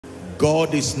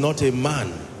God is not a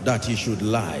man that he should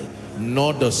lie,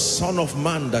 nor the son of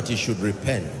man that he should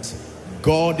repent.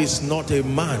 God is not a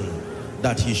man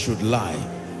that he should lie.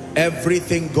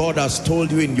 Everything God has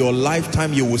told you in your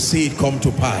lifetime, you will see it come to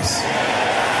pass.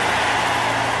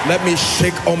 Let me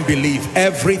shake unbelief.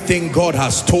 Everything God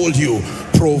has told you,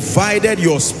 provided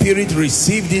your spirit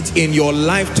received it in your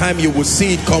lifetime, you will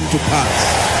see it come to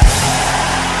pass.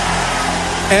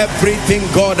 Everything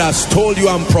God has told you,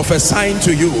 I'm prophesying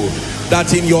to you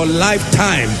that in your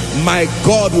lifetime, my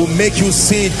God will make you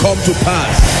see it come to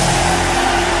pass.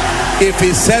 If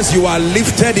he says you are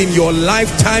lifted in your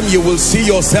lifetime, you will see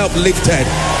yourself lifted.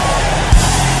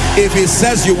 If he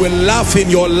says you will laugh in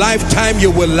your lifetime,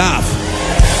 you will laugh.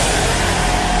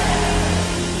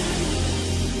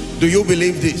 Do you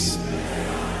believe this?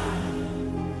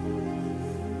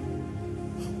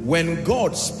 When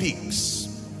God speaks,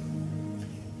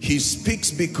 he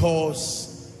speaks because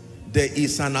there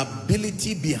is an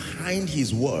ability behind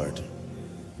his word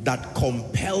that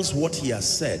compels what he has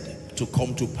said to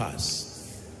come to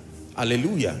pass.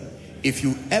 Hallelujah. If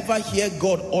you ever hear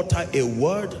God utter a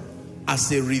word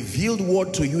as a revealed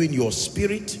word to you in your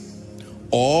spirit,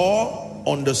 or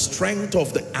on the strength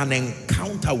of an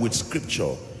encounter with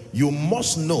scripture, you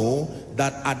must know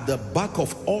that at the back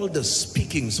of all the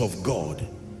speakings of God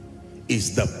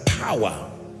is the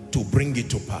power to bring it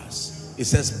to pass. It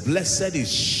says, blessed is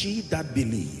she that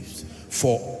believes,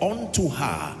 for unto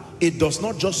her, it does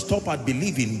not just stop at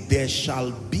believing, there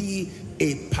shall be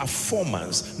a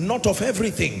performance, not of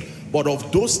everything, but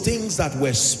of those things that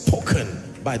were spoken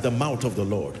by the mouth of the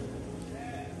Lord.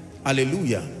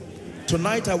 Hallelujah.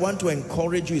 Tonight I want to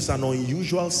encourage you. It's an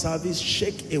unusual service.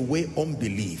 Shake away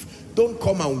unbelief. Don't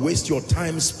come and waste your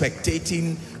time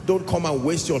spectating. Don't come and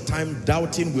waste your time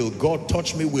doubting, will God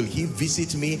touch me? Will he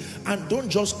visit me? And don't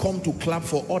just come to clap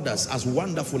for others, as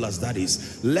wonderful as that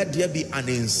is. Let there be an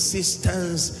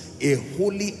insistence, a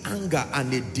holy anger,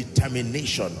 and a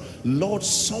determination. Lord,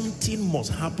 something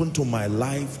must happen to my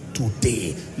life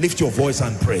today. Lift your voice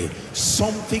and pray.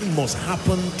 Something must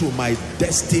happen to my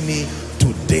destiny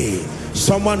today.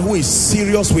 Someone who is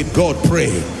serious with God,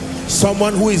 pray.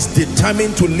 Someone who is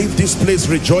determined to leave this place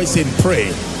rejoicing,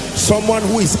 pray. Someone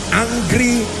who is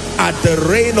angry at the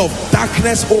reign of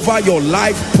darkness over your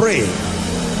life, pray.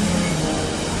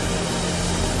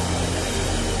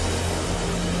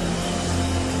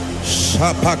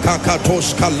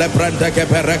 Kaparatos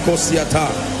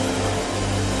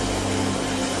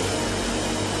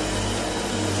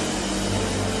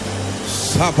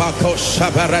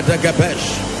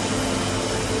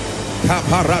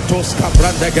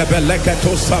kabrande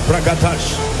gebeleketos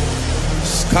sabragatash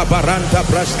skabaranta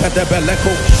braska de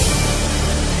beleko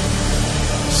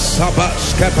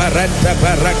sabash kabaranta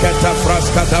barakata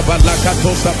fraska da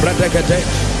balakatos sabradegede.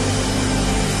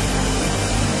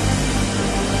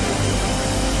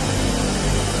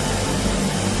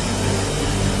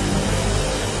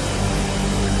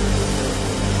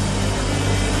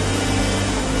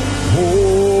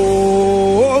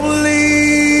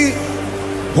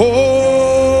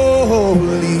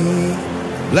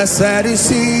 Blessed is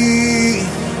he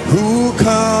who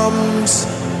comes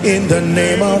in the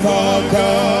name of our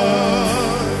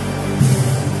God.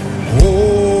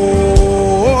 Holy,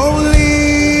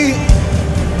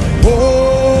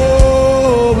 holy,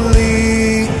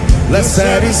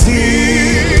 blessed is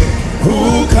he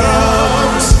who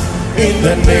comes in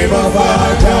the name of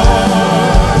our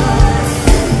God.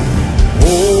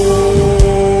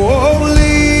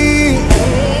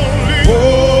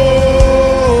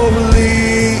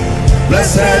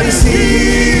 Blessed is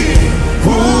he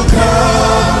who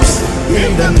comes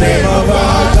in the name of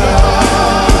our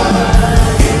God.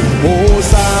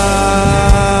 Hosanna,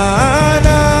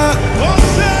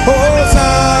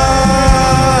 Hosanna.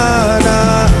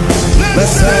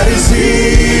 Blessed is he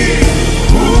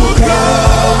who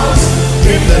comes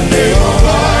in the name of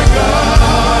our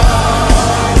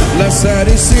God. Blessed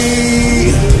is he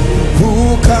who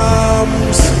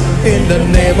comes in the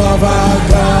name of our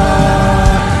God.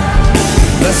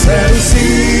 Blessed is he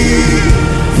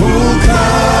who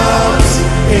comes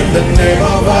in the name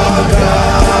of our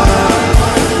God.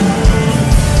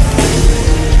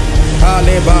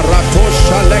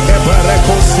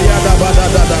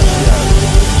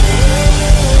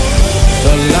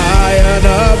 The Lion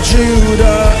of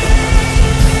Judah,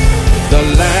 the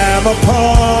Lamb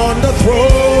upon the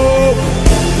throne,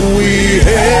 we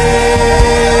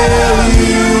hail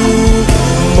you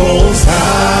most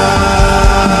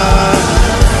high.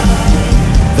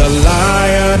 The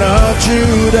Lion of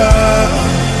Judah,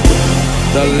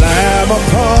 the Lamb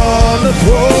upon the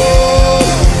throne,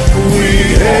 we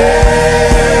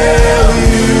hail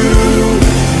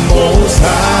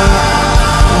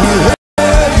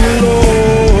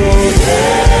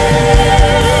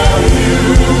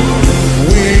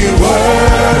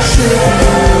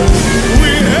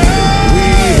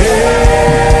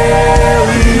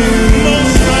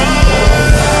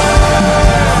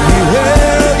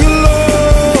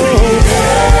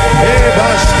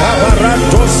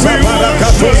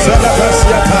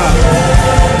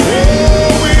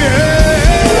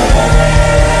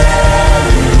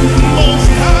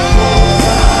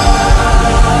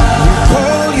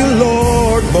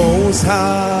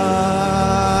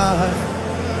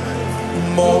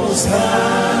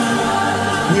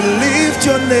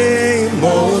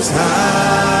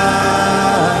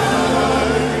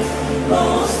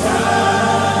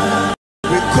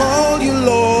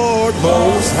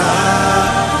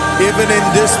even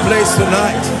in this place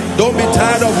tonight. Don't be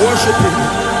tired of worshiping.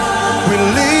 We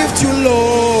lift you,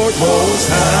 Lord, most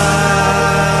high.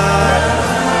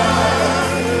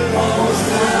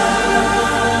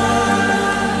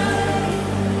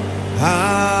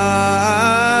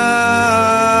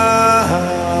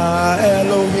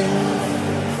 Elohim.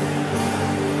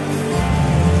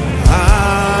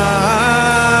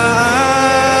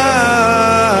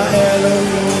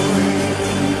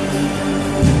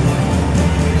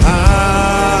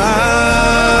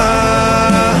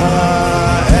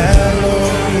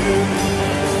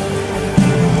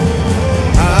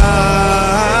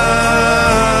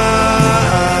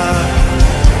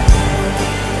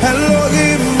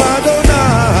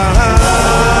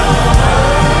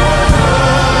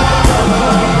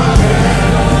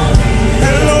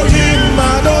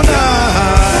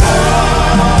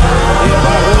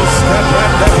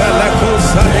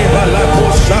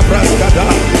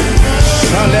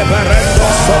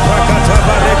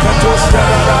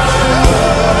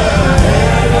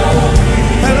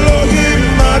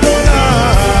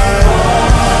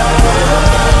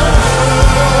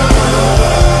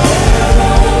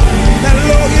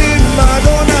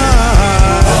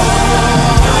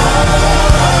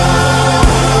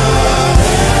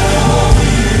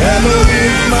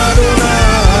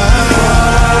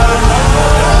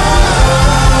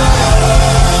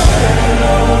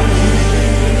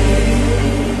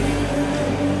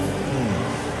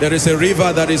 There is a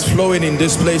river that is flowing in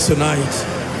this place tonight.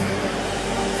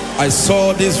 I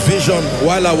saw this vision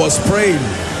while I was praying.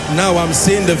 Now I'm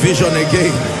seeing the vision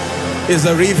again. It's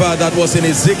a river that was in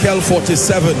Ezekiel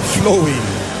 47, flowing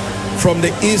from the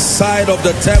east side of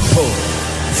the temple,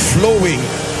 flowing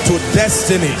to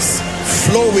destinies,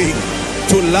 flowing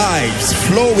to lives,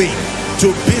 flowing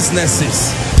to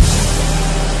businesses.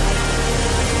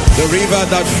 The river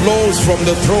that flows from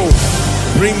the throne,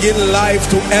 bringing life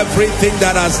to everything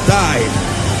that has died,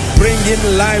 bringing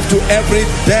life to every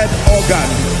dead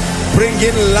organ,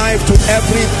 bringing life to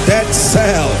every dead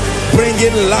cell,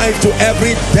 bringing life to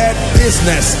every dead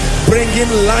business, bringing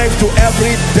life to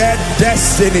every dead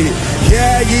destiny.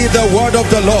 Hear ye the word of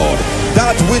the Lord.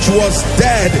 That which was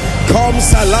dead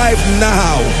comes alive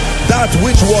now. That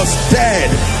which was dead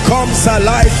comes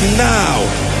alive now.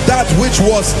 That which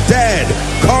was dead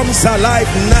comes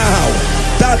alive now.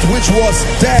 That which was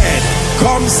dead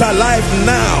comes alive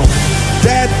now.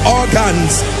 Dead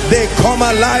organs, they come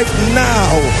alive now.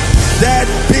 Dead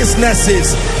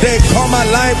businesses, they come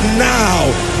alive now.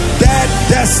 Dead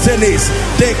destinies,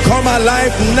 they come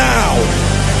alive now.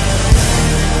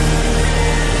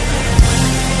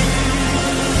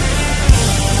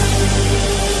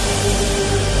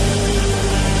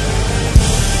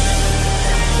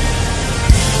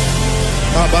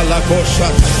 Abalakosha.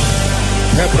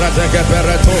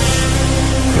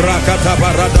 Rakata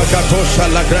barada katosha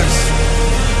lagres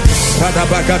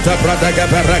sadabakata bradaga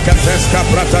barakateska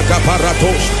prataka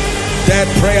paratosh. Dead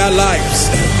prayer lives,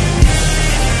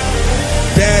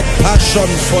 dead passion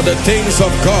for the things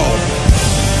of God.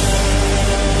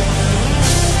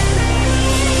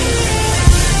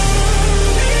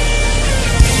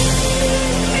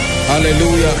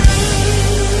 Hallelujah.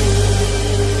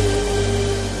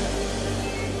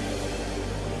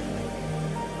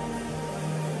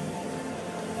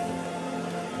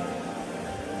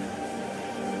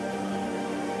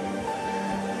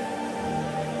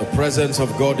 The presence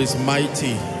of God is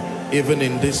mighty even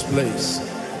in this place.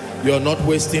 You are not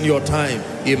wasting your time.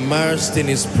 Immersed in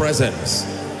His presence,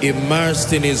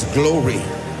 immersed in His glory.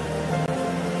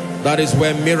 That is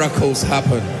where miracles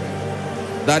happen.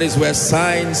 That is where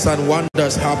signs and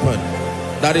wonders happen.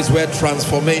 That is where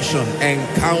transformation,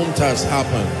 encounters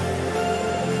happen.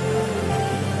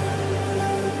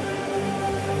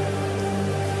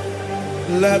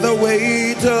 Let the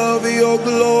weight of your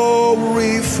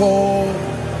glory fall.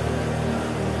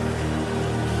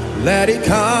 Let it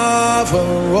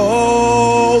cover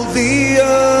all the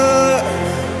earth.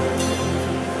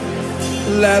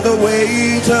 Let the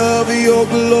weight of your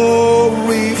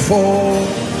glory fall.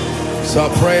 It's our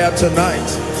prayer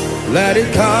tonight. Let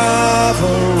it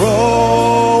cover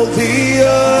all the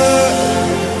earth.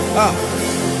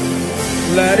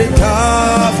 Let it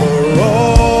cover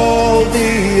all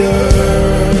the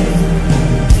earth.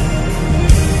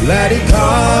 Let it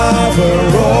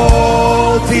cover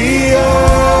all the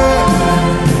earth.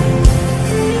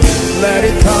 Let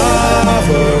it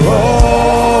cover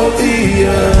all the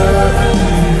earth.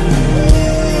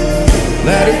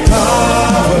 Let it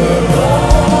cover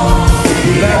all.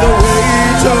 Let the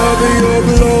weight of your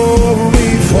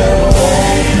glory fall.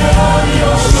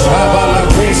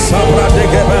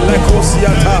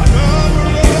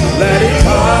 Let it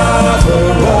cover.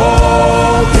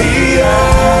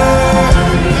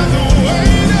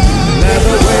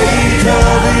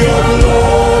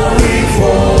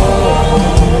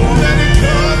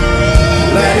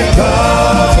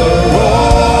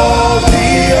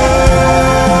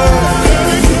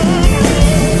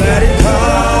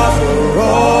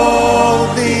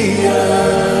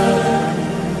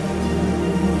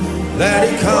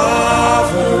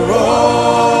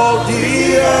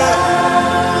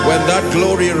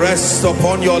 rests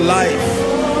upon your life,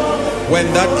 when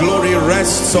that glory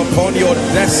rests upon your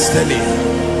destiny,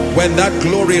 when that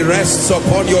glory rests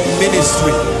upon your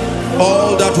ministry,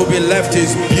 all that will be left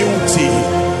is beauty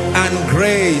and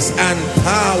grace and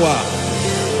power,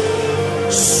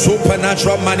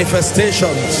 supernatural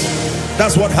manifestations.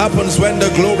 That's what happens when the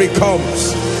glory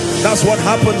comes. That's what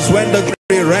happens when the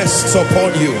glory rests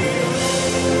upon you.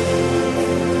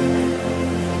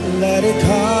 Let it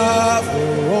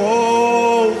cover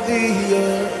all the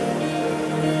earth.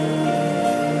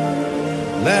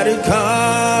 Let it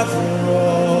cover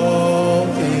all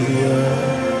the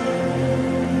earth.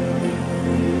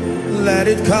 Let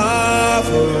it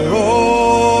cover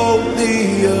all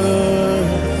the earth.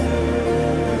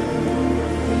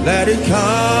 Let it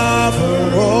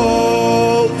cover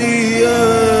all the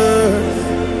earth.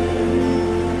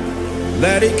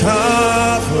 Let it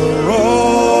cover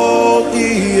all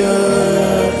the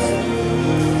earth.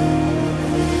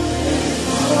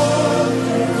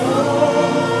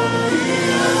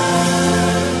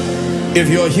 If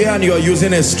you're here and you're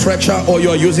using a stretcher or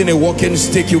you're using a walking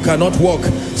stick, you cannot walk,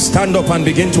 stand up and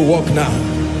begin to walk now.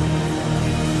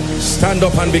 Stand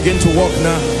up and begin to walk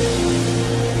now.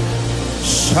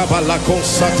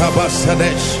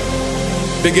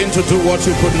 Begin to do what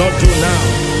you could not do now.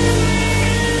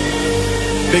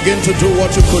 Begin to do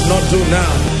what you could not do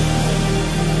now.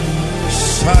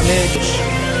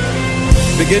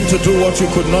 Begin to do what you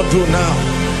could not do now.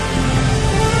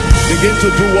 Begin to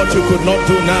do what you could not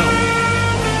do now.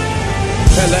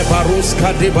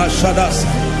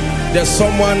 There's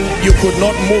someone, you could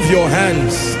not move your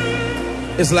hands.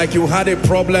 It's like you had a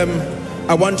problem.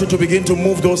 I want you to begin to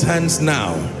move those hands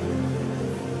now.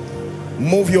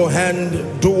 Move your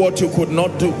hand, do what you could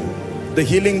not do. The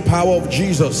healing power of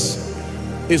Jesus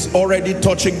is already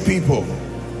touching people.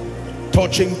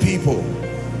 Touching people.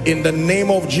 In the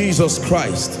name of Jesus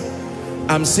Christ.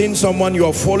 I'm seeing someone, you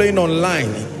are following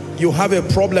online. You have a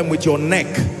problem with your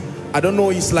neck. I don't know,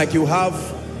 it's like you have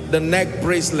the neck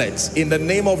bracelets. In the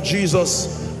name of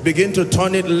Jesus, begin to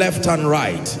turn it left and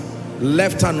right.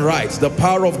 Left and right. The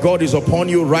power of God is upon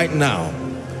you right now.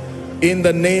 In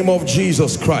the name of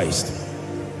Jesus Christ.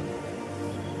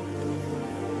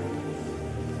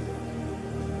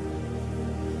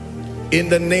 In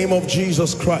the name of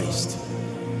Jesus Christ.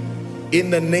 In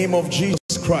the name of Jesus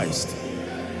Christ.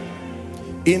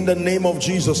 In the name of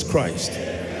Jesus Christ.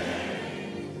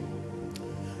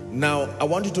 Now, I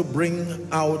want you to bring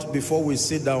out, before we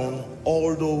sit down,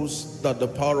 all those that the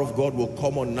power of God will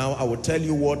come on now. I will tell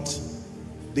you what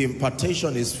the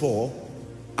impartation is for,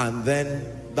 and then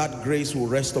that grace will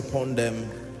rest upon them,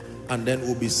 and then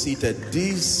we'll be seated.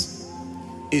 This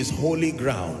is holy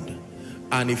ground.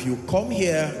 And if you come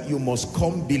here, you must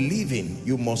come believing.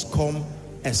 You must come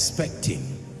expecting.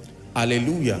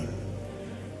 Hallelujah.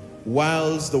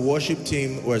 Whilst the worship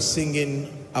team were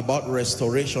singing about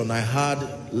restoration, I heard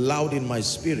loud in my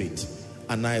spirit,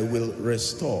 and I will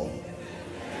restore.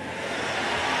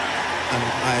 And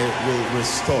I will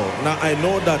restore. Now I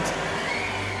know that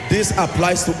this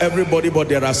applies to everybody, but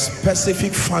there are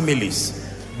specific families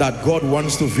that God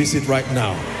wants to visit right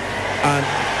now. And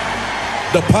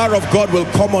the power of God will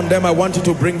come on them. I want you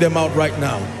to bring them out right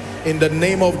now. In the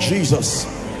name of Jesus.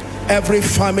 Every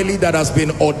family that has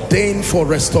been ordained for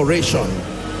restoration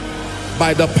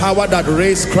by the power that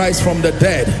raised Christ from the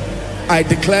dead, I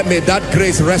declare, may that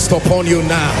grace rest upon you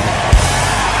now.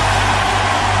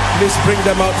 Please bring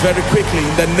them out very quickly.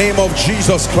 In the name of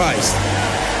Jesus Christ,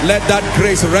 let that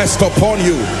grace rest upon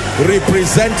you.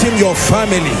 Representing your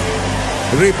family.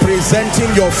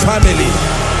 Representing your family.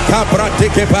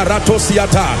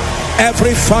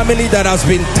 Every family that has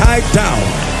been tied down.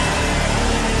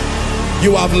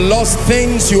 You have lost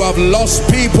things, you have lost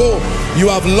people, you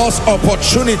have lost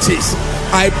opportunities.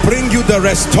 I bring you the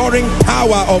restoring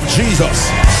power of Jesus.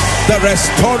 The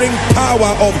restoring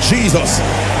power of Jesus.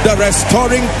 The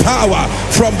restoring power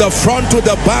from the front to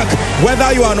the back.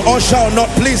 Whether you are an usher or not,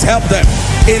 please help them.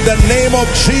 In the name of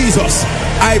Jesus,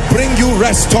 I bring you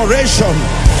restoration,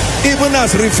 even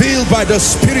as revealed by the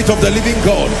Spirit of the living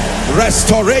God.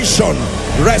 Restoration,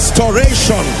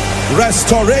 restoration,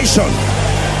 restoration.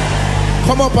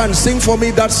 Come up and sing for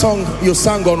me that song you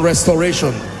sang on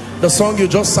restoration. The song you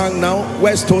just sang now.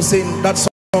 Where's Tosin? That song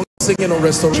singing on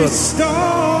restoration. Restore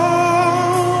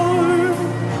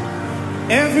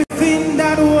everything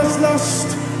that was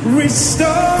lost. Restore.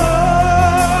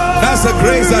 That's the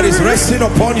grace that is resting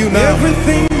upon you now.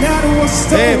 Everything that was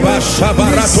stolen. Restore.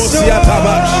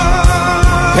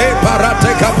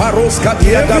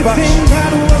 Everything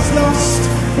that was lost.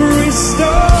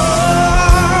 Restore.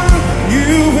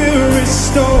 You will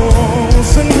restore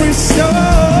and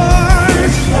restore.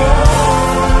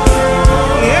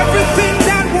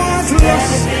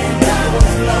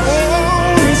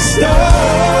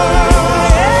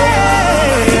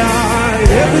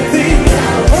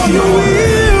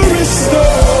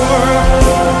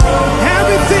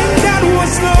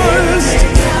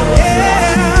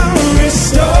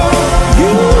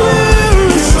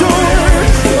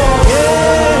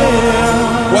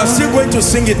 We're still going to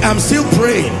sing it. I'm still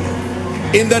praying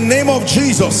in the name of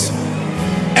Jesus.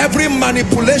 Every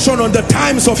manipulation on the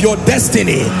times of your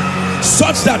destiny,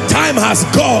 such that time has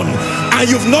gone and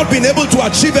you've not been able to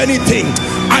achieve anything,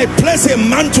 I place a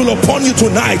mantle upon you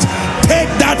tonight. Take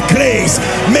that grace.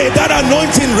 May that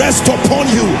anointing rest upon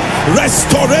you.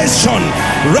 Restoration,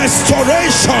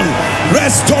 restoration,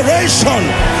 restoration,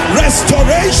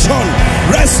 restoration,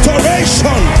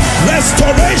 restoration,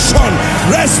 restoration,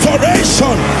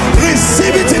 restoration.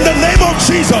 Receive it in the name of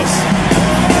Jesus.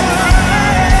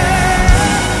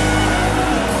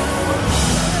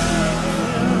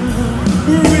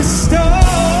 Restore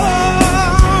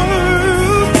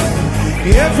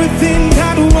everything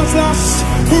that was lost.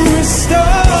 Restore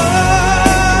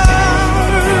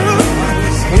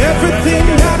everything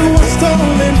that was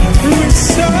stolen.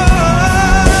 Restore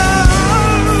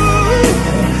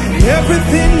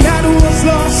everything that was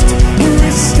lost.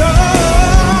 Restore.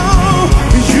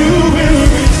 You will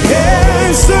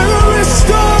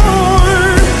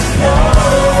restore.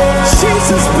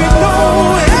 Jesus, we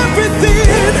know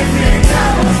everything.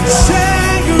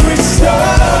 Say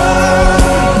restore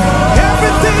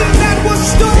everything that was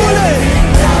stolen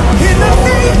in the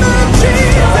name of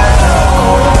Jesus.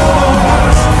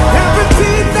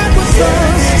 Everything that was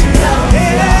lost,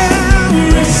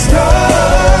 yeah, restore.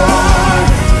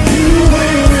 You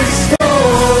will restore.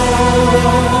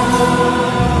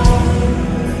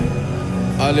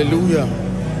 Hallelujah.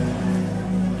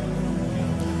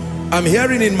 I'm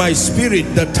hearing in my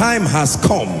spirit the time has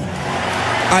come.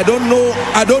 I don't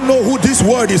know who this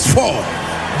word is for,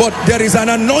 but there is an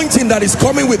anointing that is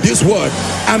coming with this word.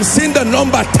 I'm seeing the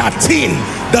number 13.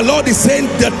 The Lord is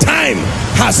saying the time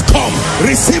has come.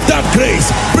 Receive that grace.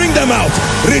 Bring them out.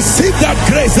 Receive that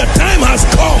grace. The time has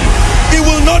come. It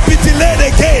will not be delayed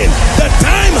again. The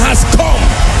time has come.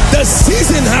 The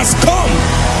season has come.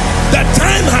 The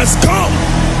time has come.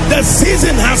 The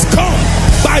season has come.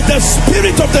 By the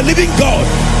Spirit of the living God,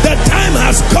 the time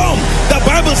has come. The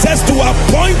Bible says to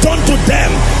appoint unto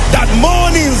them that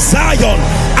mourn in Zion.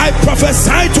 I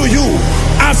prophesy to you,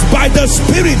 as by the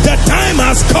Spirit, the time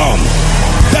has come.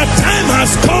 The time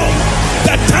has come.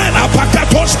 The time, the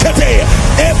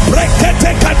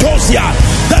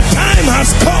time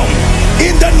has come.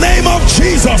 In the name of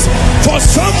Jesus. For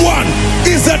someone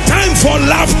is the time for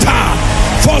laughter.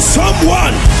 For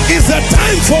someone is the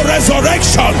time for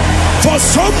resurrection. For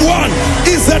someone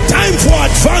is the time for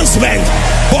advancement.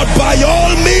 But by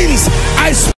all means,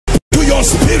 I speak to your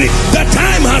spirit. The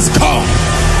time has come.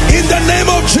 In the name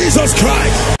of Jesus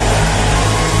Christ.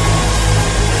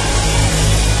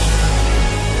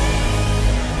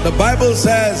 The Bible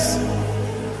says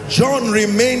John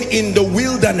remained in the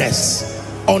wilderness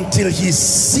until his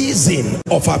season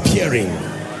of appearing.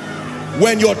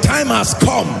 When your time has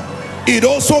come, it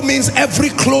also means every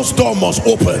closed door must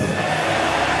open.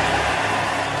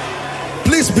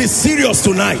 Please be serious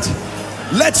tonight.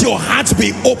 Let your heart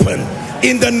be open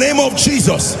in the name of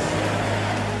Jesus.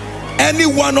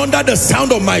 Anyone under the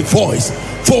sound of my voice,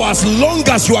 for as long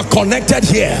as you are connected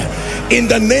here, in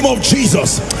the name of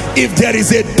Jesus, if there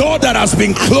is a door that has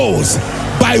been closed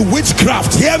by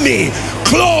witchcraft, hear me,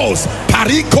 close by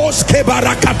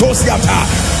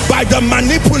the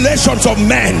manipulations of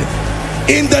men,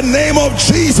 in the name of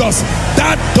Jesus,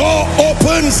 that door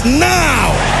opens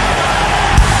now.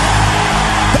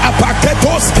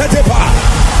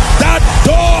 That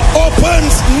door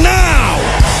opens now.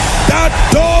 That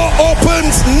door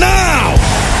opens now.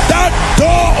 That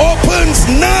door opens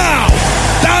now.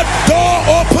 That door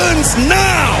opens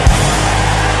now.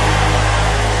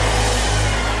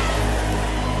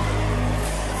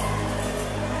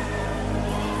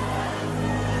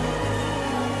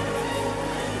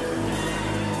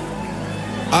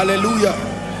 Hallelujah.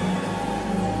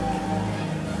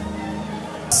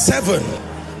 7,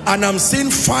 and I'm seeing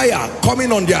fire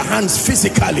coming on their hands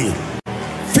physically.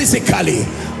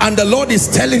 And the Lord is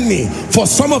telling me, for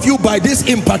some of you, by this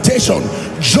impartation,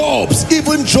 jobs,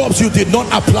 even jobs you did not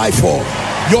apply for,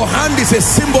 your hand is a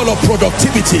symbol of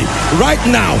productivity. Right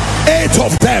now, 8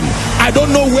 of them, I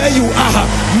don't know where you are.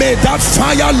 May that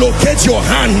fire locate your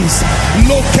hands.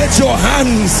 Locate your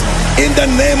hands in the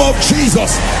name of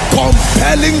Jesus.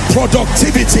 Compelling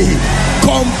productivity.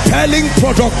 Compelling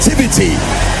productivity.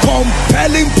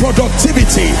 Compelling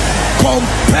productivity.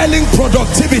 Compelling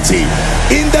productivity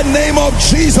in the name of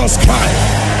Jesus Christ.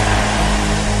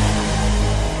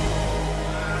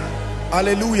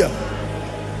 Hallelujah.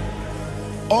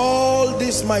 All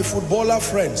these my footballer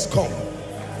friends, come.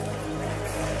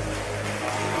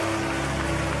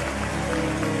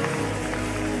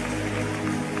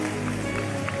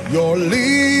 Your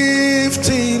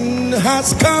lifting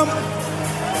has come.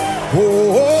 Oh,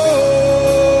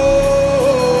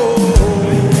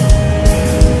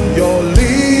 your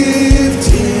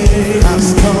lifting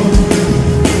has come.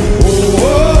 Oh,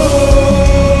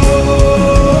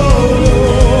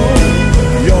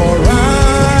 your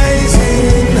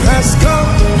rising has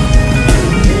come.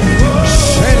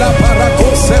 Shela parako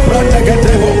sepra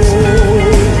negatebo.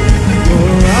 Your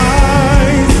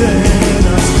rising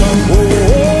has come.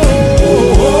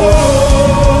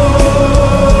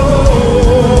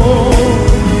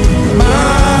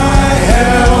 My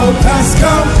help has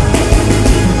come.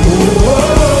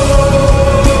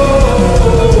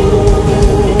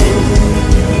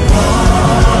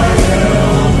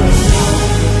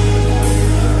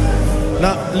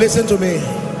 Now listen to me,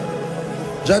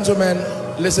 gentlemen.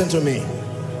 Listen to me.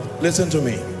 Listen to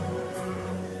me.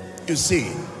 You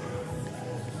see,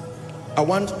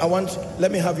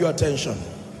 let me have your attention.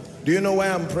 Do you know why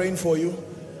I'm praying for you?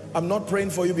 I'm not praying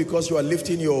for you because you are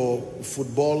lifting your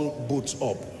football boots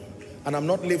up. And I'm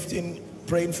not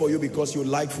praying for you because you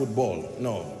like football.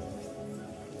 No.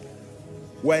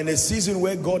 We're in a season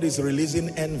where God is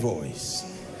releasing envoys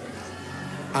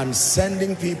and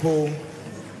sending people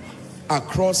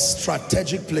across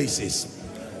strategic places.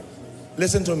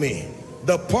 Listen to me.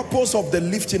 The purpose of the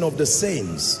lifting of the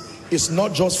saints is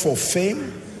not just for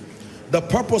fame. The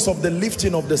purpose of the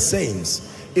lifting of the saints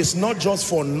is not just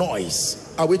for noise.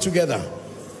 Are we together?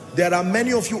 There are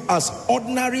many of you as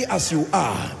ordinary as you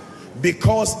are,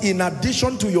 because in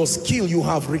addition to your skill, you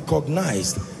have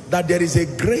recognized that there is a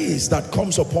grace that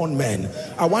comes upon men.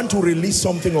 I want to release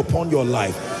something upon your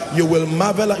life. You will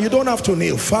marvel. You don't have to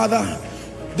kneel. Father,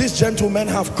 these gentlemen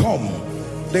have come.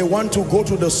 They want to go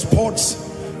to the sports.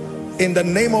 In the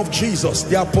name of Jesus,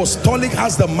 the apostolic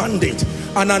has the mandate.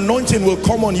 An anointing will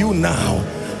come on you now,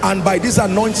 and by this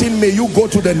anointing may you go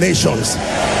to the nations.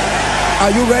 Are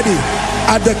you ready?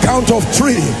 At the count of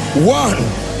 3, 1,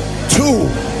 2,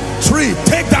 3.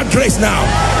 Take that grace now.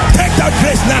 Take that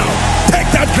grace now. Take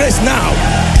that grace now.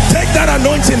 Take that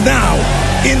anointing now.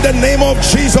 In the name of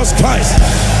Jesus Christ,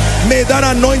 may that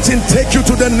anointing take you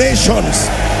to the nations.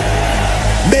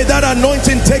 May that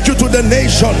anointing take you to the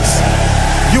nations.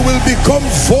 You will become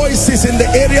voices in the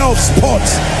area of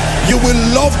sports. You will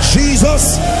love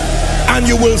Jesus and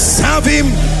you will serve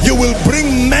him. You will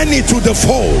bring many to the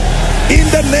fold in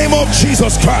the name of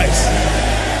Jesus Christ.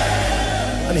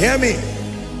 And hear me,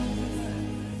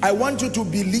 I want you to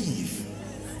believe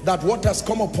that what has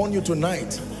come upon you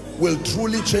tonight will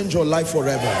truly change your life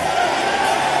forever.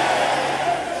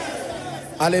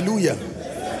 Hallelujah.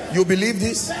 You believe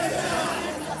this?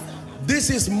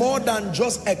 This is more than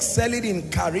just excelling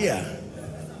in career.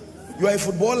 You are a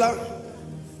footballer.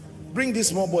 Bring this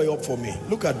small boy up for me.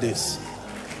 Look at this.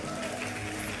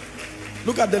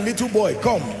 Look at the little boy.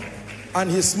 Come.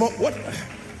 And he's small. What?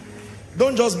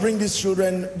 Don't just bring these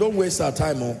children. Don't waste our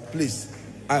time, oh, please.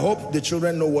 I hope the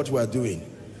children know what we're doing.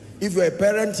 If you're a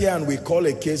parent here and we call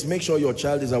a case, make sure your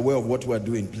child is aware of what we're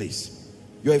doing, please.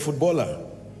 You're a footballer.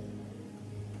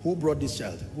 Who brought this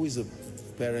child? Who is a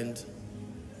parent?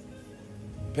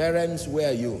 Parents, where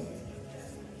are you?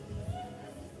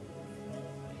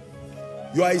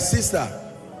 You are his sister.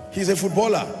 He's a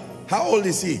footballer. How old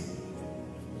is he?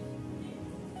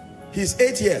 He's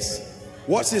 8 years.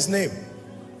 What's his name?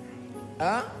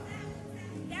 Huh?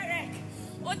 Derek.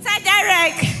 Osayi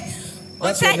Derek.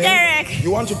 That's your Osayi name? Derek.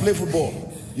 You want to play football?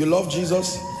 You love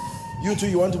Jesus? You too,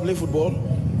 you want to play football?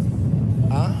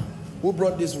 Huh? Who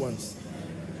brought these ones?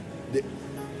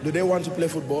 Do they want to play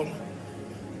football?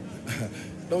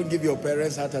 Don't give your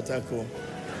parents heart attack.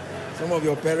 Some of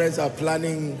your parents are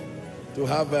planning to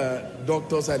have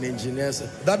doctors and engineers.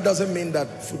 That doesn't mean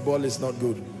that football is not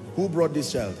good. Who brought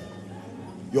this child?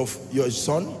 Your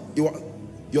son?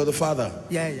 You're the father?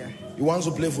 Yeah. He wants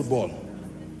to play football.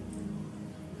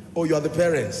 Oh, you are the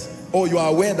parents. Oh, you are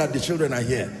aware that the children are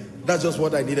here. That's just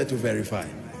what I needed to verify.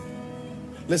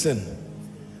 Listen,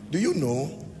 do you know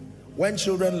when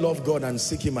children love God and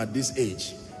seek him at this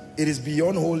age, it is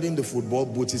beyond holding the football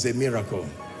boots. It's a miracle.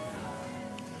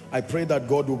 I pray that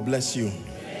God will bless you.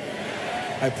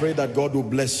 I pray that God will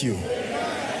bless you.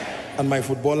 And my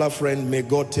footballer friend, may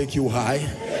God take you high.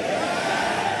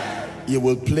 You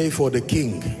will play for the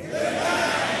King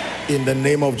in the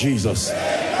name of Jesus.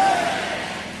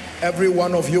 Every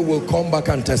one of you will come back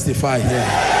and testify here.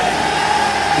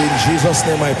 In Jesus'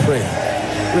 name I pray.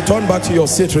 Return back to your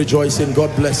seat rejoicing.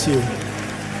 God bless you.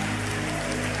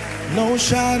 No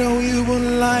shadow you will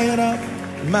light up,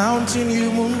 mountain you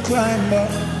will climb up,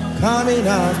 coming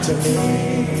after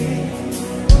me.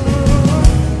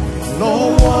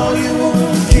 No wall you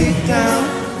will kick down,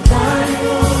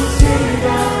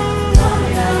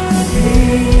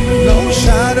 no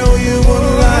shadow you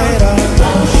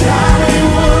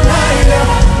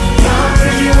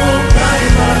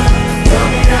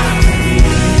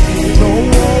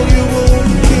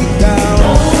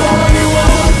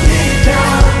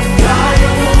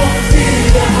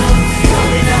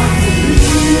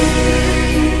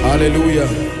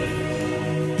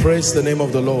Praise the name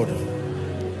of the Lord.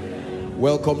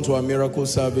 Welcome to our miracle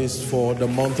service for the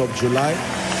month of July.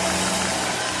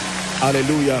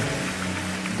 Hallelujah.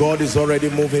 God is already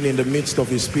moving in the midst of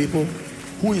his people.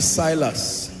 Who is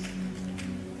Silas?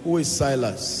 Who is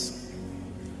Silas?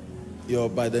 You're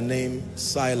by the name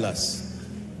Silas.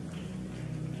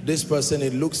 This person,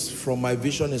 it looks from my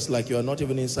vision, it's like you are not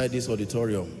even inside this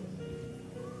auditorium.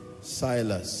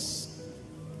 Silas.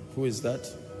 Who is that?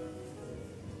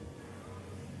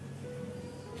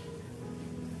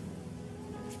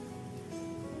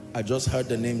 I just heard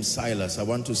the name Silas. I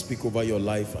want to speak over your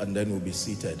life and then we'll be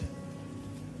seated.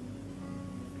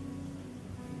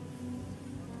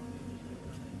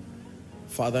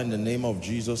 Father, in the name of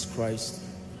Jesus Christ,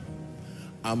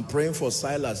 I'm praying for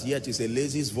Silas, yet it's a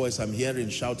lazy's voice I'm hearing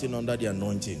shouting under the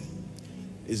anointing.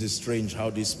 It is strange how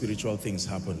these spiritual things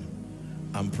happen.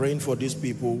 I'm praying for these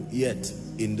people, yet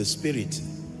in the spirit,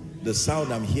 the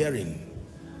sound I'm hearing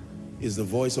is the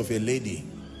voice of a lady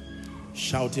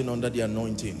shouting under the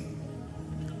anointing.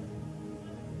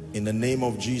 In the name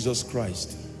of Jesus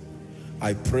Christ,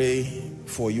 I pray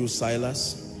for you,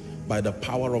 Silas, by the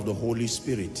power of the Holy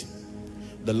Spirit.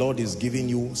 The Lord is giving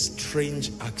you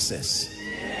strange access.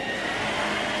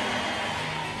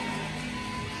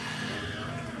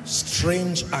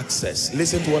 Strange access.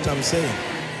 Listen to what I'm saying.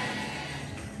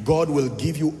 God will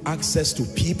give you access to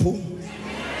people.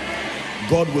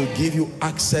 God will give you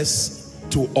access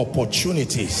to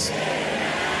opportunities.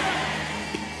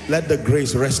 Let the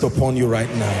grace rest upon you right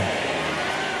now.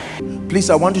 Please,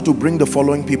 I want you to bring the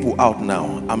following people out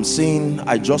now. I'm seeing,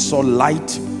 I just saw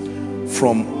light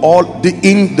from all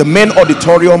the main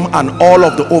auditorium and all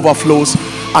of the overflows,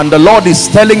 and the Lord is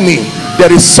telling me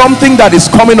there is something that is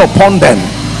coming upon them.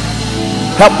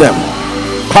 Help them.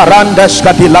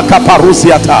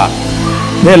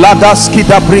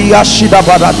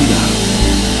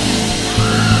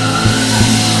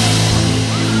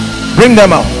 Bring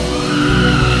them out.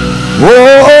 Oh,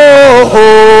 oh, oh,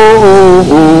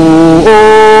 oh, oh,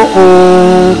 oh.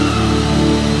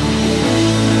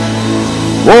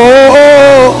 Oh, oh,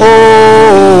 oh,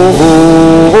 oh, oh,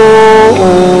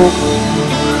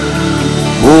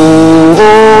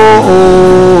 oh, oh,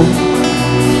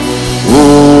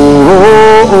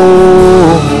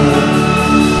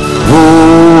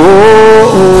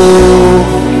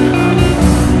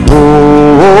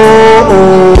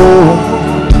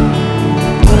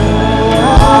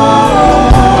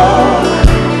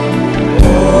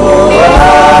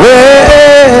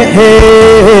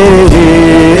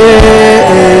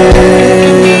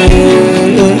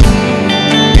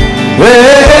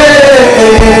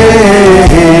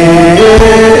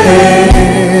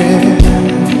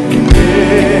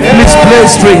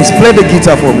 strings, play the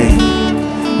guitar for me.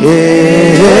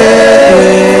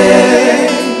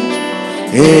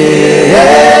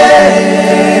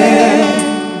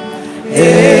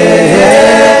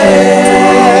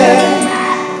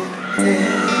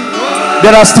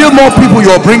 There are still more people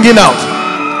you're bringing out.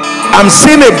 I'm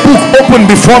seeing a book open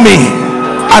before me,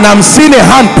 and I'm seeing a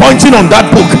hand pointing on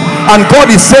that book, and God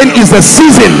is saying it's the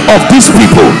season of these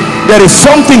people. There is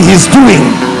something he's doing.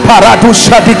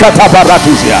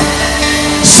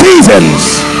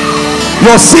 Seasons,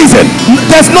 your season,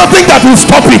 there's nothing that will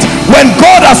stop it. When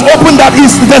God has opened that,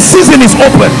 the season is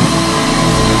open.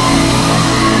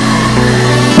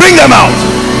 Bring them out.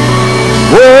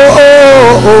 Oh,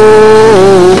 oh, oh,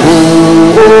 oh,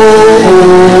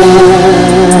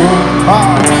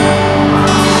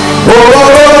 oh, oh,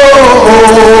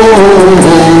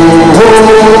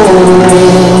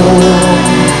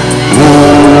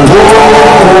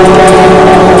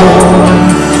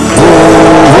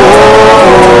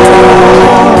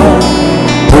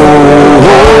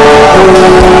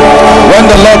 when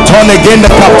the Lord turned again the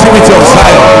captivity of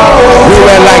Zion, we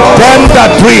were like them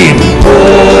that dream.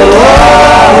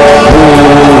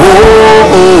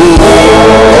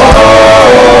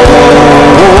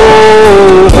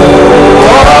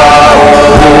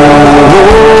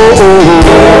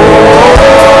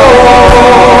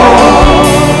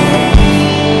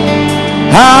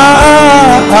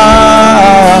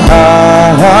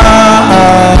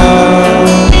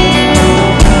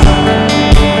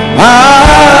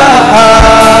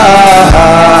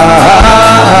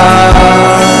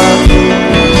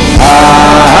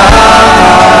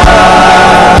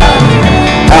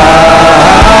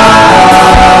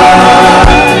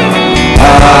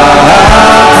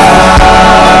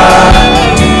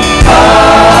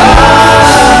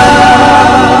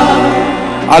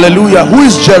 Hallelujah. Who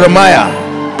is Jeremiah?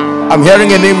 I'm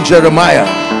hearing a name, Jeremiah.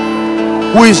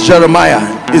 Who is Jeremiah?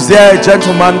 Is there a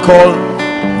gentleman called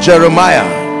Jeremiah?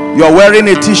 You're wearing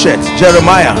a t-shirt.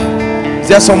 Jeremiah. Is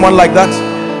there someone like that?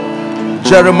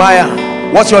 Jeremiah,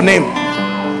 what's your name?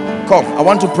 Come, I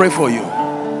want to pray for you.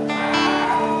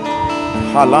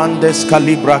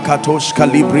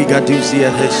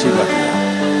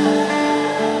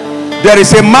 There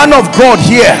is a man of God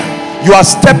here. You are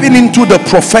stepping into the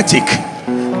prophetic.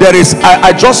 There is,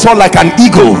 I just saw like an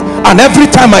eagle, and every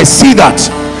time I see that,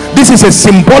 this is a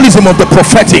symbolism of the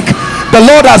prophetic. The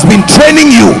Lord has been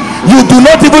training you. You do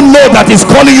not even know that He's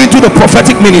calling you into the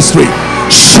prophetic ministry.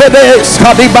 In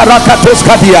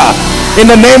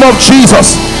the name of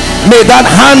Jesus, may that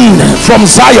hand from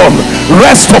Zion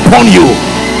rest upon you.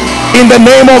 In the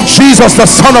name of Jesus, the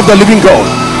Son of the living God.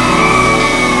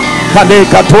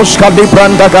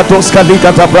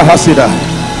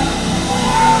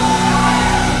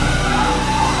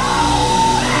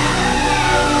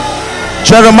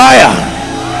 Jeremiah,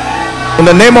 in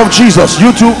the name of Jesus,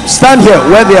 you two stand here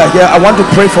where they are here. I want to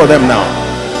pray for them now.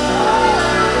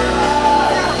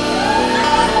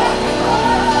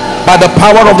 By the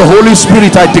power of the Holy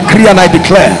Spirit, I decree and I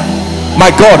declare, my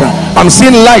God, I'm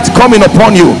seeing light coming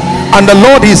upon you, and the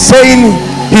Lord is saying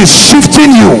He's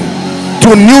shifting you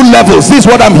to new levels. This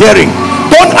is what I'm hearing.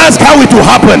 Don't ask how it will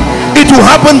happen. It will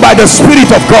happen by the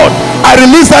Spirit of God. I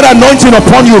release that anointing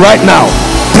upon you right now.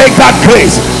 Take that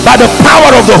grace by the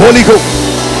power of the Holy Ghost.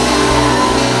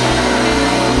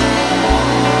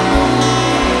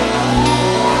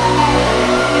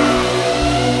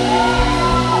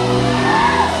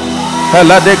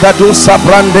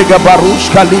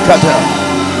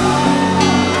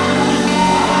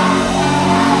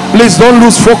 Please don't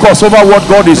lose focus over what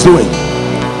God is doing.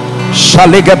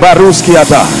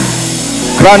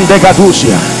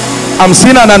 I'm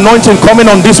seeing an anointing coming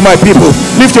on this, my people.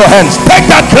 Lift your hands. Take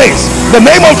that grace. In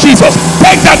the name of Jesus,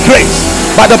 take that grace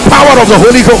by the power of the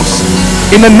Holy Ghost.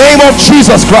 In the name of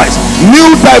Jesus Christ,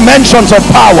 new dimensions of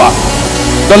power.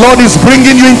 The Lord is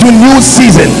bringing you into new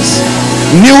seasons.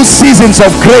 New seasons of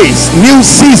grace. New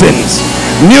seasons.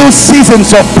 New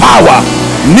seasons of power.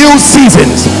 New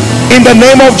seasons. In the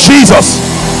name of Jesus.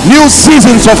 New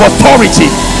seasons of authority.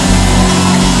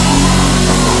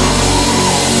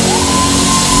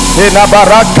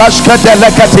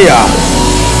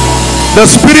 The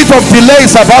spirit of delay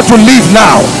is about to leave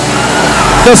now.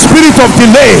 The spirit of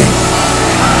delay,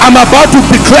 I'm about to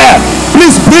declare.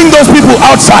 Please bring those people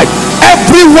outside.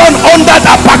 Everyone under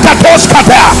the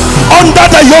under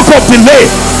the yoke of delay,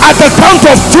 at the count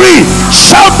of 3,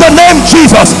 shout the name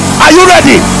Jesus. Are you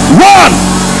ready? 1,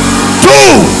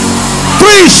 2,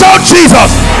 3. Shout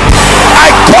Jesus.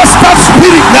 I curse that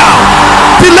spirit now.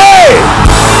 Delay.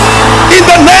 In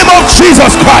the name of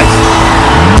Jesus Christ,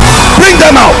 bring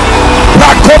them out.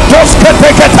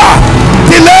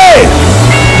 Delay.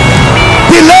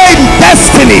 Delay in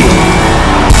destiny.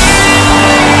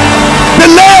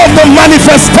 Delay of the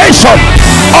manifestation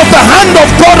of the hand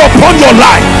of God upon your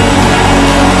life.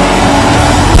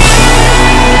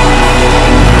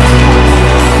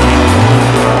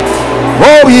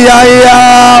 Oh yeah,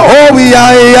 yeah. Oh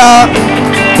yeah, yeah.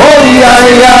 Oh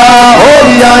yeah, yeah. Oh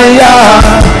yeah,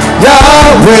 yeah.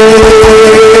 Yahweh,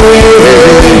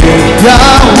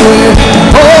 Yahweh,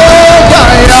 oh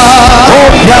yeah, oh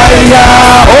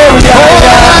yeah, oh yeah,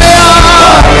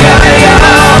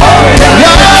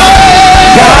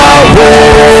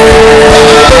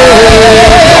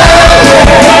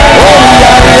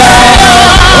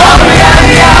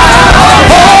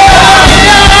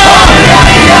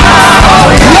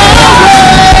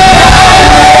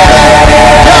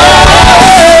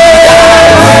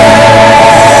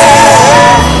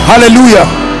 hallelujah.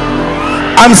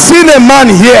 I'm seeing a man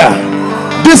here.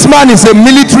 This man is a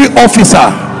military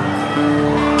officer.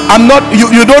 I'm not,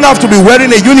 you don't have to be wearing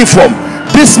a uniform.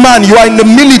 This man, you are in the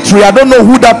military. I don't know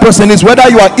who that person is, whether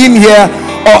you are in here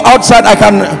or outside. I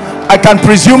can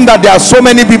presume that there are so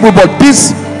many people, but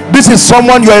this is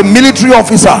someone. You are a military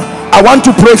officer. I want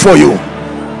to pray for you.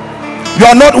 You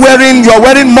are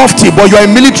wearing mufti, but you are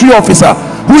a military officer.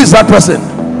 Who is that person?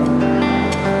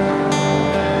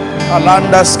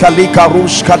 Alandas kalika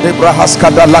rushka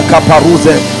debrahaska dalaka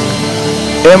paruze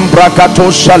embrakato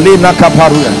shalina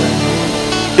kaparuya.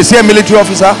 Is he a military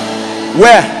officer?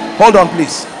 Where? Hold on,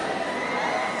 please.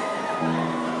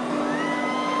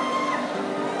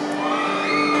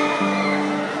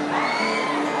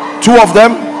 Two of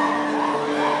them.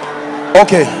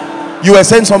 Okay, you were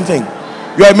saying something.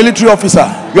 You are a military officer.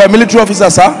 You are a military officer,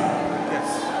 sir? Yes.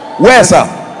 Where, sir?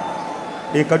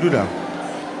 In Kaduna.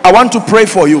 I want to pray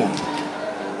for you.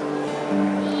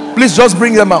 Please just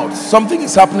bring them out. Something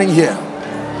is happening here.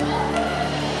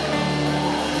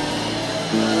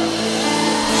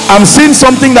 I'm seeing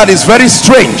something that is very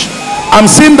strange. I'm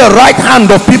seeing the right hand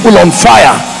of people on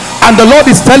fire. And the Lord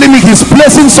is telling me he's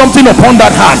placing something upon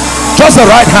that hand, just the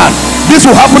right hand. This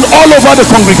will happen all over the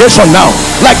congregation now,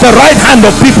 like the right hand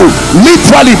of people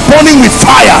literally burning with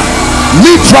fire,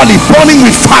 literally burning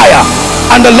with fire.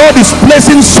 And the Lord is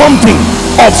placing something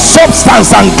of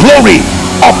substance and glory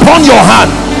upon your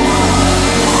hand.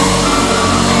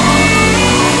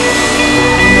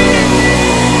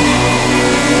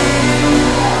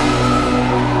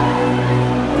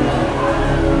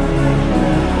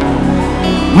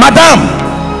 Madam,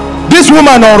 this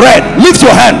woman on red, lift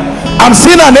your hand. I'm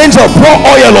seeing an angel pour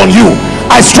oil on you.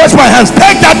 I stretch my hands.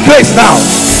 Take that grace now.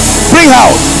 Bring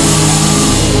out.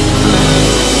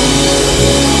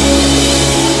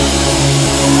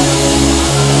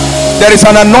 There is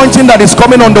an anointing that is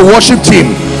coming on the worship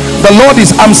team. The Lord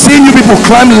is, I'm seeing you people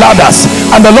climb ladders,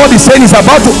 and the Lord is saying he's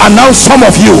about to announce some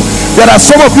of you. There are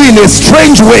some of you in a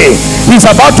strange way. He's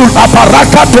about to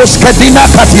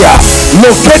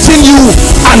locating you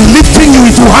and lifting you.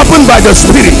 It will happen by the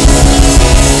Spirit.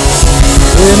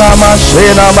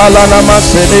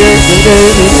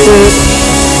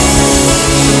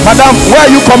 Madam, where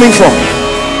are you coming from?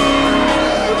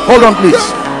 Hold on, please.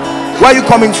 Where are you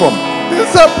coming from?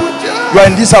 You are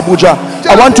in this Abuja.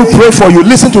 I want to pray for you.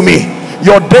 Listen to me.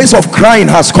 Your days of crying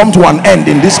has come to an end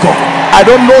in this country. I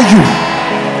don't know you,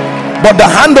 but the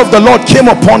hand of the Lord came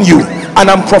upon you, and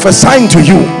I'm prophesying to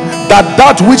you that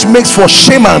that which makes for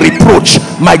shame and reproach,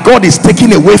 my God is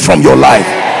taking away from your life.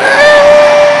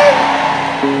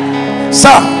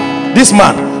 Sir, this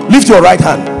man, lift your right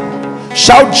hand.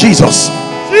 Shout Jesus.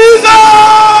 Jesus!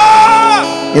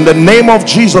 In the name of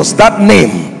Jesus, that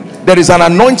name, there is an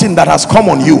anointing that has come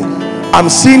on you. I'm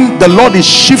seeing the Lord is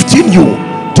shifting you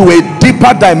to a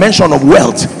deeper dimension of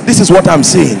wealth. This is what I'm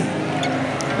seeing.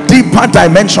 Deeper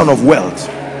dimension of wealth.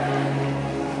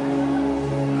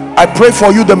 I pray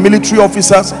for you, the military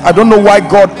officers. I don't know why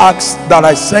God asked that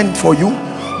I send for you,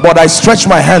 but I stretch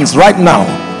my hands right now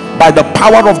by the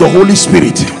power of the Holy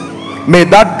Spirit. May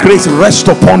that grace rest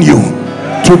upon you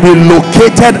to be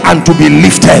located and to be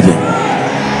lifted.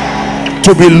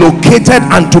 To be located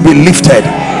and to be lifted.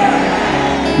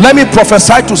 Let me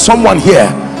prophesy to someone here.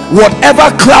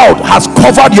 Whatever cloud has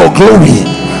covered your glory,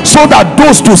 so that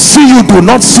those to see you do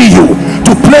not see you,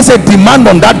 to place a demand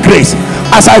on that grace.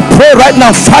 As I pray right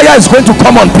now, fire is going to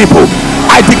come on people.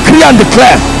 I decree and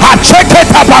declare, I tear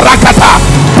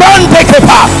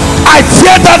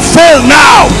that veil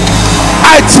now.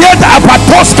 I tear the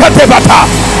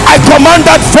I command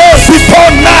that veil be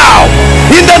torn now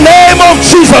in the name of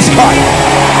Jesus Christ.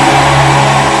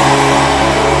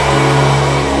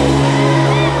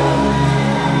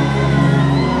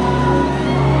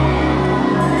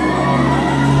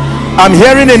 I'm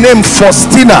hearing a name,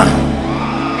 Faustina.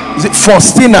 Is it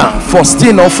Faustina?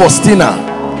 Faustina or Faustina?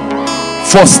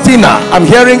 Faustina. I'm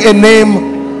hearing a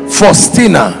name,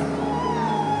 Faustina.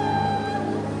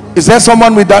 Is there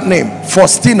someone with that name?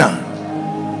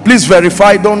 Faustina. Please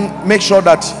verify. Don't make sure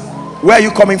that. Where are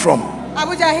you coming from?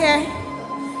 Abuja here.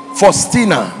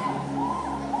 Faustina.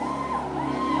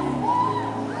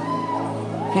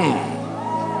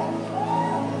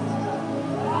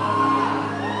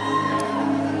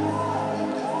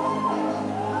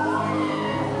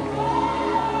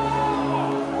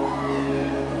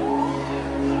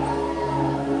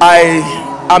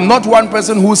 I'm not one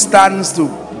person who stands to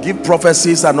give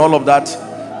prophecies and all of that.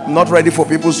 I'm not ready for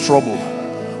people's trouble,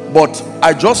 but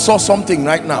I just saw something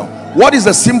right now. What is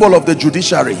the symbol of the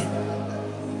judiciary?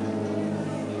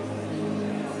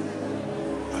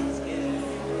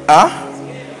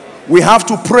 We have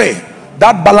to pray.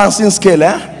 That balancing scale,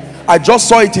 I just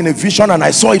saw it in a vision and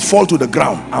I saw it fall to the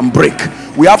ground and break.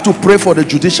 We have to pray for the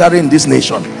judiciary in this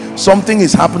nation. Something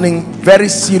is happening very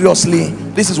seriously.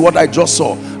 This is what I just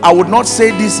saw. I would not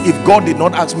say this if God did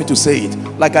not ask me to say it.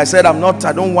 Like I said, I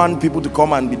don't want people to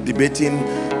come and be debating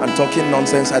and talking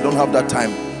nonsense. I don't have that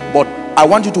time. But I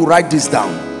want you to write this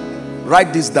down.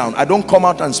 Write this down. I don't come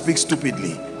out and speak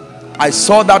stupidly. I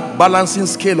saw that balancing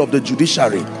scale of the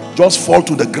judiciary just fall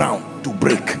to the ground, to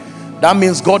break. That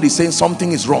means God is saying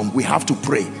something is wrong. We have to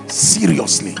pray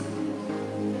seriously.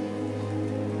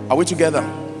 Are we together?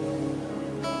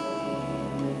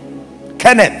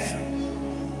 Kenneth.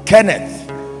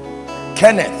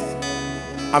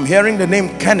 I'm hearing the name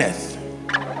Kenneth.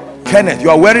 You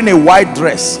are wearing a white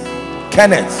dress.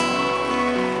 Kenneth.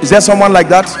 Is there someone like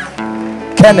that?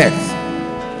 Kenneth.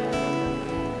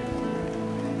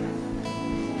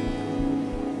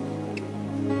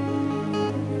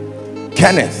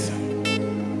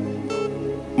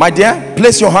 My dear,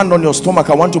 place your hand on your stomach.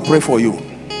 I want to pray for you.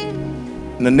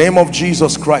 In the name of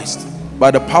Jesus Christ, by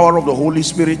the power of the Holy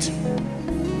Spirit,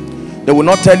 they will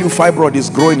not tell you fibroid is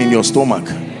growing in your stomach.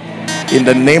 In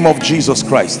the name of Jesus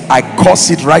Christ, I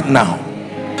curse it right now.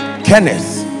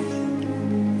 Kenneth,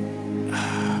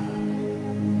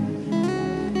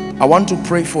 I want to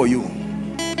pray for you.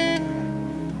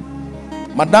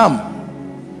 Madam,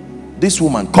 this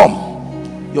woman,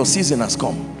 come. Your season has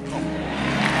come.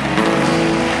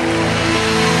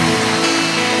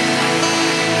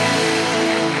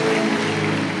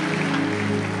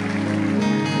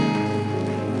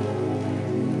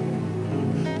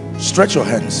 Stretch your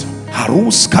hands. The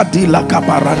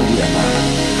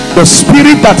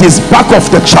spirit that is back of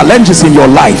the challenges in your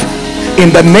life,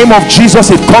 in the name of Jesus,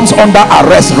 it comes under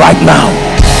arrest right now.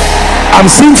 I'm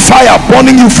seeing fire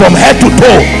burning you from head to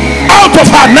toe. Out of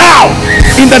her now,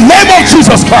 in the name of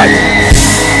Jesus Christ.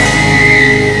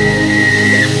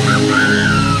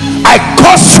 I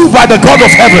curse you by the God of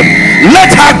heaven.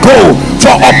 Let her go,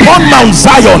 for upon Mount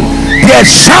Zion there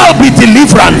shall be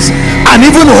deliverance and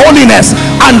even holiness,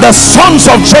 and the sons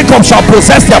of Jacob shall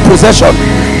possess their possession.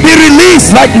 Be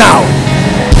released right now.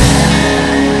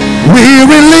 We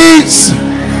release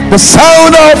the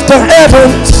sound of the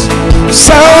heavens,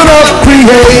 sound of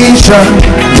creation.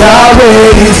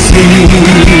 Yahweh is here.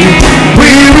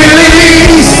 We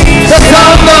release the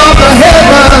sound of the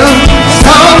heavens,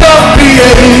 sound of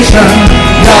creation.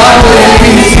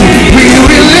 Yahweh is here. We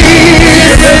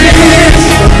release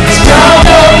the sound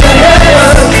of the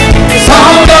heavens,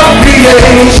 sound of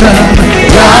creation.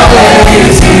 Yahweh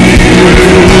is here.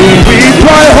 We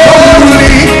cry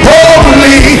holy,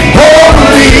 holy,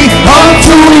 holy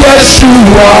unto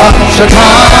Yeshua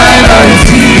Shekinah.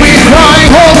 We cry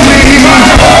holy,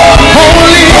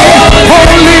 holy,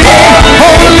 holy,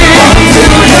 holy unto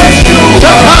Yeshua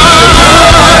Shekinah.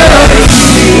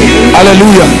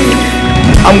 Hallelujah.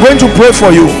 I'm going to pray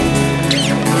for you.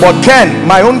 But Ken,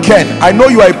 my own Ken, I know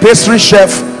you are a pastry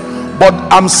chef, but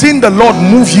I'm seeing the Lord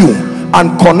move you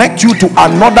and connect you to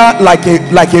another, like a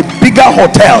bigger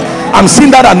hotel. I'm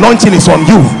seeing that anointing is on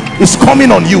you. It's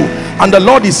coming on you. And the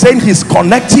Lord is saying he's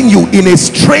connecting you in a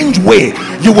strange way.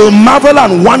 You will marvel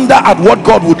and wonder at what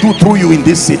God will do through you in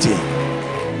this city.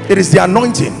 It is the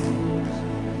anointing.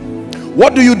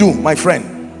 What do you do, my friend?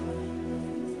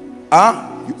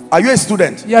 Are you a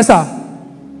student? Yes, sir.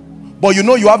 But you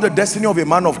know you have the destiny of a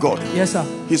man of God. Yes, sir.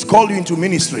 He's called you into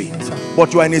ministry. Yes,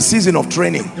 but you are in a season of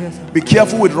training. Yes, sir. Be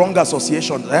careful with wrong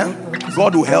associations.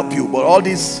 God will help you. But all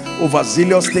this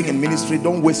overzealous thing in ministry,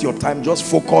 don't waste your time. Just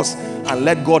focus and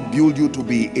let God build you to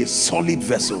be a solid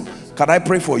vessel. Can I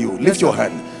pray for you? Lift your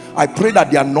hand. I pray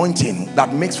that the anointing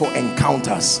that makes for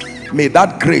encounters, may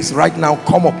that grace right now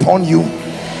come upon you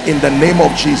in the name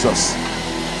of Jesus.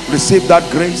 Receive that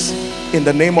grace in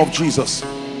the name of Jesus.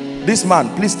 This man,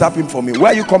 please tap him for me.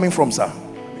 Where are you coming from, sir?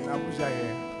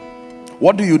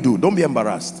 What do you do? Don't be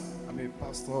embarrassed. I'm a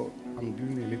pastor. I'm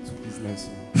doing a little business.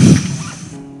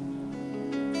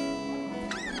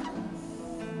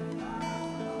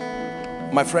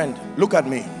 My friend, look at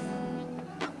me.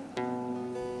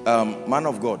 Man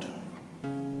of God,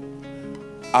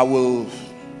 I will,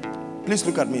 please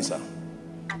look at me, sir.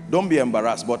 Don't be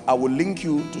embarrassed, but I will link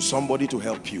you to somebody to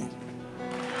help you.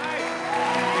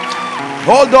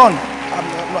 Hold on.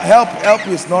 Help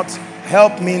is not,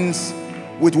 help means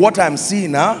with what I'm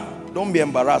seeing, don't be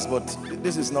embarrassed, but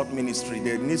this is not ministry.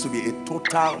 There needs to be a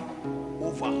total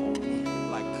overhaul,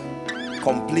 like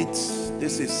complete.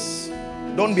 This is,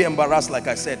 don't be embarrassed. Like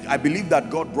I said, I believe that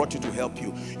God brought you to help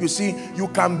you. You see, you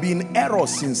can be in error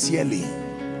sincerely.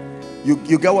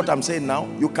 You get what I'm saying now?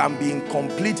 You can be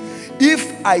incomplete.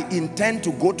 If I intend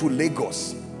to go to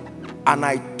Lagos and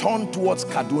I turn towards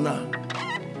Kaduna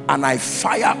and I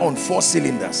fire on 4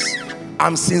 cylinders,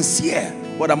 I'm sincere,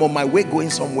 but I'm on my way going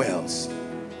somewhere else.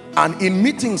 And in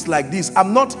meetings like this,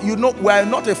 I'm not, you know, we're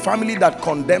not a family that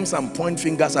condemns and point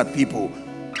fingers at people.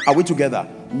 Are we together?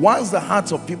 Once the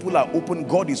hearts of people are open,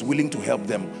 God is willing to help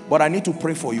them. But I need to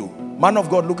pray for you. Man of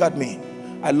God, look at me.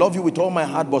 I love you with all my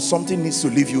heart, but something needs to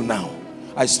leave you now.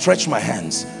 I stretch my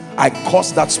hands. I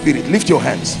curse that spirit. Lift your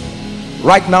hands.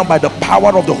 Right now, by the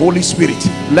power of the Holy Spirit,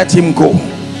 let him go.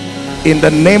 In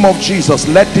the name of Jesus,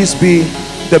 let this be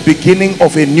the beginning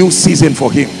of a new season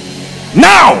for him.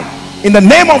 Now, in the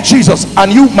name of Jesus.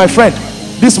 And you, my friend,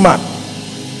 this man,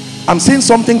 I'm seeing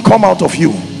something come out of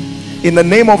you. In the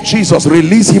name of Jesus,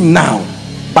 release him now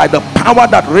by the power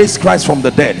that raised Christ from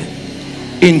the dead.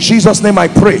 In Jesus' name I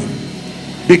pray.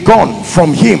 Be gone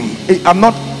from him.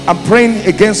 I'm praying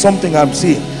against something I'm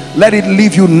seeing. Let it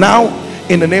leave you now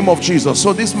in the name of Jesus.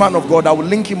 So this man of God, I will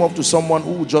link him up to someone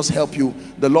who will just help you.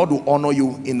 The Lord will honor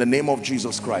you in the name of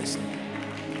Jesus Christ.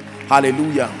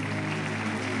 Hallelujah.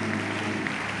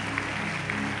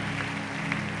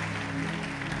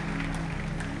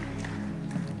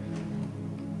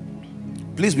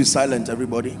 Please be silent,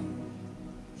 everybody.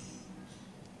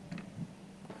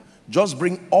 Just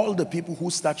bring all the people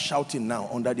who start shouting now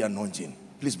under the anointing.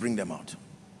 Please bring them out.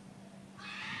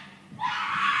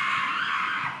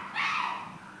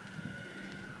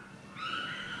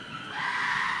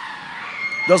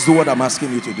 Just do what I'm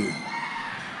asking you to do.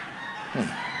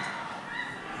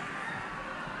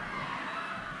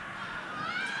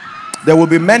 There will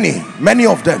be many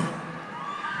of them.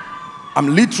 I'm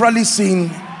literally seeing,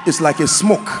 it's like a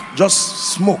smoke,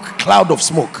 just smoke, cloud of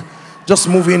smoke, just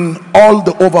moving all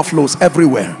the overflows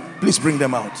everywhere. Please bring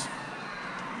them out.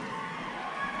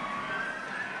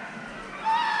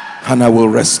 And I will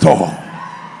restore,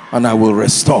 and I will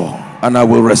restore, and I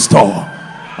will restore,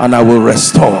 and I will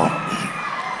restore,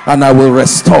 and I will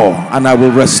restore, and I will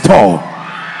restore,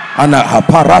 and I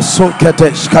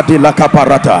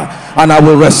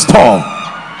will restore,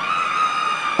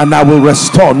 and I will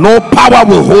restore. No power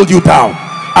will hold you down,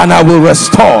 and I will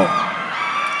restore.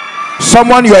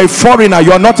 Someone, you are a foreigner,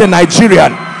 you are not a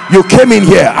Nigerian, you came in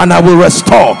here, and I will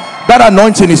restore. That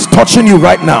anointing is touching you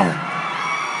right now.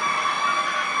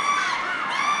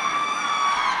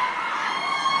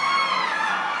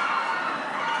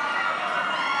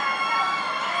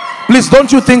 Please,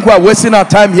 don't you think we're wasting our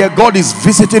time here? God is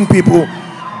visiting people.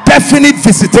 Definite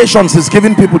visitations is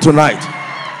giving people tonight.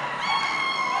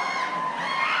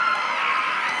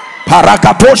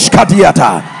 Parakatosh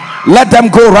Kadiata. Let them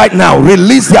go right now.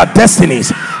 Release their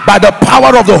destinies by the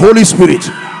power of the Holy Spirit.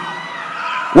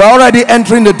 We're already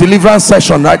entering the deliverance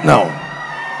session right now.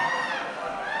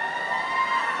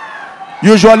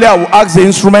 Usually I will ask the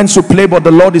instruments to play, but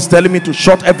the Lord is telling me to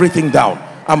shut everything down.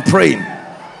 I'm praying.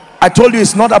 I told you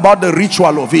it's not about the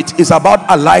ritual of it, it's about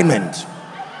alignment.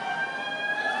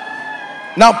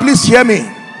 Now please hear me.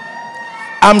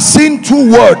 I'm seeing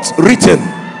two words written,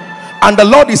 and the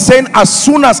Lord is saying, as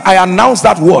soon as I announce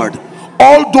that word,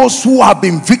 all those who have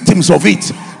been victims of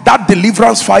it, that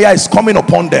deliverance fire is coming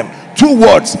upon them. Two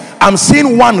words. I'm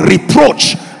seeing one,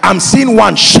 reproach. I'm seeing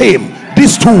one, shame.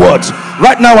 These two words.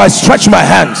 Right now I stretch my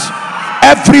hands.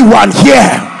 Everyone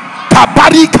here,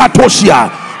 Kabari Katoshia,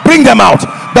 bring them out.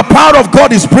 The power of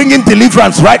God is bringing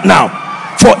deliverance right now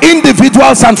for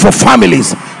individuals and for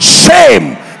families.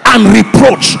 Shame and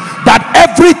reproach, that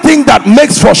everything that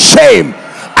makes for shame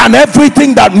and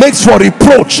everything that makes for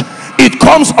reproach, it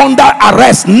comes under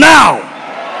arrest now.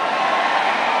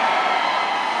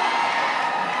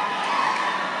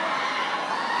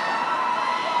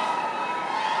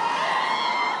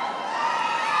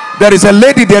 There is a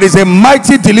lady, there is a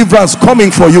mighty deliverance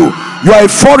coming for you. You are a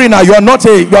foreigner, you are not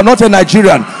a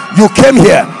Nigerian. You came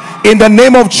here in the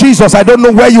name of Jesus. I don't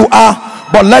know where you are,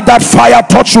 but let that fire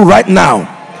touch you right now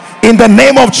in the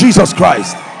name of Jesus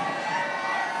Christ.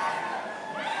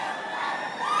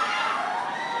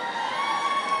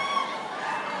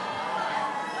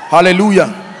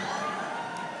 Hallelujah.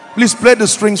 Please play the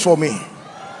strings for me.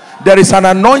 There is an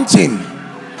anointing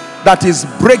that is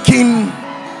breaking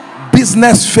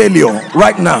business failure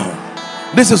right now.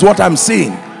 This is what I'm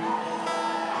seeing.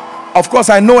 Of course,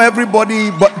 I know everybody,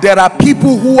 but there are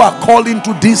people who are called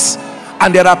into this,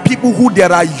 and there are people who,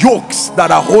 there are yokes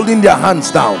that are holding their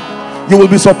hands down. You will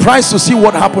be surprised to see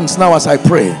what happens now as I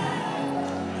pray.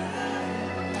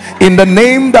 In the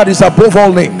name that is above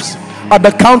all names, at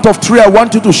the count of 3, I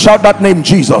want you to shout that name,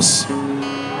 Jesus.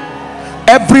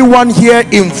 Everyone here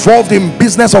involved in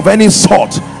business of any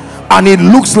sort, and it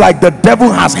looks like the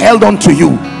devil has held on to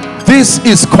you, this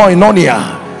is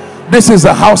koinonia. This is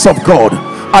the house of God.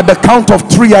 At the count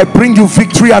of 3, I bring you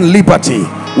victory and liberty.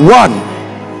 1,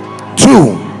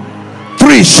 2,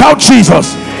 3. Shout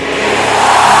Jesus.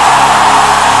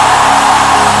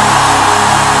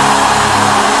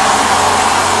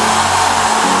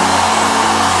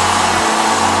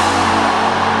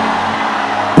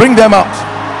 Bring them out.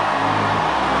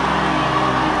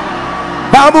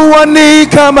 Babu wani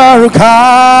kamaruka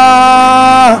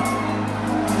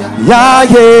ya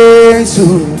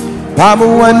Yesu.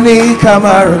 Babu wani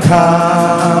kamaruka.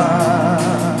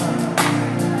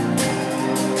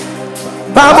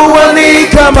 Babu wani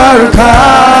kamaruka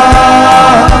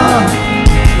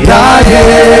ya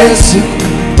Yesu.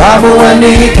 Babu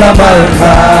wani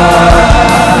kamaruka.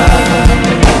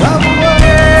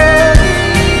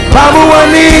 Babu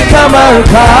wani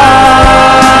kamaruka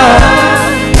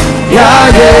ya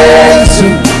Yesu.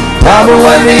 Babu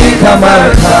wani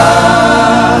kamaruka.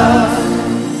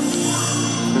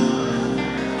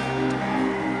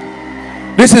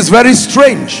 This is very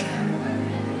strange.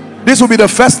 This will be the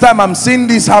first time I'm seeing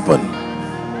this happen.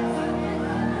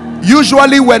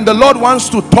 Usually when the Lord wants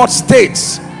to touch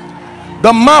states,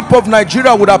 the map of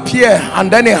Nigeria would appear,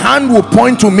 and then a hand will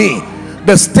point to me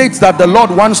the states that the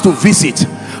Lord wants to visit.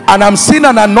 And I'm seeing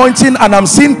an anointing, and I'm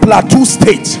seeing Plateau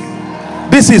State.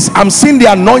 I'm seeing the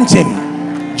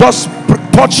anointing just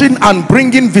touching and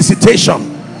bringing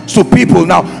visitation to people.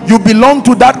 Now you belong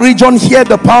to that region. Here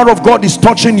the power of God is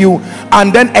touching you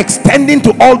and then extending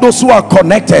to all those who are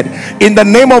connected. In the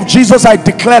name of Jesus, I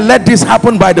declare, let this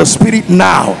happen by the Spirit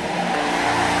now.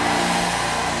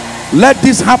 Let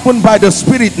this happen by the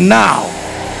Spirit now.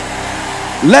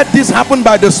 Let this happen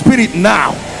by the Spirit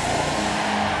now.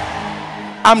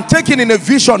 I'm taking in a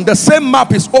vision, the same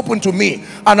map is open to me,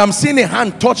 and I'm seeing a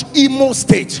hand touch Imo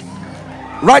State.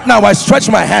 Right now I stretch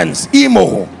my hands.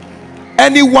 Imo.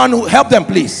 Anyone who help them,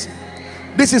 please.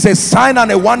 This is a sign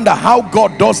and a wonder how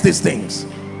God does these things.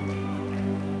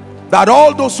 That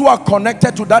all those who are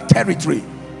connected to that territory,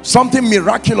 something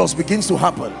miraculous begins to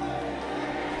happen.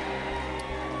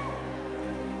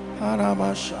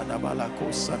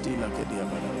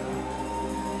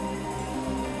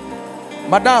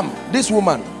 Madam, this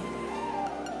woman,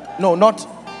 no, not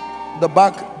the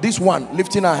back, this one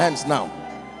lifting her hands now,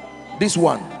 this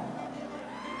one.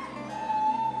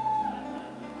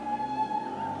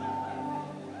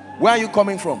 Where are you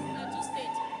coming from? Plateau State.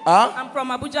 Huh? I'm from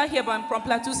Abuja here, but I'm from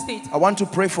Plateau State. I want to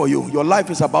pray for you. Your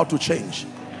life is about to change.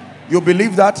 You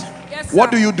believe that? Yes, sir. What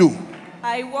do you do?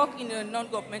 I work in a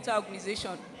non-governmental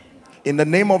organization. In the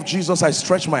name of Jesus, I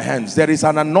stretch my hands. There is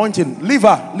an anointing. Leave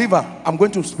her, leave her. I'm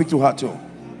going to speak to her too.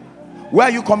 Where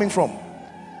are you coming from?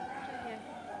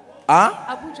 Huh?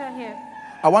 Abuja here.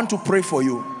 I want to pray for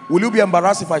you. Will you be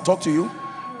embarrassed if I talk to you?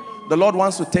 The Lord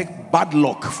wants to take bad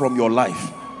luck from your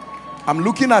life. I'm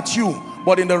looking at you,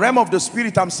 but in the realm of the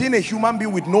spirit, I'm seeing a human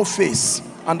being with no face.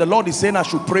 And the Lord is saying I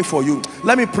should pray for you.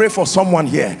 Let me pray for someone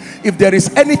here. If there is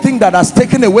anything that has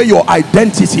taken away your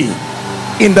identity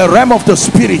in the realm of the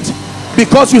spirit,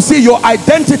 because you see, your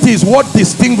identity is what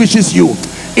distinguishes you.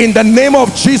 In the name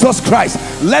of Jesus Christ,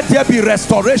 let there be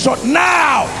restoration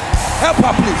now. Help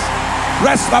her, please.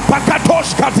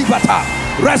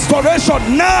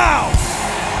 Restoration now.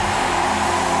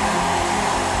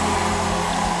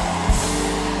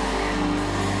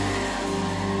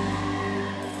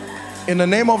 In the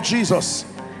name of Jesus,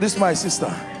 this is my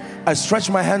sister. I stretch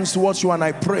my hands towards you and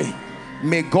I pray,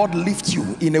 may God lift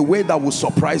you in a way that will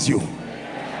surprise you.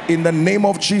 In the name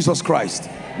of Jesus Christ,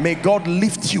 may God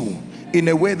lift you in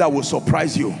a way that will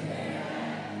surprise you.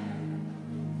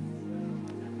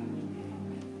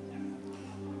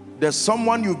 There's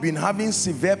someone you've been having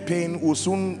severe pain. Will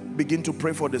soon begin to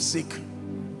pray for the sick.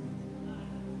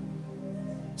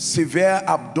 Severe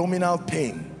abdominal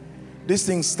pain. This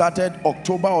thing started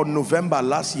October or November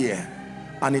last year,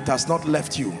 and it has not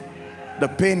left you. The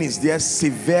pain is there,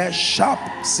 severe, sharp,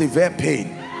 severe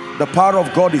pain. The power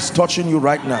of God is touching you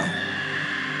right now.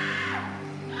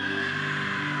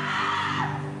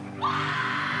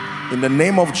 In the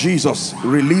name of Jesus,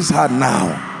 release her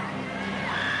now.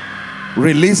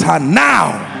 Release her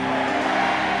now.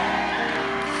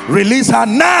 Release her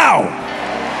now.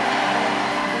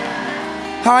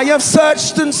 I have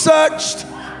searched and searched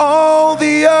all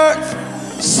the earth,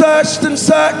 searched and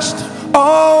searched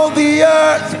all the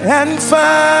earth, and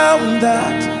found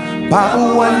that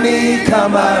Bawani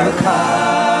Kamaraka.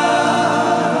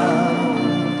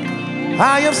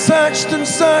 I have searched and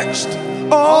searched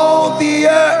all the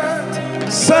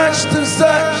earth, searched and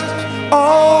searched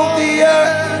all the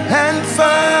earth, and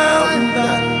found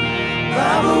that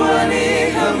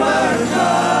Bawani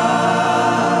Kamaraka.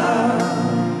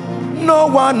 No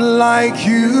one like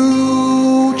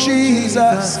you,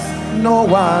 Jesus, no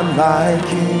one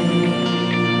like you.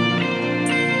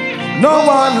 No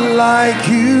one like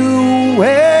you,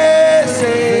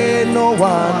 say no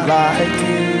one like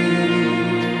you.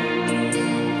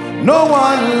 No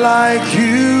one like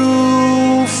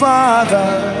you,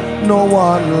 Father. No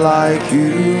one like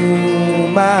you,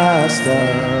 Master.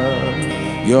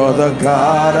 You're the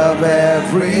God of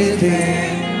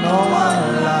everything. No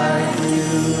one like you.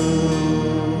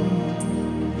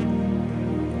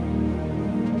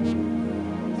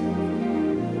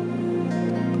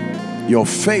 Your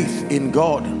faith in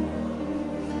God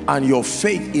and your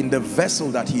faith in the vessel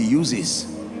that He uses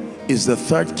is the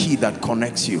third key that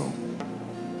connects you.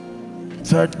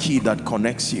 Third key that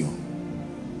connects you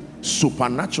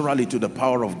supernaturally to the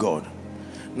power of God.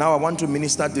 Now I want to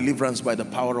minister deliverance by the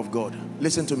power of God.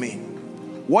 Listen to me.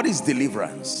 What is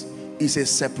deliverance? It's a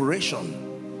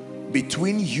separation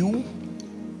between you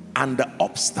and the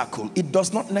obstacle. It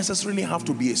does not necessarily have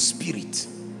to be a spirit.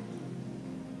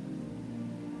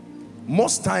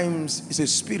 Most times it's a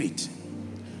spirit.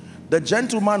 The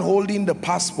gentleman holding the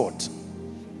passport,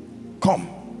 come.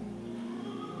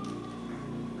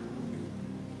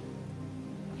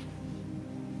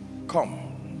 Come.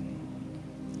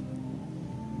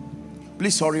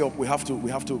 Please hurry up. We have to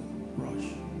rush.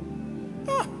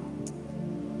 Ah.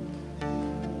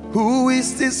 Who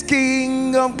is this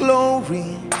King of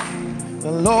glory?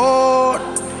 The Lord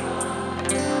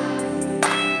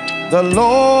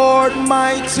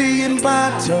mighty in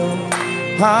battle.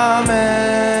 Amen.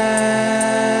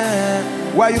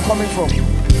 Where are you coming from?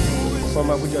 From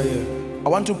Abuja here. I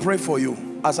want to pray for you.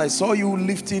 As I saw you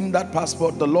lifting that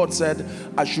passport, the Lord said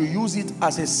I should use it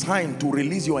as a sign to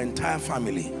release your entire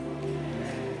family.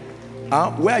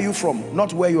 Where are you from?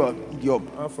 Not where you are.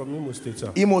 I'm from Imo State,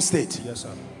 sir. Imo State. Yes,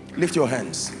 sir. Lift your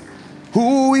hands.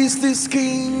 Who is this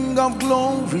King of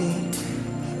glory?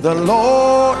 The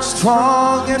Lord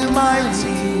strong and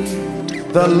mighty.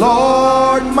 The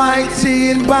Lord mighty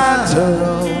in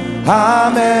battle.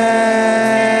 Amen.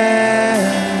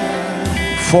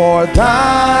 For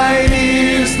thine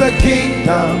is the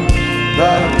kingdom,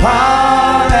 the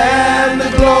power and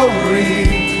the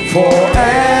glory,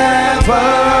 forever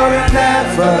and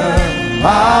ever.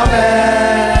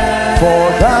 Amen.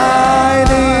 For thine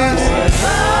is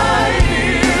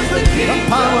the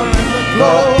power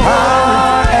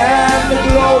and the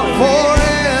glory,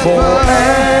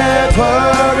 forever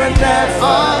and ever.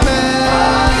 Amen.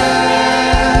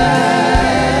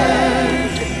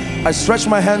 I stretch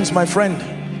my hands, my friend,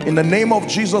 in the name of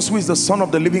Jesus, who is the Son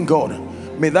of the living God.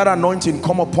 May that anointing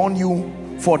come upon you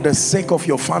for the sake of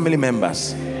your family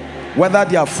members, whether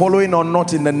they are following or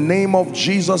not. In the name of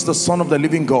Jesus, the Son of the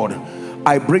living God,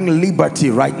 I bring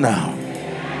liberty right now.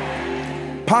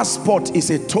 Passport is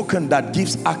a token that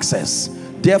gives access.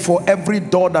 Therefore, every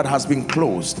door that has been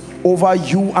closed over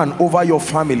you and over your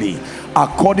family,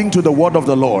 according to the word of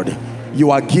the Lord,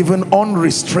 you are given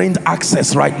unrestrained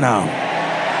access right now,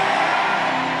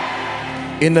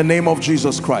 in the name of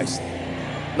Jesus Christ.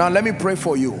 Now let me pray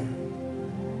for you.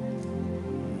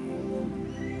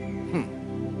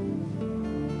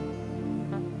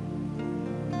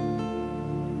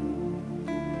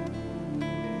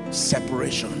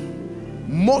 Separation.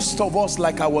 Most of us,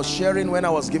 like I was sharing when I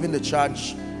was giving the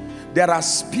charge, there are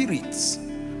spirits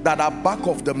that are back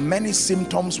of the many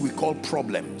symptoms we call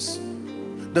problems.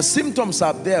 The symptoms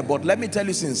are there, but let me tell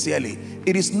you sincerely,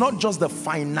 it is not just the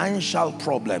financial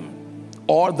problem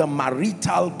or the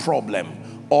marital problem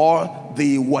or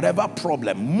the whatever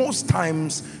problem. Most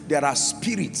times there are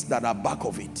spirits that are back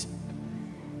of it.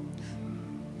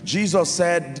 Jesus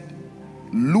said,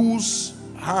 loose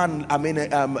hand.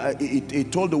 He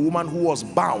told the woman who was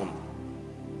bound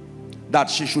that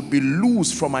she should be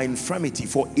loose from her infirmity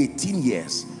for 18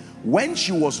 years. When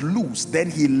she was loose,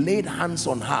 then he laid hands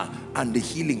on her and the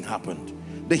healing happened.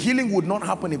 The healing would not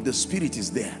happen if the spirit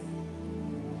is there.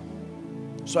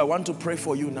 So I want to pray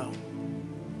for you now.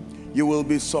 You will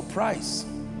be surprised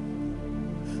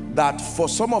that for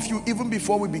some of you, even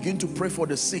before we begin to pray for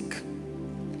the sick,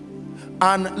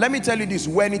 and let me tell you this,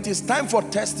 when it is time for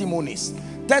testimonies,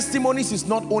 testimonies is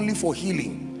not only for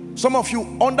healing. Some of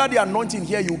you, under the anointing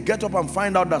here, you get up and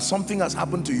find out that something has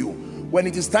happened to you. When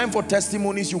it is time for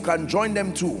testimonies, you can join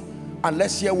them too, and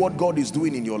let's hear what God is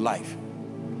doing in your life.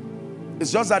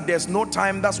 It's just that there's no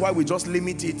time. That's why we just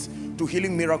limit it to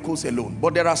healing miracles alone.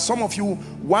 But there are some of you,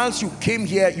 whilst you came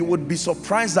here, you would be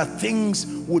surprised that things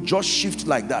would just shift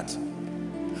like that.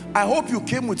 I hope you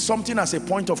came with something as a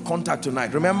point of contact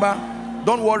tonight. Remember,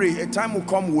 don't worry, a time will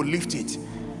come, we'll lift it.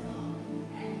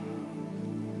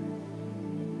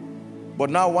 But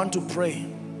now I want to pray.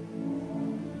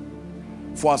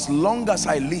 For as long as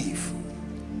I live,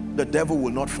 the devil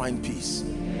will not find peace.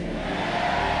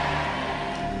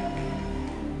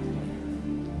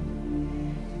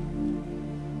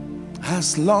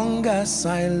 As long as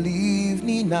I live,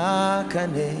 Nina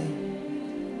Kane,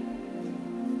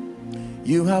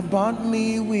 you have bought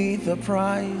me with a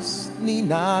price,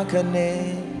 Nina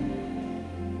Kane.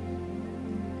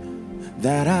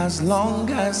 That as long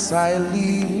as I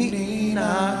live,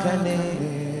 Nina Kane,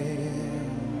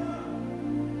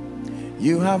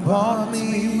 you have bought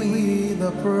me with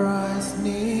a price,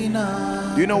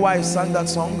 Nina. Do you know why I sang that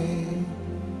song?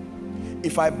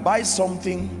 If I buy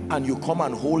something and you come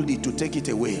and hold it to take it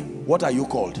away, what are you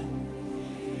called?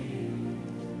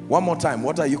 One more time,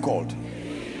 what are you called?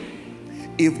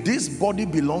 If this body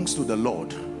belongs to the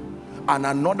Lord and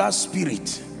another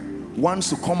spirit wants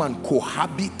to come and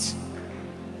cohabit,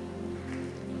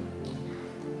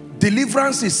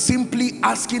 deliverance is simply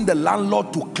asking the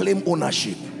landlord to claim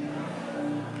ownership.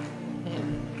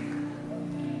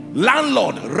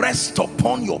 Landlord, rest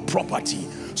upon your property,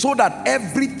 so that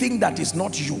everything that is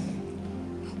not you,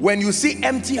 when you see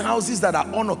empty houses that are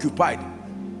unoccupied,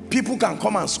 people can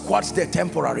come and squat there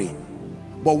temporary.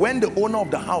 But when the owner of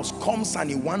the house comes and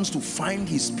he wants to find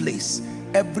his place,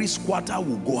 every squatter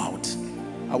will go out.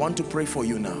 I want to pray for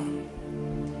you now.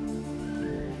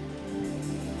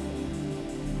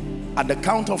 At the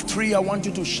count of 3, I want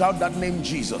you to shout that name,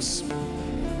 Jesus.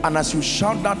 And as you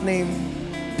shout that name,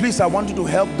 please, I want you to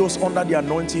help those under the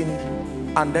anointing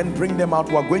and then bring them out.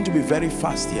 We're going to be very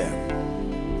fast here.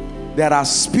 There are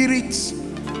spirits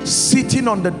sitting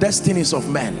on the destinies of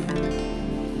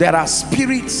men. There are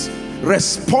spirits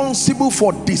responsible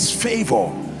for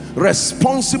disfavor,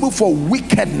 responsible for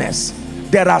wickedness.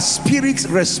 There are spirits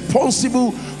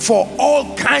responsible for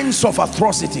all kinds of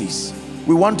atrocities.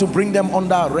 We want to bring them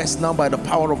under arrest now by the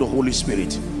power of the Holy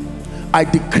Spirit. I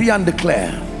decree and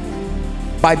declare,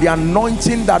 by the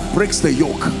anointing that breaks the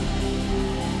yoke,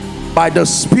 by the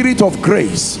Spirit of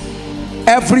grace,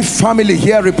 every family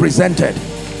here represented,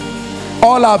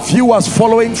 all our viewers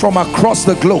following from across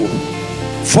the globe,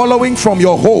 following from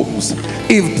your homes,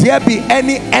 if there be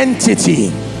any entity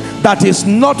that is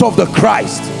not of the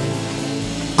Christ,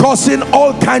 causing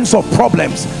all kinds of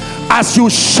problems, as you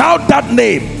shout that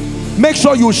name, make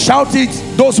sure you shout it,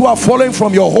 those who are following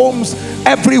from your homes,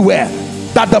 everywhere,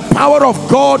 that the power of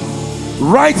God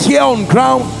right here on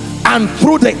ground and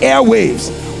through the airwaves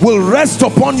will rest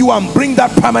upon you and bring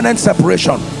that permanent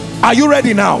separation. Are you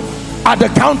ready now? At the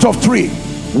count of 3.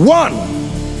 1,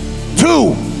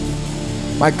 2,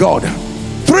 my God,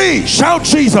 3, shout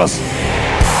Jesus.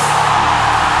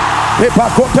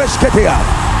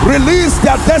 Release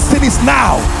their destinies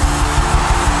now.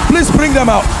 Please bring them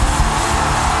out.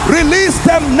 Release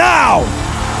them now.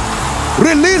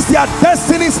 Release their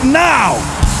destinies now.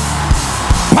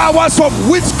 Powers of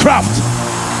witchcraft,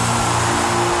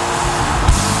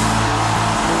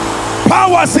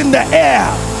 powers in the air,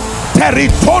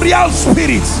 territorial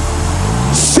spirits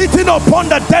sitting upon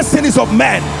the destinies of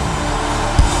men.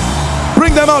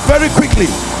 Bring them out very quickly.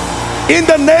 In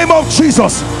the name of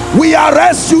Jesus, we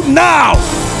arrest you now.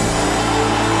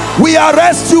 We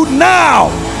arrest you now.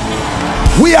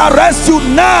 We arrest you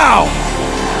now.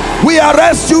 We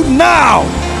arrest you now.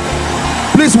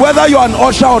 Please, whether you're an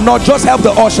usher or not, just help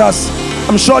the ushers.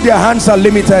 I'm sure their hands are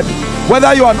limited.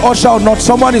 Whether you're an usher or not,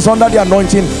 someone is under the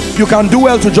anointing. You can do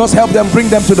well to just help them, bring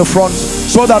them to the front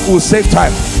so that we'll save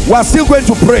time. We're still going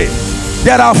to pray.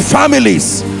 There are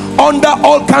families under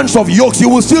all kinds of yokes. You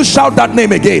will still shout that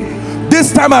name again.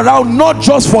 This time around, not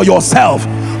just for yourself,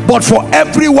 but for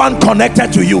everyone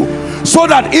connected to you, so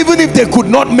that even if they could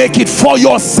not make it, for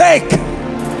your sake.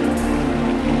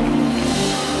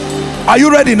 Are you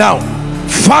ready now?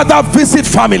 Father, visit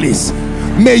families.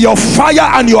 May your fire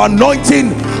and your anointing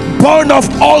burn off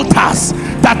altars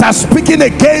that are speaking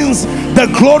against the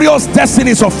glorious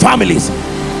destinies of families.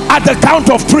 At the count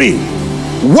of 3.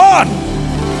 1,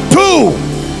 2,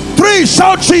 3,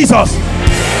 shout Jesus.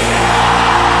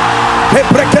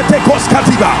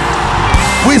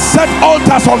 We set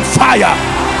altars on fire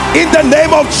in the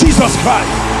name of Jesus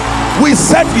Christ. We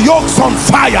set yokes on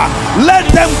fire.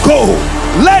 Let them go.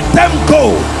 Let them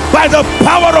go by the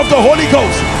power of the Holy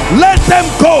Ghost. Let them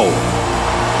go.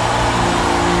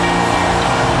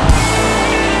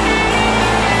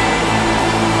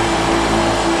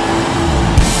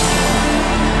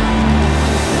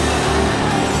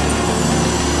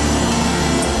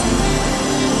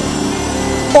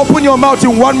 Open your mouth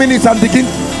in 1 minute and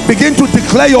begin to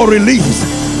declare your release.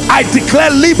 I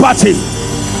declare liberty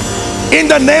in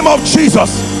the name of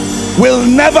Jesus. Will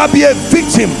never be a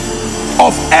victim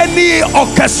of any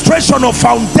orchestration of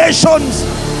foundations,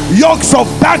 yokes of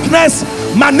darkness,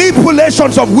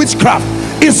 manipulations of witchcraft.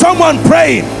 Is someone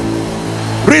praying?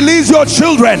 Release your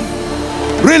children.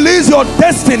 Release your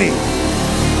destiny.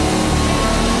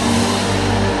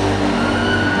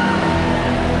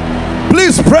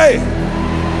 Please pray.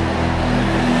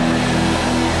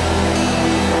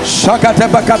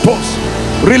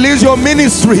 Release your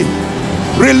ministry.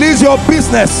 Release your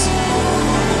business.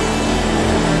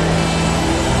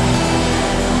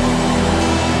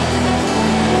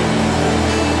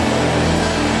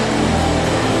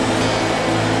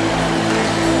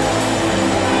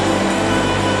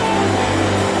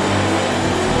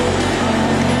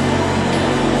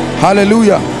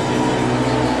 Hallelujah.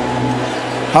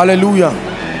 Hallelujah.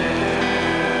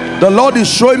 The Lord is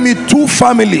showing me 2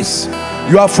 families.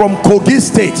 You are from Kogi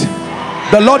State.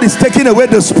 The Lord is taking away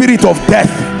the spirit of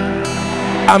death.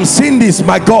 I'm seeing this,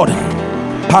 my God.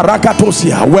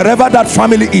 Parakatosia, wherever that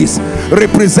family is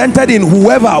represented, in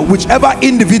whichever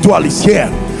individual is here,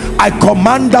 I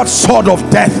command that sword of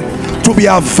death to be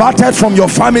averted from your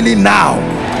family now.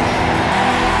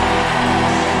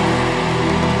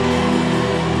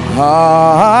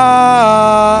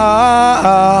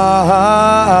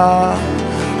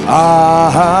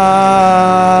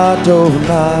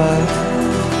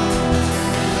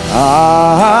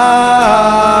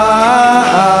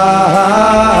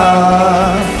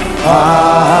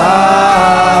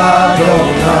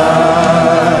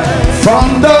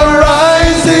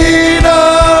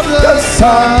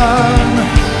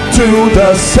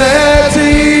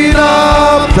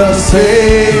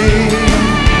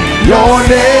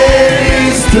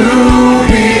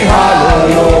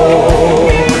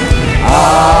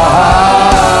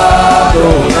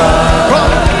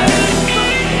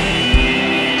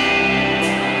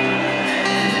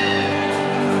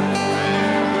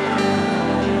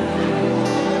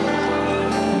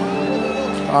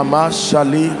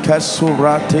 Amashali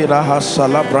kesurate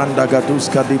rahasala branda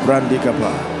gaduska di brandi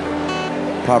kapa.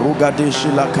 Paruga de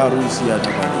shila karusia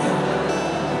dabani.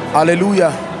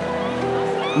 Hallelujah.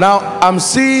 Now I'm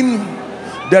seeing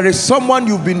there is someone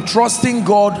you've been trusting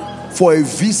God for a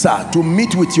visa to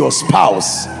meet with your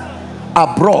spouse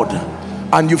abroad,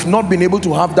 and you've not been able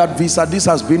to have that visa. This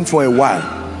has been for a while.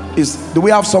 Do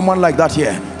we have someone like that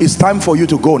here? It's time for you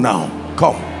to go now.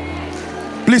 Come.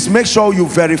 Please make sure you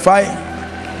verify.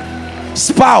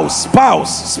 Spouse.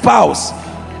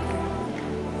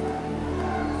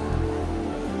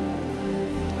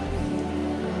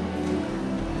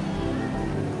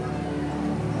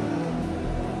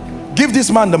 Give this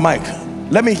man the mic.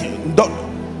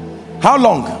 How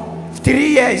long? 3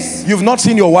 years. You've not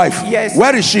seen your wife? Yes.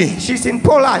 Where is she? She's in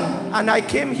Poland, and I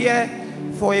came here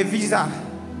for a visa,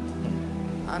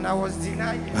 and I was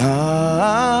denied.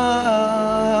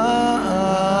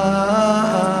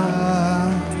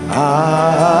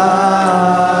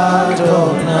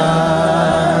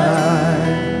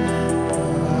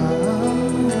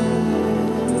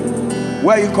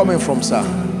 Where are you coming from, sir?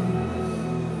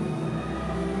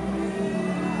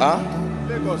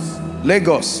 Lagos.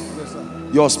 Lagos. Yes, sir.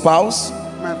 Your spouse?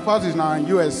 My spouse is now in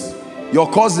US. Your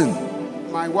cousin?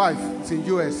 My wife is in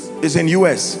US. Is in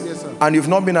US? Yes, sir. And you've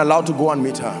not been allowed to go and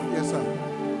meet her? Yes, sir.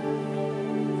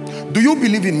 Do you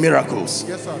believe in miracles?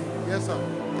 Yes, sir. Yes, sir.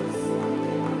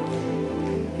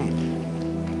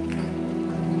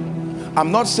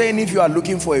 I'm not saying if you are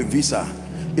looking for a visa,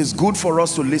 it's good for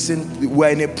us to listen. We're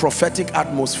in a prophetic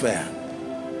atmosphere.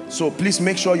 So please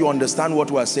make sure you understand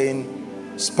what we're saying.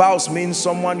 Spouse means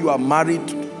someone you are married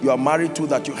to,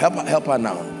 that you help her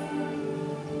now.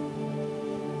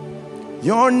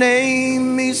 Your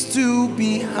name is to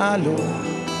be hallowed.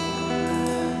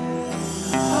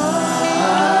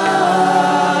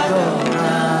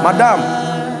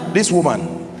 Madam, this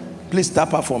woman, please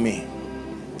tap her for me.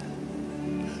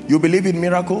 You believe in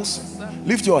miracles?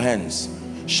 Lift your hands.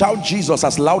 Shout Jesus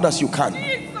as loud as you can.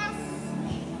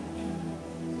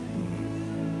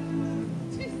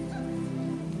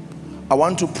 I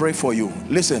want to pray for you.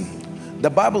 Listen, the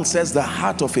Bible says the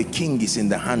heart of a king is in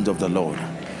the hand of the Lord,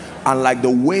 and like the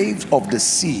waves of the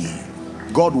sea,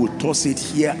 God will toss it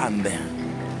here and there.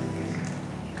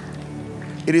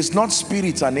 It is not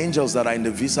spirits and angels that are in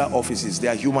the visa offices. They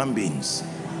are human beings,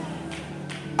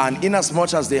 and in as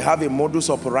much as they have a modus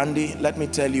operandi, let me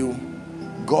tell you,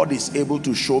 God is able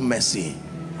to show mercy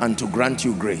and to grant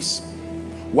you grace.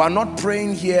 We are not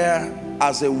praying here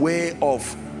as a way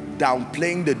of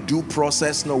downplaying the due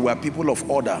process. No, we're people of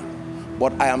order.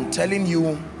 But I am telling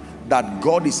you that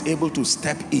God is able to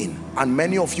step in, and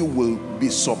many of you will be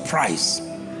surprised.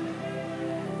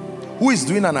 Who is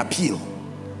doing an appeal?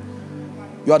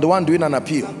 You are the one doing an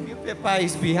appeal. Your paper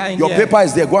is behind. Your paper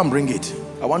is there. Go and bring it.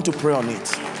 I want to pray on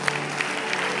it.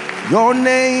 Your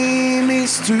name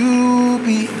is to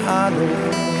be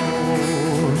hallowed.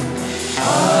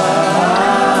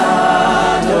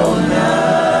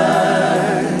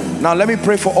 Now let me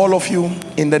pray for all of you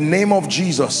in the name of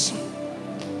Jesus.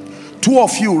 Two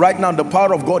of you right now, the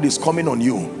power of God is coming on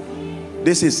you.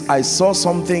 I saw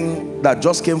something that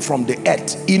just came from the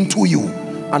earth into you,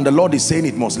 and the Lord is saying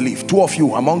it must leave. Two of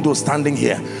you among those standing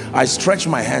here, I stretch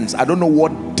my hands. I don't know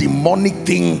what demonic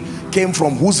thing came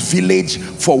from whose village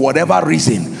for whatever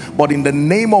reason, but in the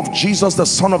name of Jesus, the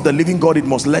Son of the living God, it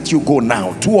must let you go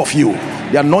now. Two of you,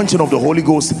 the anointing of the Holy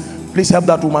Ghost. Please help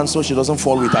that woman so she doesn't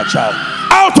fall with her child.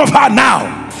 Out of her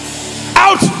now!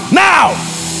 Out now!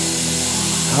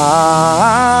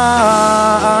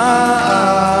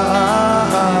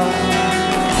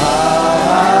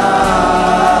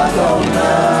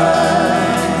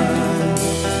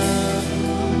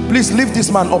 Please lift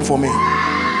this man up for me.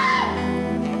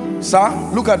 Sir,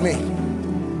 look at me.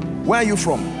 Where are you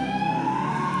from?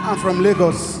 I'm from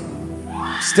Lagos.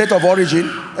 State of origin?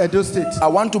 Edo State. I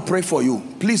want to pray for you.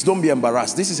 Please don't be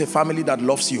embarrassed. This is a family that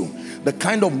loves you. The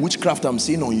kind of witchcraft I'm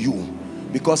seeing on you,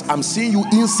 because I'm seeing you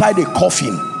inside a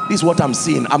coffin. This is what I'm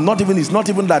seeing. It's not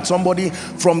even that somebody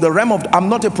from the realm of, I'm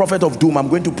not a prophet of doom. I'm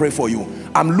going to pray for you.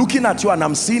 I'm looking at you and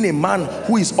I'm seeing a man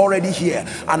who is already here,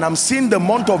 and I'm seeing the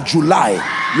month of July.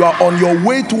 You are on your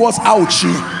way towards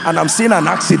Auchi, and I'm seeing an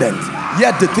accident,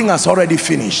 yet the thing has already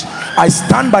finished. I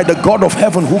stand by the God of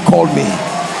heaven who called me,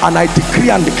 and I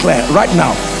decree and declare right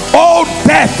now, oh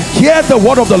death, hear the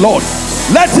word of the Lord.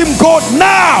 Let him go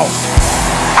now.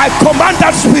 I command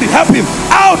that spirit, help him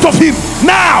out of him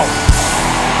now.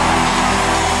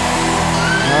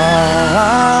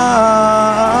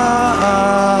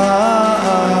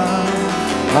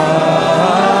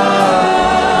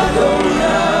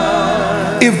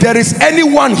 If there is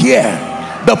anyone here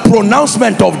the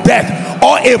pronouncement of death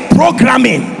or a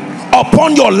programming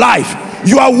upon your life.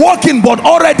 You are walking, but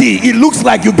already it looks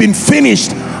like you've been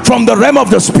finished from the realm of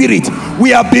the spirit.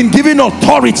 We have been given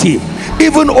authority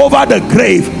even over the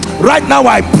grave. Right now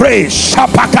I pray,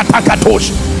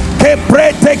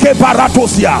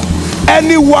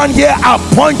 anyone here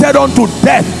appointed unto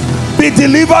death, be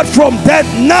delivered from death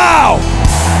now.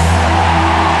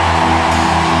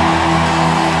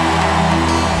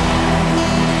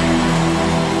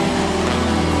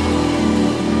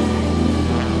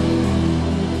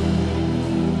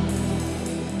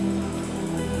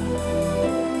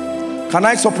 Can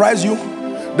I surprise you?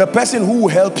 The person who will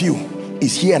help you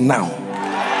is here now.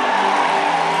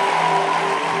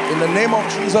 In the name of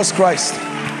Jesus Christ,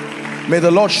 may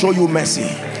the Lord show you mercy.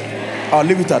 I'll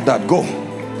leave it at that. Go.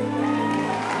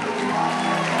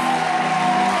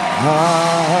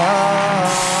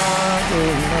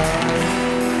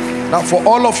 Now for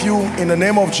all of you, in the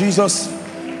name of Jesus,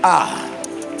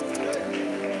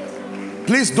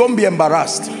 please don't be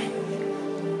embarrassed.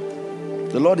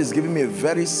 The Lord is giving me a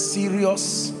very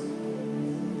serious.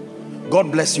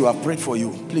 God bless you. I've prayed for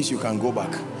you. Please, you can go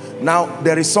back. Now,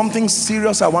 there is something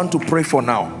serious I want to pray for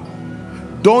now.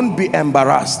 Don't be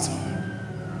embarrassed.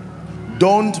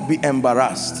 Don't be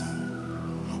embarrassed.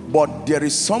 But there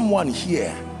is someone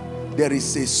here. There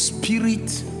is a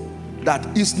spirit that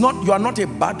is not, you are not a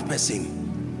bad person.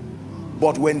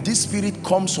 But when this spirit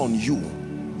comes on you,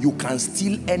 you can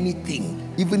steal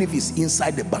anything, even if it's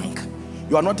inside the bank.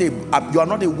 You are not a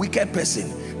wicked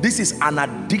person. This is an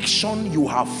addiction you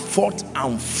have fought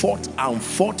and fought and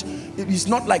fought. It is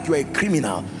not like you are a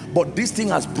criminal, but this thing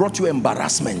has brought you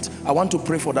embarrassment. I want to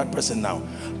pray for that person now.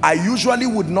 I usually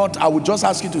would not, I would just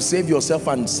ask you to save yourself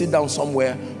and sit down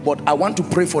somewhere, but I want to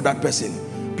pray for that person.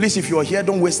 Please, if you're here,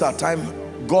 don't waste our time.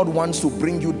 God wants to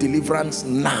bring you deliverance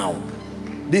now.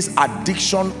 This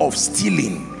addiction of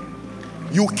stealing.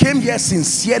 You came here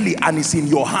sincerely and it's in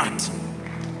your heart.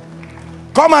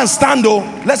 Come and stand though.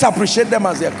 Let's appreciate them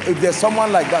as if there's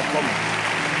someone like that coming.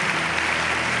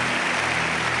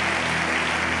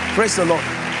 Praise the Lord.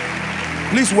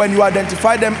 Please, when you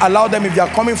identify them, allow them, if they are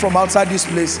coming from outside this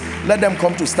place, let them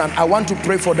come to stand. I want to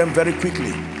pray for them very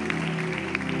quickly.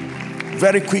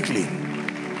 Very quickly.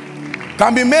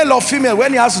 Can be male or female.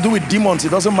 When it has to do with demons,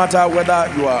 it doesn't matter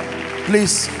whether you are.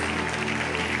 Please.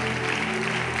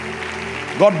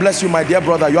 God bless you, my dear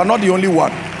brother. You are not the only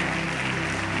one.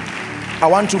 I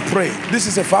want to pray. This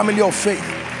is a family of faith.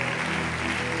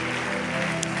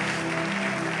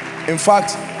 In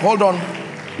fact, hold on.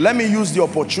 Let me use the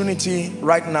opportunity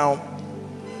right now.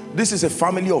 This is a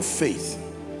family of faith.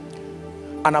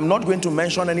 And I'm not going to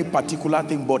mention any particular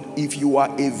thing, but if you are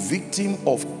a victim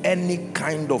of any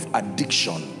kind of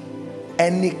addiction,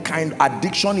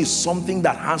 addiction is something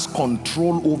that has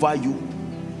control over you.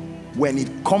 When it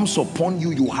comes upon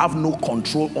you, you have no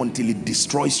control until it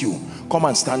destroys you. Come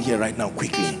and stand here right now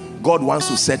quickly. God wants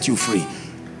to set you free.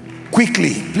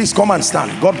 Quickly, please come and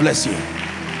stand. God bless you.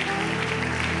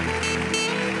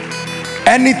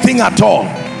 Anything at all.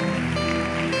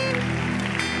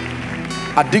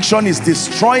 Addiction is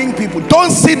destroying people.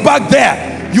 Don't sit back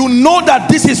there. You know that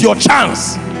this is your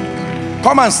chance.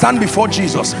 Come and stand before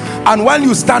Jesus. And while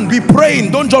you stand, be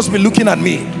praying. Don't just be looking at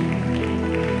me.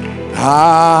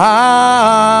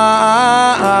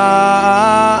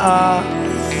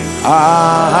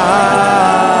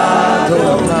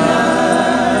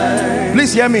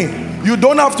 Please hear me. You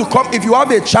don't have to come. If you have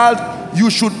a child, you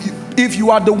should. If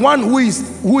you are the one who is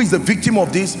the victim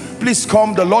of this, please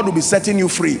come. The Lord will be setting you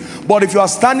free. But if you are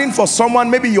standing for someone,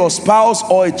 maybe your spouse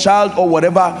or a child or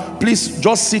whatever, please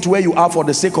just sit where you are for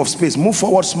the sake of space. Move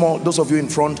forward small. Those of you in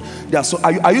front,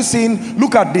 are you seeing?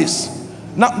 Look at this.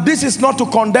 Now, this is not to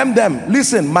condemn them.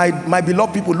 Listen, my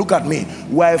beloved people, look at me.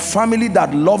 We're a family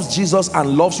that loves Jesus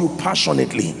and loves you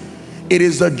passionately. It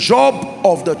is the job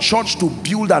of the church to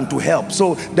build and to help.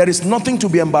 So there is nothing to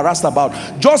be embarrassed about.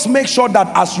 Just make sure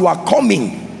that as you are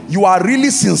coming, you are really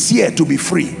sincere to be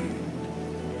free.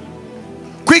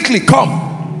 Quickly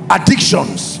come.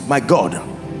 Addictions, my God.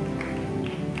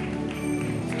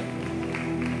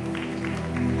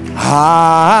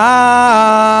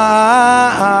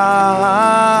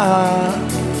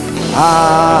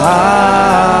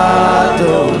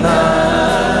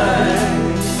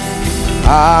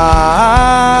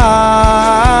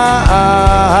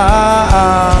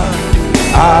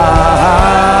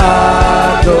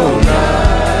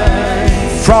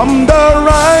 From the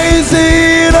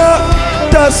rising of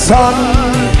the sun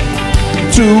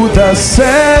to the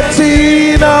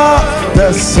setting of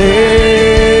the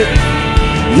sun,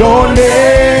 your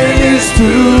name is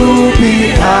to be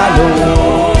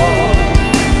hallowed.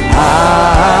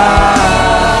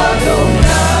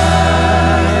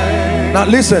 Now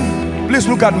listen, please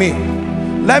look at me.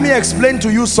 Let me explain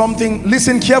to you something.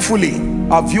 Listen carefully,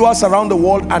 our viewers around the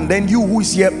world, and then you who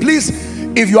is here. Please,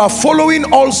 if you are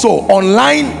following also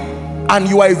online and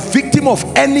you are a victim of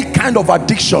any kind of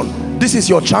addiction, this is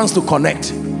your chance to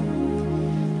connect.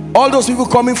 All those people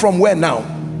coming from where now?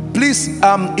 Please,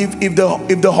 if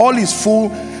the hall is full,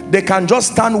 they can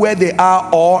just stand where they are,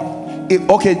 or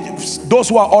okay, those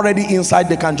who are already inside,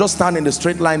 they can just stand in the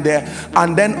straight line there,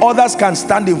 and then others can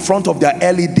stand in front of their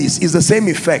LEDs. It's the same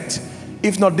effect.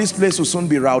 If not, this place will soon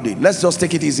be rowdy. Let's just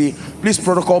take it easy. Please,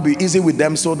 protocol, be easy with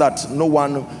them so that no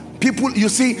one, people, you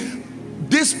see,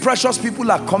 these precious people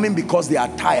are coming because they are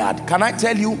tired. Can I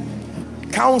tell you,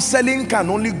 counseling can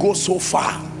only go so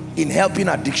far in helping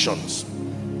addictions.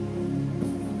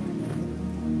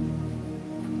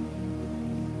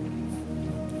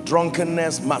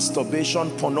 Drunkenness,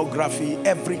 masturbation, pornography,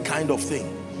 every kind of thing.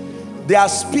 They are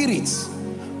spirits.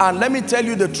 And let me tell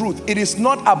you the truth, it is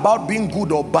not about being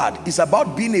good or bad. It's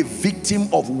about being a victim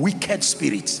of wicked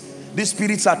spirits. These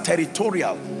spirits are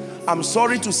territorial. I'm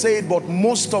sorry to say it, but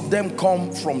most of them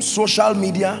come from social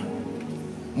media.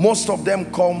 Most of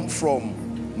them come from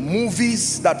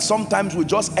movies that sometimes we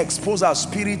just expose our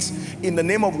spirits in the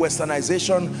name of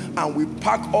westernization, and we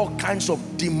pack all kinds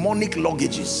of demonic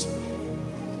luggages.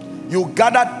 You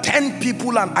gather 10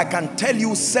 people and I can tell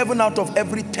you 7 out of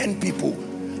every 10 people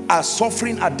are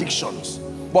suffering addictions.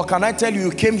 But can I tell you,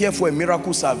 you came here for a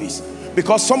miracle service?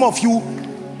 Because some of you,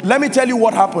 let me tell you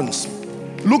what happens.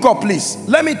 Look up please.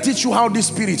 Let me teach you how these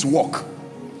spirits work.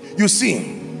 You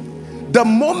see, the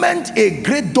moment a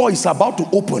great door is about to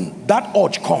open, that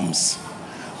urge comes.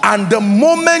 And the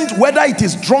moment, whether it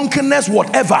is drunkenness,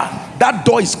 whatever, that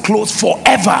door is closed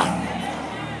forever.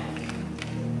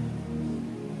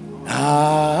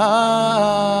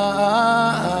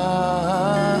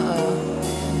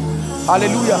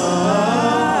 Hallelujah.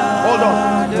 Hold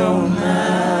on.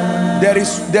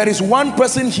 There is one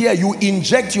person here, you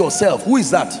inject yourself. Who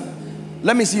is that?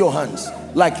 Let me see your hands.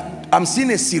 Like, I'm seeing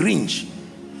a syringe.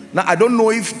 Now, I don't know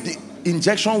if the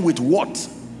injection with what,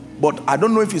 but I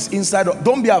don't know if it's inside.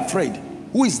 Don't be afraid.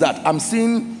 Who is that? I'm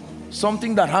seeing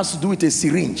something that has to do with a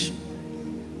syringe.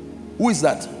 Who is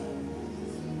that?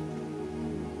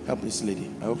 Help this lady.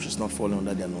 I hope she's not falling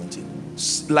under the anointing.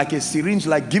 Like a syringe,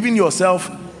 like giving yourself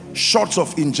shots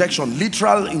of injection,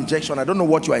 literal injection. I don't know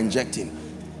what you are injecting.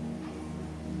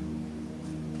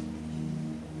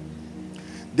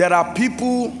 There are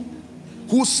people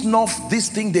who snuff this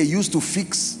thing they use to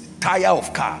fix tire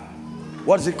of car.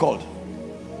 What is it called?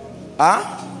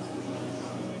 Huh?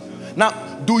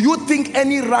 Now, do you think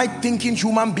any right thinking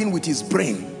human being with his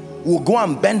brain will go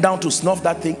and bend down to snuff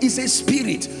that thing? It's a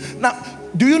spirit. Now,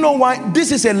 do you know why? This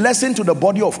is a lesson to the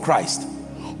body of Christ.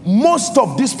 Most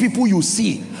of these people you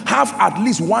see have at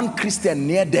least one Christian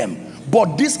near them,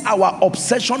 but this our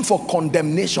obsession for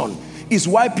condemnation is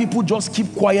why people just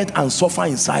keep quiet and suffer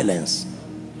in silence.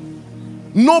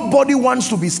 Nobody wants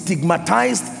to be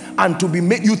stigmatized and to be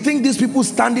made. You think these people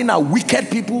standing are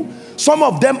wicked people? Some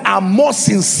of them are more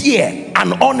sincere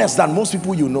and honest than most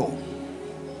people you know.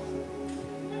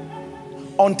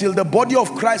 Until the body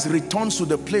of Christ returns to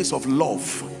the place of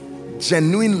love,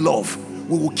 genuine love,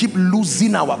 we will keep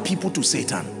losing our people to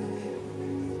Satan.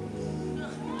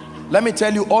 Let me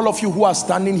tell you, all of you who are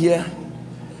standing here,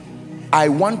 I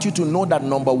want you to know that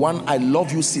number one, I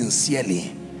love you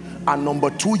sincerely, and number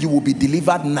two, you will be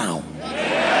delivered now.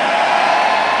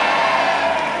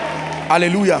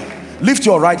 Hallelujah. Lift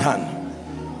your right hand.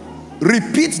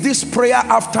 Repeat this prayer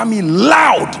after me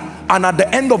loud, and at the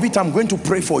end of it, I'm going to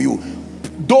pray for you.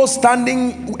 Those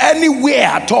standing anywhere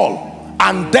at all,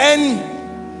 and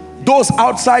then those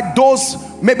outside, those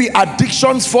maybe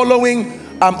addictions following.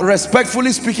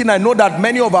 Respectfully speaking, I know that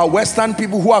many of our Western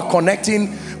people who are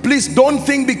connecting, please don't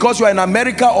think because you are in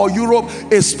America or Europe,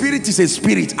 a spirit is a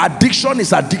spirit. Addiction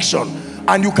is addiction.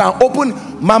 And you can open,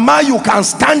 mama, you can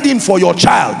stand in for your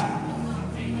child.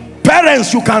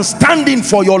 Parents, you can stand in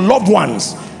for your loved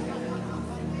ones.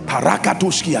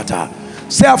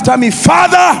 Say after me,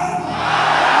 Father,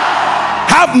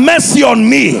 have mercy on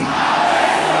me.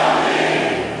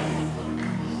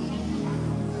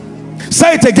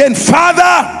 Say it again, Father,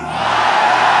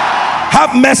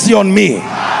 have mercy on me.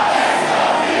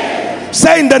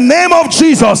 Say, in the name of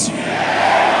Jesus,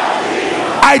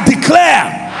 I declare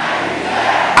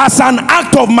as an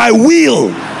act of my will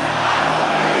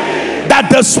that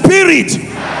the spirit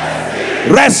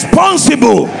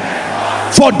responsible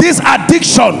for this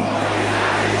addiction,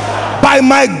 by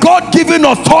my God-given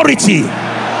authority,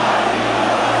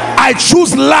 I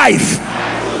choose life,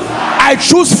 I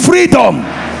choose freedom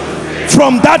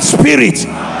from that spirit.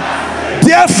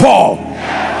 Therefore,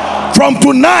 From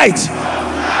tonight,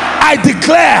 I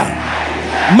declare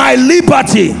my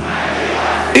liberty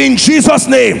in Jesus'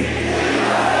 name.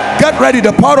 Get ready.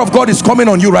 The power of God is coming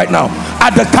on you right now.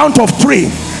 At the count of 3,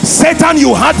 Satan,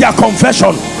 you had their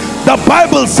confession. The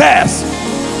Bible says,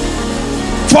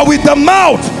 for with the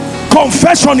mouth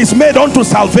confession is made unto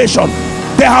salvation.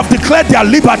 They have declared their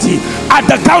liberty. At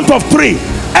the count of 3,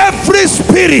 every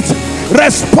spirit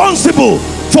responsible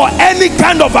for any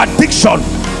kind of addiction,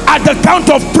 at the count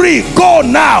of 3, go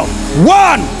now.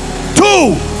 1,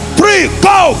 2, 3,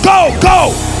 go, go,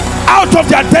 go. Out of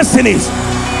their destinies.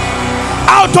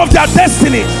 Out of their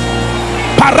destinies.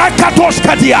 Parakatos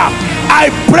kadia. I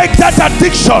break that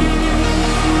addiction.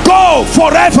 Go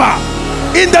forever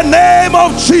in the name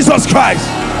of Jesus Christ.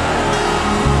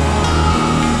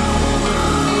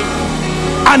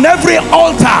 And every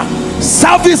altar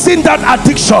servicing that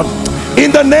addiction,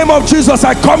 in the name of Jesus,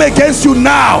 I come against you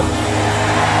now.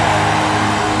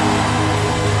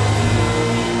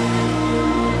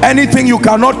 Anything you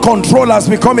cannot control has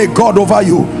become a god over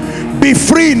you. Be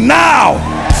free now.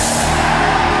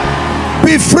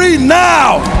 Be free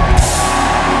now.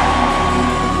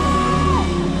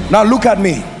 Now look at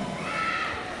me.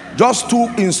 Just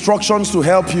 2 instructions to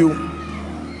help you.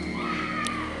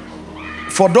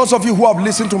 For those of you who have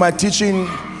listened to my teaching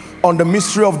on the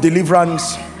mystery of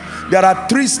deliverance, there are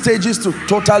 3 stages to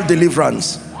total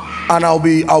deliverance, and I'll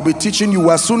be teaching you.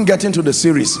 We're soon getting to the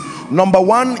series. Number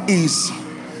 1 is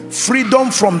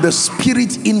freedom from the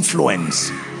spirit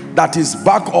influence that is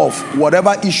back of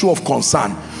whatever issue of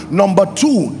concern. Number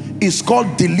 2 is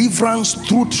called deliverance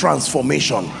through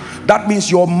transformation. That means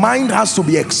your mind has to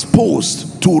be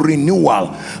exposed to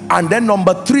renewal. And then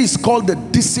number 3 is called the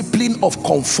discipline of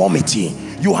conformity.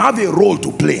 You have a role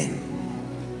to play.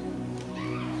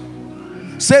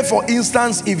 Say for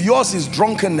instance, if yours is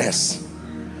drunkenness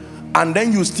and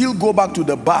then you still go back to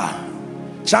the bar,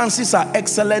 chances are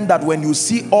excellent that when you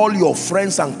see all your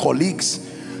friends and colleagues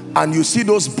and you see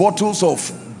those bottles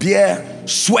of beer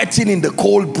sweating in the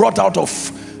cold brought out of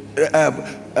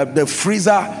the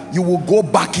freezer, you will go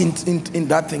back in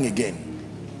that thing again.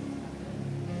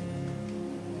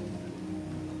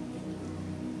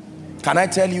 Can I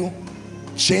tell you,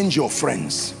 change your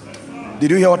friends.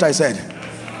 Did you hear what I said?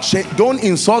 Don't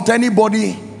insult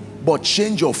anybody, but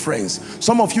change your friends.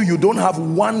 Some of you don't have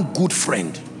one good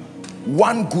friend.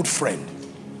 One good friend.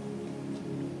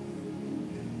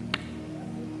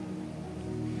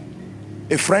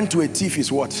 A friend to a thief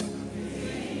is what?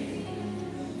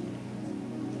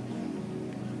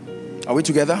 Are we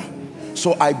together?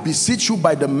 So I beseech you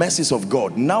by the mercies of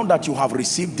God, now that you have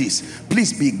received this,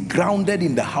 please be grounded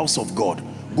in the house of God.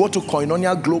 Go to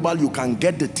Koinonia Global. You can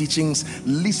get the teachings.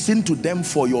 Listen to them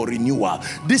for your renewal.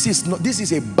 This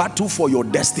is a battle for your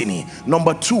destiny.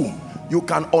 Number 2, you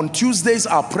can, on Tuesdays,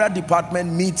 our prayer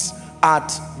department meets at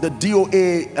the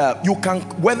DOA. You can,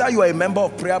 whether you are a member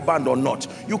of prayer band or not,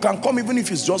 you can come even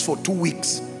if it's just for 2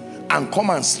 weeks and come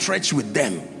and stretch with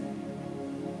them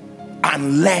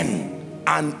and learn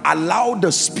and allow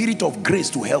the Spirit of grace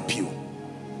to help you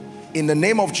in the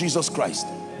name of Jesus Christ.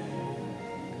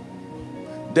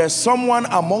 There's someone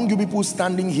among you people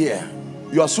standing here.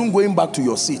 You are soon going back to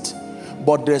your seat,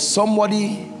 but there's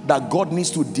somebody that God needs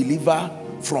to deliver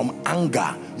from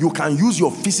anger. You can use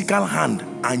your physical hand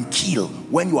and kill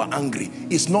when you are angry.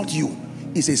 It's not you,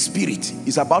 it's a spirit.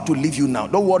 It's about to leave you now.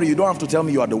 Don't worry, you don't have to tell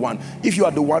me you are the one. If you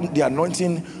are the one, the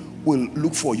anointing will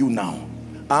look for you now.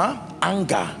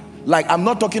 Anger. Like, I'm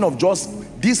not talking of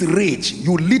just this rage.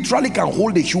 You literally can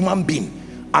hold a human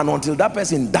being, and until that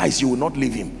person dies, you will not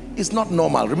leave him. It's not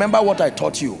normal. Remember what I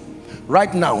taught you.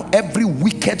 Right now, every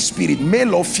wicked spirit,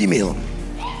 male or female,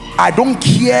 I don't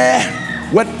care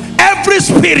what, every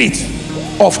spirit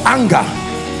of anger.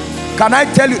 Can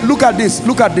I tell you, look at this,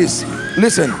 look at this.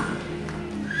 Listen.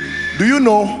 Do you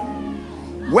know,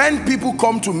 when people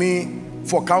come to me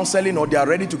for counseling or they are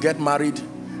ready to get married,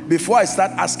 before I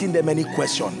start asking them any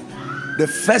question, the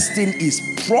first thing is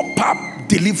proper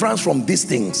deliverance from these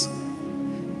things.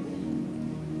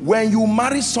 When you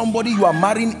marry somebody, you are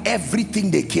marrying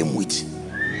everything they came with.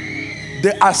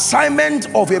 The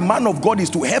assignment of a man of God is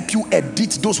to help you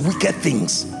edit those wicked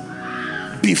things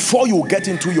before you get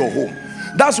into your home.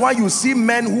 That's why you see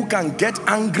men who can get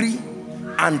angry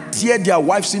and tear their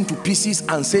wives into pieces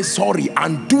and say sorry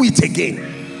and do it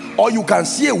again. Or you can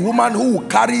see a woman who will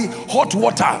carry hot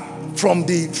water from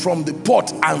the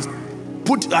pot and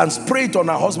put and spray it on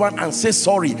her husband and say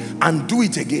sorry and do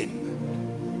it again.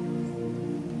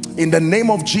 In the name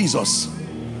of Jesus,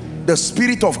 the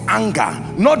spirit of anger,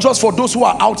 not just for those who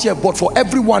are out here, but for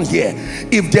everyone here.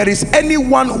 If there is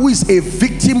anyone who is a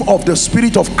victim of the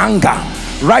spirit of anger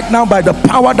right now, by the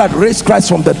power that raised Christ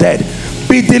from the dead,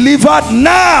 be delivered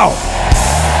now.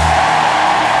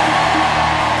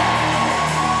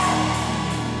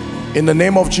 In the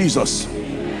name of Jesus.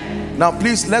 Now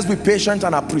please, let's be patient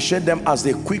and appreciate them as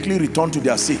they quickly return to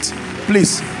their seats.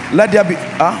 Please, let there be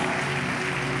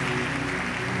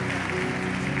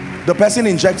the person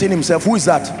injecting himself, who is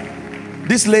that?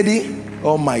 This lady?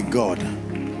 Oh my God.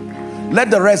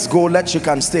 Let the rest go. She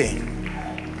can stay.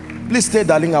 Please stay,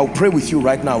 darling. I'll pray with you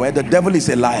right now. The devil is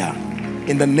a liar.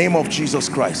 In the name of Jesus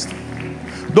Christ.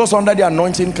 Those under the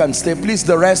anointing can stay. Please,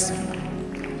 the rest,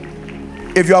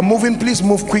 if you are moving, please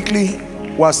move quickly.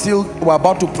 We're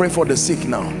about to pray for the sick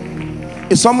now.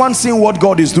 Is someone seeing what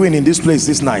God is doing in this place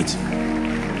this night?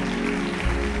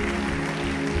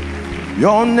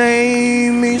 Your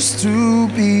name is to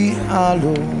be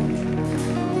hallowed.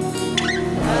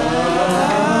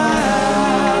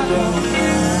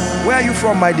 Where are you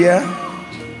from, my dear?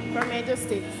 From Edo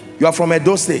State. You are from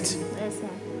Edo State? Yes, sir.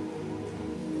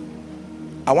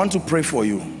 I want to pray for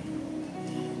you.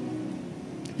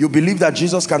 You believe that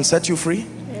Jesus can set you free?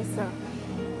 Yes, sir.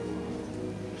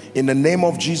 In the name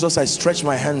of Jesus, I stretch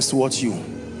my hands towards you.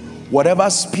 Whatever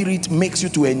spirit makes you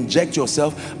to inject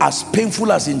yourself, as painful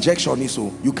as injection is,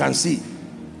 so you can see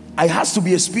it has to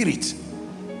be a spirit.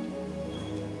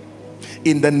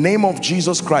 In the name of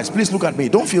Jesus Christ, please look at me,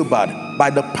 don't feel bad. By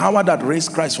the power that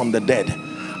raised Christ from the dead,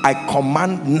 I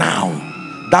command now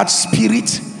that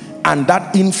spirit and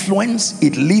that influence,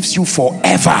 it leaves you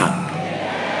forever.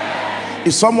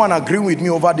 Is someone agreeing with me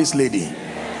over this lady?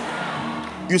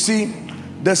 You see,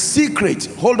 the secret,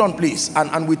 hold on please,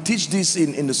 and we teach this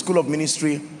in the school of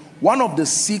ministry. One of the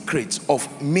secrets of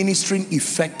ministering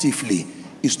effectively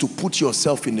is to put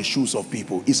yourself in the shoes of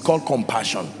people. It's called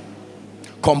compassion.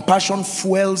 Compassion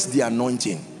fuels the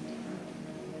anointing.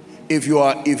 If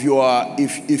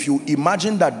you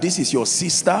imagine that this is your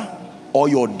sister or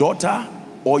your daughter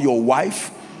or your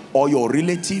wife or your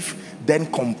relative, then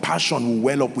compassion will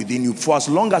well up within you. For as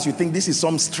long as you think this is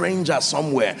some stranger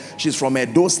somewhere, she's from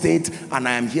Edo State and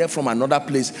I am here from another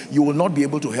place, you will not be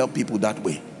able to help people that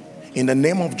way. In the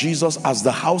name of Jesus, as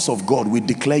the house of God, we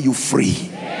declare you free.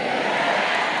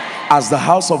 As the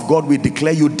house of God, we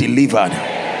declare you delivered.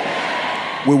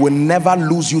 We will never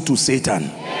lose you to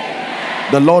Satan.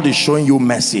 The Lord is showing you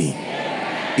mercy.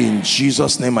 In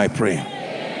Jesus' name I pray.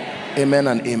 Amen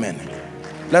and amen.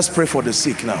 Let's pray for the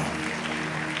sick now.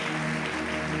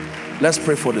 Let's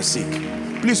pray for the sick.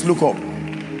 Please look up.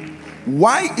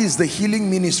 Why is the healing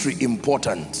ministry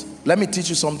important? Let me teach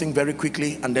you something very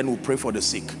quickly and then we'll pray for the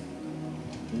sick.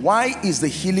 Why is the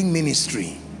healing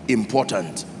ministry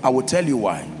important? I will tell you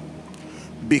why.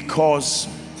 Because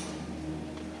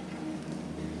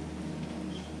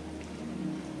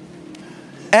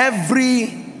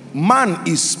every man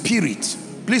is spirit.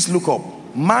 Please look up.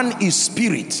 Man is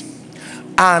spirit,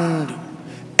 and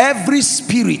every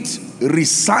spirit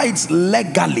resides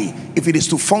legally. If it is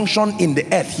to function in the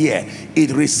earth here,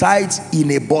 it resides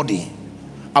in a body.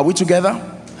 Are we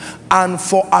together? And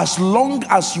for as long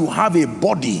as you have a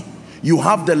body, you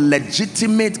have the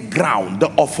legitimate ground, the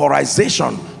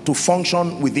authorization to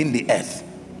function within the earth.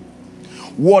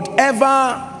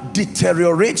 Whatever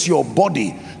deteriorates your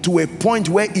body to a point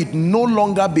where it no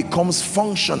longer becomes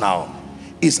functional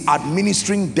is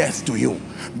administering death to you,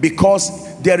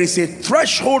 because there is a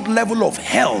threshold level of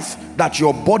health that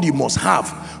your body must have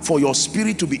for your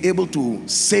spirit to be able to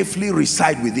safely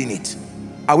reside within it.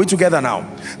 Are we together now?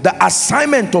 The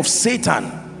assignment of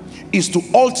Satan is to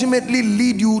ultimately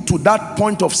lead you to that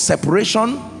point of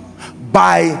separation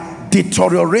by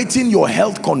deteriorating your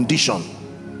health condition.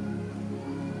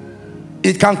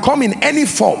 It can come in any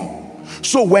form.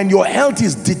 So when your health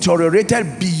is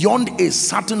deteriorated beyond a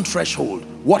certain threshold,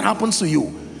 what happens to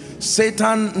you?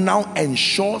 Satan now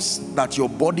ensures that your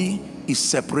body is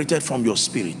separated from your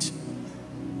spirit.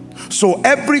 So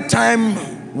every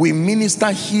time we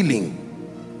minister healing,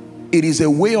 it is a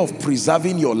way of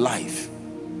preserving your life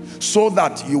so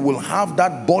that you will have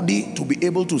that body to be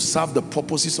able to serve the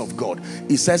purposes of God.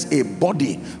 It says, a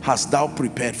body hast thou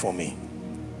prepared for me.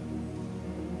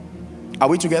 Are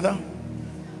we together?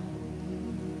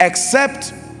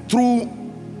 Except through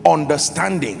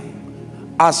understanding,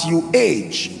 as you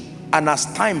age and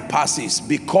as time passes,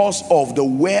 because of the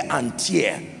wear and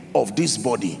tear of this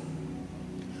body,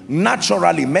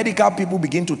 naturally medical people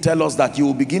begin to tell us that you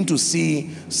will begin to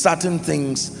see certain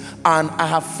things. And I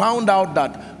have found out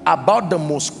that about the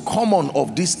most common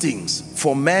of these things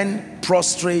for men: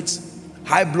 prostrates,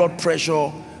 high blood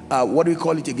pressure, what do we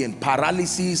call it again?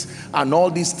 Paralysis and all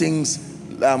these things.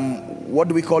 What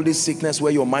do we call this sickness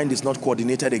where your mind is not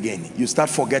coordinated again? You start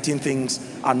forgetting things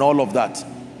and all of that.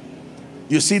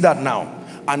 You see that now.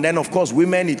 And then of course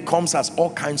women, it comes as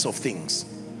all kinds of things.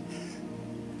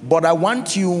 But I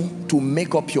want you to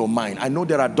make up your mind. I know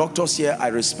there are doctors here. I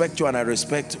respect you and I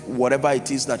respect whatever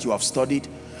it is that you have studied.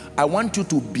 I want you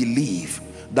to believe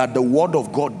that the word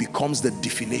of God becomes the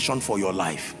definition for your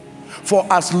life. For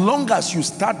as long as you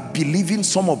start believing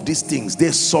some of these things, they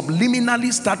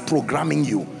subliminally start programming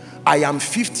you. I am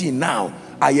 50 now.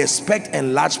 I expect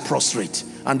enlarged prostate.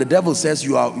 And the devil says,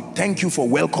 thank you for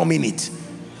welcoming it.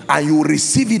 And you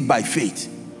receive it by faith.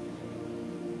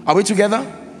 Are we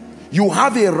together? You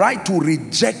have a right to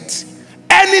reject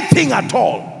anything at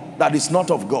all that is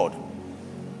not of God.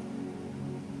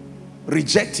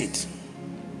 Reject it.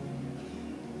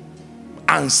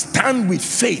 And stand with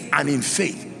faith and in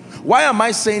faith. Why am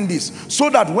I saying this? So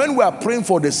that when we are praying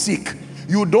for the sick,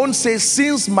 you don't say,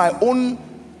 since my own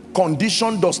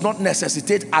condition does not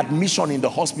necessitate admission in the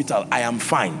hospital, I am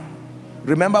fine.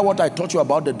 Remember what I taught you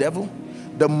about the devil?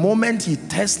 The moment he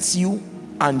tests you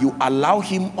and you allow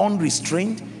him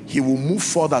unrestrained, he will move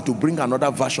further to bring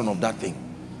another version of that thing.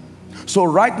 So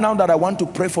right now that I want to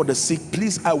pray for the sick,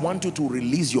 please, I want you to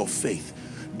release your faith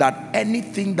that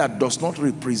anything that does not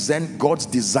represent God's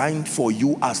design for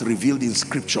you as revealed in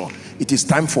scripture, it is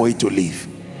time for it to leave.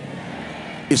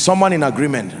 Is someone in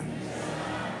agreement?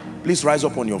 Please rise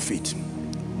up on your feet.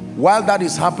 While that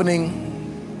is happening,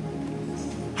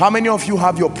 how many of you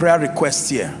have your prayer requests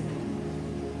here?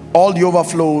 All the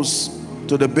overflows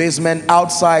to the basement,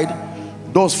 outside,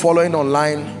 those following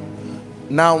online.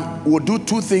 Now we'll do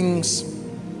two things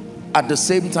at the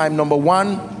same time. Number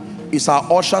one is our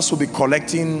ushers will be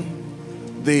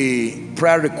collecting the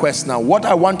prayer requests. Now what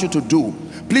I want you to do,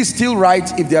 please still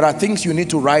write. If there are things you need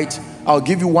to write, I'll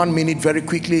give you 1 minute very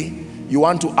quickly. You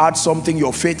want to add something,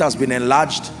 your faith has been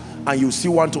enlarged, and you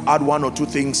still want to add 1 or 2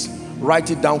 things,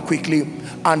 write it down quickly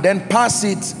and then pass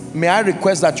it. May I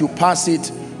request that you pass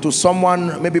it to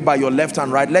someone, maybe by your left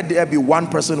and right. Let there be one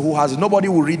person who has it. Nobody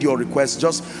will read your request,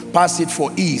 just pass it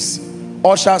for ease.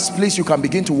 Ushers, please, you can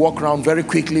begin to walk around very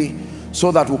quickly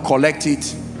so that we'll collect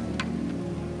it.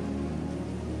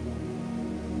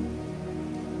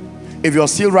 If you're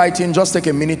still writing, just take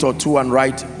a minute or two and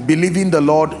write, believing the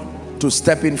Lord to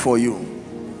step in for you.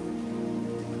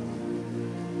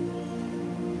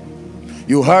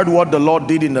 You heard what the Lord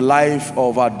did in the life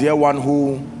of our dear one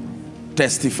who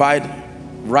testified,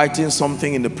 writing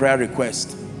something in the prayer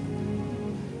request.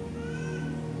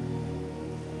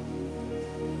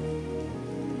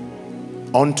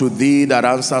 Unto thee that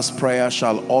answers prayer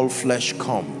shall all flesh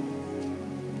come.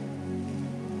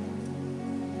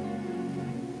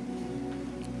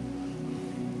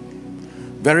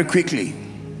 Very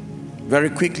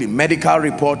quickly, medical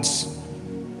reports,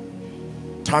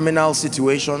 terminal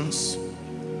situations,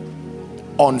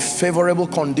 unfavorable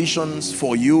conditions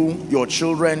for you, your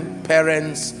children,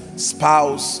 parents,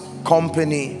 spouse,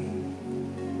 company,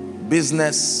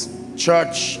 business,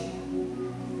 church.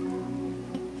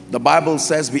 The Bible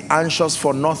says, be anxious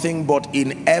for nothing but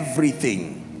in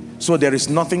everything. So there is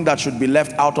nothing that should be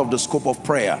left out of the scope of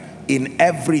prayer. In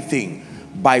everything,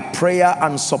 by prayer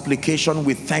and supplication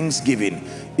with thanksgiving.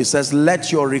 It says,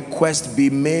 let your request be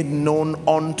made known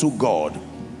unto God.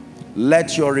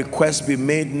 Let your request be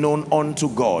made known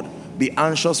unto God. Be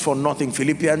anxious for nothing.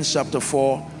 Philippians chapter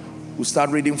 4, we'll start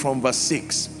reading from verse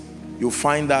 6. You'll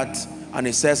find that, and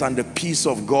it says, and the peace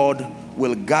of God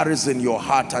will garrison your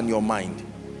heart and your mind.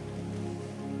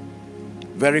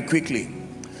 Very quickly.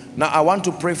 Now I want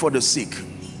to pray for the sick.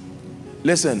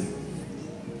 Listen,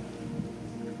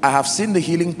 I have seen the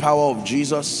healing power of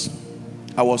Jesus.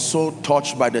 I was so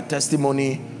touched by the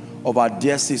testimony of our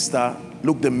dear sister.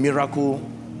 Look, the miracle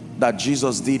that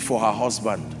Jesus did for her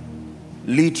husband.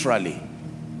 Literally,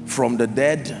 from the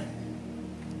dead,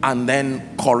 and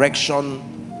then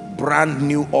correction, brand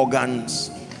new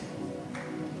organs.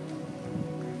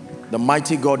 The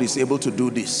mighty God is able to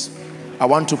do this. I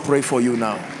want to pray for you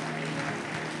now.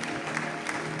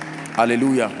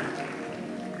 Hallelujah.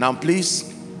 Now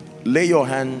please, lay your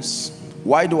hands.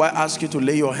 Why do I ask you to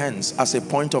lay your hands? As a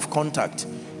point of contact.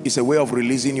 It's a way of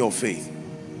releasing your faith.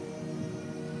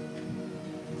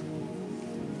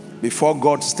 Before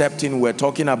God stepped in, we're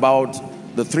talking about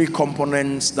the 3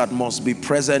 components that must be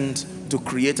present to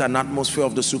create an atmosphere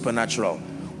of the supernatural.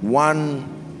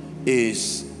 One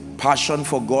is passion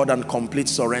for God and complete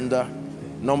surrender.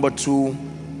 Number 2,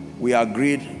 we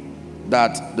agreed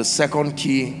that the second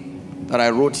key that I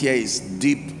wrote here is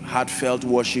deep, heartfelt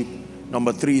worship.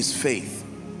 Number 3 is faith.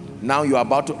 Now you're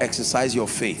about to exercise your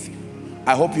faith.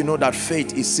 I hope you know that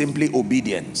faith is simply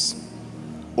obedience.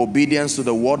 Obedience to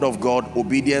the word of God,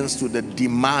 obedience to the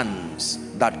demands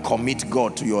that commit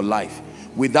God to your life.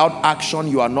 Without action,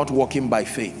 you are not walking by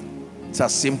faith. It's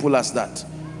as simple as that.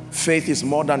 Faith is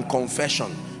more than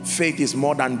confession. Faith is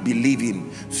more than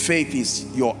believing. Faith is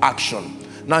your action.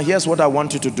 Now here's what I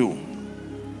want you to do.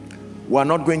 We're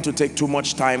not going to take too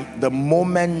much time. The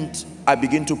moment I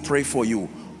begin to pray for you,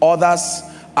 others,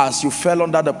 as you fell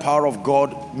under the power of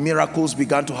God, miracles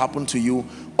began to happen to you,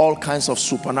 all kinds of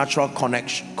supernatural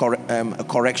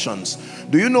corrections.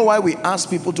 Do you know why we ask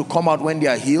people to come out when they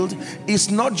are healed? It's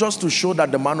not just to show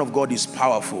that the man of God is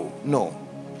powerful. No.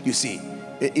 You see,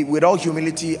 with all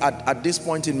humility, at this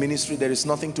point in ministry, there is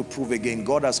nothing to prove again.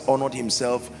 God has honored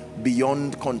himself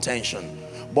beyond contention.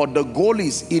 But the goal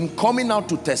is, in coming out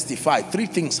to testify, three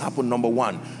things happen. Number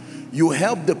one, you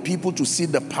help the people to see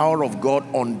the power of God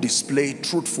on display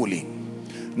truthfully.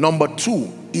 Number two,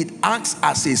 it acts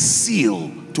as a seal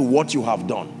to what you have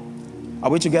done. Are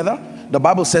we together? The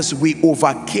Bible says we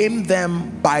overcame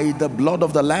them by the blood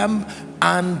of the Lamb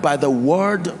and by the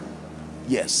word.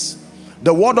 Yes.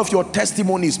 The word of your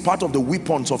testimony is part of the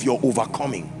weapons of your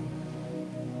overcoming.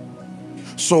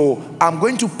 So I'm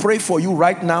going to pray for you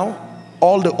right now.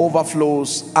 All the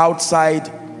overflows outside,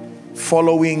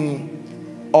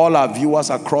 following all our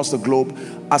viewers across the globe.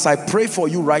 As I pray for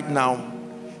you right now,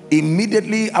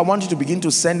 immediately I want you to begin to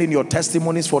send in your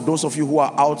testimonies for those of you who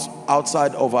are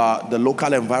outside of the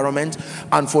local environment,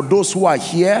 and for those who are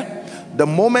here. The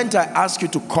moment I ask you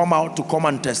to come out to come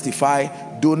and testify,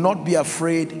 do not be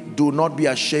afraid, do not be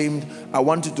ashamed. I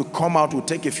want you to come out. We'll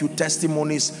take a few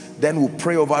testimonies, then we'll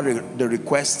pray over the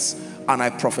requests, and I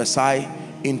prophesy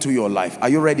into your life. Are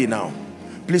you ready now?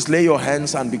 Please lay your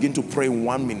hands and begin to pray in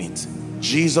 1 minute.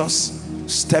 Jesus,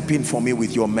 step in for me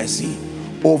with your mercy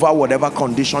over whatever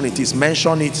condition it is.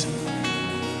 Mention it.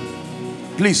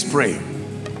 Please pray.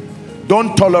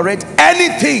 Don't tolerate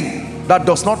anything that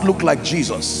does not look like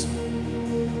Jesus.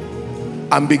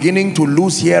 I'm beginning to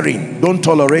lose hearing. Don't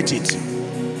tolerate it.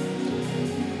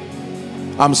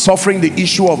 I'm suffering the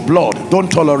issue of blood.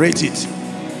 Don't tolerate it.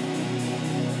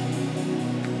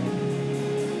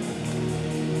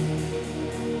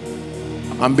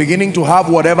 I'm beginning to have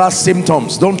whatever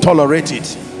symptoms. Don't tolerate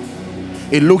it.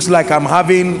 It looks like I'm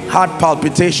having heart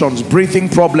palpitations, breathing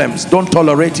problems. Don't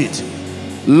tolerate it.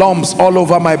 Lumps all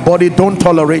over my body. Don't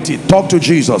tolerate it. Talk to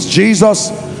Jesus. Jesus,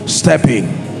 step in.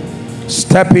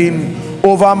 Step in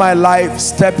over my life.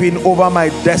 Step in over my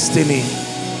destiny.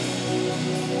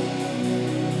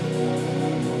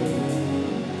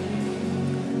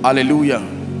 Hallelujah.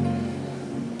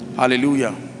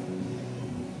 Hallelujah.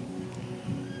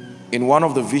 In one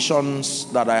of the visions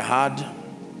that I had,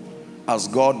 as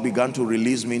God began to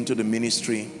release me into the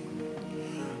ministry,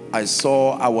 I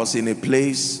saw I was in a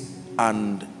place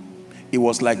and it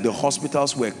was like the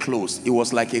hospitals were closed. It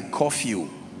was like a curfew.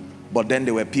 But then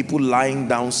there were people lying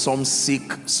down, some sick,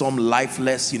 some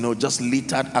lifeless, you know, just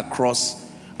littered across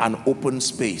an open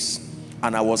space.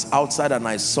 And I was outside and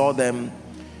I saw them.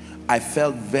 I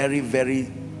felt very, very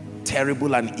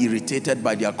terrible and irritated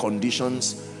by their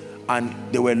conditions. And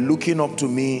they were looking up to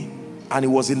me, and it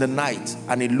was in the night,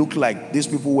 and it looked like these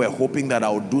people were hoping that I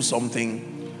would do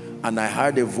something. And I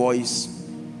heard a voice.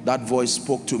 That voice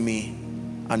spoke to me,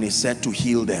 and it said to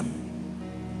heal them.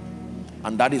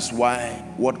 And that is why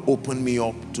what opened me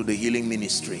up to the healing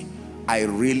ministry. I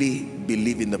really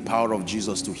believe in the power of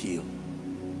Jesus to heal.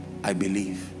 I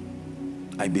believe.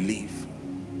 I believe.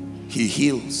 He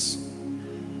heals.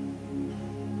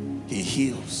 He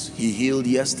heals. He healed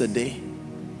yesterday.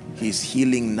 He's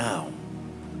healing now,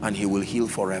 and he will heal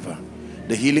forever.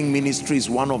 The healing ministry is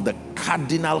one of the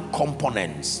cardinal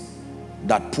components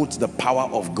that puts the power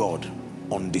of God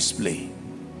on display.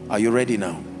 Are you ready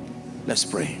now? Let's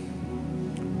pray.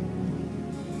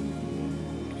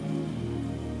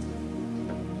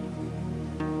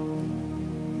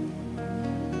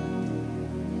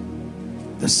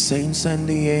 The saints and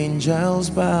the angels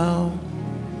bow.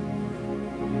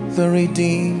 The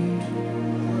redeemed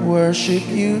worship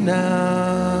you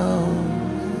now.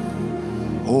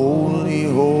 Holy,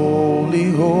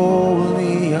 holy,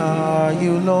 holy are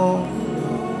you, Lord.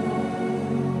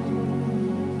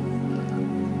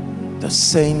 The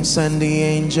saints and the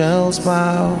angels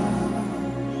bow.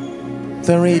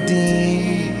 The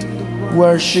redeemed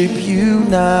worship you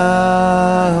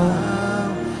now.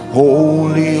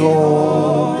 Holy,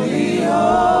 holy,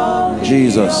 holy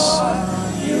Jesus.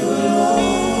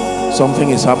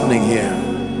 Something is happening here.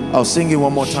 I'll sing it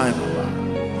one more time.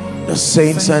 The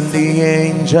saints and the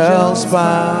angels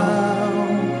bow.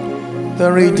 The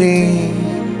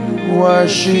redeemed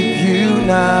worship you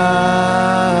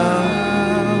now.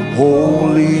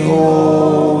 Holy,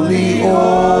 holy,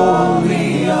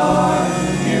 holy are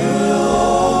you,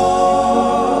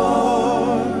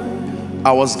 Lord.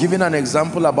 I was giving an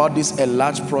example about this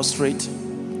enlarged prostrate,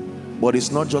 but it's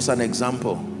not just an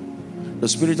example. The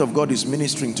Spirit of God is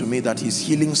ministering to me that He's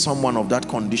healing someone of that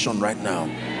condition right now.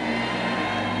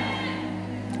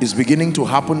 It's beginning to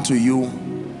happen to you.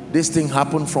 This thing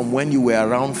happened from when you were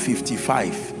around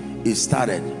 55. It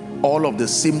started. All of the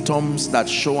symptoms that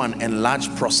show an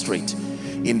enlarged prostrate,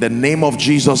 in the name of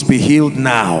Jesus, be healed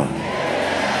now.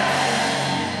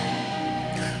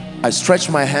 I stretch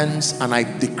my hands and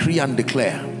I decree and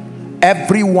declare,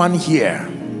 everyone here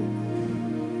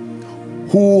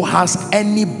who has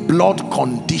any blood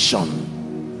condition,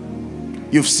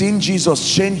 you've seen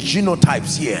Jesus change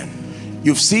genotypes here.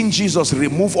 You've seen Jesus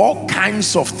remove all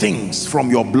kinds of things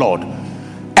from your blood.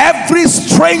 Every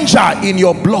stranger in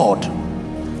your blood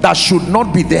that should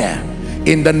not be there,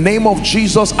 in the name of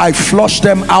Jesus, I flush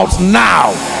them out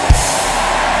now.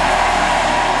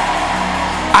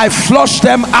 I flush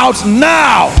them out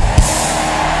now.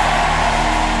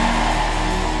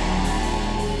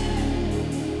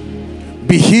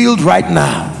 Be healed right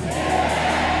now.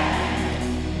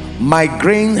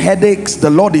 Migraine headaches,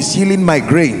 the Lord is healing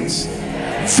migraines.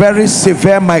 Very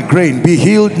severe migraine, be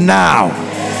healed now.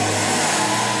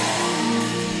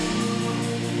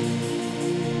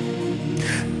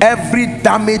 Every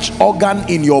damaged organ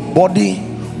in your body,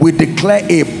 we declare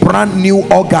a brand new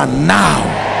organ now.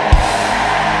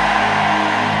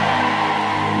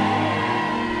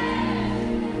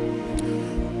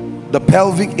 The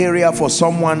pelvic area, for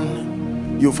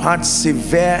someone, you've had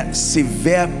severe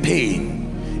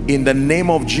pain. In the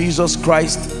name of Jesus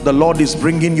Christ, the Lord is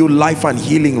bringing you life and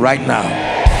healing right now.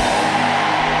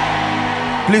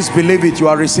 Please believe it, you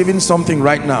are receiving something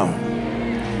right now.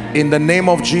 In the name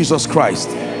of Jesus Christ.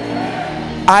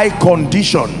 Eye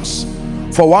conditions,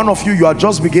 for one of you, you are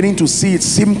just beginning to see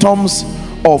symptoms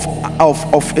of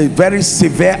a very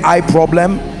severe eye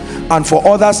problem, and for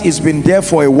others it's been there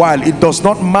for a while. It does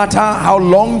not matter how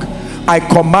long. I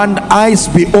command eyes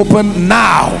be open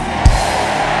now.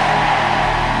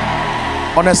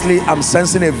 Honestly, I'm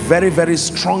sensing a very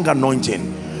strong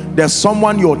anointing. There's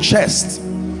someone, your chest,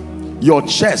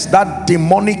 that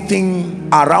demonic thing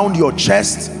around your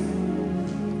chest,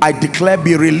 I declare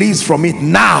be released from it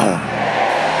now.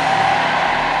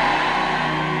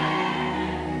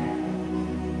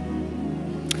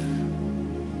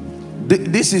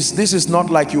 This is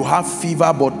not like you have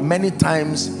fever, but many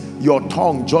times your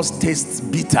tongue just tastes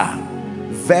bitter,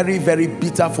 very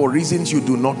bitter, for reasons you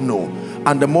do not know.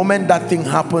 And the moment that thing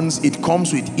happens, it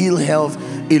comes with ill health.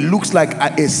 It looks like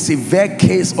a severe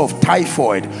case of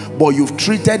typhoid, but you've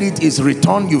treated it, is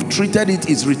returned. You've treated it,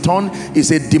 is returned. It's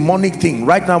a demonic thing.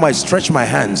 Right now I stretch my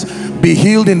hands. Be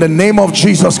healed in the name of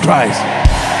Jesus Christ.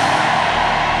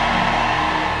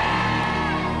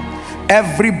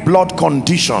 Every blood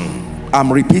condition,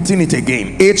 I'm repeating it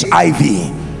again, HIV,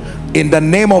 in the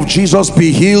name of Jesus,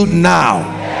 be healed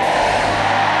now.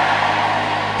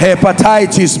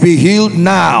 Hepatitis, be healed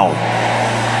now.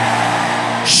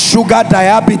 Sugar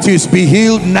diabetes, be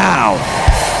healed now.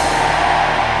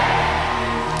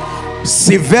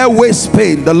 Severe waist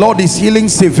pain, the Lord is healing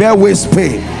severe waist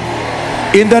pain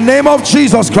in the name of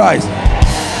Jesus Christ.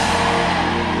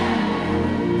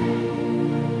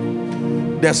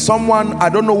 There's someone, I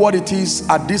don't know what it is,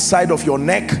 at this side of your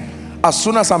neck. As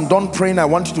soon as I'm done praying, I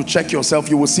want you to check yourself.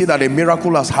 You will see that a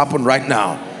miracle has happened right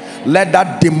now. Let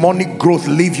that demonic growth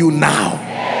leave you now.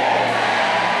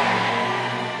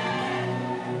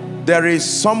 There is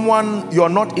someone, you're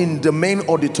not in the main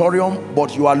auditorium,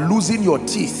 but you are losing your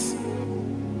teeth.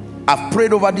 I've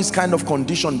prayed over this kind of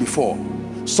condition before.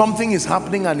 Something is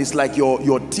happening and it's like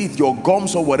your teeth, your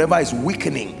gums or whatever is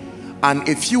weakening. And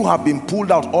a few have been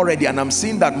pulled out already, and I'm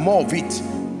seeing that more of it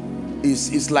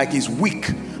is like it's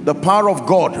weak. The power of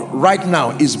God right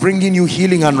now is bringing you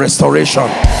healing and restoration.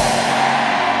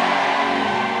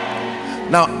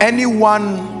 Now,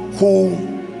 anyone who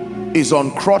is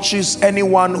on crutches,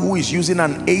 anyone who is using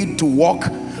an aid to walk,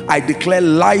 I declare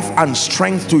life and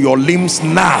strength to your limbs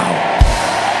now.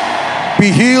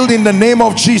 Be healed in the name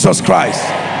of Jesus Christ.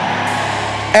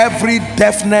 Every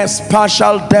deafness,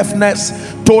 partial deafness,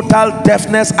 total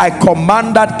deafness, I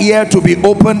command that ear to be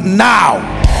opened now.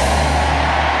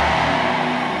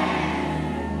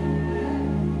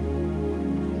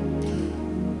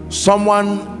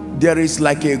 Someone, there is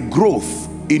like a growth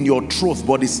in your throat,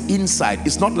 but it's inside.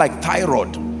 It's not like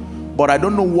thyroid, but I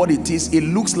don't know what it is. It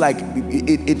looks like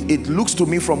it looks to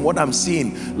me from what I'm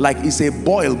seeing like it's a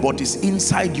boil, but it's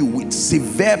inside you with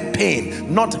severe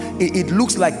pain. It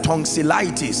looks like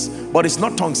tonsillitis, but it's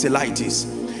not tonsillitis.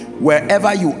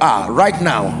 wherever you are right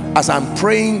now, as I'm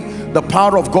praying, the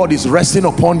power of God is resting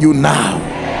upon you now.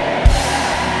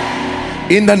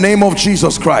 In the name of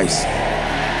Jesus Christ.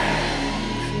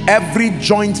 Every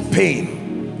joint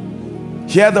pain,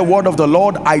 hear the word of the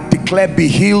Lord, I declare, be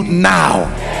healed now.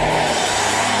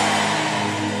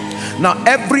 Now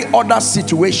every other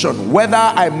situation, whether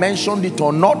I mentioned it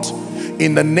or not,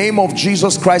 in the name of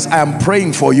Jesus Christ, I am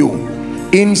praying for you.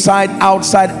 Inside,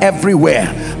 outside, everywhere,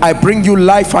 I bring you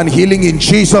life and healing in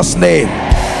Jesus' name.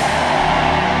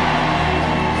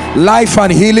 Life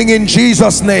and healing in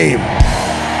Jesus' name.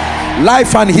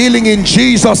 Life and healing in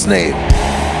Jesus' name.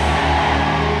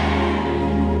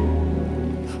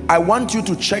 I want you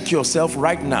to check yourself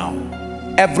right now,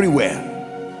 everywhere.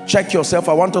 Check yourself.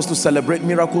 I want us to celebrate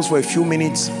miracles for a few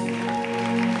minutes.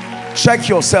 Check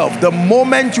yourself. The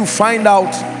moment you find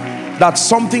out that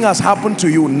something has happened to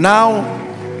you now,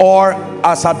 or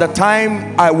as at the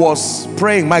time I was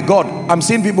praying, my God, I'm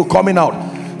seeing people coming out.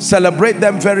 Celebrate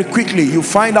them very quickly. You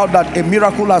find out that a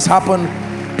miracle has happened.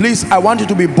 Please, I want you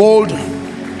to be bold.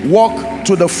 Walk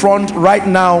to the front right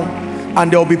now,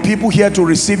 and there will be people here to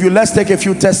receive you. Let's take a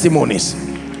few testimonies.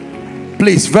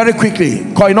 Please, very quickly.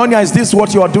 Koinonia, is this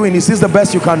what you are doing? Is this the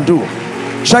best you can do?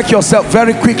 Check yourself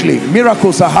very quickly.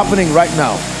 Miracles are happening right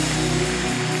now.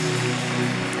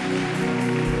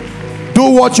 Do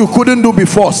what you couldn't do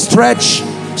before. Stretch,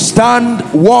 stand,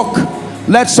 walk.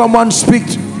 Let someone speak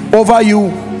over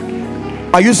you.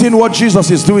 Are you seeing what Jesus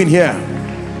is doing here?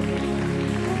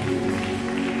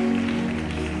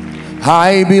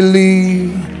 I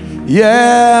believe.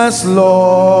 Yes,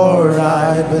 Lord,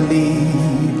 I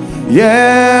believe.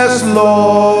 Yes,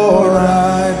 Lord,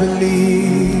 I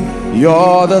believe.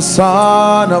 You're the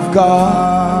Son of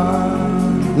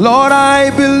God. Lord,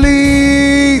 I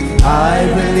believe. I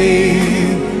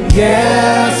believe.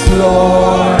 Yes,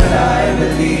 Lord, I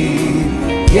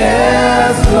believe.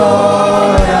 Yes,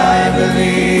 Lord, I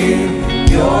believe.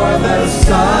 You're the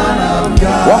Son of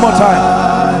God. One more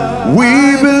time.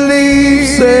 We believe.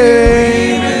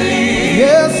 Say,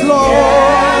 yes,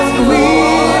 Lord, we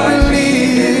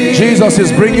believe. Jesus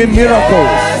is bringing miracles.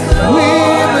 We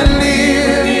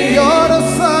believe you're the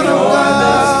Son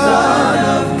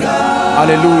of God.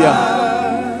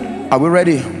 Hallelujah. Are we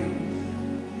ready?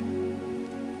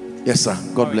 Yes, sir.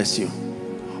 God bless you.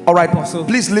 All right,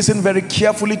 please listen very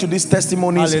carefully to these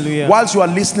testimonies. Hallelujah. Whilst you are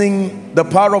listening, the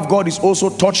power of God is also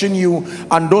touching you.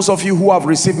 And those of you who have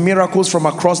received miracles from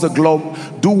across the globe,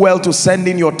 do well to send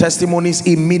in your testimonies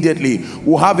immediately.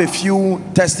 We'll have a few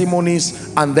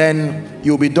testimonies and then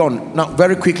you'll be done. Now,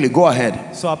 very quickly, go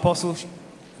ahead. So, Apostle,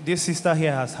 this sister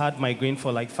here has had migraine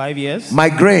for like 5 years.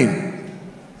 Migraine.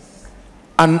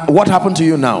 And what happened to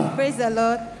you now? Praise the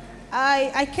Lord.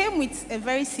 I came with a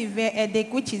very severe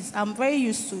headache, which is, I'm very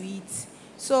used to it.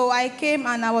 So I came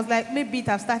and I was like, maybe it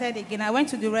have started again. I went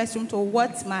to the restroom to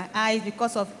wet my eyes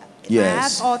because of I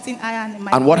have halting iron in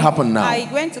my And what happened now? I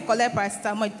went to collect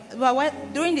paracetamol. But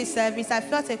during the service, I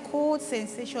felt a cold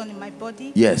sensation in my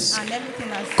body. Yes. And everything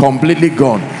has completely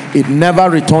gone. It never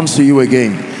returns to you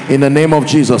again. In the name of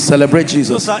Jesus. Celebrate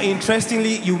Jesus. So, sir,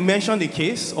 interestingly, you mentioned the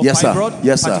case of Yes, fibroid, sir.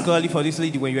 Yes, sir. particularly for this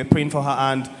lady when you were praying for her,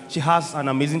 and she has an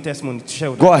amazing testimony to share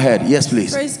with Go ahead. Yes,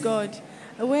 please. Praise God.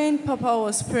 When Papa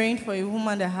was praying for a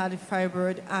woman that had a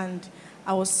fibroid, and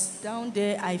I was down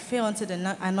there, I fell into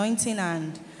the anointing,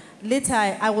 and later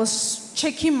I was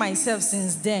checking myself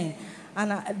since then,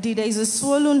 and there is a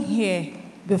swollen here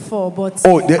before, but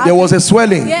there was a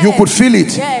swelling. Yes, you could feel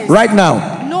it right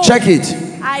now. No, check it.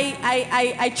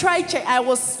 I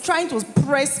was trying to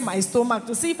press my stomach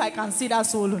to see if I can see that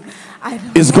swollen.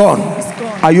 It's gone. It's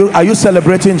gone. Are you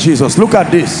celebrating Jesus? Look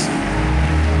at this.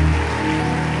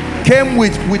 Came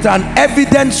with an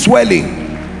evident swelling,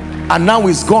 and now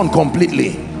it's gone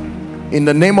completely. In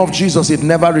the name of Jesus, it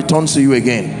never returns to you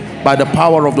again by the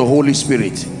power of the Holy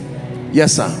Spirit.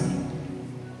 Yes, sir.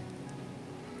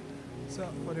 So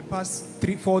for the past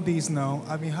 3-4 days now,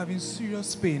 I've been having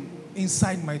serious pain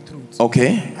inside my throat.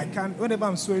 Okay. I can't, whenever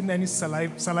I'm swallowing any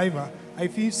saliva, I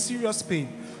feel serious pain.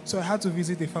 So I had to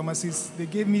visit a pharmacist. They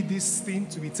gave me this thing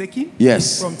to be taken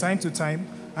from time to time,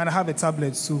 and I have a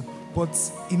tablet too. But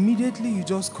immediately you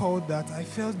just called that, I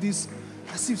felt this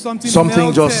as if something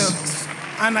melted.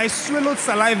 And I swallowed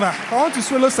saliva. If I want to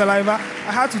swallow saliva,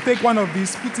 I had to take one of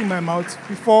these, put in my mouth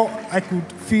before I could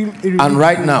feel it. And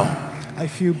right now, I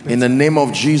feel better. In the name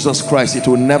of Jesus Christ, it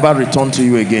will never return to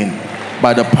you again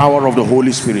by the power of the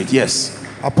Holy Spirit. Yes.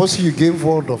 Apostle, you gave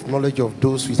word of knowledge of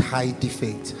those with high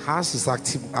defect. Hers is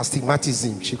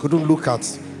astigmatism. She couldn't look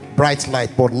at bright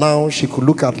light, but now she could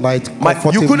look at light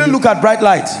comfortably. You couldn't look at bright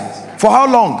light? For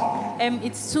how long?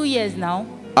 It's 2 years now.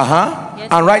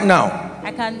 Yes. And right now?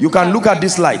 You can look at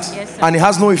this light, yes, and it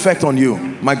has no effect on you.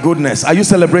 My goodness. Are you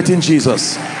celebrating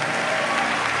Jesus?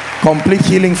 Complete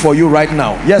healing for you right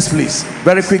now. Yes, please.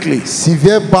 Very quickly.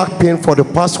 Severe back pain for the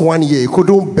past 1 year. He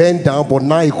couldn't bend down, but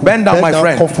now he could bend down, my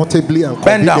friend. Comfortably and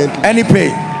bend down. Any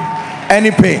pain. Any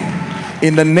pain.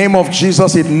 In the name of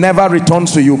Jesus, it never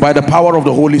returns to you by the power of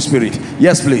the Holy Spirit.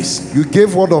 Yes, please. You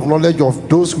gave word of knowledge of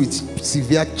those with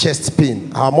severe chest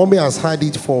pain. Our mommy has had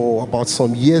it for about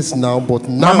some years now, but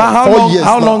now, Mama,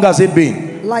 how long has it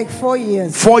been? Like 4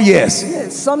 years. 4 years?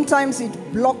 Yes, sometimes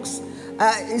it blocks.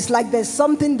 It's like there's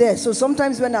something there. So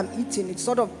sometimes when I'm eating, it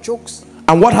sort of chokes.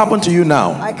 And what happened to you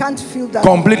now? I can't feel that.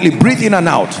 Completely. Breathe in and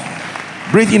out.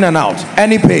 Breathe in and out.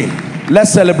 Any pain.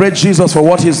 Let's celebrate Jesus for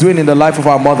what he's doing in the life of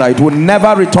our mother. It will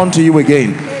never return to you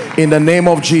again. In the name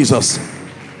of Jesus.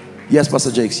 Yes,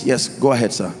 Pastor Jakes. Yes, go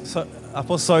ahead, sir. So,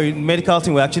 Apostle, sorry, medical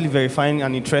team were actually verifying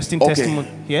an interesting testimony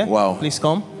here. Wow. Please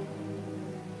come.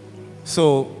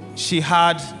 So, she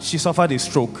suffered a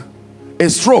stroke. A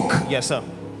stroke? Yes, sir.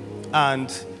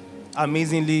 And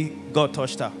amazingly, God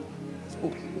touched her.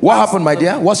 What happened, my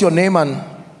dear? What's your name? And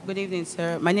good evening,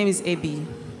 sir. My name is AB.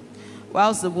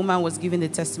 Whilst the woman was giving the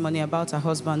testimony about her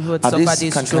husband who had suffered a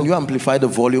stroke. Can you amplify the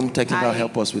volume? Technical,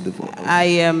 help us with the volume.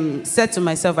 I said to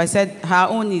myself, I said, her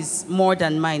own is more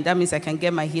than mine. That means I can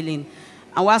get my healing.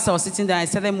 And whilst I was sitting there, I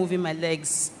started moving my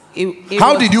legs.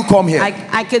 How did you come here?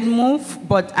 I could move,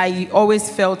 but I always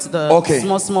felt the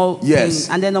small pain.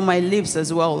 And then on my lips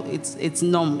as well, it's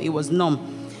numb. It was numb.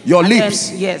 Your lips?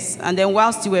 Then, yes. And then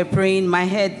whilst you were praying, my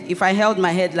head, if I held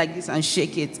my head like this and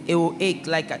shake it, it will ache,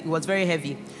 like it was very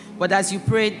heavy. But as you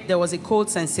prayed, there was a cold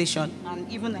sensation. And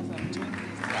even as I'm doing this.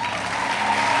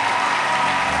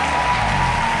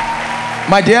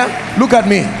 My dear, look at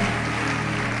me.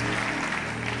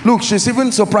 Look, she's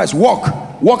even surprised. Walk.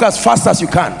 Walk as fast as you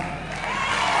can.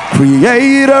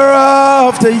 Creator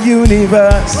of the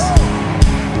universe,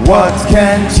 what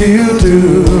can't you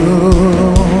do?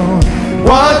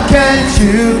 What can't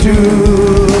you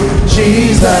do,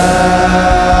 Jesus?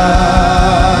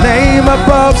 Name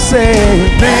above, say,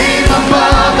 name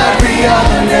above every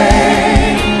other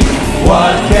name.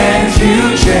 What can't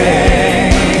you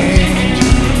change?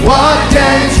 What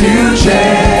can't you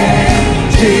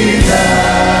change, Jesus?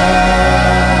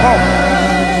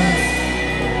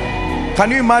 Can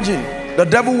you imagine? The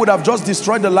devil would have just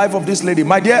destroyed the life of this lady.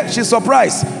 My dear, she's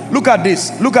surprised. Look at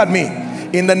this. Look at me.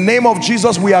 In the name of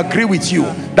Jesus, we agree with you.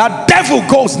 That devil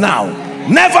goes now,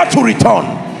 never to return.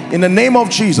 In the name of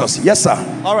Jesus. Yes, sir.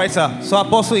 All right, sir. So,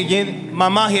 Apostle, again,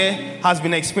 Mama here has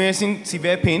been experiencing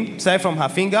severe pain, started from her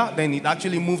finger, then it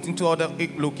actually moved into other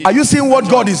locations. Are you seeing what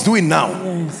God is doing now?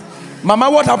 Yes. Mama,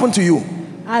 what happened to you?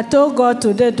 I told God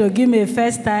today to give me a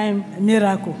first time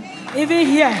miracle. Even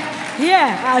here,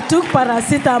 I took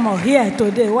paracetamol here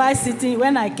today while sitting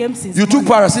when I came since You took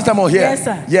paracetamol here? Yes,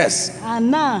 sir. Yes.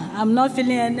 And now I'm not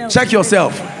feeling any. Check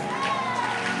yourself.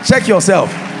 Check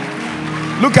yourself.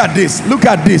 Look at this. Look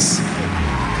at this.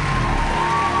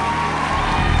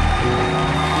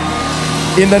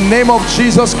 In the name of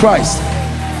Jesus Christ,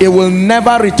 it will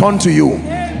never return to you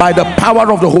by the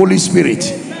power of the Holy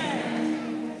Spirit.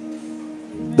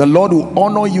 The Lord will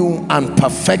honor you and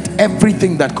perfect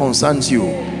everything that concerns you.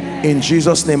 In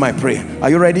Jesus' name I pray. Are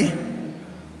you ready?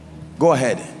 Go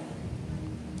ahead.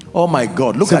 Oh my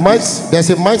God, look at this. There's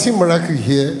a mighty miracle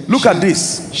here. Look at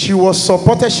this. She was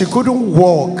supported. She couldn't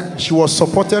walk. She was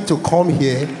supported to come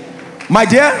here. My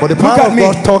dear, but the power of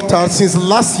God talked to her since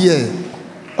last year.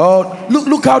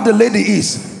 Look how the lady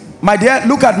is. My dear,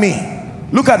 look at me.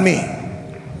 Look at me.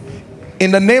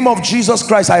 In the name of Jesus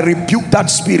Christ, I rebuke that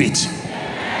spirit.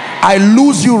 I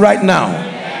lose you right now.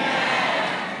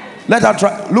 Let her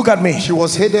try. Look at me. She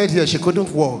was headed here. She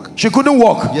couldn't walk. She couldn't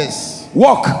walk? Yes.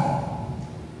 Walk.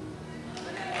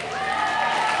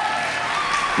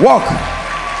 Walk.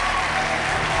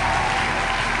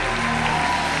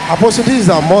 Apostle, this is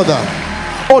her mother.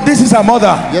 Oh, this is her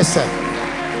mother? Yes, sir.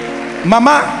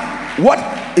 Mama,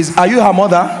 are you her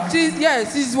mother?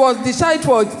 Yes, she was discharged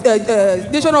for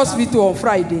National Hospital on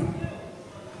Friday.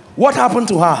 What happened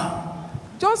to her?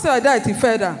 Just like that, he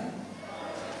fell down.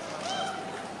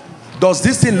 Does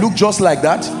this thing look just like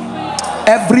that?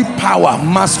 Every power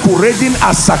masquerading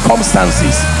as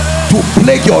circumstances to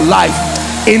plague your life,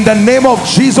 in the name of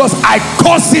Jesus, I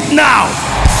curse it now.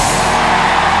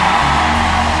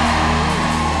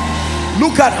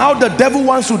 Look at how the devil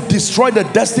wants to destroy the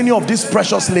destiny of this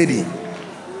precious lady.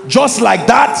 Just like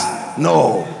that?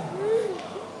 No.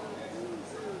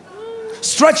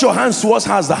 Stretch your hands towards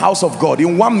her as the house of God.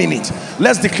 In 1 minute,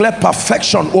 let's declare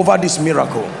perfection over this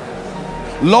miracle.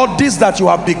 Lord, this that you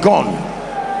have begun,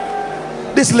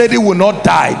 this lady will not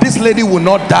die. This lady will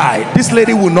not die. This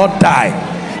lady will not die.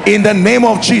 In the name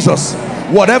of Jesus,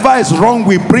 whatever is wrong,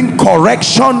 we bring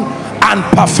correction and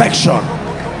perfection.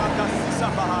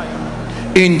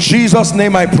 In Jesus'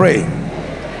 name I pray.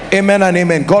 Amen and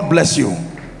amen. God bless you.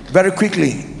 Very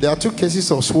quickly. There are 2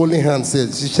 cases of swollen hands.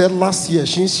 She said last year,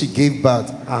 since she gave birth,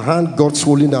 her hand got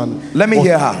swollen. And let me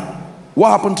hear her.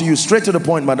 What happened to you? Straight to the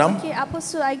point, madam. Okay,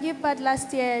 Apostle, I gave birth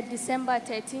last year, December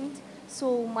 13th.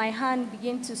 So my hand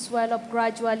began to swell up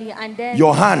gradually, and then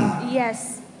your hand?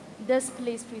 Yes, this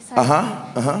place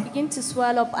precisely began to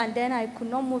swell up, and then I could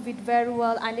not move it very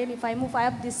well. And then if I move, I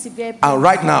have this severe pain. And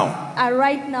right now? And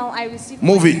right now, I receive.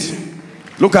 Move it.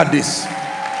 Look at this.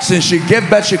 Since she gave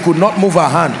birth, she could not move her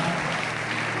hand.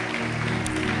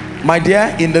 My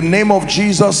dear, in the name of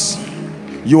Jesus,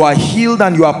 you are healed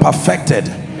and you are perfected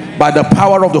by the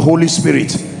power of the Holy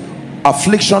Spirit.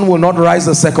 Affliction will not rise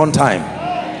the second time.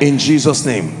 In Jesus'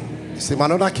 name. See,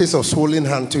 another case of swollen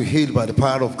hand to heal by the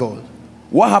power of God.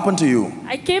 What happened to you?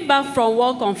 I came back from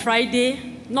work on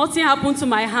Friday. Nothing happened to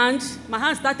my hand. My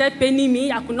hand started paining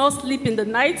me. I could not sleep in the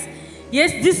night.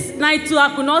 Yes, this night too,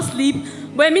 I could not sleep.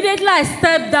 But immediately I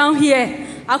stepped down here.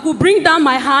 I could bring down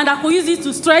my hand. I could use it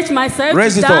to stretch myself.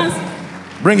 Raise it up.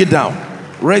 Bring it down.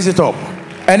 Raise it up.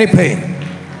 Any pain,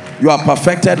 you are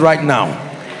perfected right now.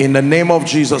 In the name of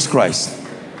Jesus Christ.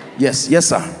 Yes, yes,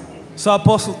 sir. So,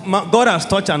 Apostle, God has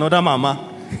touched another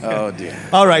mama. Oh, dear.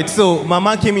 All right, so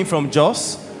mama came in from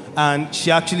Jos, and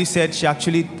she actually said she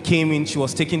actually came in, she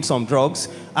was taking some drugs,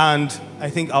 and I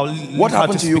think I'll... What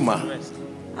happened to you, ma?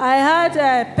 I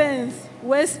had pains,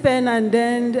 waist pain, and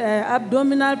then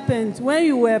abdominal pains. When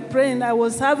you were praying, I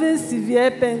was having severe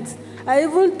pains. I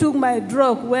even took my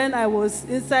drug when I was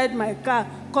inside my car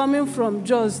coming from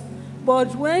Jos.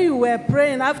 But when you were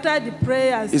praying, after the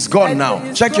prayers... It's gone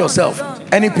now. Check yourself.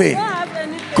 Any pain?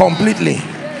 Completely.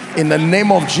 In the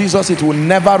name of Jesus, it will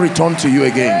never return to you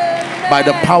again. Amen. By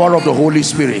the power of the Holy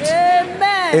Spirit.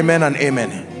 Amen. Amen and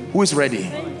amen. Who is ready?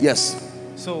 Yes.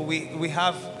 So we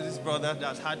have this brother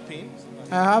that had pain.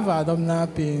 I have abdominal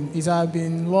pain. It has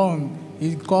been long.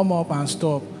 It come up and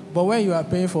stop. But when you are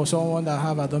praying for someone that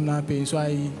have abdominal pain, so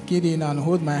I get in and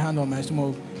hold my hand on my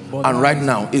stomach. And right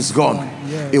now, it's gone.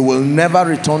 Yes. It will never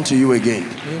return to you again.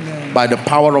 Amen. By the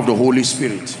power of the Holy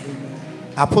Spirit.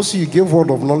 Apostle, you gave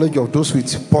word of knowledge of those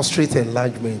with prostate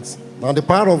enlargement. Now the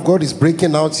power of God is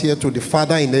breaking out here to the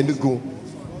father in Enugu.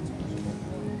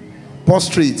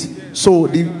 Prostrate. So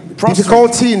the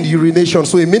difficulty in urination.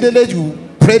 So immediately you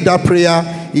prayed that prayer,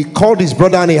 he called his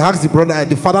brother and he asked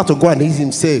the father to go and heal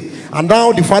himself. And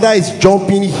now the father is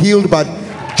jumping, healed, but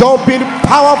jumping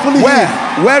powerfully.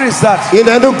 Where is that? In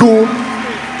Enugu.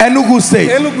 Enugu State.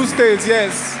 Enugu State,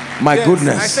 yes. My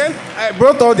goodness. I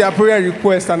brought all their prayer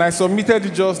requests and I submitted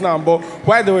it just now. But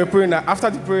while they were praying, after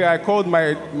the prayer, I called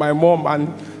my mom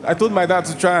and I told my dad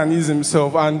to try and ease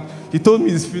himself. And he told me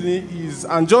he's feeling ease.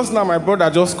 And just now, my brother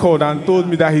just called and told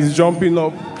me that he's jumping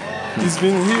up. He's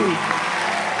been healed.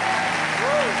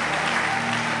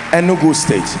 Enugu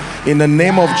State. In the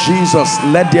name of Jesus,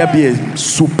 let there be a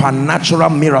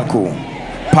supernatural miracle.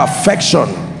 Perfection.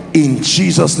 In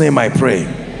Jesus' name I pray.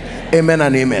 Amen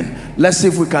and amen. Let's see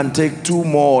if we can take 2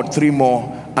 more or 3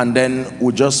 more and then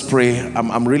we'll just pray.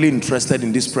 I'm really interested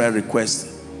in this prayer request.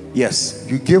 Yes.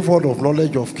 You gave word of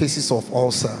knowledge of cases of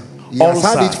ulcer. He has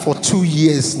had it for 2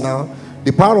 years now.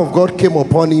 The power of God came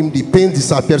upon him. The pain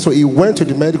disappeared. So he went to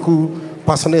the medical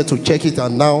personnel to check it,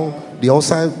 and now the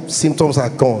ulcer symptoms are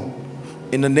gone.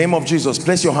 In the name of Jesus,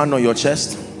 place your hand on your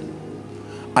chest.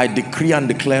 I decree and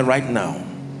declare right now,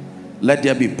 let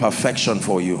there be perfection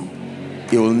for you.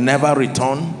 It will never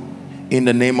return. In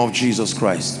the name of Jesus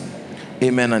Christ.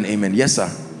 Amen and amen. Yes, sir.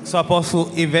 So, Apostle,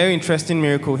 a very interesting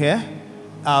miracle here.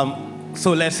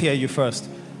 So let's hear you first.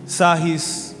 Sir,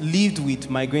 he's lived with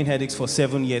migraine headaches for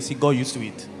 7 years. He got used to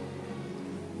it.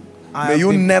 May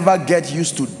you never get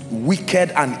used to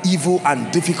wicked and evil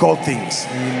and difficult things.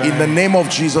 Amen. In the name of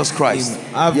Jesus Christ.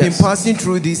 I've been passing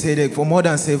through this headache for more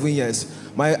than 7 years.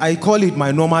 I call it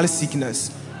my normal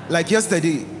sickness. Like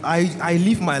yesterday, I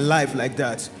live my life like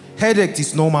that. Headache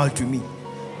is normal to me.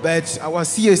 But I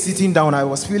was here sitting down, I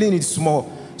was feeling it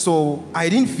small. So I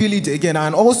didn't feel it again.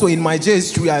 And also in my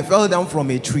JS3, I fell down from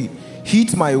a tree.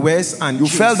 Hit my waist and... You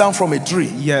fell down from a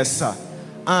tree? Yes, sir.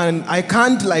 And I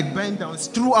can't like bend down.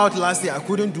 Throughout last year, I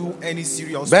couldn't do any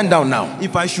serious... Bend down now.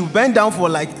 If I should bend down for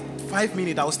like 5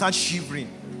 minutes, I'll start shivering.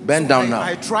 Bend down now.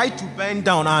 I tried to bend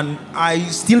down and I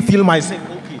still feel myself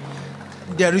okay.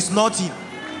 There is nothing.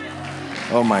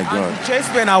 Oh my God. And chest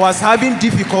pain, I was having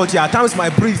difficulty. At times my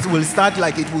breath will start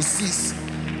like it will cease.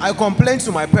 I complained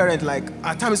to my parent, like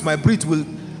at times my breath will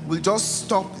just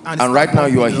stop. And right now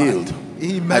you are healed.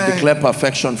 Amen. I declare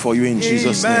perfection for you in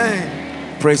Jesus'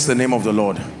 name. Praise the name of the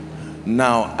Lord.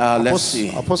 Now, let's see.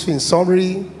 Apostle, in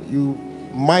summary, you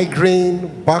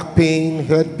migraine, back pain,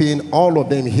 head pain, all of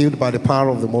them healed by the power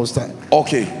of the Most High.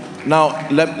 Okay. Now,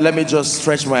 let me just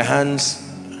stretch my hands.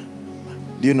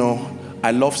 You know, I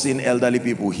love seeing elderly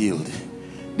people healed.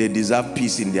 They deserve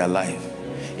peace in their life.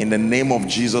 In the name of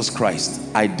Jesus Christ,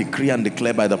 I decree and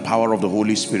declare by the power of the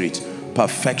Holy Spirit,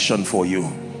 perfection for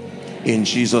you. In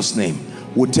Jesus' name.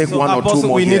 We'll take one or two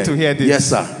more. We need to hear this. Yes,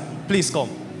 sir. Please come.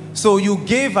 So you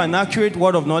gave an accurate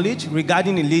word of knowledge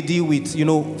regarding a lady with, you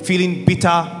know, feeling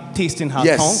bitter taste in her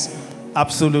tongue.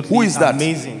 Absolutely. Who is that?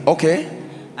 Amazing. Okay.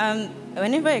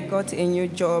 Whenever I got a new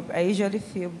job, I usually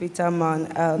feel bitter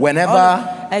mouth. Whenever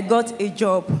I got a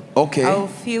job, okay, I'll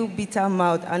feel bitter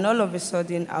mouth, and all of a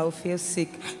sudden I'll feel sick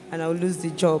and I'll lose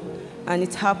the job. And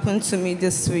it happened to me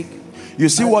this week. You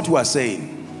see what we are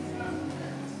saying?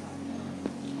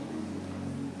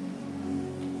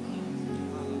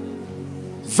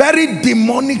 Very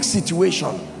demonic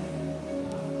situation.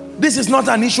 This is not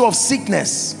an issue of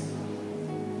sickness.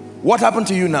 What happened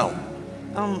to you now?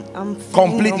 I'm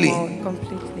completely.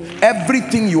 Completely.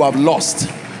 Everything you have lost,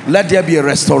 let there be a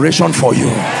restoration for you.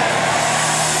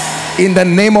 In the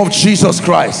name of Jesus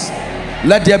Christ,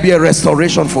 let there be a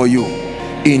restoration for you.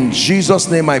 In Jesus'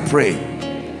 name I pray.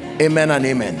 Amen and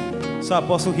amen. So,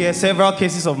 Apostle, here several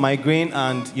cases of migraine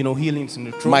and, you know, healings in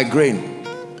the throat. Migraine.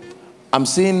 I'm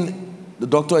seeing the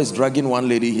doctor is dragging one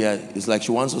lady here. It's like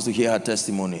she wants us to hear her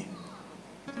testimony.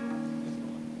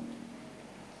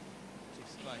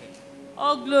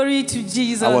 All glory to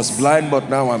Jesus. I was blind, but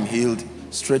now I'm healed.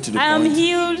 Straight to the point. I am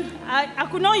healed. I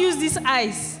could not use these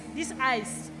eyes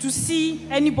to see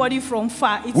anybody from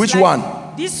far. It's Which like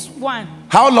one? This one.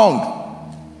 How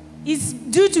long? It's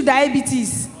due to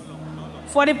diabetes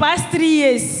for the past 3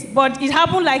 years, but it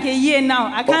happened like a year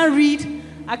now. I can't read.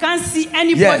 I can't see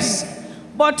anybody. Yes.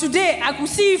 But today, I could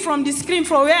see from the screen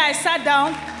from where I sat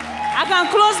down. I can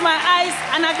close my eyes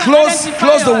and I can identify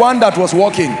close the one that was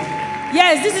walking.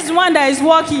 Yes, this is one that is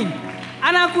walking.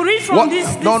 And I could read from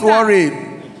this. Don't worry.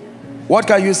 What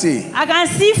can you see? I can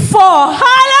see 4.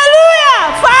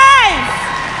 Hallelujah!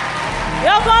 5.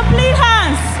 Your complete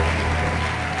hands.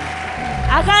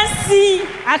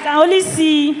 I can only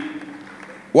see.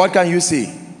 What can you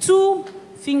see? 2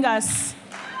 fingers.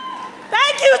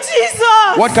 Thank you,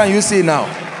 Jesus. What can you see now?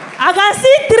 I can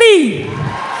see 3,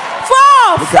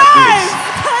 4, Look 5.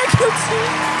 Thank you,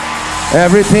 Jesus.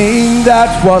 Everything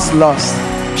that was lost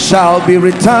shall be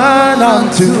returned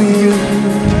unto you.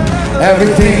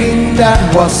 Everything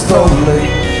that was stolen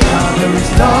shall be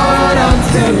restored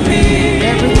unto me.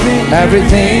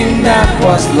 Everything that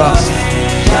was lost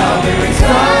shall be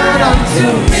restored unto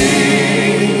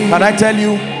me. Can I tell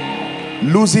you,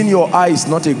 losing your eye is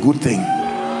not a good thing.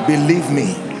 Believe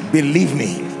me, believe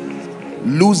me.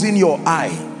 Losing your eye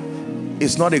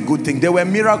is not a good thing. There were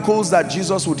miracles that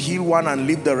Jesus would heal one and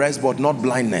leave the rest, but not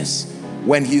blindness.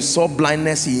 When he saw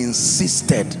blindness, he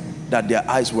insisted that their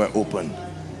eyes were open.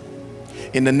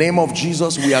 In the name of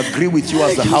Jesus, we agree with you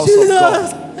as the house of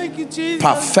God. Thank you, Jesus.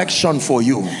 Perfection for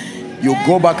you. You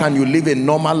go back and you live a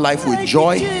normal life with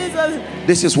joy.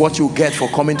 This is what you get for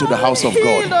coming to the house of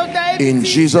God. In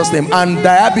Jesus' name. And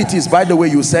diabetes, by the way,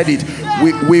 you said it.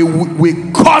 We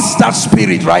curse that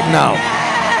spirit right now.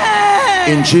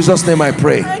 In Jesus' name I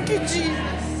pray. Thank you,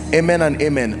 Jesus. Amen and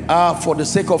amen. For the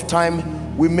sake of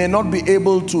time, we may not be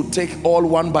able to take all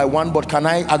one by one, but can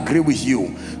I agree with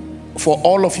you? For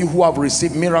all of you who have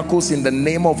received miracles in the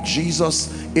name of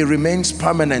Jesus, it remains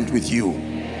permanent with you.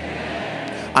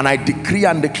 And I decree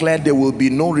and declare there will be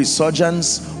no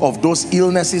resurgence of those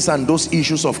illnesses and those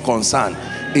issues of concern.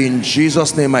 In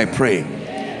Jesus' name I pray.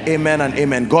 Amen and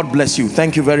amen. God bless you.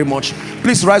 Thank you very much.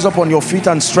 Please rise up on your feet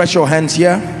and stretch your hands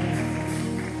here.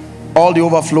 All the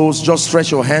overflows, just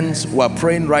stretch your hands. We're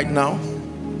praying right now.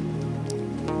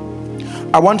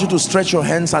 I want you to stretch your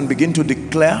hands and begin to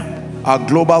declare our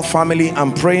global family.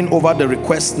 I'm praying over the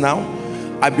request now.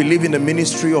 I believe in the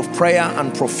ministry of prayer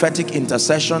and prophetic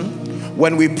intercession.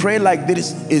 When we pray like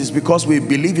this, it is because we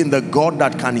believe in the God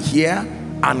that can hear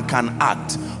and can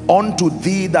act. Unto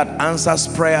thee that answers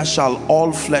prayer shall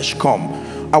all flesh come.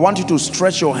 I want you to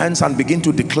stretch your hands and begin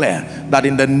to declare that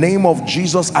in the name of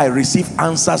Jesus, I receive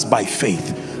answers by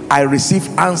faith. I receive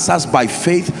answers by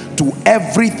faith to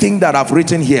everything that I've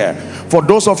written here. For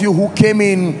those of you who came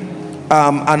in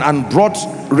and brought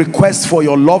requests for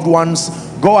your loved ones,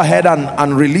 go ahead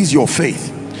and release your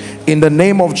faith in the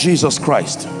name of Jesus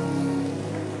Christ.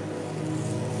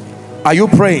 Are you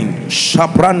praying?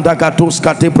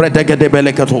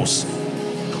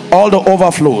 All the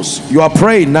overflows, you are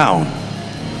praying now.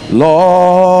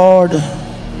 Lord,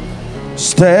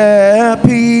 step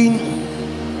in,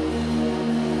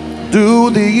 do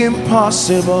the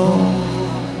impossible,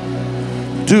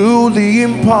 do the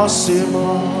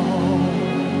impossible.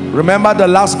 Remember the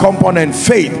last component,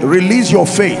 faith. Release your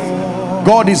faith.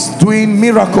 God is doing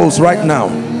miracles right now.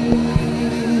 Do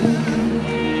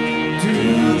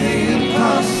the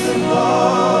impossible,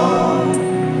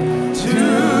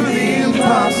 do the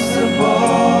impossible.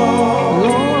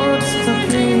 Lord,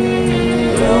 step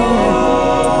in, Lord,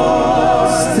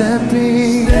 step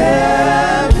in,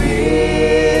 step in.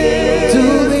 Do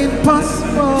the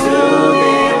impossible, do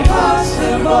the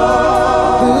impossible,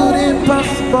 do the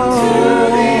impossible, do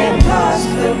the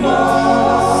impossible.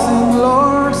 Sing,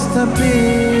 Lord, step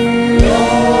in,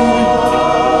 Lord,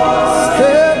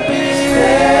 step in,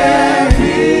 step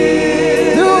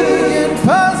in. Do the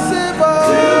impossible,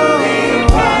 do the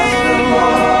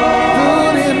impossible, do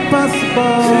the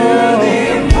impossible, do the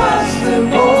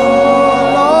impossible.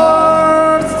 Oh,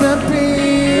 Lord, step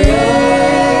in,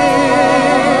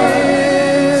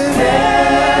 step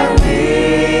in.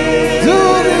 Do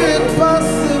the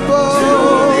impossible, do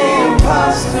the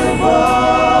impossible,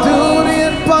 do the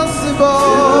impossible,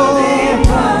 do the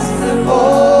impossible. Oh,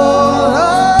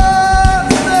 Lord,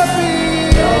 step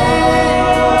in,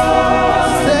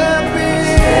 step in, step in.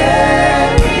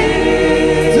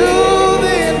 Do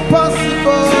the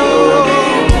impossible, do the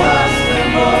impossible,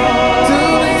 do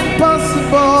the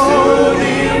impossible, do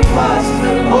the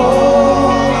impossible. Oh,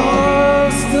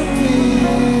 step in,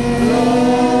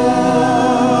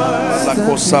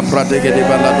 Sakosa pradege de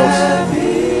balados.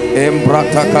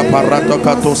 Embrata kaparato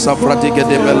katosa pradege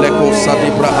de beleko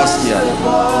sadibra hastia.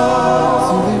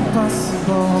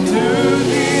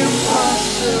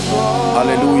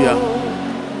 Hallelujah.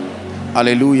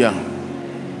 Hallelujah.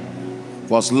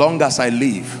 For as long as I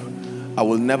live, I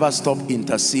will never stop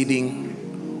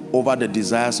interceding over the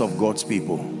desires of God's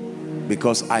people,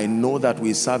 because I know that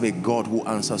we serve a God who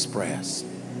answers prayers.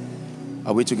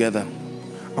 Are we together?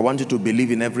 I want you to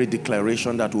believe in every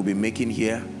declaration that we'll be making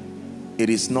here. It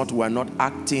is not, we're not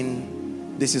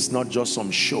acting. This is not just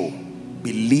some show.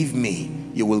 Believe me,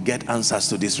 you will get answers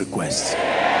to this request.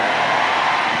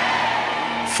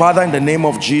 Father, in the name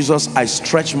of Jesus, I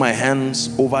stretch my hands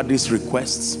over these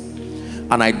requests,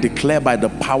 and I declare by the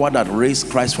power that raised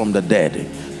Christ from the dead,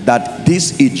 that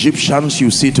these Egyptians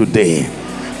you see today,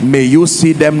 may you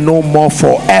see them no more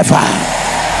forever.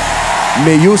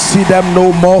 May you see them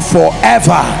no more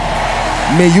forever.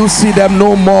 May you see them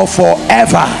no more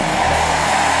forever.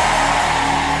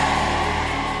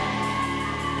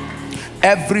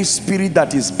 Every spirit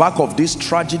that is back of these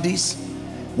tragedies,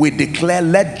 we declare,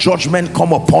 let judgment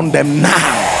come upon them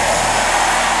now.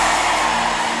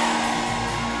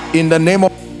 In the name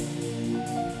of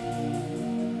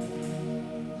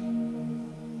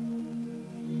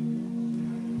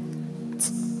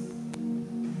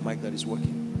mic that is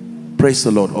working. Praise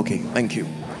the Lord. Okay, thank you.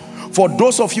 For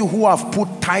those of you who have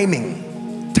put timing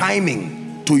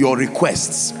to your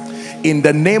requests, in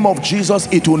the name of Jesus,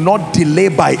 it will not delay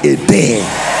by a day.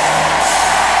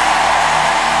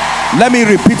 Let me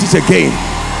repeat it again.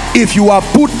 If you have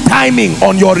put timing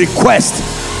on your request,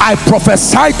 I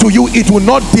prophesy to you, it will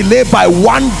not delay by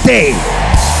one day.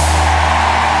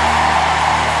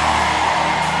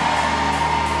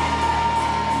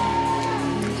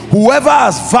 Whoever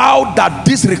has vowed that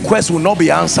this request will not be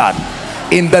answered,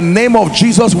 in the name of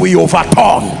Jesus, we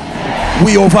overturn,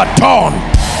 we overturn,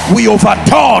 we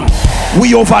overturn,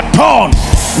 we overturn,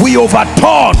 we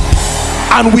overturn,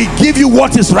 and we give you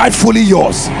what is rightfully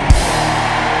yours.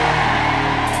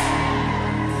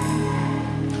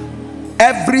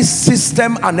 Every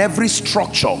system and every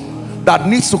structure that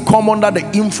needs to come under the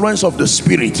influence of the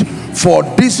Spirit for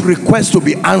this request to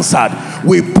be answered,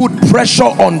 we put pressure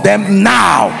on them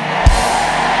now.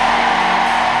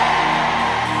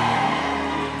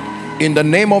 In the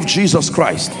name of Jesus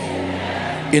Christ.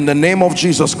 In the name of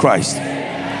Jesus Christ.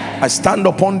 I stand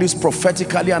upon this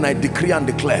prophetically and I decree and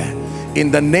declare,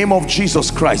 in the name of Jesus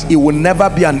Christ, it will never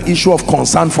be an issue of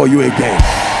concern for you again.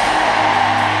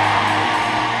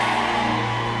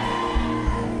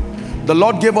 The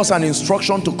Lord gave us an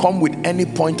instruction to come with any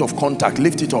point of contact.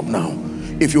 Lift it up now.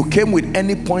 If you came with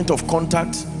any point of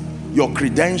contact, your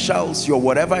credentials, your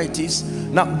whatever it is.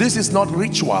 Now, this is not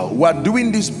ritual. We are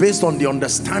doing this based on the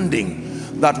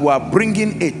understanding that we are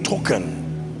bringing a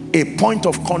token, a point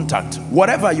of contact.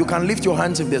 Whatever, you can lift your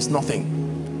hands if there's nothing.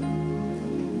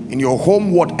 In your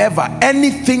home, whatever,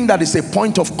 anything that is a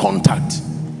point of contact.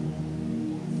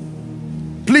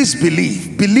 Please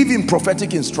believe in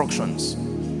prophetic instructions.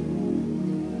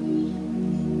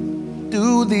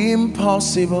 Do the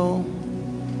impossible.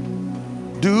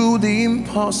 Do the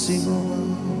impossible.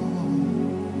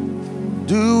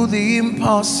 Do the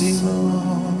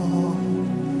impossible.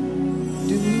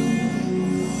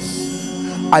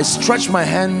 I stretch my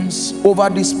hands over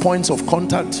these points of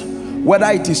contact, whether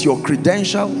it is your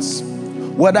credentials,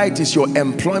 whether it is your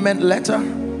employment letter,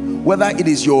 whether it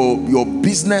is your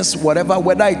business, whatever,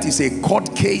 whether it is a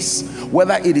court case,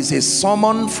 whether it is a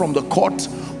summon from the court,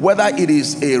 whether it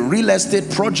is a real estate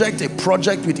project, a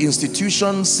project with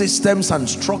institutions, systems and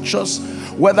structures,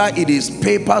 whether it is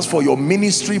papers for your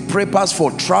ministry, papers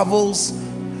for travels,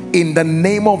 in the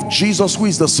name of Jesus, who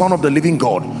is the Son of the living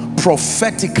God,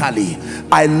 prophetically,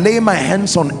 I lay my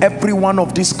hands on every one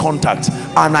of these contacts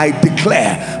and I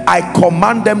declare, I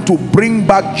command them to bring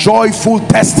back joyful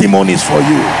testimonies for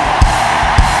you.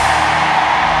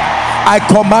 I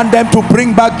command them to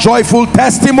bring back joyful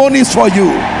testimonies for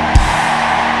you.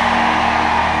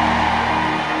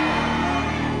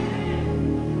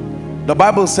 The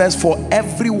Bible says, for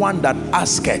everyone that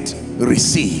asketh,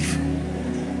 receive.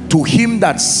 To him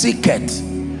that seeketh,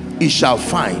 he shall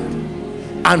find.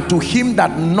 And to him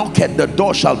that knocketh, the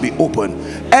door shall be opened.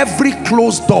 Every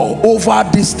closed door over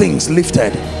these things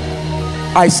lifted,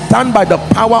 I stand by the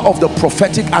power of the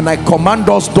prophetic and I command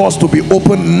those doors to be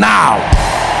opened now.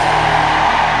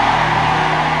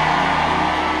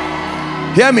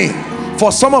 Hear me.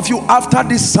 For some of you, after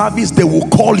this service, they will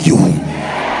call you.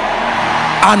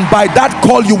 And by that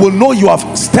call, you will know you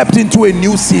have stepped into a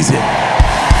new season.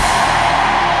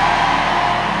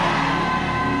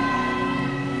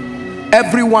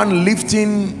 Everyone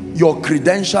lifting your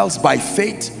credentials by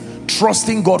faith,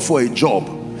 trusting God for a job.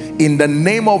 In the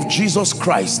name of Jesus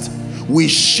Christ, we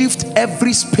shift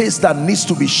every space that needs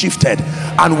to be shifted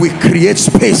and we create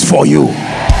space for you.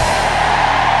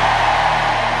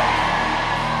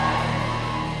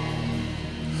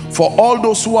 For all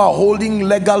those who are holding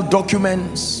legal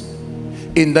documents,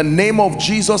 in the name of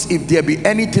Jesus, if there be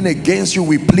anything against you,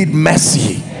 we plead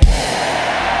mercy.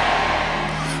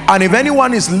 And if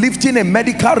anyone is lifting a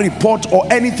medical report or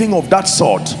anything of that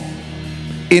sort,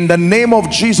 in the name of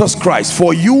Jesus Christ,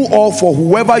 for you or for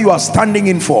whoever you are standing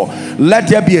in for, let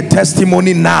there be a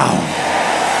testimony now.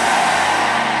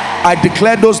 I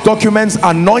declare those documents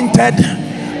anointed.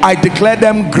 I declare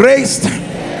them graced.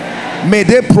 May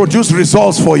they produce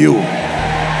results for you.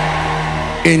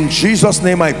 In Jesus'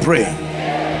 name I pray.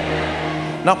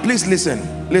 Now please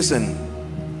listen.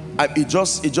 It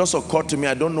just occurred to me.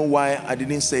 I don't know why I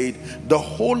didn't say it. The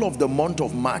whole of the month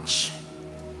of March,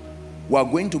 we are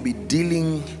going to be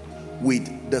dealing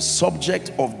with the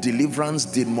subject of deliverance,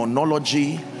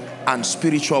 demonology, and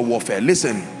spiritual warfare.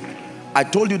 Listen, I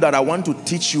told you that I want to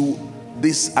teach you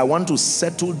this. I want to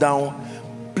settle down.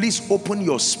 Please open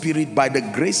your spirit. By the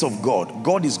grace of God,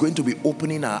 God is going to be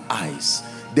opening our eyes.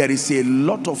 There is a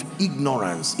lot of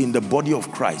ignorance in the body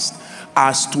of Christ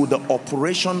as to the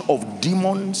operation of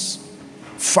demons,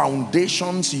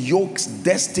 foundations, yokes,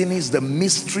 destinies, the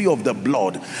mystery of the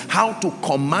blood, how to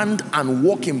command and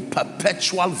walk in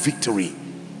perpetual victory.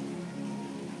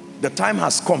 The time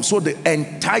has come. So the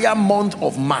entire month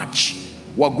of March,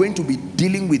 we're going to be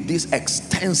dealing with this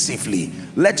extensively.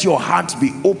 Let your heart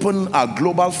be open, our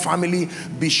global family.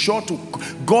 Be sure to,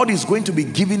 God is going to be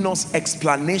giving us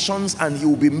explanations and he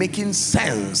will be making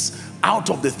sense out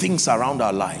of the things around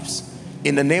our lives.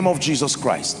 In the name of Jesus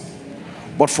Christ.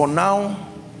 But for now,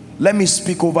 let me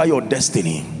speak over your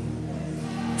destiny.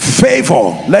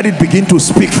 Favor, let it begin to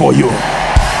speak for you.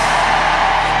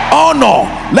 Honor,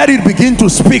 let it begin to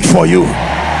speak for you.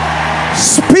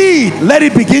 Speed, let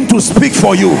it begin to speak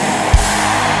for you.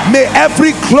 May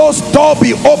every closed door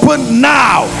be opened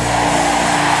now.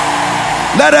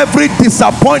 Let every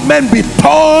disappointment be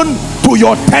turned to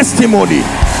your testimony.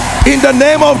 In the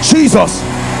name of Jesus,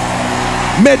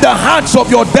 may the hearts of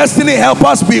your destiny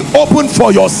helpers be open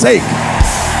for your sake.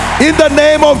 In the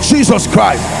name of Jesus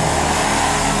Christ.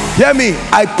 Hear me,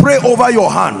 I pray over your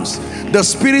hands. The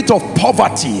spirit of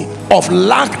poverty, of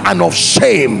lack and of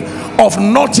shame, of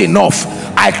not enough,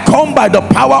 I come by the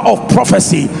power of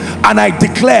prophecy and I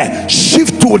declare,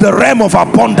 shift to the realm of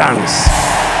abundance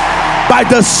by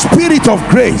the spirit of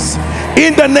grace.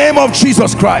 In the name of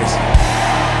Jesus Christ.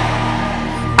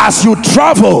 As you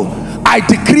travel, I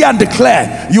decree and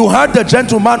declare. You heard the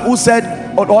gentleman who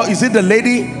said, or is it the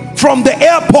lady, from the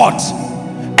airport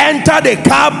entered a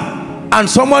cab and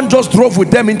someone just drove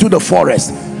with them into the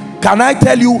forest. Can I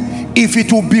tell you, if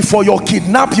it will be for your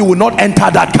kidnap, you will not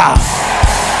enter that car.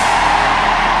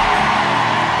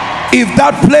 If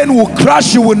that plane will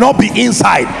crash, you will not be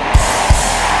inside.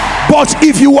 But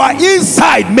if you are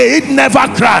inside, may it never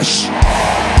crash.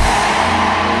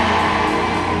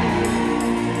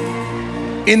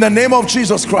 In the name of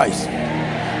Jesus Christ.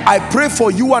 I pray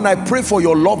for you and I pray for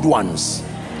your loved ones.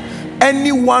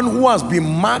 Anyone who has been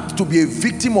marked to be a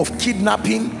victim of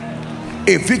kidnapping,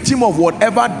 a victim of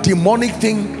whatever demonic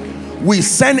thing, we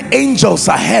send angels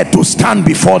ahead to stand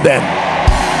before them.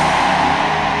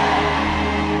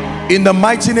 In the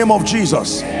mighty name of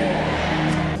Jesus.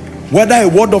 Whether a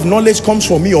word of knowledge comes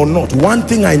from me or not, one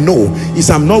thing I know is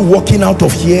I'm not walking out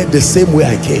of here the same way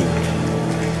I came.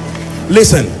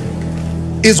 Listen,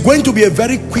 it's going to be a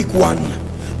very quick one.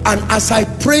 And as I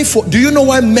pray for, do you know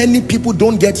why many people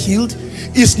don't get healed?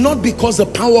 It's not because the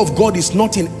power of God is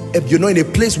not in, you know, in a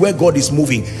place where God is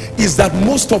moving. It's that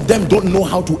most of them don't know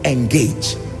how to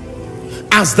engage.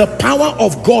 As the power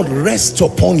of God rests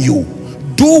upon you,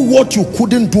 do what you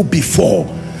couldn't do before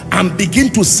and begin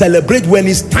to celebrate. When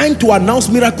it's time to announce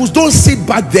miracles, don't sit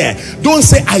back there. Don't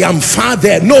say, I am far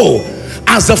there. No.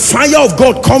 As the fire of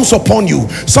God comes upon you,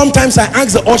 sometimes I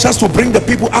ask the ushers to bring the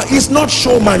people out. It's not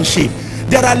showmanship.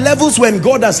 There are levels when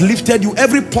God has lifted you.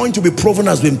 Every point to be proven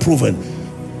has been proven.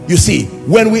 You see,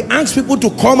 when we ask people to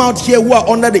come out here who are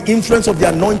under the influence of the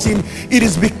anointing, it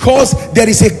is because there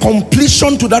is a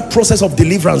completion to that process of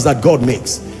deliverance that God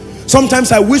makes.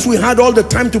 Sometimes I wish we had all the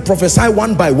time to prophesy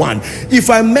one by one. If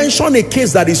I mention a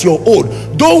case that is your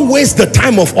own, don't waste the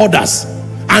time of others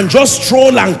and just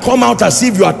stroll and come out as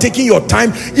if you are taking your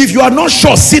time. If you are not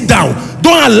sure, sit down.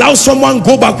 Don't allow someone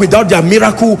go back without their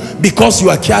miracle because you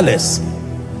are careless.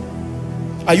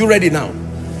 Are you ready now?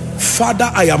 Father,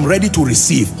 I am ready to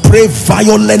receive. Pray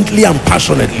violently and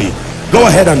passionately. Go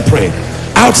ahead and pray.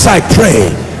 Outside, pray.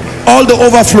 All the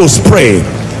overflows, pray.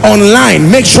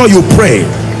 Online, make sure you pray.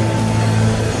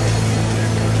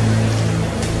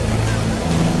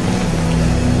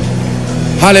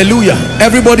 Hallelujah.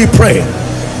 Everybody pray.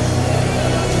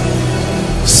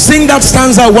 Sing that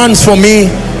stanza once for me,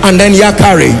 and then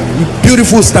Yakari.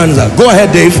 Beautiful stanza. Go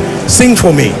ahead, Dave. Sing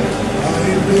for me.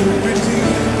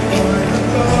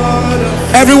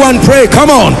 Everyone pray. Come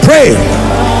on, pray.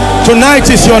 Tonight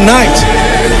is your night.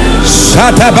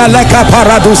 Shatabalaka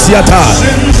paradusiata.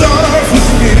 Sins are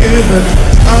forgiven.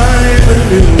 I'm a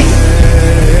new man.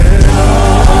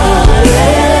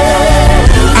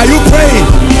 Are you praying?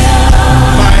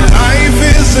 My life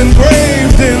is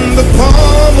engraved in the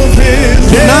palm of his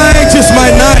hand. Tonight is my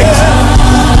night.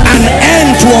 An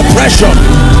end to oppression.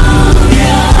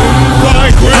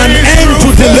 An end to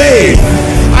delay.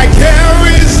 I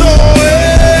carry so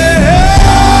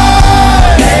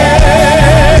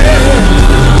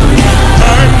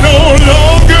I'm no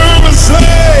longer a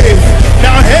slave.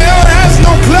 Now hell has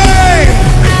no claim.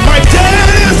 My debt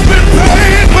has been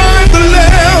paid by the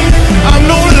Lamb. I'm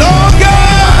no longer.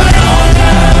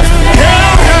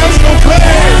 Hell has no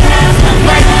claim.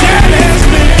 My debt has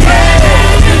been paid.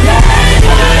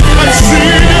 I'm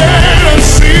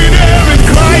seated in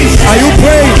Christ. Are you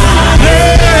praying?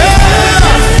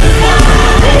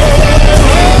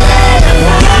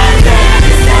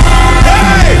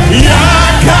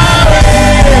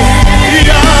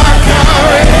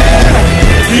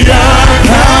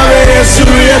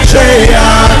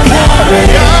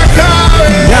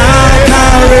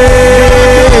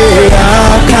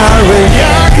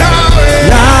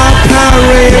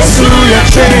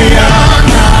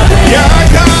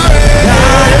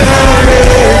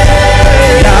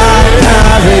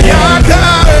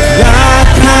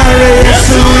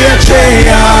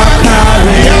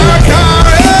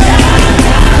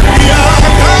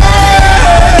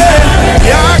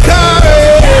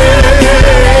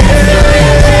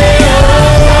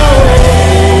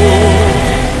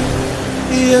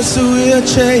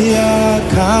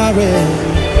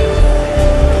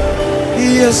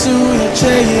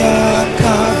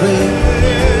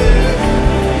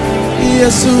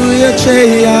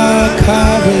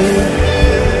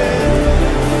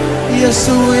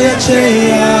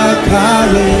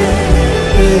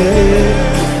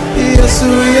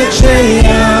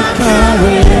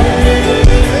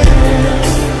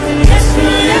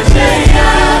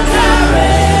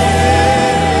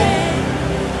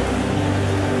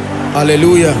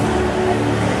 Hallelujah.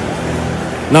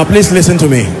 Now please listen to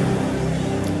me.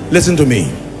 Listen to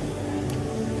me.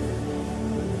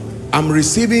 I'm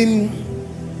receiving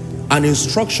an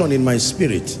instruction in my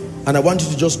spirit, and I want you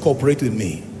to just cooperate with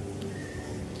me.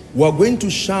 We're going to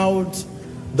shout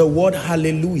the word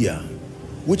hallelujah,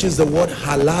 which is the word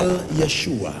halal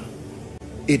Yeshua.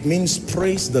 It means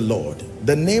praise the Lord.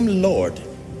 The name Lord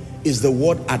is the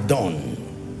word Adon.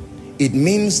 It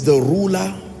means the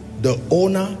ruler, the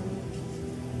owner,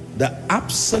 the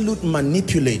absolute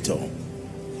manipulator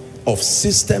of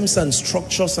systems and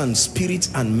structures and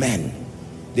spirits and men.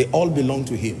 They all belong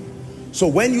to him. So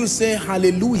when you say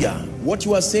hallelujah, what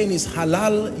you are saying is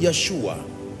halal Yeshua.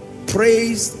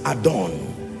 praise Adon.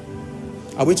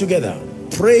 Are we together?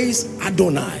 Praise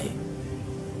Adonai,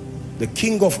 the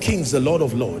King of Kings, the Lord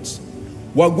of Lords.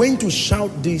 We're going to shout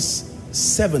this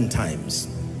 7 times.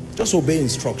 Just obey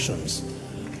instructions.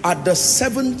 At the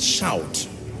 7th shout,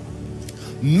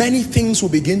 many things will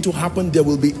begin to happen. There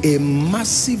will be a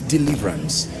massive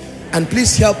deliverance. And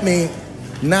please help me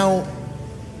now.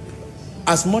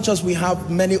 As much as we have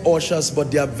many ushers,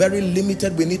 but they are very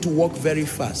limited, we need to walk very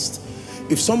fast.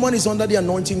 If someone is under the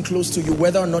anointing close to you,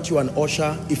 whether or not you're an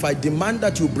usher, if I demand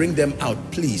that you bring them out,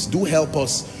 please do help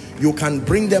us. You can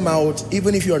bring them out.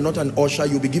 Even if you are not an usher,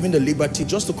 you'll be given the liberty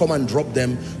just to come and drop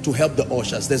them to help the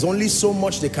ushers. There's only so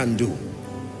much they can do.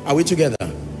 Are we together?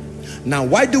 Now,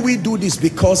 why do we do this?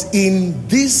 Because in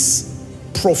this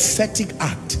prophetic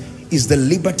act is the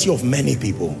liberty of many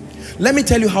people. Let me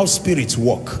tell you how spirits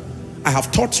work. I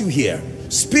have taught you here.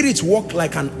 Spirits work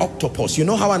like an octopus. You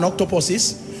know how an octopus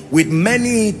is? With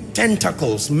many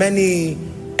tentacles, many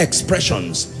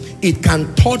expressions. It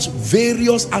can touch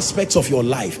various aspects of your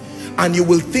life, and you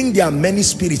will think there are many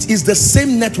spirits. It's the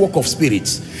same network of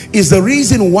spirits. It's the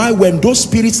reason why when those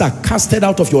spirits are casted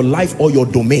out of your life or your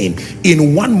domain,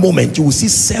 in one moment you will see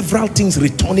several things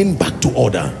returning back to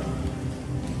order.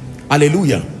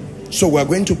 Hallelujah. So we're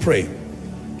going to pray.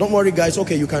 Don't worry, guys.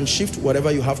 Okay, you can shift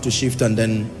whatever you have to shift, and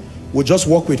then we'll just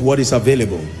work with what is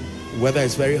available. Weather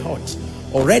is very hot.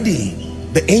 Already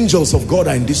the angels of God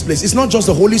are in this place. It's not just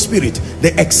the Holy Spirit.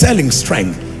 They excel in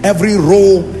strength. Every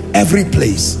row, every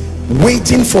place,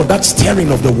 waiting for that stirring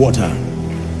of the water.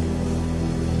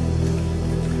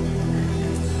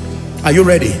 Are you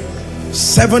ready?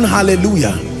 7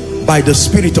 hallelujah by the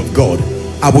Spirit of God.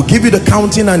 I will give you the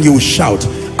counting and you will shout.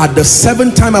 At the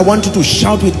 7th time, I want you to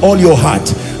shout with all your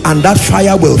heart, and that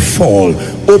fire will fall,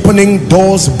 opening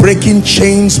doors, breaking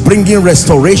chains, bringing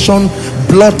restoration,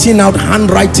 blotting out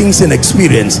handwritings in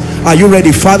experience. Are you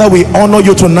ready? Father, we honor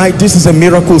you tonight. This is a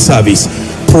miracle service.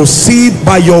 Proceed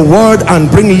by your word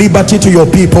and bring liberty to your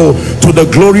people to the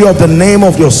glory of the name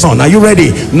of your Son. Are you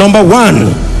ready? Number 1.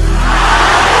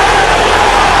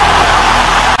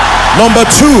 Number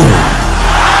 2.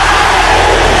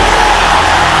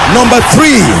 Number 3,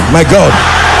 my God.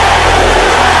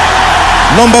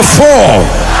 Number 4.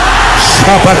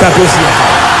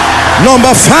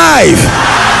 Number 5.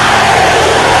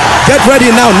 Get ready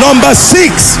now. Number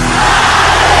 6.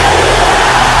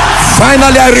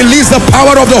 Finally, I release the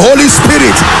power of the Holy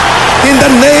Spirit in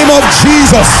the name of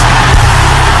Jesus.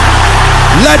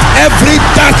 Let every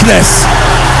darkness,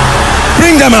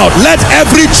 bring them out. Let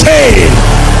every chain,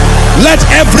 let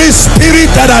every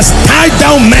spirit that has tied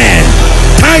down men,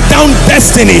 tied down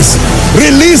destinies,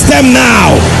 release them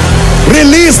now.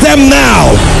 Release them now.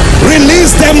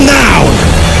 Release them now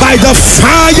by the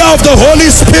fire of the Holy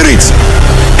Spirit.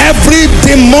 Every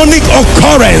demonic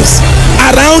occurrence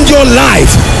around your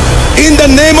life, in the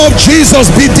name of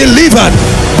Jesus, be delivered.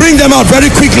 Bring them out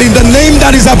very quickly in the name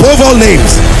that is above all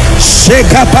names.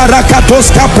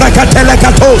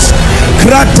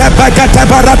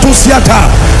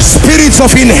 Spirits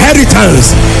of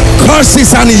inheritance,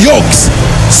 curses and yokes,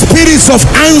 spirits of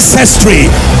ancestry,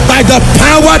 by the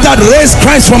power that raised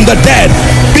Christ from the dead,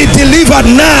 be delivered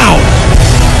now.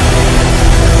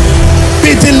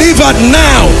 Be delivered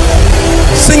now.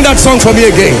 Sing that song for me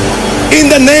again. In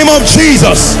the name of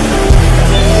Jesus.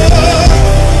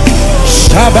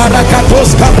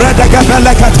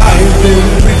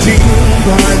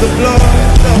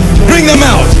 Bring them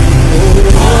out.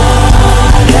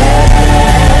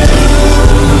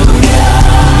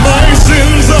 My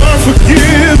sins are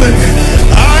forgiven.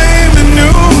 I am a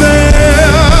new man.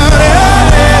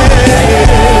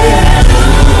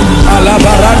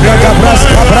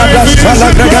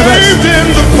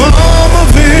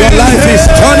 Your life is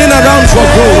turning around for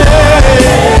good.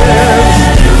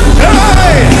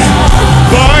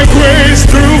 By grace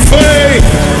through faith,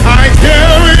 I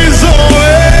carry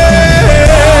away.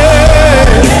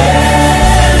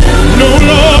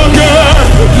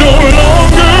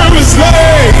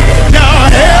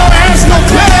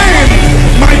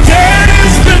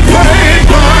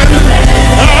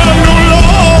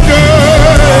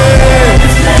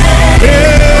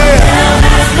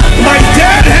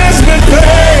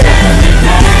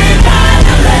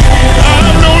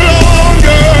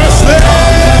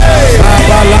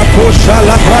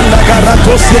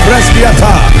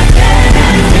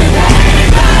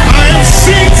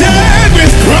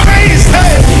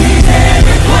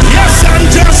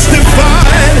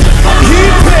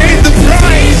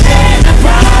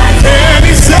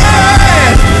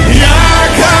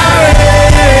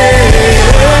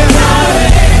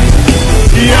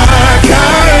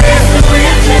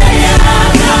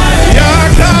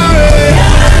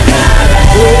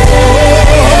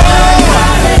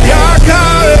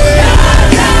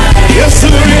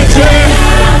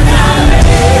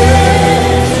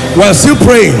 We're still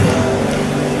praying.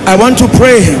 I want to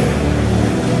pray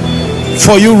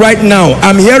for you right now.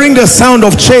 I'm hearing the sound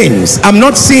of chains. I'm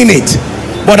not seeing it,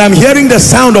 but I'm hearing the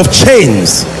sound of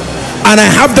chains. And I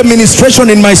have the ministration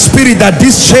in my spirit that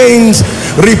these chains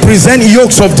represent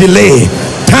yokes of delay,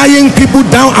 tying people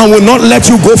down and will not let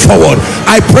you go forward.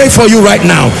 I pray for you right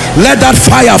now. Let that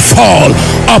fire fall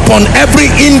upon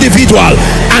every individual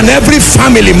and every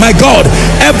family. My God,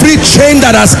 every chain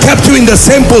that has kept you in the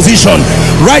same position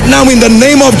right now, in the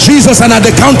name of Jesus, and at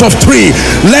the count of 3,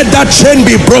 let that chain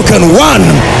be broken. 1,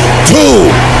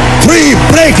 2, 3.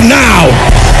 Break now.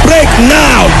 Break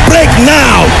now. Break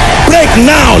now. Break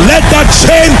now. Let that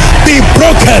chain be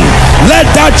broken. Let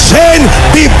that chain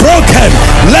be broken.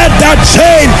 Let that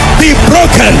chain be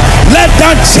broken. Let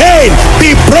that chain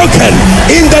be broken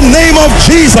in the name of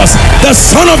Jesus, the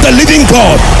Son of the living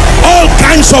God. All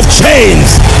kinds of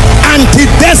chains,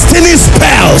 anti-destiny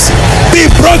spells, be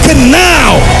broken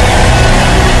now.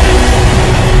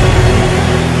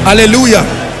 Hallelujah.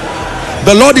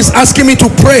 The Lord is asking me to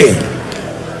pray.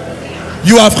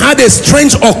 You have had a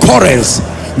strange occurrence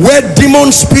where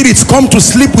demon spirits come to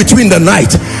sleep with you in the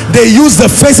night. They use the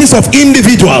faces of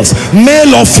individuals,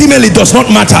 male or female, it does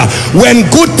not matter. When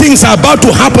good things are about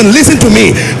to happen, listen to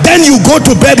me, then you go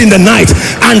to bed in the night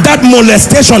and that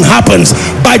molestation happens.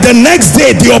 By the next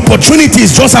day, the opportunity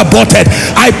is just aborted.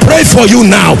 I pray for you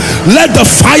now. Let the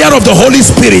fire of the Holy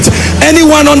Spirit,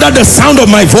 anyone under the sound of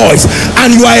my voice,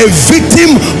 and you are a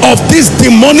victim of this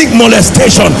demonic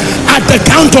molestation, at the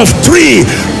count of 3,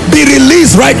 be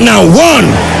released right now. 1,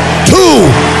 2,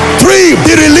 3.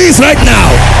 Be released right now.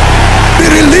 Be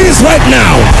released right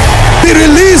now. Be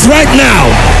released right now.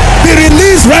 Be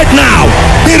released right now.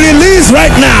 Be released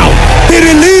right now. Be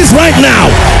released right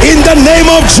now. In the name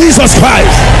of Jesus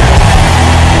Christ.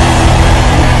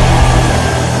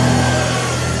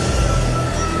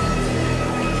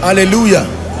 Hallelujah.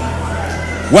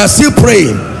 We're still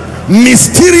praying.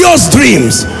 Mysterious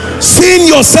dreams. Seeing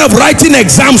yourself writing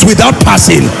exams without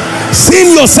passing.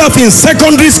 Seeing yourself in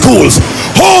secondary schools,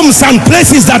 homes and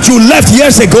places that you left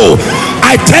years ago.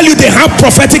 I tell you, they have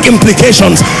prophetic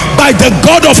implications. By the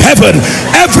God of heaven,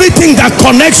 everything that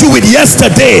connects you with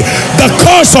yesterday, the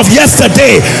curse of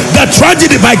yesterday, the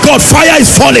tragedy, by God, fire is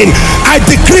falling. I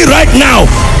decree right now,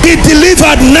 be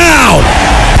delivered now.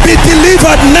 Be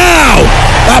delivered now.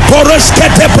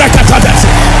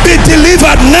 Be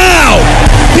delivered now.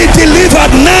 Be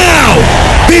delivered now.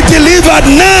 Be delivered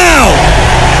now.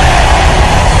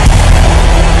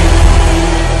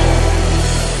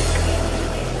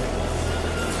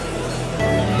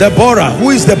 Deborah.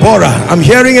 Who is Deborah? I'm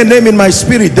hearing a name in my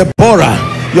spirit. Deborah,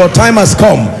 your time has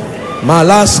come. You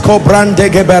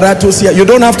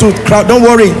don't have to crowd. Don't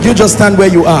worry. You just stand where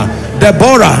you are.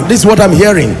 Deborah, this is what I'm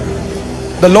hearing.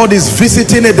 The Lord is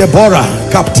visiting a Deborah.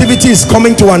 Captivity is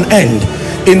coming to an end.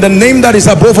 In the name that is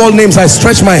above all names, I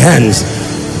stretch my hands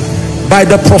by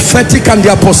the prophetic and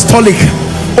the apostolic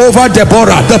over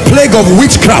Deborah. The plague of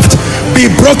witchcraft be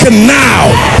broken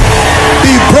now.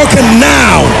 Be broken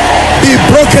now. Be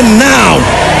broken now.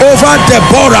 Over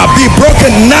Deborah, be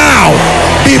broken now.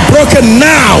 Be broken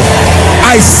now.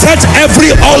 I set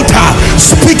every altar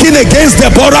speaking against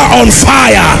Deborah on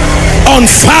fire. On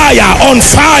fire, on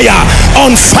fire,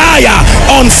 on fire,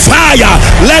 on fire.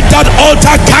 Let that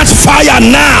altar catch fire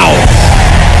now.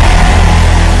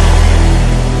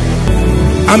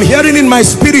 I'm hearing in my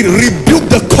spirit, rebuke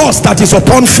the curse that is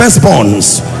upon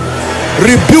firstborns.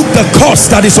 Rebuke the curse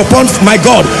that is upon, my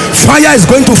God, fire is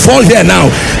going to fall here now.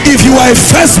 If you are a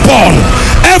firstborn,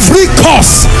 every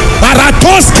curse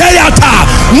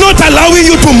not allowing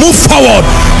you to move forward,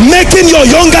 making your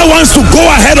younger ones to go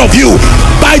ahead of you,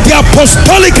 by the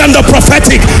apostolic and the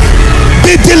prophetic,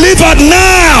 be delivered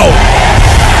now.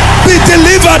 Be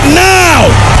delivered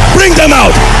now. Bring them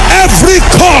out. Every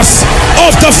curse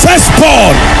of the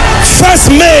firstborn, first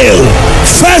male,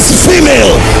 first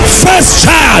female, first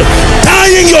child,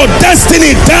 tying your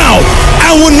destiny down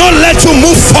and will not let you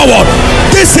move forward.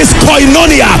 This is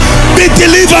koinonia. Be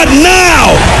delivered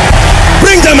now.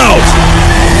 Bring them out.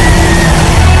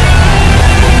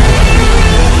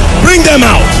 Bring them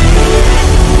out.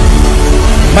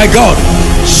 My God.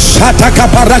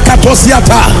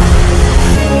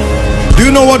 Do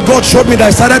you know what God showed me that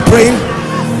I started praying?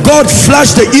 God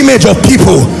flashed the image of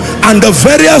people and the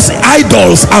various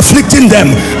idols afflicting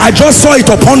them. I just saw it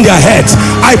upon their heads.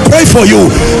 I pray for you.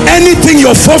 Anything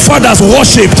your forefathers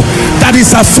worshipped that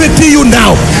is afflicting you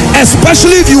now,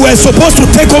 especially if you were supposed to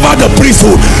take over the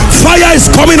priesthood, fire is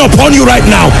coming upon you right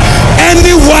now.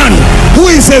 Anyone who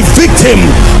is a victim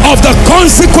of the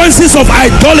consequences of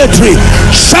idolatry,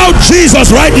 shout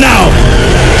Jesus right now.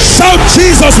 Shout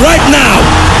Jesus right now.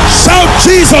 Shout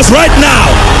Jesus right now.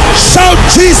 Shout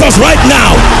Jesus right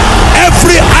now.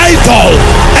 Every idol,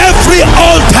 every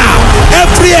altar,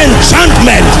 every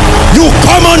enchantment, you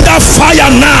come under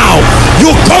fire now.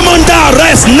 You come under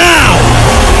arrest now.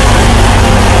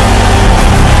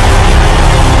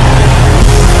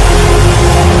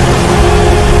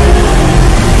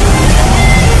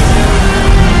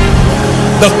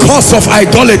 The cause of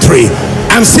idolatry.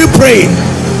 I'm still praying.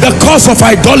 The cause of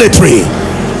idolatry.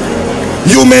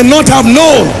 You may not have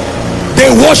known. They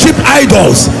worship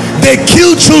idols. They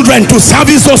kill children to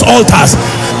service those altars.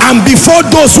 And before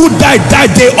those who died,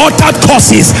 they uttered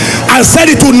curses and said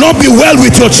it will not be well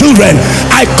with your children.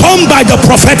 I come by the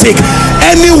prophetic.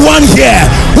 Anyone here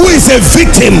who is a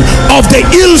victim of the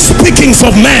ill speakings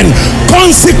of men,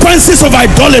 consequences of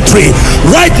idolatry,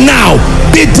 right now,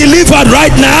 be delivered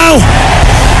right now.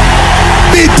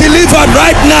 Be delivered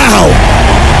right now.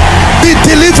 Be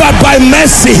delivered by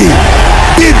mercy.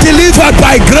 Be delivered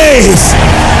by grace.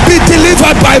 Be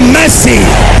delivered by mercy.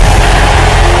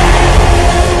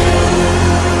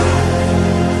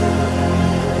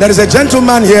 There is a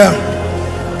gentleman here.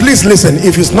 Please listen.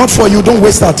 If it's not for you, don't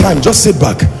waste our time. Just sit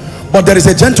back. But there is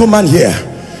a gentleman here.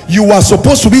 You are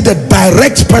supposed to be the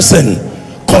direct person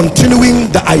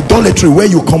continuing the idolatry where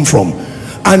you come from,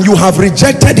 and you have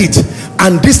rejected it.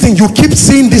 And this thing, you keep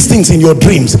seeing these things in your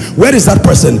dreams. Where is that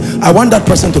person? I want that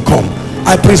person to come.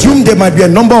 I presume there might be a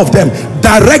number of them.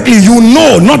 Directly, you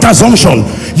know, not assumption.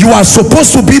 You are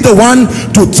supposed to be the one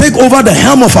to take over the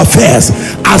helm of affairs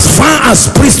as far as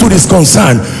priesthood is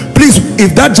concerned. Please,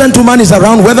 if that gentleman is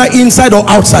around, whether inside or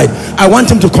outside, I want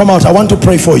him to come out. I want to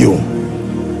pray for you.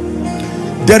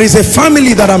 There is a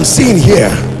family that I'm seeing here.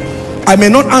 I may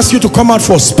not ask you to come out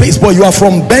for space, but you are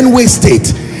from Benue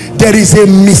State. There is a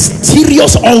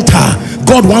mysterious altar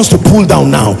God wants to pull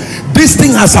down now. This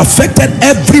thing has affected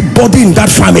everybody in that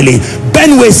family.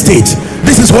 Benue State.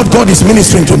 This is what God is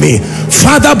ministering to me.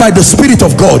 Father, by the Spirit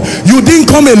of God, you didn't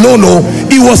come alone. No,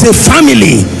 it was a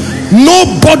family.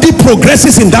 Nobody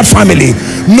progresses in that family,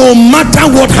 no matter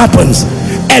what happens.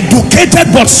 Educated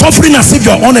but suffering as if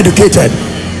you're uneducated.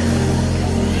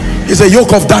 It's a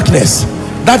yoke of darkness.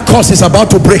 That curse is about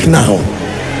to break now.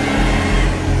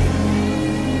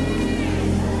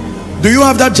 Do you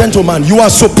have that gentleman? You are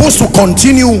supposed to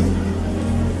continue.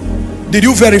 Did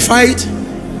you verify it?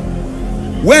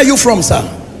 Where are you from, sir?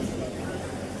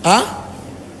 Huh?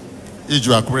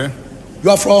 Iju, Akure. You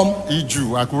are from?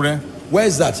 Iju, Akure. Where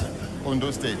is that?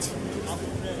 Ondo State.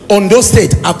 Ondo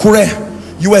State, Akure.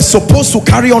 You were supposed to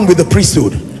carry on with the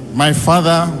priesthood. My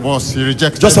father was, he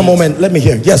rejected Just a moment, let me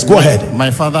hear. Yes, go ahead.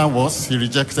 My father was, he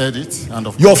rejected it. And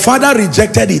of your father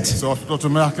rejected it. So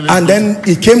automatically. And then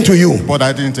it came to you. But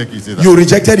I didn't take it either. You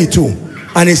rejected it too.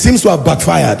 And it seems to have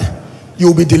backfired. You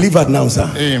will be delivered now, sir.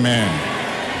 Amen.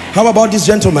 How about this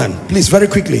gentleman? Please, very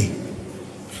quickly.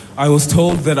 I was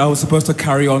told that I was supposed to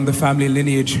carry on the family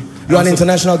lineage. You're an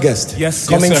international guest? Yes.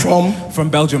 Coming yes, from? From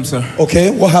Belgium, sir. Okay,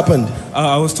 what happened?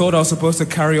 I was told I was supposed to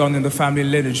carry on in the family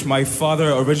lineage. My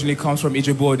father originally comes from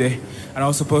Ijebu-Ode, and I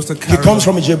was supposed to carry He comes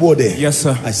from Ijebu-Ode? Yes,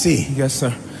 sir. I see. Yes,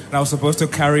 sir. And I was supposed to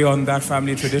carry on that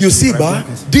family tradition. You see,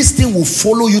 this thing will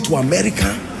follow you to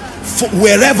America,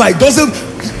 wherever. It doesn't.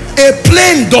 A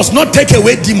plane does not take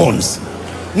away demons.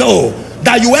 No.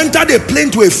 That you entered a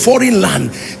plane to a foreign land,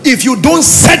 if you don't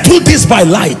settle this by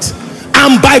light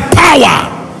and by power,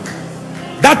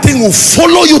 that thing will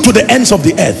follow you to the ends of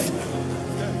the earth.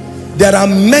 There are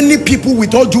many people,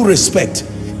 with all due respect,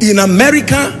 in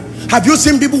America. Have you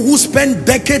seen people who spend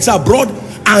decades abroad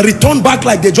and return back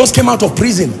like they just came out of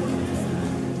prison?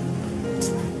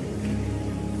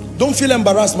 Don't feel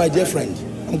embarrassed, my dear friend.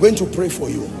 I'm going to pray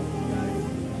for you.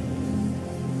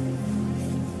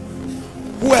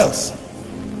 Who else?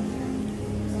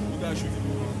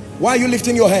 Why are you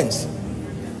lifting your hands?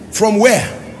 From where?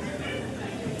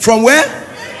 From where?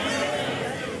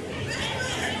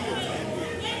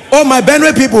 Oh, my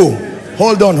Benue people.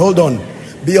 Hold on, hold on.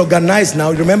 Be organized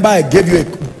now. Remember, I gave you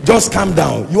a... Just calm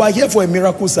down. You are here for a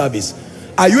miracle service.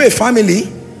 Are you a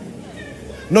family?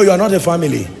 No, you are not a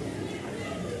family.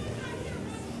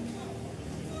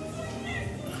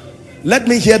 Let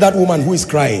me hear that woman who is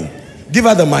crying. Give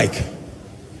her the mic.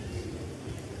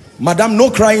 Madam, no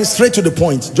crying, straight to the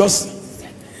point. Just,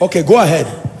 okay, go ahead.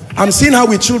 I'm seeing her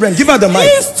with children. Give her the mic.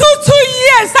 It's 2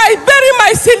 years. I bury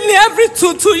my sibling every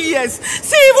 2 years.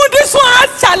 See, even this one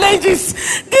has challenges.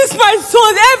 This my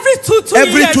son every 2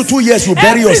 years. Every 2 years you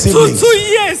bury your siblings. 2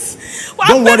 years.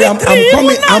 Don't worry, I'm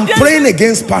coming. I'm praying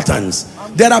against patterns.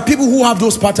 There are people who have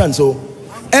those patterns. So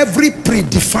Every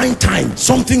predefined time,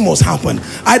 something must happen.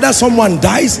 Either someone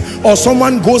dies, or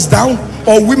someone goes down,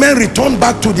 or women return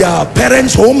back to their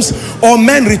parents' homes, or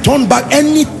men return back.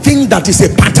 Anything that is a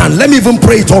pattern, let me even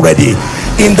pray it already.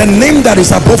 In the name that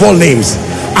is above all names,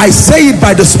 I say it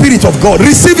by the Spirit of God.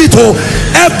 Receive it all.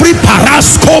 Every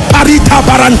parasko parita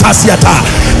barantasiata,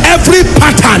 every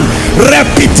pattern,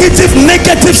 repetitive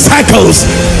negative cycles,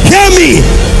 hear me.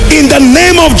 In the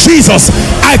name of Jesus,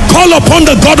 I call upon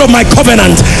the God of my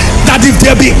covenant, that if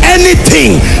there be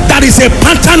anything that is a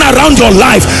pattern around your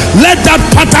life, let that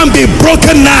pattern be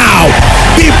broken now.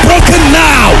 Be broken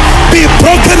now. Be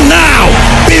broken now.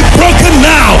 Be broken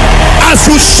now. As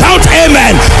you shout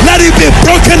amen, let it be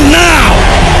broken now.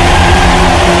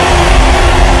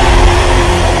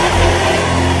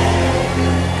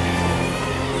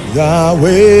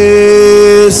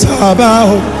 Yahweh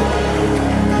Sabaoth,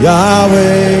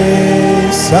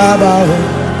 Yahweh Sabaoth,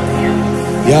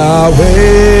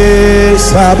 Yahweh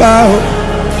Sabaoth,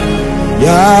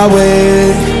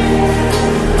 Yahweh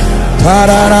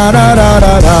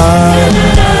ta-da-da-da-da-da-da.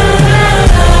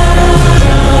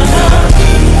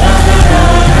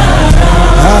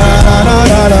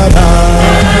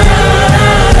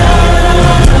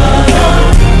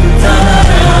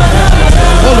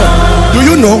 Do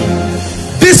you know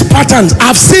these patterns?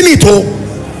 I've seen it all.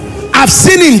 I've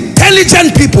seen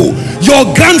intelligent people. Your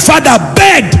grandfather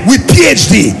begged with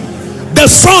PhD. The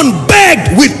son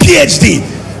begged with PhD.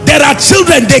 There are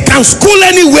children, they can school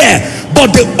anywhere,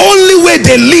 but the only way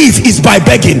they live is by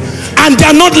begging. And they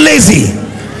are not lazy.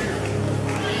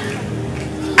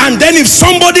 And then if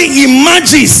somebody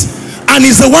emerges and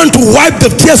is the one to wipe the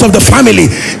tears of the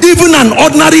family, even an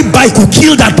ordinary bike will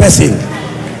kill that person.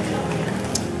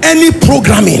 Any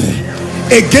programming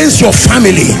against your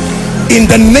family, in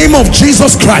the name of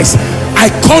Jesus Christ, I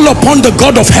call upon the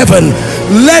God of heaven.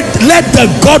 Let the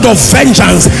God of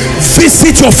vengeance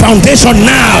visit your foundation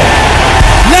now.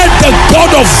 Let the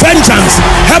God of vengeance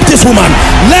help this woman.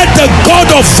 Let the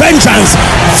God of vengeance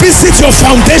visit your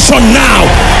foundation now.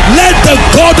 Let the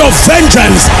God of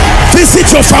vengeance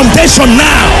visit your foundation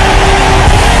now.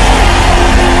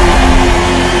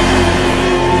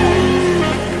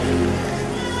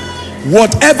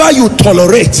 Whatever you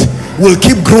tolerate will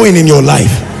keep growing in your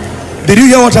life. Did you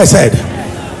hear what I said?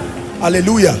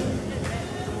 Hallelujah.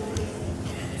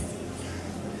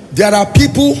 There are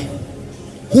people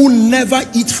who never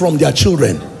eat from their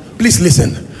children. Please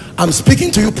listen. I'm speaking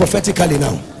to you prophetically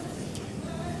now.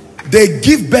 They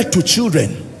give birth to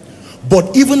children,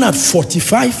 but even at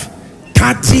 45,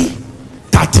 30,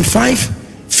 35,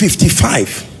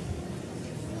 55,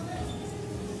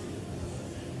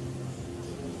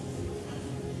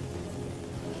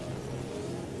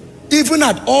 even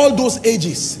at all those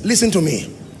ages, listen to me,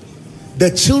 the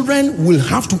children will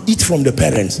have to eat from the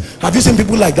parents. Have you seen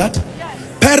people like that?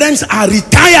 Yes. Parents are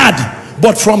retired,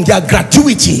 but from their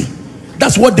gratuity,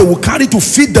 that's what they will carry to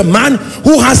feed the man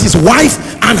who has his wife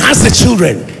and has the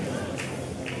children.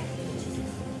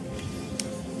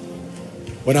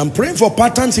 When I'm praying for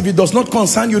patterns, if it does not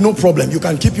concern you, no problem. You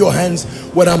can keep your hands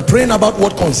when I'm praying about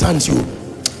what concerns you.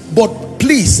 But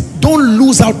please, don't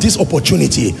lose out this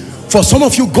opportunity. For some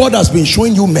of you, God has been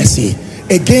showing you mercy.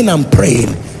 Again, I'm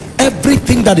praying.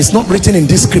 Everything that is not written in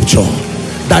this scripture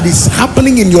that is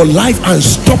happening in your life and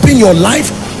stopping your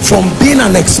life from being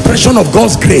an expression of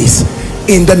God's grace,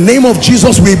 in the name of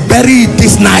Jesus, we bury it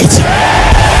this night.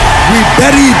 We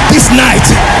bury it this night.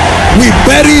 We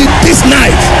bury it this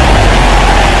night.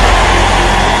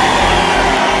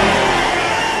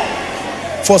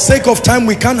 For sake of time,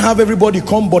 we can't have everybody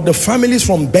come, but the families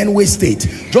from Benue State,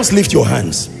 just lift your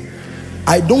hands.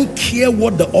 I don't care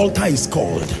what the altar is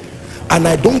called, and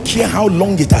I don't care how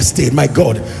long it has stayed. My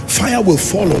God, fire will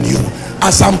fall on you.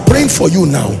 As I'm praying for you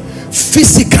now,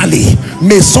 physically,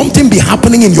 may something be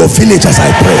happening in your village as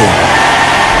I pray.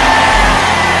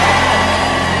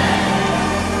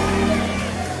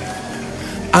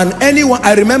 And anyone,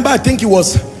 I remember, I think it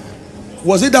was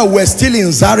it that we're still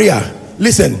in Zaria?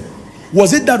 Listen,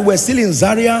 was it that we're still in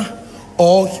Zaria,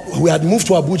 or we had moved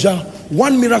to Abuja?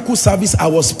 One miracle service, I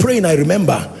was praying, I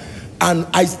remember, and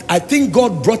I think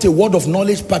God brought a word of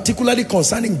knowledge, particularly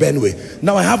concerning Benue.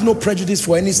 Now, I have no prejudice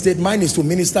for any state. Mine is to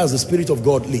minister as the Spirit of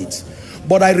God leads.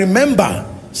 But I remember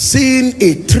seeing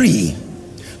a tree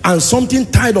and something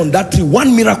tied on that tree,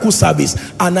 one miracle service,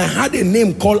 and I had a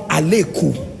name called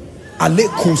Aleku,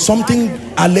 something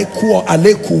Aleku or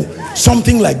Aleku,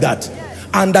 something like that.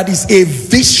 And that is a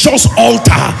vicious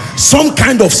altar, some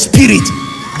kind of spirit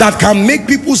that can make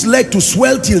people's leg to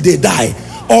swell till they die,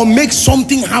 or make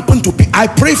something happen to people. I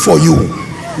pray for you,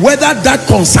 whether that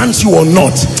concerns you or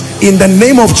not, In the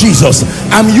name of Jesus,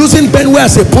 I'm using Benway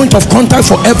as a point of contact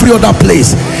for every other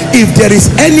place. If there is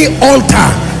any altar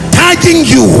tagging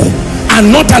you and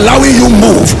not allowing you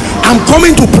move, I'm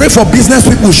coming to pray for business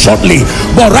people shortly,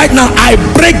 but right now I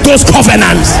break those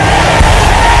covenants.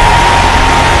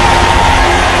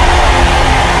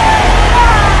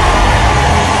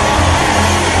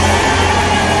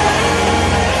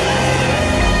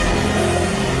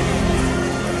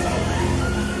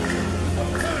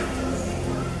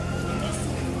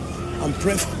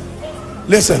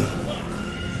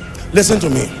 Listen to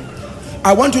me.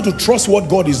 I want you to trust what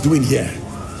God is doing here.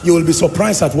 You will be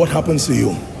surprised at what happens to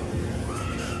you.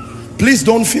 Please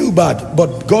don't feel bad,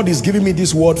 but God is giving me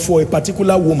this word for a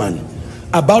particular woman.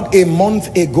 About a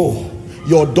month ago,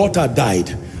 your daughter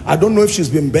died. I don't know if she's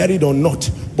been buried or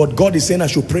not, but God is saying I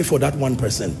should pray for that one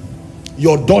person.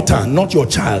 Your daughter, not your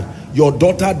child. Your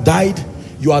daughter died.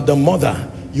 You are the mother.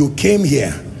 You came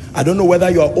here. I don't know whether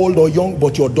you are old or young,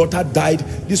 but your daughter died.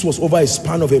 This was over a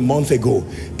span of a month ago.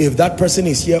 If that person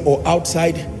is here or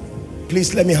outside,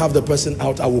 please let me have the person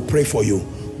out. I will pray for you.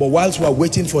 But whilst we are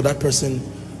waiting for that person,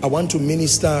 I want to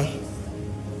minister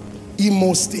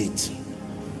Imo State.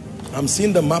 I'm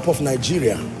seeing the map of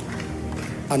Nigeria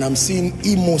and I'm seeing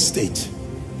Imo State.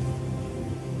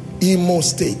 Imo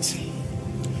State.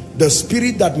 The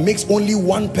spirit that makes only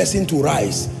one person to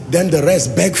rise, then the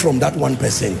rest beg from that one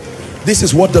person. This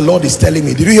is what the Lord is telling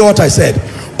me. Did you hear what I said?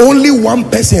 Only one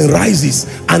person rises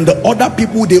and the other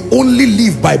people, they only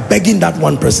live by begging that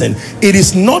one person. It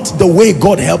is not the way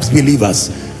God helps believers.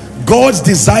 God's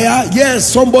desire, yes,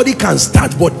 somebody can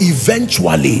start, but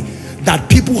eventually that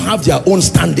people have their own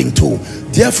standing too.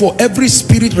 Therefore, every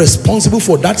spirit responsible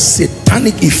for that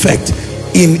satanic effect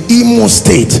in Imo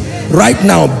State right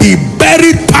now, be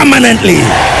buried permanently.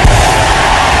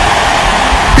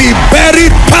 Be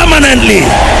buried permanently.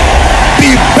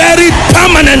 Be buried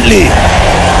permanently.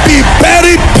 Be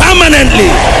buried permanently.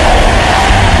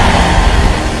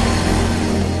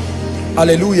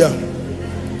 Hallelujah.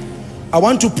 I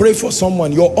want to pray for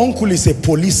someone. Your uncle is a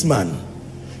policeman.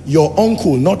 Your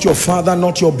uncle, not your father,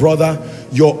 not your brother.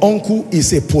 Your uncle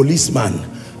is a policeman.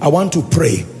 I want to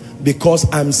pray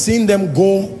because I'm seeing them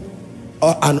go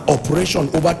an operation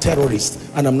over terrorists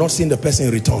and I'm not seeing the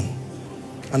person return.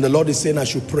 And the Lord is saying I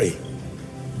should pray.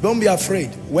 Don't be afraid.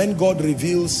 When God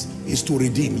reveals, is to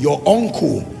redeem. Your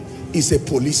uncle is a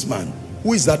policeman.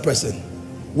 Who is that person?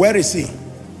 Where is he?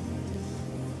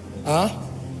 Huh?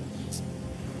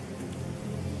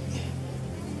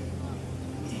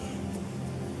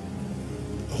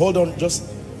 Hold on, just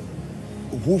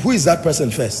who is that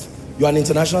person first? You're an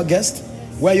international guest?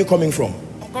 Where are you coming from?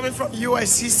 I'm coming from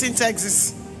US, Houston,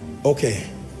 Texas. Okay.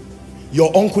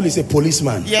 Your uncle is a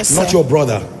policeman. Yes, sir. Not your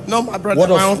brother. No, my brother,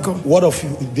 my uncle. What of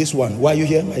this one? Why are you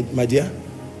here, my dear?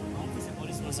 My uncle is a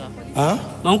policeman, sir. Huh?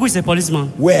 My uncle is a policeman.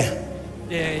 Where?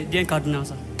 There in Kaduna,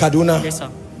 sir. Kaduna? Yes, sir.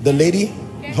 The lady?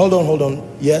 Kefi. Hold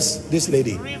on. Yes, this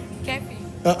lady. Kefi.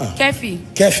 Kefi.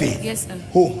 Kefi. Yes, sir.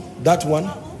 Who? That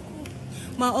one?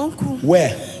 My uncle. Where?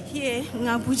 Here, in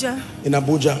Abuja. In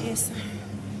Abuja? Yes, sir.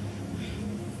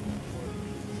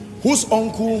 Whose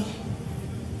uncle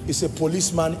is a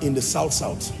policeman in the South?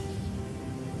 South.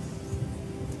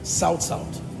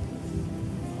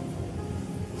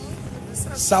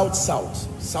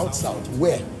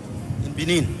 Where? In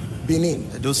Benin. Benin.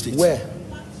 Those states. Where?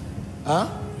 Huh?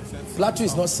 Plateau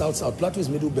is not South. Plateau is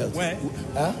Middle Belt. Where?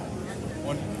 Huh?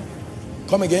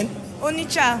 Come again?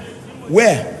 Onitsha.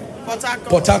 Where?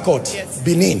 Port Harcourt. Yes.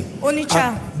 Benin.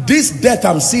 Onitsha. This death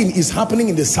I'm seeing is happening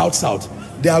in the South.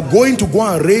 They are going to go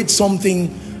and raid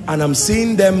something, and I'm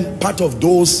seeing them part of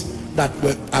those that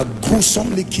are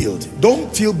gruesomely killed.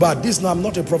 Don't feel bad. I'm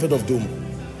not a prophet of doom.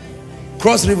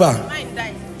 Cross River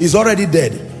is already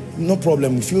dead. No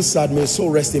problem. You feel sad. May so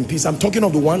rest in peace. I'm talking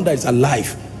of the one that is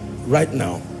alive right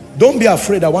now. Don't be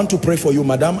afraid. I want to pray for you,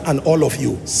 madam, and all of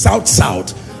you. South.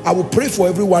 I will pray for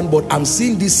everyone, but I'm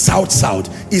seeing this South.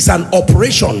 It's an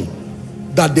operation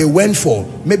that they went for,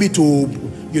 maybe to,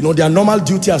 their normal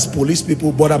duty as police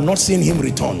people, but I'm not seeing him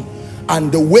return.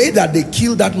 And the way that they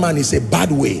killed that man is a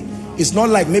bad way. It's not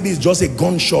like maybe it's just a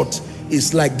gunshot.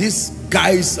 It's like these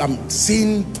guys, I'm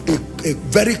seeing a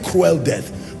very cruel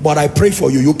death. But I pray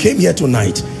for you. You came here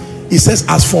tonight. He says,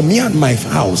 as for me and my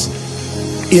house,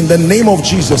 in the name of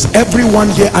Jesus, everyone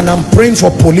here, and I'm praying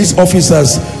for police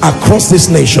officers across this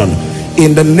nation,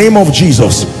 in the name of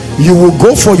Jesus, you will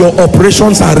go for your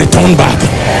operations and return back.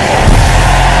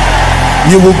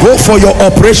 You will go for your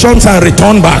operations and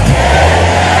return back.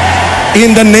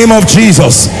 In the name of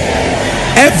Jesus.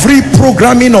 Every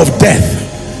programming of death,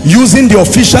 using the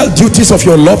official duties of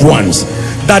your loved ones,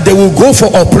 that they will go for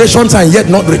operations and yet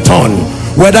not return,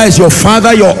 whether it's your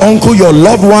father, your uncle, your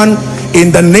loved one,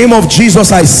 in the name of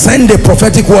Jesus, I send a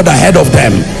prophetic word ahead of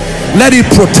them. Let it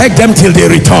protect them till they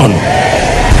return.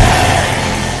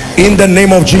 In the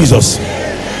name of Jesus.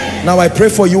 Now I pray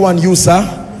for you and you, sir,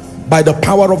 by the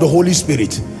power of the Holy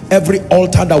Spirit, every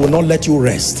altar that will not let you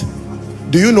rest.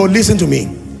 Do you know, listen to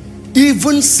me,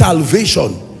 even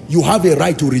salvation, you have a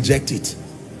right to reject it.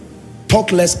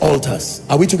 Talk less altars.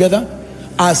 Are we together?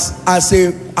 As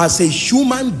a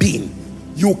human being,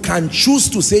 you can choose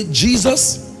to say,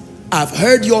 Jesus, I've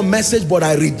heard your message, but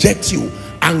I reject you,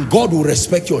 and God will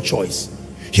respect your choice.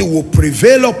 He will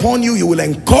prevail upon you. He will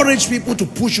encourage people to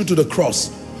push you to the cross,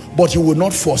 but he will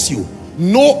not force you.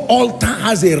 No altar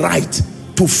has a right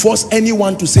to force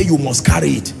anyone to say you must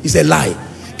carry it. It's a lie.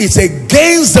 It's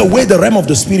against the way the realm of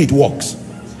the spirit works.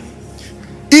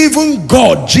 Even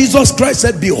God, Jesus Christ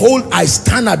said, behold, I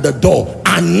stand at the door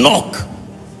and knock.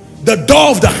 The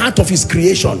door of the heart of his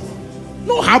creation.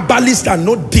 No herbalist and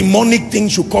no demonic thing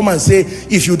should come and say,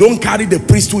 if you don't carry the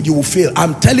priesthood, you will fail.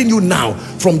 I'm telling you now,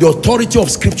 from the authority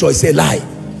of scripture, it's a lie.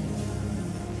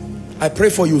 I pray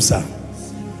for you, sir.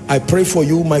 I pray for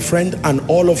you, my friend, and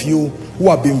all of you who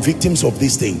have been victims of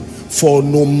this thing. For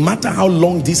no matter how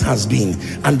long this has been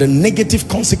and the negative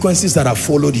consequences that have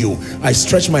followed you, I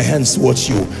stretch my hands towards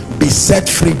you. Be set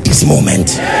free this moment.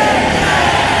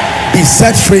 Be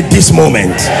set free this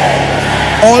moment.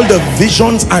 All the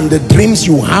visions and the dreams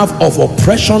you have of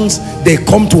oppressions, they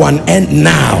come to an end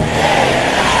now.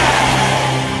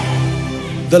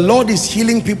 The Lord is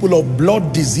healing people of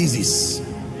blood diseases.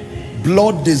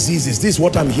 Blood diseases. This is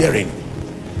what I'm hearing.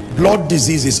 Blood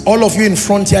diseases. All of you in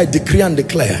front here, I decree and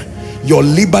declare, your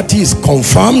liberty is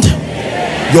confirmed.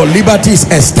 Your liberty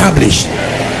is established.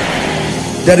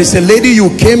 There is a lady,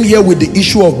 you came here with the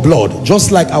issue of blood,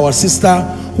 just like our sister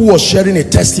who was sharing a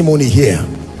testimony here.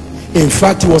 In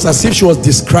fact, it was as if she was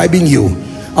describing you.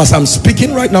 As I'm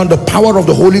speaking right now, the power of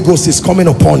the Holy Ghost is coming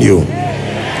upon you.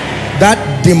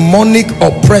 That demonic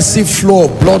oppressive flow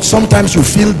of blood, sometimes you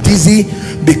feel dizzy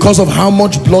because of how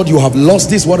much blood you have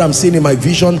lost. This is what I'm seeing in my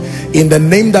vision. In the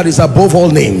name that is above all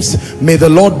names, may the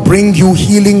Lord bring you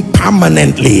healing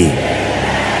permanently.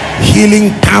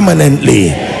 Healing permanently.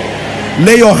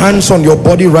 Lay your hands on your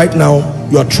body right now.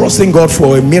 You are trusting God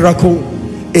for a miracle,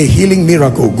 a healing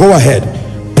miracle. Go ahead.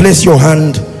 Place your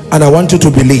hand and I want you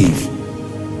to believe.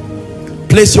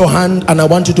 Place your hand and I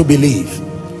want you to believe.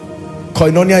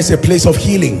 Koinonia is a place of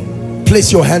healing.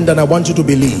 Place your hand and I want you to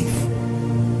believe.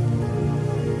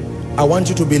 I want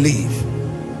you to believe.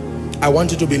 I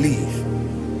want you to believe.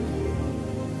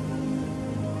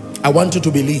 I want you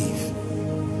to believe.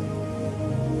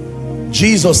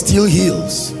 Jesus still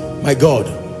heals. My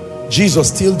God, Jesus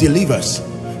still delivers.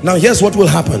 Now here's what will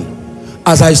happen.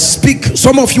 As I speak,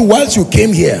 some of you, whilst you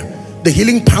came here, the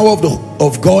healing power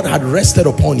of God had rested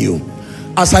upon you.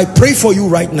 As I pray for you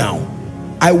right now,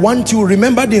 I want you,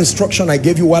 remember the instruction I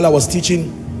gave you while I was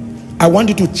teaching? I want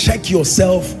you to check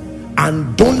yourself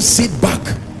and don't sit back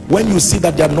when you see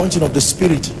that the anointing of the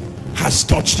Spirit has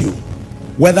touched you.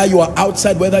 Whether you are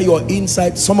outside, whether you are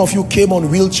inside. Some of you came on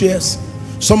wheelchairs.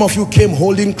 Some of you came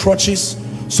holding crutches.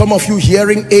 Some of you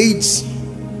hearing aids.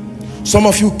 Some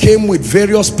of you came with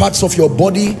various parts of your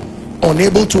body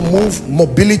unable to move,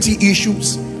 mobility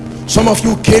issues. Some of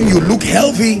you came, you look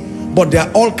healthy, but there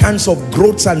are all kinds of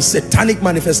growths and satanic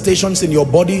manifestations in your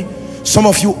body. Some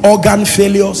of you organ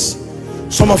failures.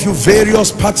 Some of you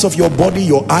various parts of your body,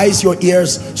 your eyes, your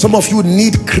ears. Some of you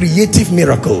need creative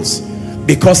miracles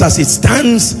because as it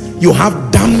stands, you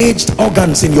have damaged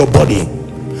organs in your body.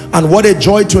 And what a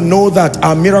joy to know that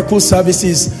our miracle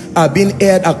services are being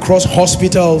aired across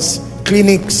hospitals,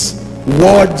 clinics,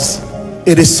 wards.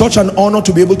 It is such an honor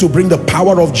to be able to bring the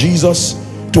power of Jesus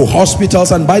to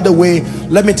hospitals. And by the way,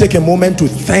 let me take a moment to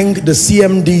thank the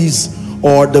CMDs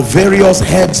or the various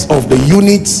heads of the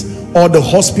units or the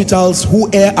hospitals who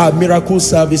air our miracle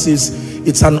services.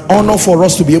 It's an honor for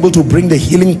us to be able to bring the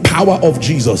healing power of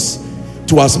Jesus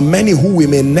to as many who we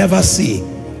may never see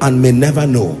and may never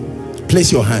know.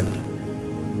 Place your hand.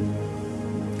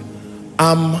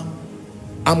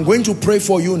 I'm going to pray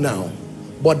for you now,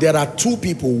 but there are two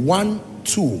people,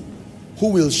 two,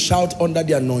 who will shout under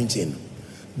the anointing.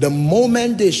 The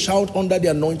moment they shout under the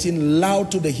anointing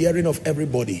loud to the hearing of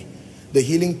everybody, the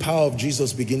healing power of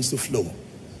Jesus begins to flow.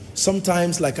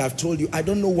 Sometimes, like I've told you, I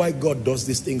don't know why God does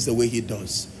these things the way he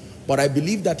does, but I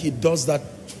believe that he does that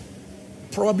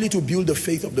probably to build the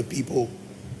faith of the people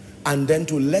and then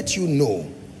to let you know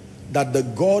that the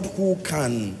God who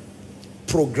can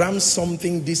program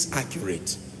something this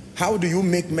accurate, how do you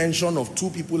make mention of two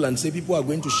people and say people are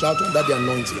going to shout under the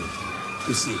anointing?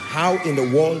 You see, how in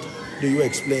the world do you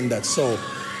explain that? So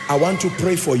I want to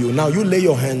pray for you. Now you lay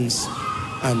your hands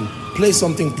and play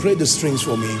something, pray the strings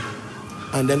for me,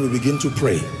 and then we begin to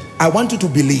pray. I want you to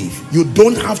believe. You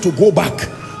don't have to go back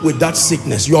with that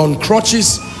sickness. You're on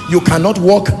crutches, you cannot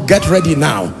walk. Get ready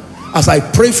now. As I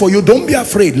pray for you, don't be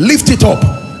afraid. Lift it up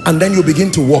and then you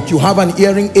begin to walk. You have an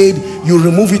hearing aid, you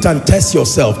remove it and test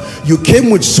yourself. You came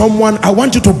with someone. I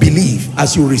want you to believe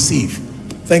as you receive.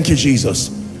 Thank you, Jesus.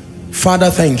 Father,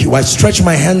 thank you. I stretch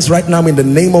my hands right now in the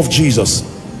name of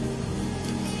Jesus,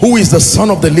 who is the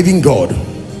Son of the living God.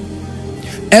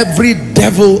 Every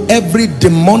devil, every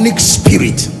demonic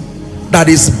spirit that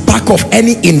is back of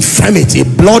any infirmity,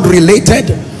 blood related,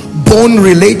 bone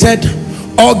related,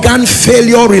 organ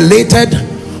failure related,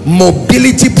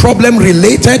 mobility problem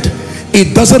related,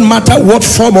 it doesn't matter what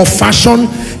form or fashion,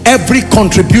 every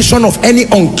contribution of any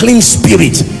unclean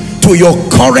spirit to your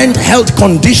current health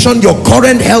condition, your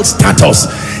current health status,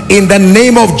 in the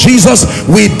name of Jesus,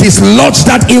 we dislodge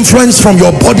that influence from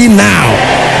your body now.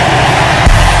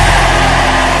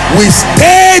 We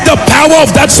stay the power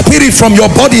of that spirit from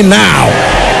your body now.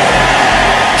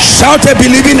 Shout a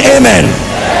believing amen.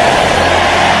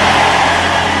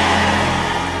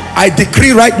 I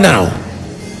decree right now,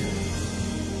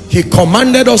 he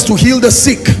commanded us to heal the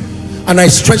sick, and I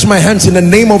stretch my hands in the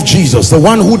name of Jesus, the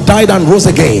one who died and rose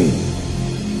again.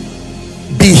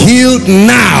 Be healed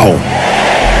now.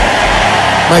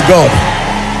 My God,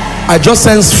 I just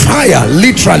sense fire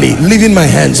literally leaving my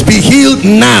hands. Be healed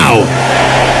now.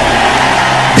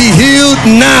 Be healed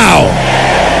now.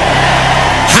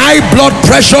 High blood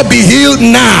pressure, be healed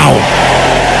now.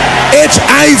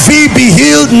 HIV, be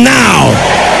healed now.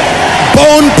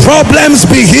 Bone problems,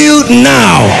 be healed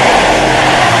now.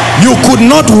 You could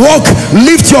not walk,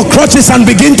 lift your crutches and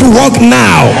begin to walk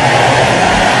now.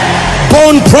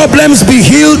 Bone problems, be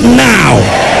healed now.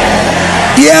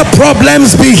 Ear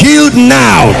problems, be healed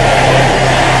now.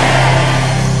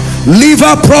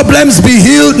 Liver problems, be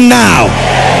healed now.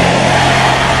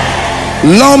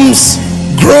 Lumps,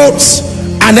 growths,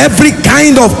 and every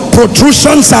kind of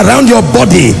protrusions around your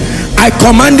body, I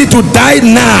command it to die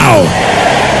now.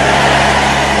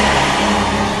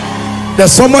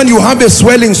 There's someone, you have a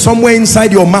swelling somewhere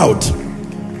inside your mouth.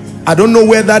 I don't know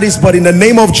where that is, but in the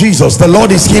name of Jesus, the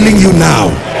Lord is healing you now.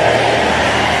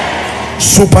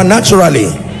 Supernaturally.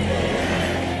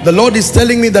 The Lord is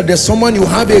telling me that there's someone, you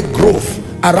have a growth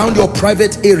around your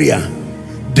private area.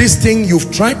 This thing,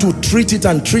 you've tried to treat it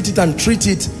and treat it and treat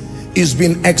it. It's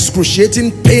been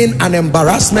excruciating pain and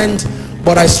embarrassment,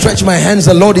 but I stretch my hands,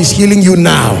 the Lord is healing you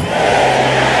now.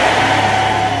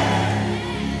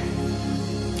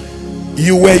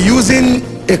 You were using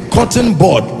a cotton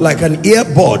bud, like an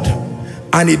earbud,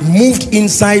 and it moved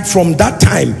inside. From that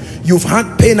time, you've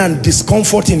had pain and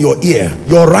discomfort in your ear,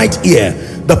 your right ear.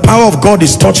 The power of God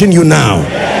is touching you now.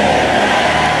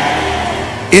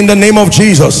 In the name of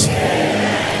Jesus.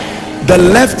 The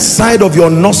left side of your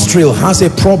nostril has a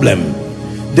problem.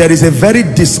 There is a very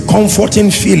discomforting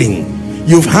feeling.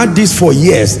 You've had this for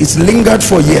years. It's lingered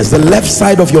for years. The left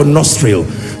side of your nostril.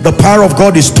 The power of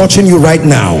God is touching you right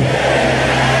now.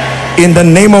 In the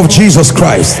name of Jesus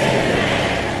Christ.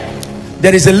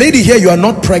 There is a lady here, you are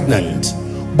not pregnant,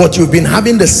 but you've been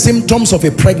having the symptoms of a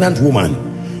pregnant woman.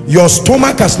 Your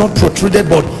stomach has not protruded,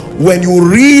 but when you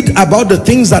read about the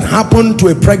things that happen to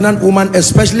a pregnant woman,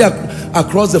 especially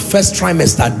across the first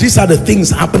trimester, these are the things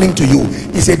happening to you.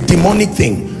 It's a demonic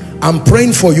thing. I'm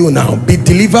praying for you now. Be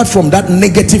delivered from that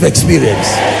negative experience.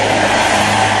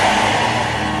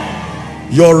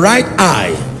 Your right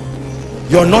eye,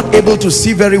 you're not able to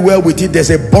see very well with it.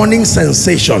 There's a burning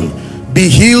sensation. Be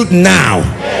healed now.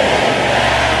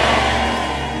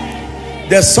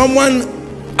 There's someone,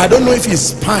 I don't know if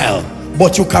it's pile,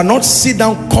 but you cannot sit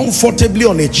down comfortably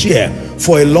on a chair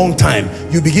for a long time.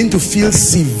 You begin to feel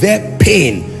severe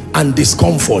pain and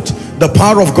discomfort. The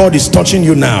power of God is touching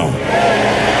you now.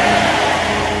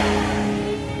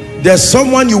 There's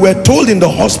someone, you were told in the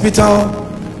hospital,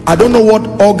 I don't know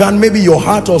what organ, maybe your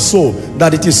heart or so,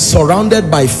 that it is surrounded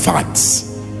by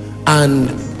fats and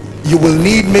you will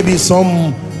need maybe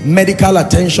some medical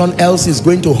attention, else is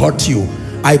going to hurt you.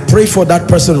 I pray for that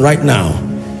person right now.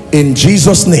 In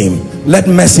Jesus' name, let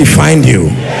mercy find you.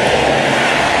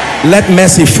 Let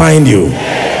mercy find you.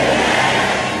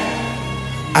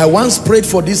 I once prayed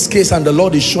for this case and the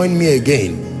Lord is showing me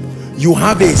again. You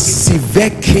have a severe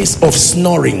case of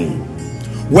snoring.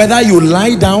 Whether you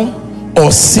lie down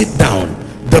or sit down,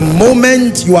 the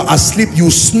moment you are asleep, you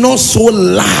snore so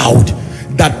loud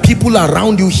that people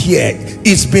around you hear.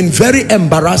 It's been very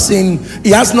embarrassing.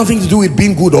 It has nothing to do with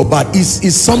being good or bad.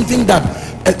 It's something that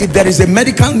there is a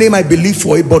medical name, I believe,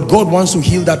 for it, but God wants to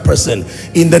heal that person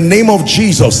in the name of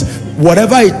Jesus.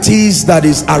 Whatever it is that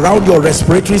is around your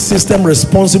respiratory system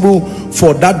responsible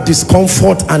for that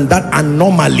discomfort and that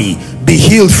anomaly, be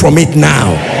healed from it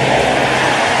now.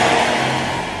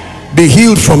 Be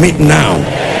healed from it now.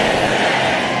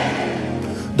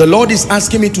 The Lord is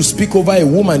asking me to speak over a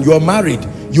woman. You are married.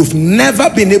 You've never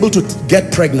been able to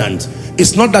get pregnant.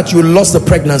 It's not that you lost the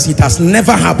pregnancy. It has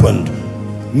never happened.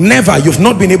 Never. You've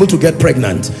not been able to get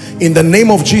pregnant. In the name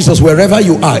of Jesus, wherever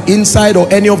you are, inside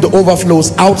or any of the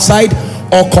overflows, outside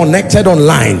or connected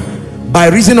online, by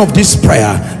reason of this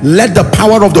prayer, let the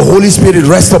power of the Holy Spirit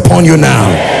rest upon you now.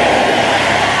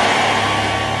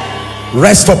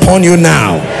 Rest upon you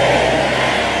now.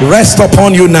 Rest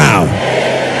upon you now.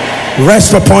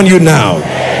 Rest upon you now.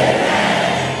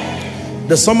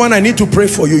 There's someone I need to pray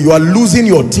for you. You are losing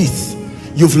your teeth.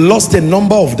 You've lost a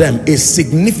number of them, a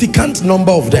significant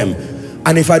number of them.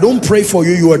 And if I don't pray for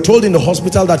you, you were told in the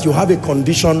hospital that you have a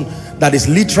condition that is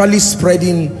literally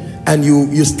spreading, and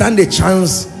you stand a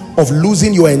chance of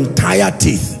losing your entire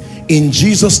teeth. In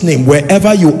Jesus' name,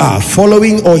 wherever you are,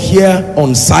 following or here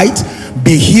on site,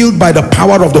 be healed by the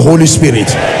power of the Holy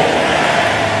Spirit.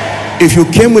 If you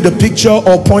came with a picture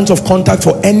or point of contact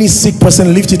for any sick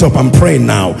person, lift it up. I'm praying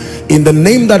now in the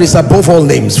name that is above all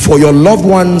names, for your loved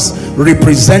ones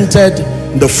represented,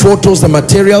 the photos, the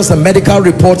materials, the medical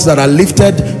reports that are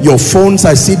lifted, your phones,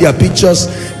 I see their pictures.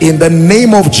 In the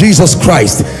name of Jesus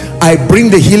Christ, I bring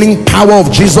the healing power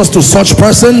of Jesus to such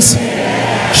persons.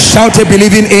 Shout a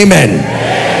believing amen.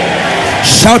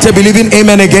 Shout a believing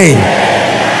amen again.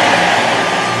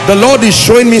 The Lord is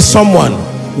showing me someone.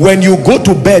 When you go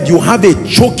to bed, you have a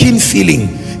choking feeling.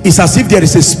 It's as if there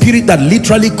is a spirit that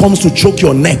literally comes to choke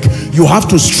your neck. You have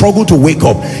to struggle to wake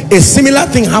up. A similar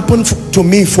thing happened to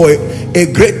me for a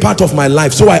great part of my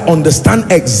life, so I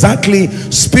understand exactly.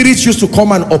 Spirits used to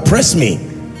come and oppress me.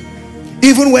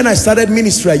 Even when I started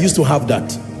ministry, I used to have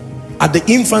that. At the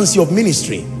infancy of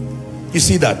ministry, you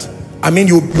see that. I mean,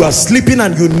 you are sleeping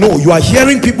and you are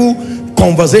hearing people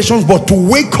conversations, but to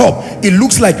wake up, it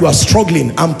looks like you are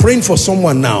struggling. I'm praying for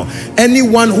someone now.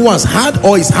 Anyone who has had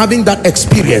or is having that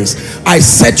experience, I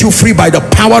set you free by the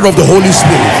power of the Holy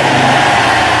Spirit.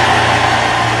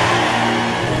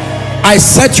 I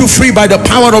set you free by the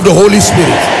power of the Holy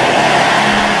Spirit.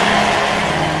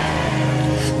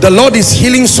 The Lord is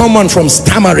healing someone from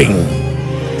stammering.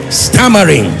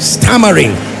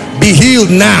 Be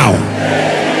healed now.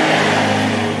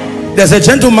 There's a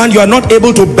gentleman, you are not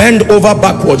able to bend over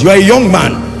backwards. You are a young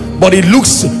man, but it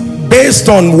looks, based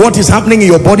on what is happening in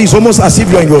your body, it's almost as if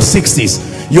you're in your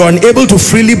 60s. You're unable to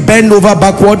freely bend over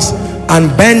backwards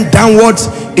and bend downwards.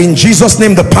 In Jesus'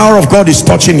 name, the power of God is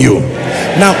touching you.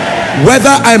 Now,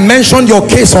 whether I mention your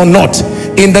case or not,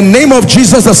 in the name of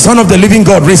Jesus, the Son of the living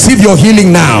God, receive your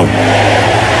healing now.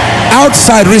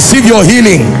 Outside, receive your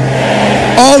healing.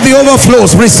 All the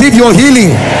overflows, receive your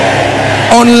healing.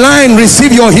 Online,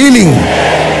 receive your healing.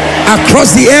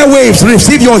 Across the airwaves,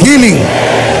 receive your healing.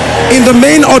 In the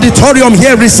main auditorium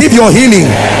here, receive your healing.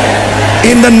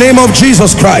 In the name of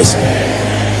Jesus Christ.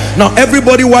 Now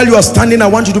everybody, while you are standing, I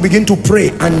want you to begin to pray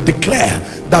and declare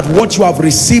that what you have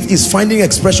received is finding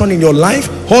expression in your life.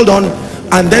 Hold on.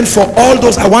 And then for all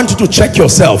those, I want you to check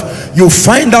yourself. You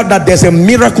find out that there's a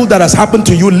miracle that has happened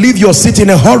to you. Leave your seat in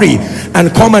a hurry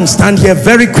and come and stand here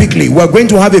very quickly. We're going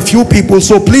to have a few people,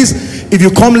 so please, if you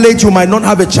come late, you might not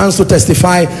have a chance to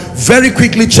testify. Very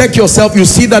quickly, check yourself. You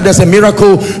see that there's a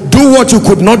miracle. Do what you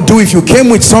could not do if you came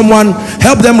with someone.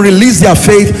 Help them release their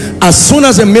faith. As soon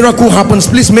as a miracle happens,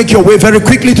 please make your way very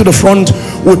quickly to the front.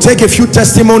 We'll take a few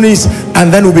testimonies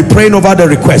and then we'll be praying over the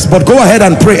request. But go ahead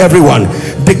and pray, everyone.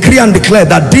 Decree and declare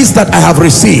that this that I have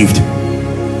received,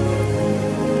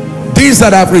 these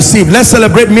that I have received. Let's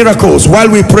celebrate miracles while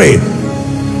we pray.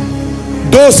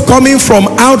 Those coming from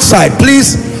outside,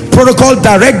 please, protocol,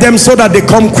 direct them so that they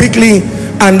come quickly.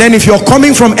 And then if you're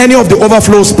coming from any of the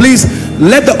overflows, please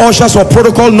let the ushers or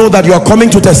protocol know that you are coming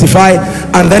to testify,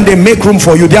 and then they make room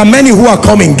for you. There are many who are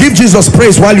coming. Give Jesus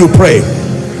praise while you pray.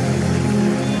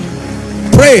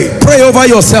 Pray over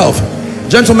yourself.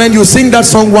 Gentlemen, you sing that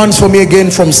song once for me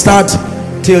again from start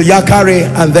till Yakare,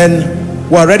 and then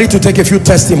we're ready to take a few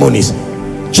testimonies.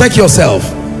 Check yourself.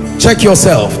 Check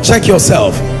yourself. Check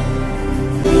yourself.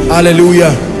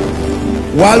 Hallelujah.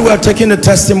 While we are taking the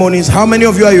testimonies, how many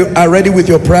of you are ready with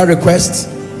your prayer requests?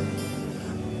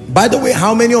 By the way,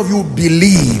 how many of you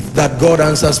believe that God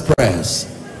answers prayers?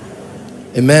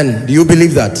 Amen. Do you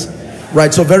believe that?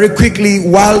 Right. So very quickly,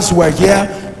 whilst we're here,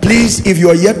 Please, if you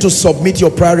are yet to submit your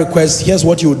prayer request, here's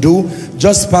what you do.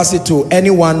 Just pass it to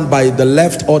anyone by the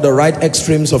left or the right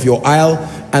extremes of your aisle,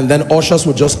 and then ushers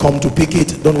will just come to pick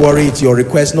it. Don't worry, it's your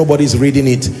request. Nobody's reading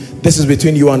it. This is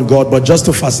between you and God, but just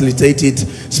to facilitate it,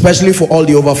 especially for all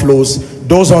the overflows.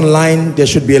 Those online, there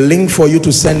should be a link for you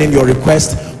to send in your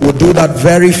request. We'll do that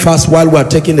very fast while we're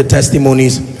taking the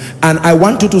testimonies. And I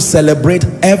want you to celebrate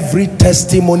every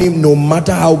testimony, no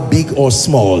matter how big or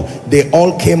small. They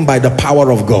all came by the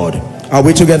power of God. Are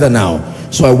we together now?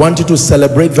 So I want you to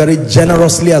celebrate very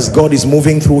generously as God is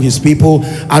moving through his people,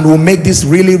 and we'll make this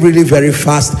really, really very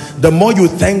fast. The more you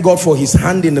thank God for his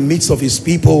hand in the midst of his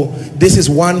people. This is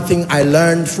one thing I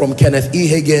learned from Kenneth E.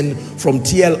 Hagin, from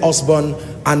T.L. Osborne,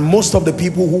 and most of the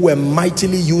people who were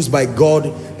mightily used by God,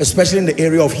 especially in the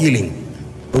area of healing.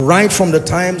 Right from the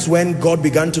times when God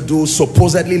began to do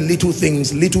supposedly little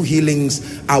things, little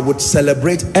healings, I would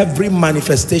celebrate every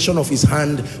manifestation of his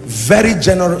hand very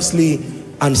generously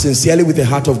and sincerely with a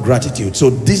heart of gratitude. So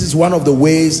this is one of the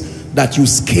ways that you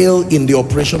scale in the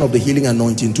operation of the healing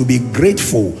anointing, to be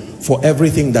grateful for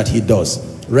everything that he does.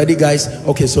 Ready, guys?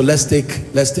 Okay, so let's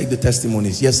take the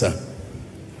testimonies. Yes, sir.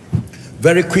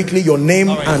 Very quickly, your name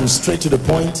and straight to the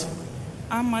point.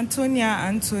 I'm Antonia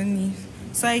Anthony.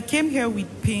 So I came here with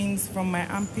pains from my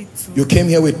armpit too. You came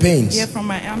here with pains? Yeah, from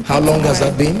my armpit. How long has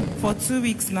that been? For 2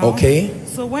 weeks now. Okay.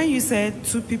 So when you said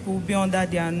 2 people will be under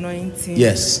the anointing.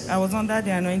 Yes. I was under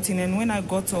the anointing, and when I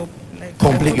got up, like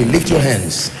completely, lift your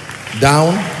hands.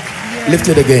 Down. Yeah. Lift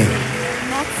it again.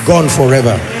 Gone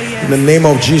forever. In the name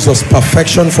of Jesus,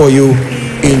 perfection for you.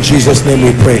 In Jesus' name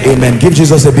we pray. Amen. Give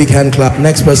Jesus a big hand clap.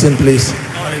 Next person, please.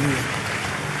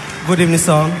 Good evening,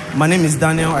 sir. My name is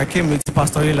Daniel. I came with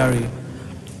Pastor Hilary.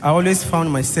 I always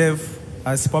found myself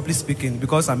as public speaking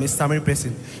because I'm a stammering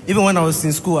person. Even when I was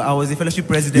in school, I was a fellowship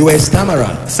president. You were a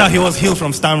stammerer? Sir, he was healed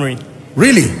from stammering.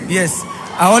 Really? Yes.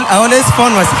 I always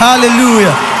found myself.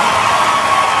 Hallelujah.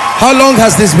 How long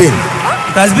has this been?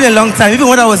 It has been a long time. Even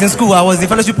when I was in school, I was the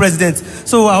fellowship president.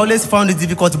 So I always found it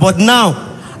difficult. But now,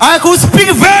 I could speak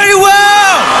very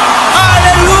well.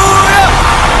 Hallelujah.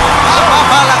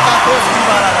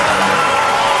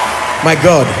 My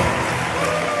God.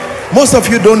 Most of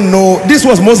you don't know, this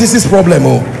was Moses' problem.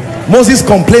 Moses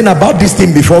complained about this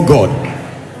thing before God.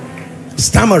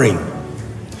 Stammering.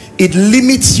 It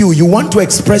limits you. You want to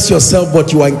express yourself,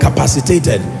 but you are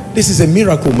incapacitated. This is a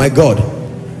miracle, my God.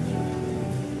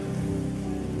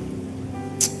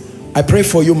 I pray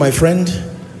for you, my friend,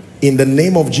 in the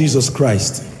name of Jesus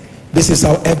Christ. This is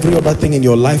how every other thing in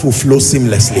your life will flow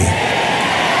seamlessly.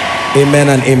 Amen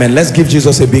and amen. Let's give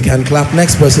Jesus a big hand clap.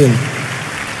 Next person.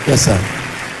 Yes, sir.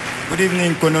 Good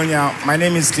evening, Kononia. My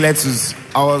name is Cletus.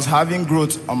 I was having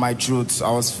growth on my throat.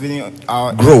 I was feeling...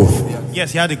 growth?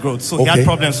 Yes, he had a growth, so he had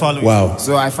problems swallowing. Wow.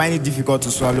 So I find it difficult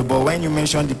to swallow. But when you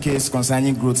mentioned the case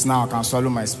concerning growth, now I can swallow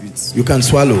my spit. You can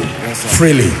swallow? Yes, sir.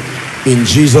 Freely. In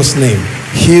Jesus' name.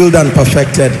 Healed and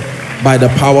perfected by the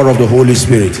power of the Holy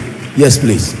Spirit. Yes,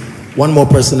 please. One more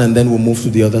person and then we'll move to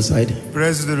the other side.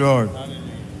 Praise the Lord.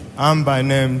 I'm by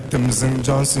name Timson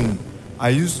Johnson. I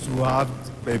used to have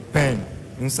a pain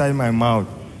inside my mouth,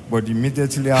 but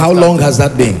immediately after... How long has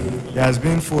that been? It has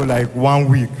been for like 1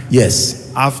 week.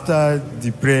 Yes. After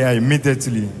the prayer,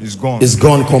 immediately it's gone. It's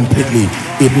gone completely.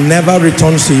 It never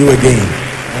returns to you again.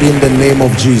 In the name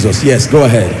of Jesus. Yes, go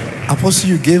ahead. Apostle,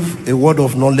 you gave a word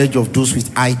of knowledge of those with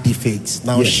eye defects.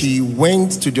 Now, she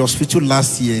went to the hospital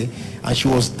last year and she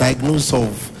was diagnosed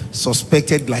of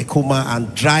suspected glaucoma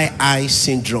and dry eye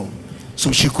syndrome.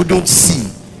 So she couldn't see.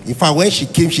 In fact, when she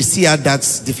came, she still had that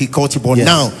difficulty, but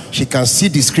now she can see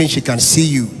the screen, she can see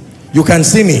you. You can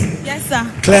see me? Yes, sir.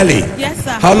 Clearly? Yes,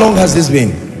 sir. How long has this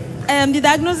been? The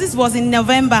diagnosis was in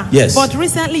November. Yes. But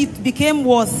recently it became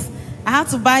worse. I had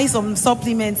to buy some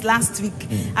supplements last week.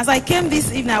 As I came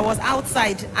this evening, I was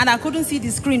outside and I couldn't see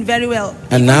the screen very well.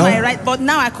 And now? But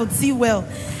now I could see well.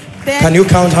 Then, can you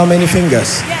count how many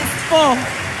fingers? Yes, 4,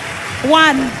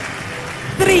 1,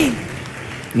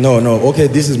 3. No. Okay,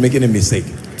 this is making a mistake.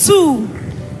 2,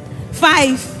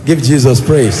 5. Give Jesus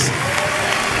praise.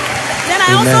 Then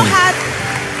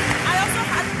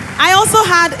I also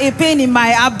had a pain in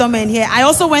my abdomen here. I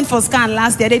also went for scan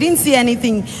last year. They didn't see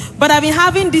anything, but I've been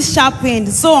having this sharp pain,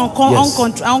 so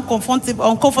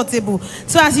uncomfortable.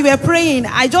 So as you were praying,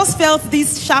 I just felt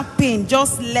this sharp pain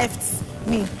just left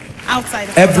me outside.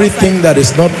 Everything that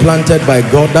is not planted by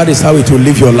God, that is how it will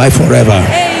live your life forever.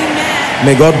 Amen.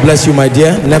 May God bless you, my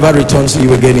dear. Never returns to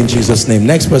you again in Jesus' name.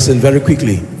 Next person, very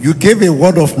quickly. You gave a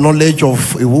word of knowledge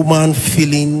of a woman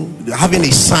having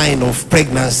a sign of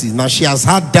pregnancy. Now she has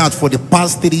had that for the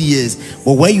past 3 years.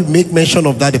 But when you make mention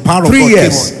of that, the power of God came on.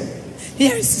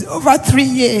 Yes, over 3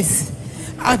 years.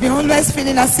 I've been always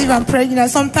feeling as if I'm pregnant.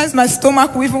 Sometimes my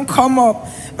stomach will even come up.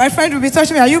 My friend will be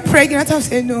touching me, are you pregnant? I'll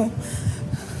say no.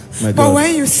 But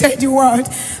when you said the word,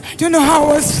 I don't know how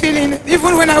I was feeling.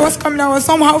 Even when I was coming, I was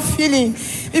somehow feeling.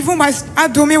 Even my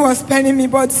abdomen was paining me,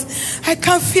 but I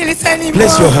can't feel it anymore.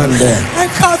 Place your hand there. I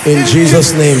can't feel in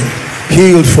Jesus' name,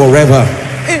 healed forever.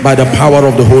 Amen. By the power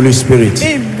of the Holy Spirit.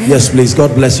 Amen. Yes, please.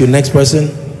 God bless you. Next person.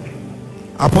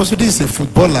 Apostle, this is a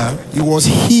footballer. He was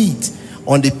hit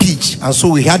on the pitch, and so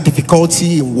we had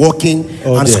difficulty in walking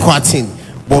and squatting.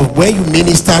 But when you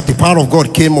ministered, the power of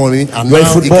God came on it, and you're now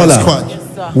a footballer. He can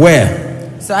Yes,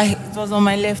 where? So it was on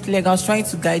my left leg. I was trying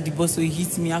to guide the ball, so it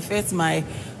hit me. I felt my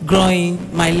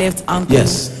groin, my left ankle.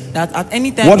 Yes. That at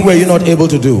any time. What were you not able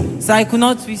to do? So I could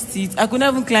not twist it. I couldn't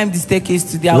even climb the staircase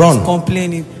today. I Run. was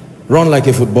complaining. Run like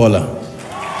a footballer.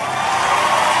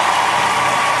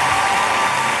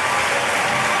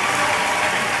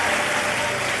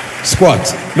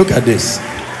 Squat. Look at this.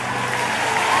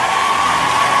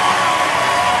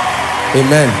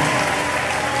 Amen.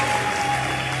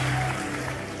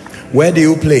 Where do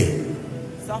you play?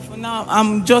 So for now,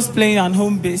 I'm just playing an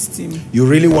home-based team. You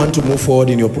really want to move forward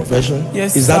in your profession?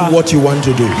 Yes, Is that sir. what you want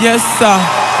to do? Yes, sir.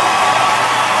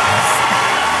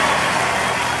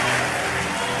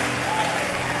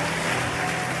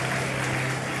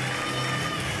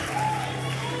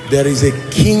 There is a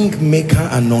kingmaker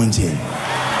anointing.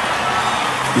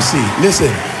 You see,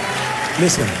 listen.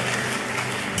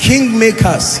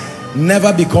 Kingmakers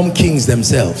never become kings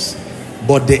themselves,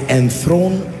 but they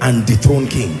enthrone and dethrone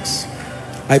kings.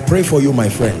 I pray for you, my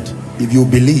friend, if you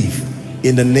believe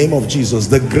in the name of Jesus,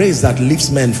 the grace that lifts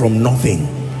men from nothing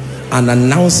and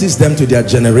announces them to their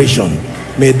generation,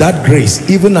 may that grace,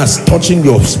 even as touching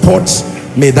your sports,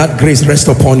 may that grace rest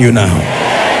upon you now.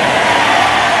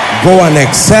 Go and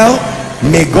excel.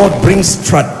 May God bring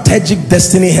strategic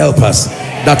destiny helpers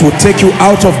that will take you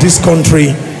out of this country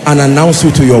and announce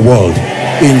you to your world.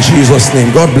 In Jesus'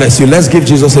 name. God bless you. Let's give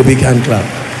Jesus a big hand clap.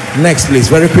 Next, please,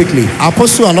 very quickly.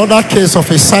 Apostle, another case of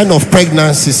a sign of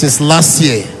pregnancy since last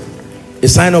year. A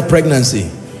sign of pregnancy.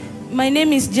 My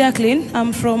name is Jacqueline.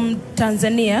 I'm from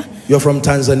Tanzania. You're from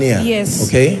Tanzania? Yes.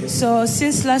 Okay. So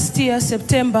since last year,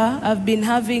 September, I've been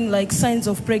having like signs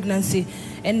of pregnancy.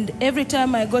 And every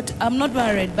time I go to, I'm not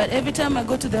married, but every time I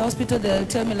go to the hospital, they'll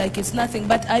tell me like it's nothing.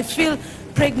 But I feel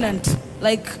pregnant.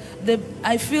 Like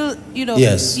I feel, you know,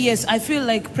 yes, I feel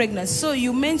like pregnant. So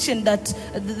you mentioned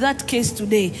that case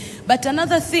today. But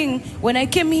another thing, when I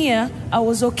came here, I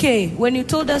was okay. When you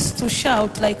told us to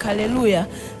shout like hallelujah,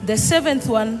 the seventh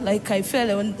one, like I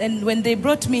fell, and when they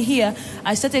brought me here,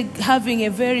 I started having a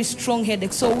very strong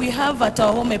headache. So we have at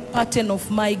our home a pattern of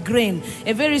migraine,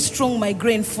 a very strong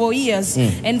migraine for years.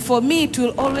 And for me, it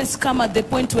will always come at the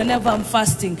point whenever I'm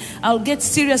fasting. I'll get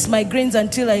serious migraines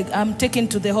until I'm taken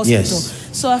to the hospital. Yes.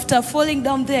 So after falling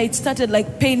down there, it started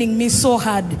like paining me so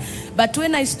hard. But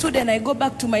when I stood and I go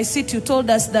back to my seat, you told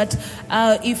us that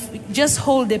if just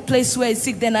hold the place where it's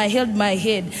sick, then I held my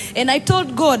head. And I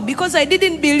told God, because I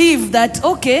didn't believe that,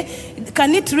 okay,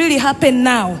 can it really happen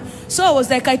now? So I was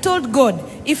like, I told God,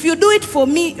 if you do it for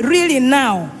me really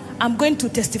now, I'm going to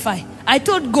testify. I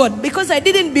told God, because I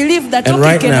didn't believe that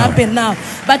it can happen now.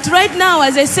 But right now,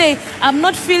 as I say, I'm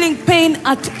not feeling pain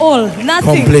at all.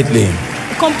 Nothing. Completely.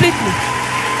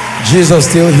 Jesus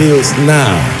still heals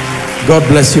now. God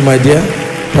bless you, my dear.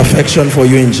 Perfection for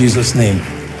you in Jesus' name.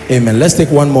 Amen. Let's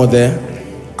take one more there.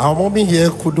 Our mommy here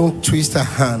couldn't twist her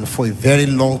hand for a very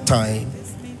long time.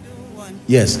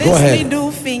 Yes, go ahead. This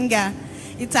middle finger,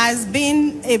 it has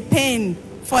been a pain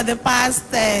for the past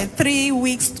 3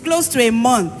 weeks, close to a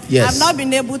month. Yes. I've not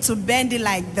been able to bend it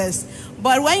like this.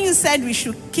 But when you said we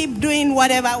should keep doing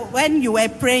whatever, when you were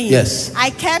praying, yes, I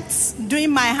kept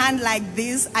doing my hand like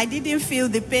this. I didn't feel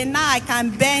the pain. Now I can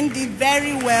bend it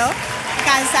very well.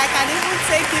 I can even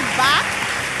take it back.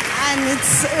 And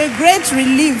it's a great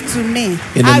relief to me.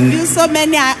 I've used so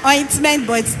many ointments,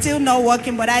 but it's still not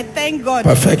working. But I thank God.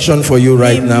 Perfection for you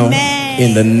right now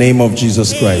in the name of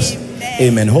Jesus Christ.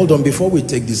 Amen. Hold on, before we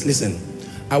take this, listen.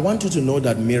 I want you to know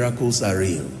that miracles are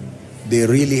real. They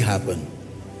really happen.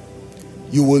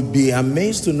 You will be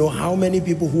amazed to know how many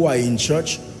people who are in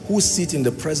church who sit in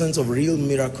the presence of real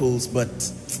miracles, but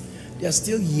they are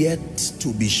still yet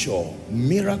to be sure.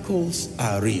 Miracles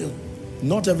are real.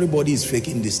 Not everybody is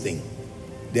faking this thing.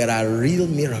 There are real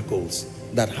miracles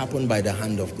that happen by the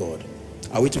hand of God.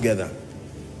 Are we together?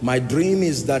 My dream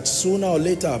is that sooner or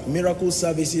later, miracle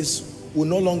services will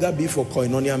no longer be for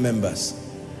Koinonia members.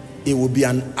 It will be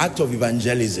an act of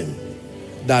evangelism.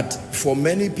 That for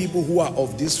many people who are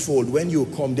of this fold, when you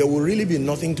come, there will really be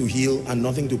nothing to heal and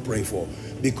nothing to pray for,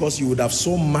 because you would have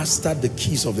so mastered the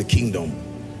keys of the kingdom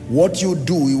what you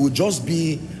do, it will just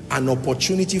be an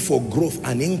opportunity for growth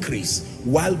and increase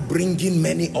while bringing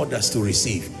many others to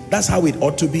receive. That's how it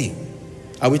ought to be.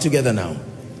 Are we together now?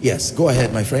 Yes, go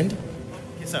ahead, my friend.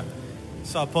 Yes, sir.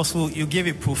 So, Apostle, you gave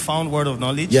a profound word of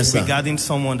knowledge, yes, regarding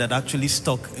someone that actually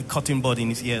stuck a cotton bud in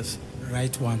his ears.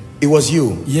 Right one. It was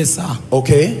you? Yes, sir.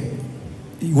 Okay.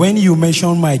 When you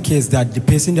mentioned my case that the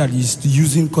person that is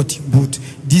using cotton bud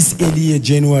this early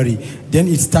January, then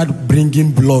it started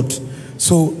bringing blood.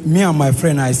 So me and my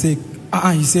friend, I say,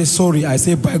 he said, sorry. I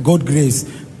say, by God's grace,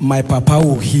 my papa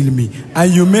will heal me.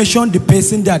 And you mentioned the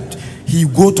person that he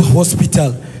go to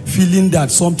hospital feeling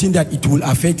that something that it will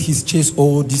affect his chest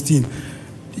or this thing.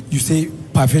 You say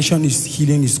perfection is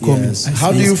healing is coming. Yes.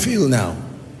 How do you feel now?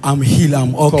 I'm healed.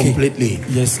 I'm okay. Completely.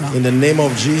 Yes, sir. In the name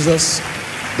of Jesus,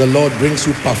 the Lord brings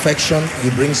you perfection. He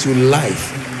brings you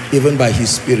life, even by His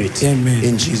Spirit. Amen.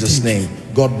 In Jesus' name.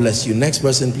 God bless you. Next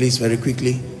person, please, very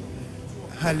quickly.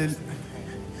 Hallelujah.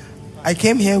 I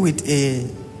came here with a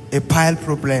pile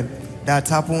problem that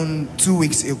happened 2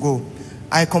 weeks ago.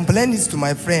 I complained this to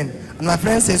my friend, and my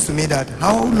friend says to me that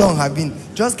how long have been,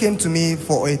 just came to me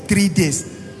for 3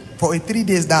 days. For 3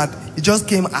 days that it just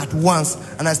came at once,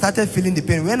 and I started feeling the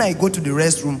pain. When I go to the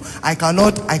restroom, I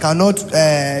cannot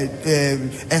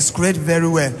excrete very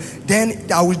well. Then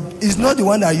it's not the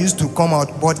one that used to come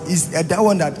out, but it's that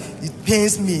one that it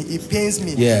pains me. It pains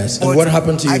me. Yes. But and what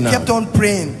happened to you now? I kept on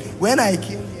praying. When I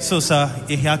came. So, sir,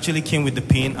 he actually came with the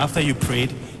pain. After you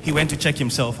prayed, he went to check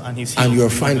himself, and he's healed. And you're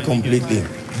fine completely.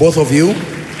 Both of you?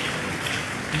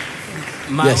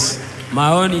 Yes.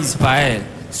 My own is pile.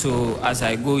 So as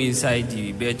I go inside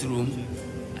the bedroom,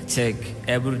 I check,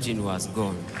 everything was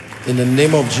gone. In the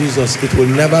name of Jesus, it will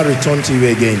never return to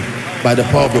you again by the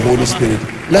power of the Holy Spirit.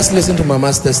 Let's listen to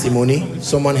Mama's testimony.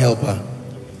 Someone help her.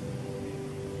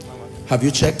 Have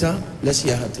you checked her? Let's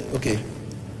hear her. Okay.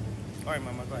 All right,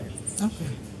 Mama, go ahead. Okay.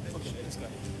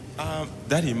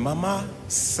 Daddy, Mama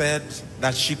said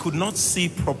that she could not see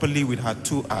properly with her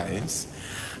 2 eyes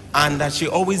and that she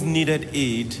always needed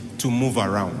aid to move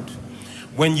around.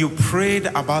 When you prayed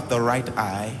about the right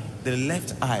eye, the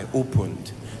left eye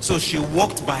opened. So she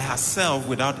walked by herself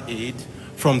without aid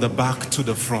from the back to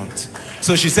the front.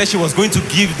 So she said she was going to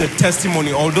give the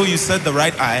testimony, although you said the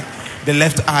right eye, the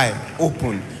left eye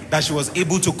opened, that she was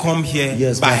able to come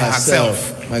here by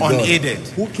herself, unaided.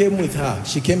 Who came with her?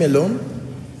 She came alone?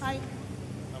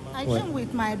 I came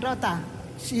with my daughter.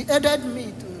 She aided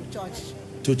me to church.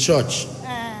 To church?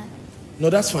 No,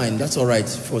 that's fine. That's all right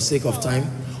for sake of time.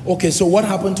 Okay, so what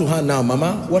happened to her now,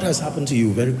 Mama? What has happened to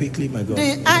you? Very quickly, my God.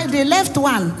 The left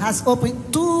one has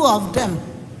opened. 2 of them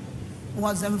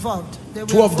was involved.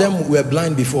 2 of them were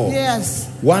blind before? Yes.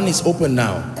 One is open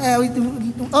now?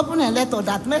 Open a letter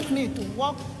that made me to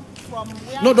walk from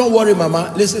where... No, don't worry,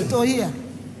 Mama. Listen. To here.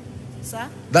 Sir?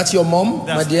 That's your mom,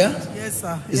 my dear? Yes,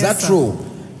 sir. Is that true?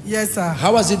 Yes, sir.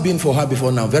 How has it been for her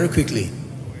before now? Very quickly.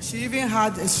 She even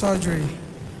had a surgery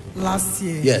last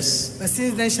year. Yes. But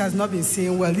since then, she has not been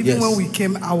seeing well. Even Yes. when we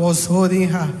came, I was holding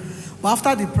her. But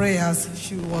after the prayers,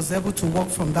 she was able to walk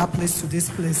from that place to this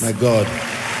place. My God.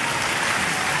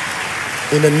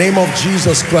 In the name of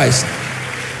Jesus Christ,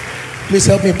 please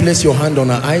help me place your hand on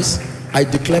her eyes. I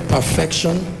declare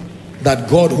perfection, that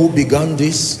God who began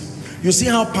this. You see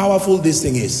how powerful this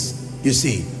thing is? You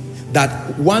see,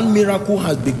 that one miracle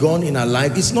has begun in her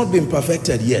life. It's not been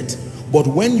perfected yet. But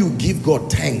when you give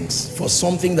God thanks for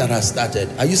something that has started,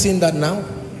 are you seeing that now?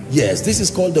 Yes, this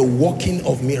is called the working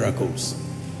of miracles.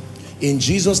 In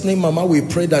Jesus' name, Mama, we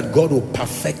pray that God will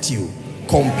perfect you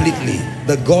completely.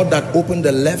 The God that opened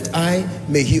the left eye,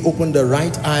 may He open the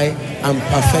right eye and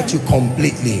perfect you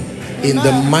completely. In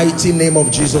the mighty name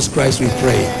of Jesus Christ we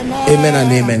pray. Amen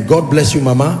and amen. God bless you,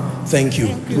 Mama. Thank you.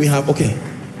 We have, okay.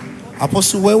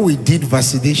 Apostle, when we did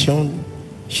vaccination,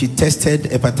 she tested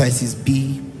hepatitis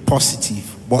B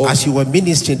positive, but as you were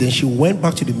ministering, then she went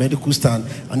back to the medical stand,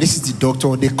 and this is the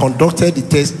doctor. They conducted the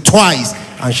test twice,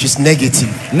 and she's negative.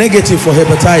 Negative for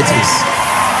hepatitis.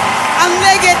 I'm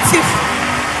negative.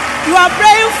 You are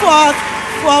praying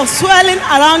for swelling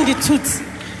around the tooth.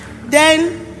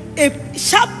 Then a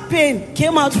sharp pain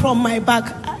came out from my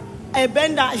back. I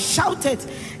bent down, I shouted.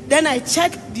 Then I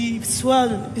checked the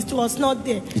swelling. It was not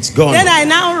there. It's gone. Then I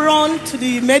now run to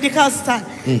the medical stand.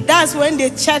 That's when they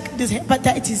checked this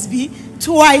hepatitis B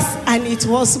twice and it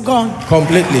was gone.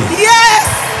 Completely.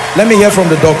 Yes! Let me hear from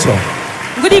the doctor.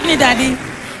 Good evening, Daddy.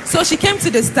 So she came to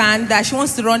the stand that she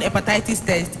wants to run hepatitis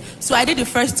test. So I did the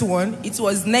first one. It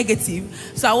was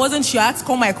negative. So I wasn't sure. I had to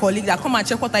call my colleague that come and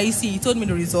check what I see. He told me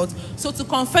the result. So to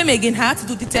confirm again, I had to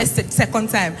do the test the second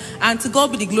time. And to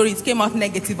God be the glory, it came out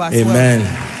negative as well.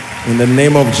 Amen. In the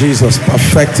name of Jesus,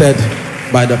 perfected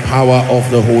By the power of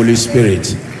the Holy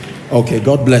Spirit. Okay,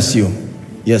 God bless you.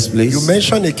 Yes, please. You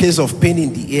mentioned a case of pain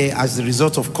in the ear as a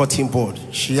result of cutting board.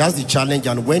 She has the challenge,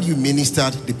 and when you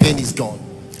ministered, the pain is gone.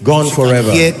 Gone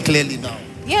forever. Can hear clearly now.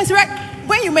 Yes, right.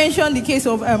 When you mentioned the case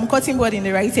of cutting board in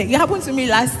the right ear, it happened to me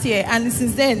last year, and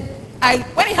since then,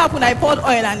 when it happened, I poured oil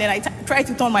and then I tried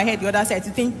to turn my head the other side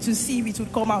to see if it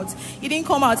would come out. It didn't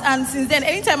come out, and since then,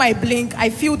 anytime I blink, I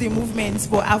feel the movements,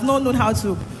 but I've not known how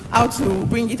to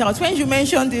bring it out. When you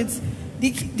mentioned it,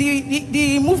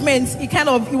 the movements, it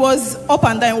was up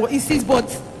and down. It is, but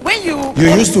when you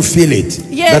used to feel it,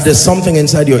 yes, that there's something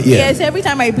inside your ear. Yes, every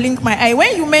time I blink my eye.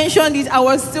 When you mentioned it, I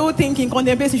was still thinking,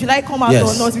 contemplating, should I come out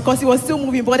or not? Because it was still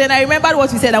moving. But then I remembered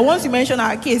what you said, that once you mentioned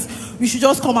our case, we should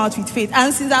just come out with faith.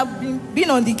 And since I've been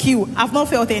on the queue, I've not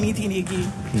felt anything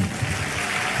again.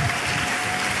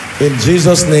 In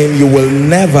Jesus' name, you will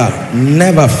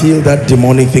never feel that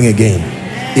demonic thing again.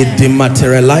 It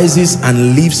dematerializes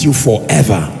and leaves you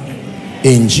forever.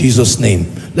 In Jesus'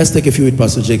 name. Let's take a few with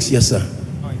Pastor Jakes. Yes, sir.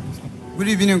 Good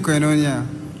evening, Koinonia.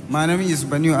 My name is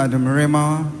Banu Adam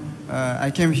Rema. I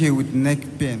came here with neck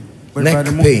pain. Neck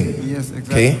pain? Yes,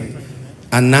 exactly. Okay.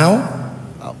 And now?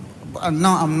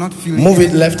 Now I'm not feeling. Move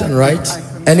it left and right.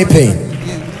 Any pain?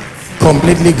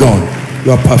 Completely gone.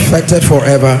 You are perfected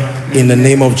forever in the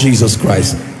name of Jesus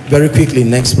Christ. Very quickly,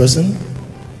 next person.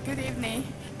 Good evening.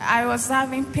 I was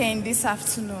having pain this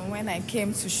afternoon when I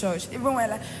came to church. Even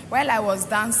while I was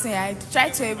dancing, I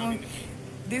tried to even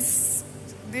this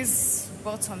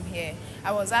bottom here.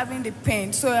 I was having the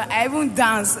pain, so I even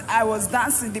danced. I was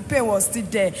dancing. The pain was still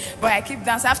there, but I keep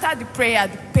dancing. After the prayer,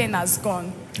 the pain has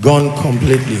gone. Gone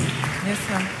completely. Yes,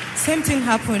 sir. Same thing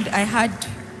happened. I had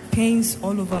pains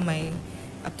all over my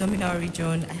abdominal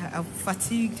region. I'm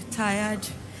fatigued, tired.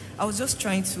 I was just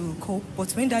trying to cope,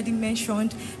 but when Daddy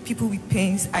mentioned people with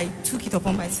pains, I took it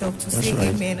upon myself to say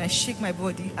amen. I shake my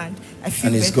body and I feel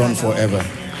and it's gone forever.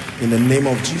 In the name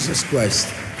of Jesus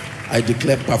Christ, I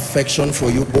declare perfection for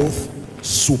you both.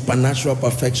 Supernatural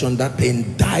perfection. That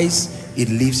pain dies, it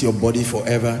leaves your body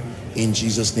forever in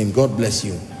Jesus' name. God bless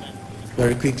you.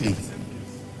 Very quickly.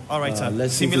 All right, sir.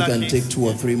 Let's see if we can take 2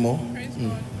 or 3 more.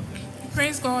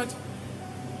 Praise God.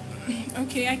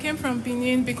 Okay, I came from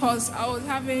Benin because I was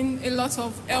having a lot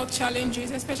of health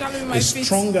challenges, especially with my feet. A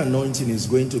strong anointing is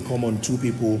going to come on 2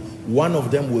 people. One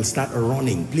of them will start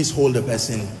running. Please hold the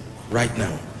person right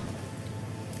now.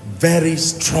 Very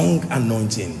strong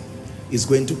anointing is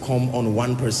going to come on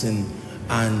one person,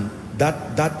 and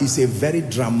that is a very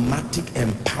dramatic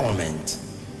empowerment.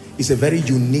 It's a very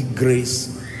unique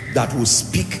grace that will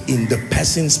speak in the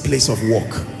person's place of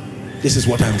work. This is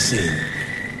what I'm saying.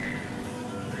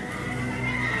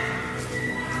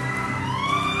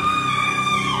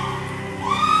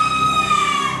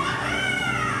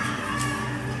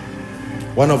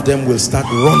 One of them will start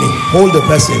running. Hold the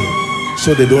person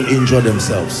so they don't injure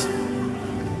themselves.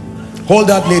 Hold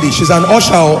that lady. She's an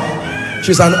usher.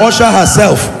 She's an usher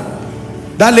herself.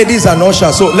 That lady is an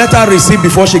usher, so let her receive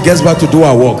before she gets back to do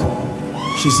her work.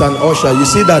 She's an usher. You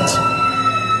see that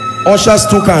ushers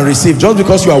too can receive. Just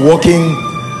because you are walking,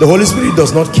 the Holy Spirit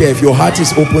does not care. If your heart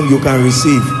is open, you can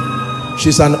receive.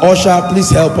 She's an usher.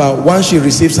 Please help her. Once she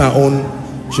receives her own,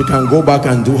 she can go back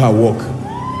and do her work.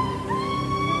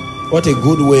 What a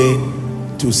good way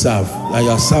to serve. Like you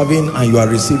are serving and you are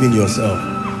receiving yourself.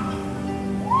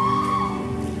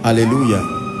 Hallelujah.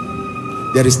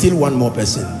 There is still one more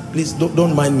person. Please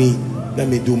don't mind me. Let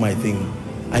me do my thing.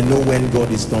 I know when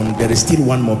God is done. There is still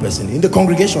one more person in the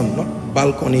congregation, not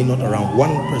balcony, not around.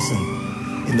 One person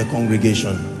in the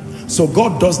congregation. So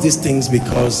God does these things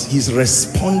because he's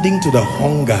responding to the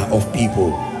hunger of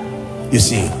people. You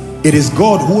see, it is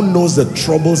God who knows the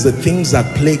troubles, the things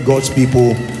that plague God's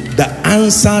people. The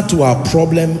answer to our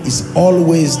problem is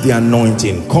always the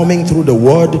anointing coming through the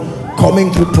word,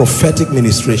 coming through prophetic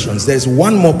ministrations. There's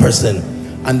one more person,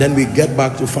 and then we get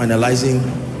back to finalizing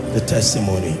the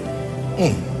testimony.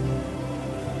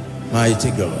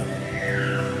 Mighty God.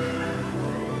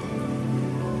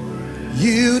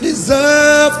 You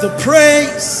deserve the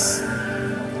praise.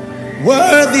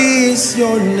 Worthy is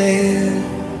your name.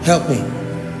 Help me.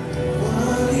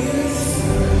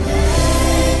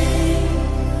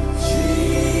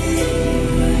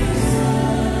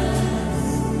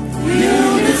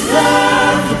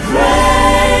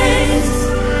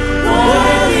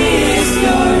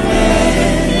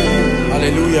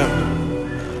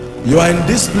 You are in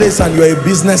this place and you are a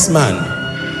businessman.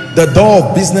 The door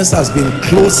of business has been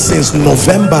closed since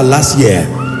November last year.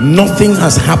 Nothing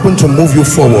has happened to move you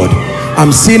forward.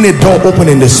 I'm seeing a door open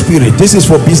in the spirit. This is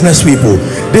for business people.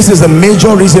 This is the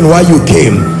major reason why you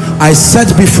came. I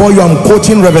said before you, I'm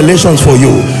quoting Revelations for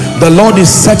you. The Lord is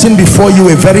setting before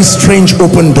you a very strange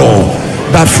open door,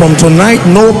 that from tonight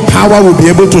no power will be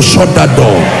able to shut that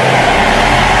door.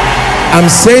 I'm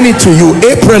saying it to you,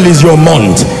 April is your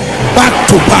month, back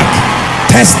to back,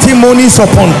 testimonies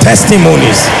upon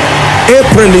testimonies.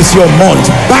 April is your month,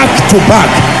 back to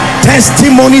back,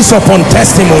 testimonies upon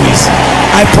testimonies.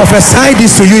 I prophesy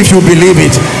this to you. If you believe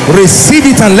it, receive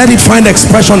it and let it find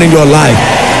expression in your life,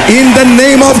 in the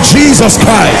name of Jesus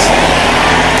Christ.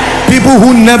 People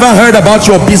who never heard about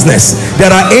your business,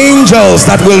 there are angels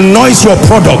that will noise your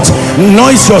product,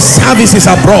 noise your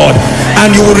services abroad,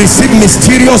 and you will receive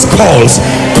mysterious calls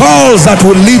that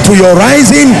will lead to your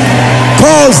rising,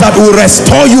 calls that will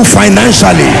restore you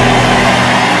financially,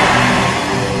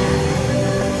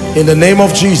 in the name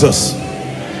of Jesus.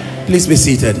 Please be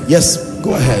seated. Yes,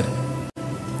 go ahead.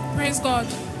 Praise God.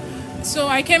 So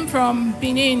I came from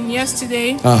Benin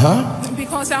yesterday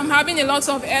because I'm having a lot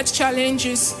of health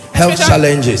challenges.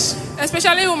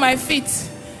 Especially with my feet.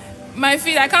 My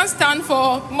feet, I can't stand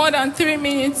for more than 3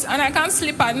 minutes and I can't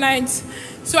sleep at night.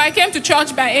 So I came to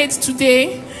church by 8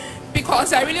 today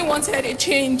because I really wanted a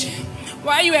change.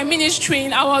 While you were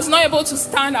ministering, I was not able to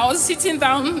stand. I was sitting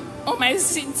down on my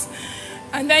seat.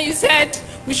 And then you said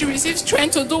we should receive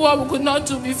strength to do what we could not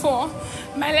do before.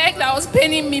 My leg that was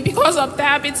paining me because of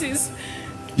diabetes.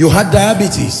 You had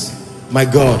diabetes? My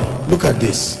God, look at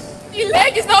this. The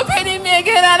leg is not paining me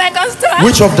again and I can stand.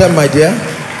 Which of them, my dear?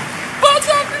 Both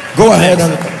of them. Go ahead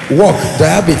and walk.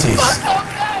 Diabetes. Both of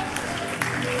them.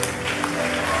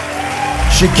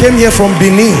 She came here from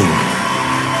Benin.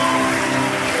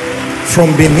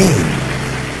 From Benin.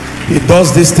 He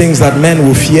does these things that men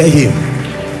will fear him.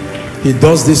 He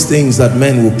does these things that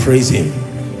men will praise him.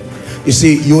 You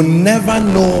see, you never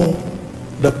know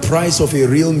the price of a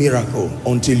real miracle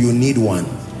until you need one.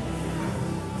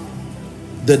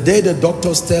 The day the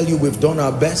doctors tell you we've done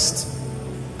our best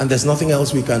and there's nothing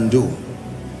else we can do,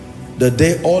 the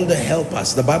day all the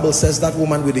helpers, the Bible says that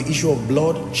woman with the issue of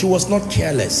blood, she was not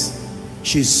careless.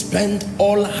 She spent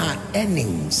all her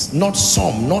earnings, not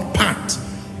some, not part,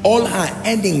 all her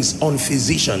earnings on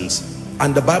physicians,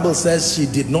 and the Bible says she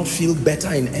did not feel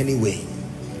better in any way.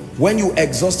 When you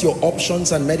exhaust your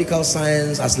options and medical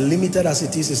science, as limited as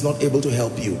it is not able to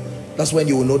help you, that's when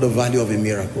you will know the value of a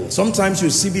miracle. Sometimes you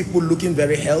see people looking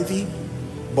very healthy,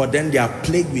 but then they are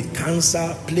plagued with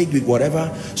cancer, plagued with whatever.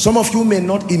 Some of you may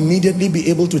not immediately be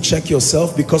able to check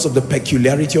yourself because of the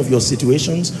peculiarity of your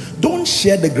situations. Don't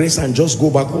share the grace and just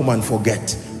go back home and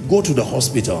forget. Go to the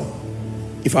hospital.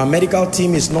 If our medical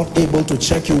team is not able to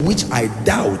check you, which I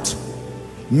doubt,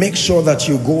 make sure that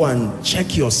you go and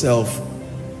check yourself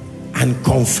and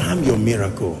confirm your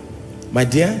miracle. My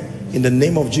dear, in the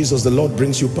name of Jesus, the Lord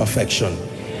brings you perfection,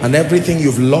 and everything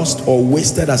you've lost or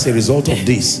wasted as a result of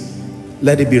this,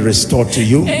 let it be restored to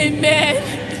you.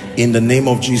 Amen. In the name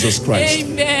of Jesus Christ.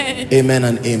 Amen. Amen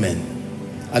and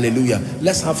amen. Hallelujah.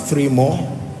 Let's have 3 more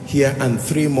here and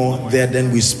 3 more there,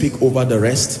 then we speak over the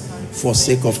rest for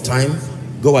sake of time.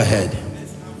 Go ahead.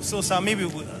 So sir, maybe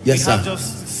yes, we have sir.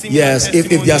 just similar Yes, if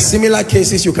there are similar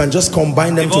cases, you can just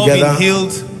combine them They've together. all been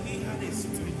healed.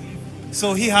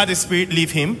 So he had a spirit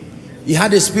leave him. He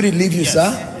had a spirit leave you,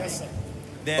 sir? Yes, sir.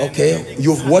 Okay.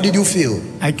 What did you feel?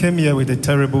 I came here with a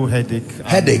terrible headache.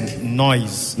 Headache?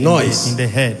 Noise. Noise. In the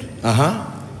head.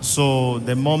 So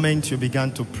the moment you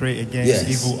began to pray against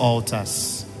evil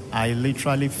altars, I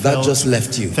literally felt that just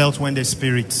left you. Felt when the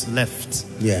spirits left.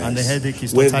 Yes. And the headache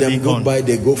is Wave totally them gone. goodbye,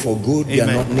 they go for good. Amen.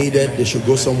 They are not needed, they should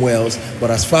go somewhere else. But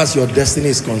as far as your destiny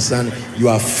is concerned, you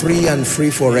are free and free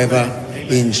forever.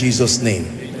 Amen. In Jesus'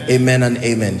 name. Amen and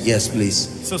amen. Yes, please.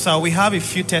 So sir, we have a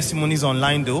few testimonies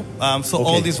online though.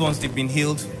 All these ones, they've been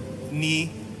healed.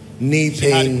 Knee pain. She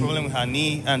had a problem with her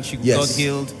knee and she got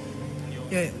healed.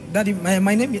 Yeah, Daddy,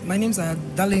 my name's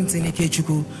Darlington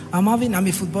Ikechukwu. I'm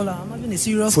a footballer. I'm having a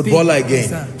serious footballer pain. again.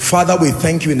 Yes, Father, we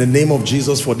thank you in the name of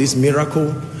Jesus for this miracle,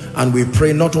 and we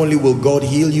pray not only will God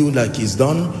heal you like he's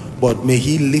done, but may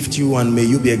he lift you and may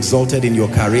you be exalted in your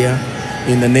career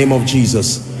in the name of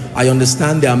Jesus. I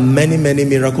understand there are many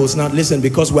miracles. Now listen,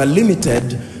 because we're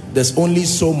limited, there's only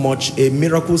so much. A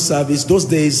miracle service, those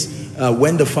days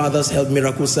when the fathers held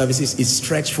miracle services, it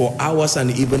stretched for hours and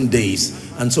even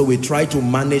days, and so we try to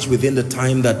manage within the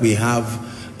time that we have.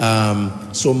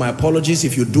 So my apologies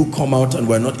if you do come out and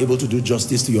we're not able to do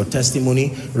justice to your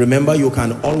testimony. Remember, you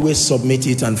can always submit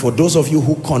it, and for those of you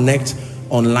who connect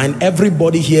online,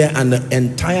 everybody here and the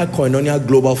entire Koinonia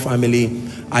Global family,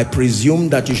 I presume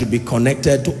that you should be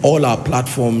connected to all our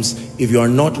platforms. If you are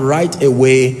not, right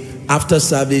away after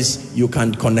service, you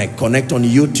can connect on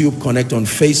YouTube, connect on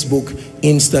Facebook,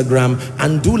 Instagram,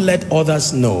 and do let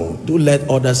others know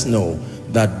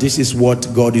that this is what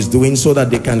God is doing, so that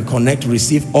they can connect,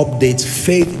 receive updates,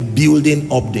 faith building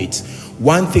updates.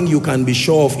 One thing you can be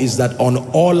sure of is that on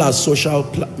all our social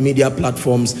media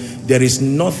platforms, there is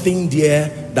nothing there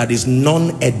that is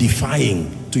non-edifying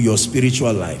to your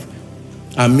spiritual life.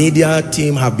 Our media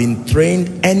team have been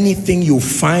trained. Anything you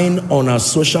find on our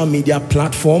social media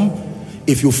platform,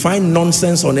 if you find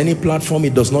nonsense on any platform,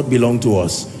 it does not belong to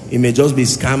us. It may just be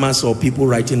scammers or people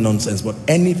writing nonsense, but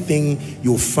anything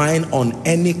you find on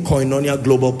any Koinonia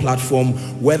Global platform,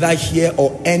 whether here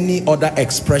or any other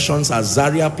expressions as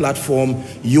Zaria platform,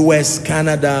 US,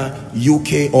 Canada,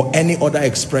 UK, or any other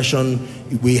expression,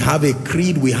 we have a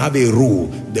creed, we have a rule.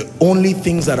 The only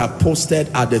things that are posted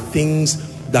are the things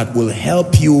that will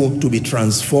help you to be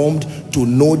transformed, to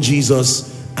know Jesus,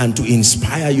 and to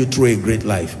inspire you through a great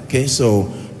life. Okay,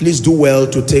 so please do well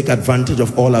to take advantage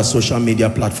of all our social media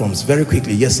platforms. Very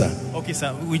quickly. Yes, sir. Okay,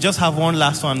 sir. We just have one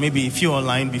last one, maybe a few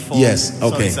online before. Yes,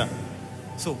 okay. Sorry, sir.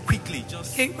 So quickly,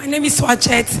 just... Okay, my name is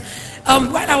Swachet.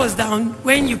 While I was down,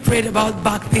 when you prayed about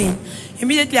back pain,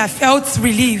 immediately I felt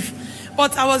relief.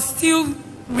 But I was still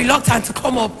reluctant to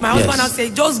come up. My husband now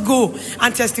said, just go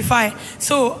and testify.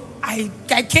 So I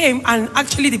came, and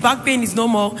actually the back pain is no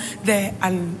more there.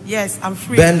 And yes, I'm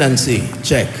free. Bend and see.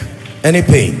 Check. Any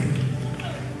pain?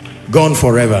 Gone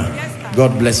forever. Yes,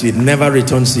 God bless you. It never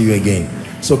returns to you again.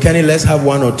 So Kenny, let's have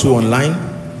one or two online.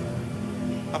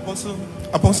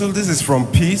 Apostle, this is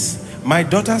from Peace. My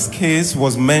daughter's case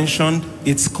was mentioned.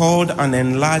 It's called an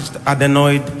enlarged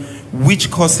adenoid, which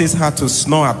causes her to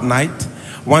snore at night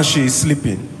once she is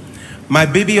sleeping. My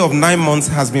baby of 9 months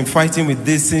has been fighting with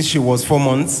this since she was 4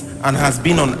 months and has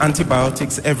been on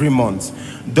antibiotics every month.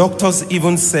 Doctors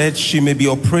even said she may be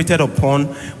operated upon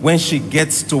when she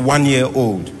gets to 1 year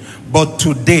old. But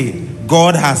today,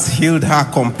 God has healed her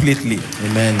completely.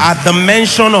 Amen. At the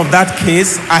mention of that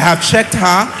case, I have checked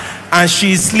her, and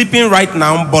she is sleeping right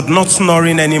now, but not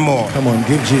snoring anymore. Come on,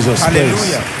 give Jesus Hallelujah.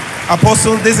 praise.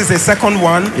 Apostle, this is a second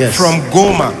one from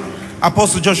Goma.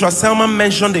 Apostle Joshua Selman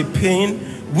mentioned a pain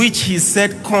which he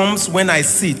said comes when I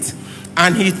sit,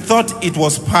 and he thought it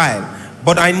was pile,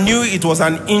 but I knew it was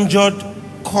an injured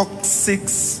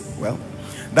coccyx,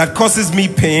 that causes me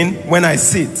pain when I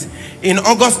sit. In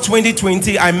August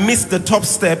 2020, I missed the top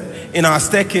step in our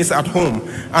staircase at home,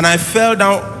 and I fell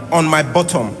down on my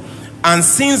bottom. And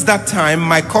since that time,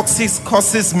 my coccyx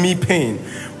causes me pain.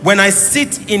 When I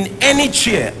sit in any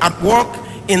chair, at work,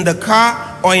 in the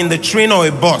car, or in the train or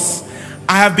a bus,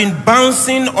 I have been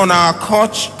bouncing on our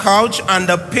couch, and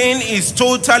the pain is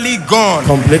totally gone.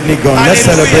 Completely gone. Hallelujah. Let's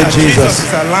celebrate Jesus. Jesus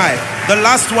is alive. The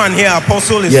last one here,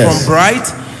 Apostle, is from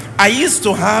Bright. I used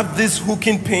to have this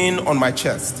hooking pain on my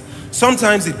chest.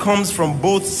 Sometimes it comes from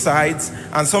both sides,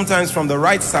 and sometimes from the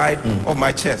right side of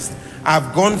my chest.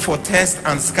 I've gone for test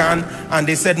and scan, and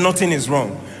they said nothing is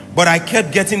wrong. But I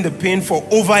kept getting the pain for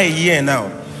over a year now.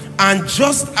 And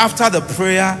just after the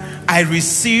prayer, I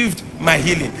received my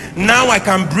healing. Now I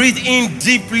can breathe in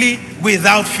deeply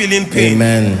without feeling pain.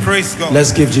 Amen. Praise God.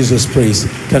 Let's give Jesus praise.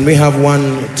 Can we have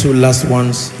 1, 2 last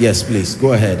ones? Yes, please.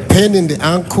 Go ahead. Pain in the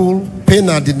ankle, pain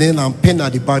at the nail, and pain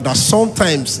at the back. That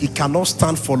sometimes it cannot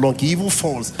stand for long. He even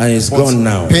falls. And it's gone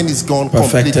now. Pain is gone.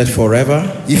 Perfected completely.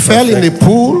 forever. He fell in the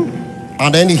pool,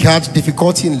 and then he had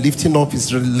difficulty in lifting up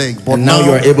his leg. But and now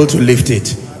you are able to lift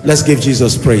it. Let's give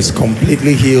Jesus praise.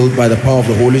 Completely healed by the power of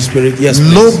the Holy Spirit. Yes,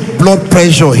 please. Low blood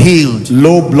pressure healed.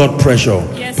 Low blood pressure.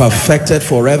 Yes, perfected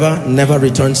forever. Never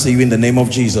returns to you in the name of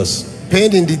Jesus.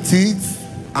 Pain in the teeth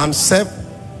and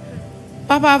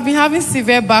Papa, I've been having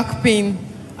severe back pain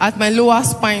at my lower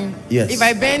spine. Yes. If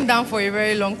I bend down for a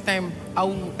very long time, I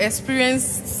will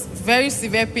experience very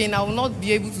severe pain. I will not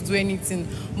be able to do anything.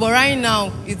 But right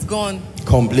now, it's gone.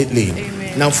 Completely.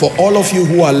 Amen. Now, for all of you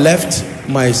who are left,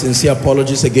 my sincere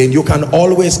apologies again. You can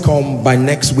always come by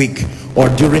next week or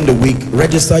during the week.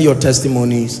 Register your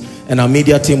testimonies, and our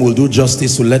media team will do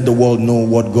justice to let the world know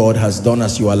what God has done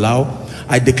as you allow.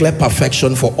 I declare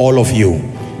perfection for all of you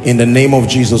in the name of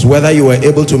Jesus. Whether you were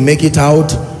able to make it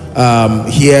out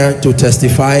here to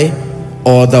testify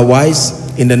or otherwise,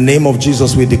 in the name of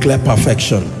Jesus, we declare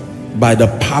perfection by the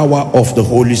power of the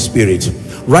Holy Spirit.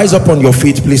 Rise up on your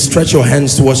feet, please. Stretch your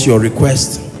hands towards your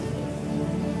request.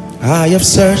 I have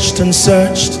searched and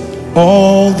searched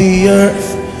all the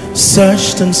earth,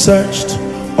 searched and searched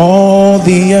all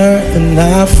the earth, and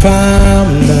I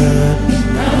found that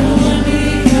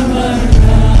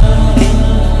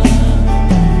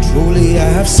truly I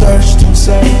have searched and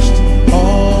searched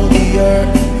all the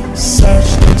earth,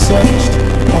 searched and searched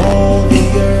all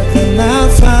the earth, and I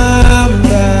found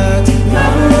that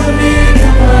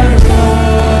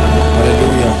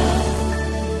Hallelujah.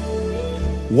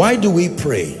 Why do we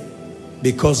pray?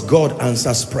 Because God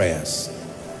answers prayers.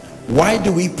 Why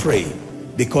do we pray?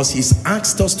 Because he's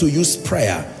asked us to use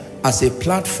prayer as a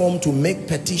platform to make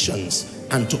petitions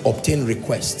and to obtain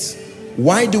requests.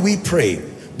 Why do we pray?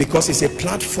 Because it's a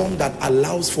platform that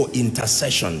allows for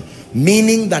intercession,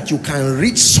 meaning that you can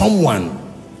reach someone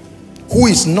who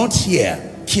is not here,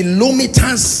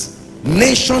 kilometers,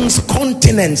 nations,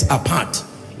 continents apart,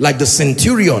 like the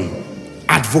centurion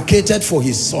advocated for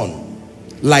his son,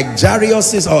 like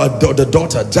Jairus' or the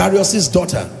daughter, Jairus'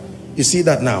 daughter. You see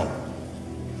that now?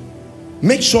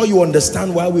 Make sure you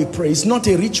understand why we pray. It's not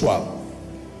a ritual.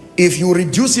 If you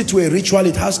reduce it to a ritual,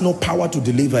 it has no power to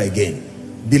deliver again.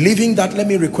 Believing that, let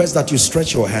me request that you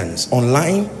stretch your hands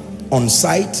online, on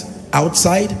site,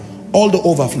 outside, all the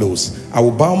overflows. I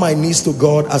will bow my knees to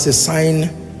God as a sign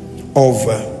of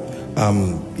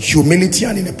humility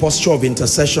and in a posture of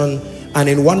intercession. And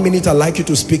in 1 minute, I'd like you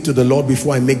to speak to the Lord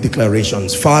before I make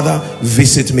declarations. Father,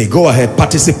 visit me. Go ahead,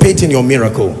 participate in your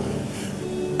miracle.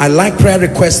 I like prayer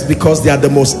requests because they are the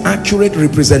most accurate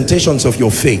representations of your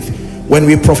faith. When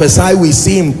we prophesy, we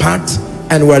see in part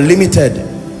and we're limited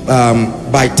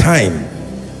by time.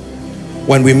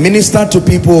 When we minister to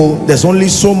people, there's only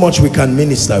so much we can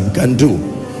minister, we can do.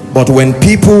 But when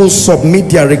people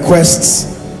submit their requests,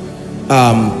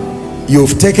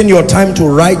 you've taken your time to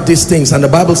write these things, and the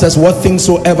Bible says, what things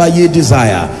soever ye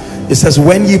desire, it says,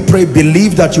 when ye pray,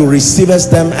 believe that you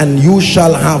receivest them and you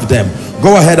shall have them.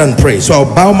 Go ahead and pray. So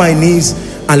I'll bow my knees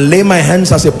and lay my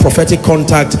hands as a prophetic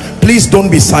contact. Please don't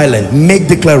be silent. Make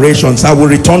declarations. I will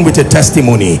return with a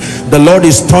testimony. The Lord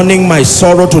is turning my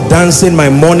sorrow to dancing, my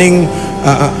mourning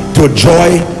to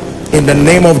joy, in the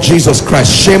name of Jesus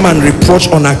Christ. Shame and reproach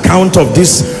on account of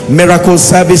this miracle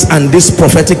service and this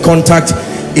prophetic contact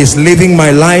is living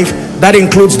my life. That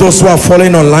includes those who are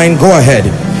following online. Go ahead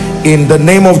in the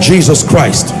name of Jesus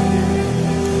Christ.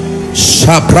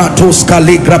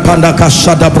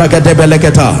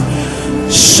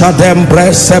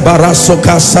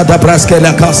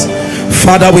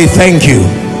 Father, we thank you.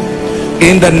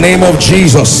 In the name of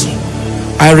Jesus,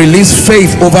 I release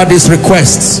faith over these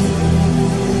requests.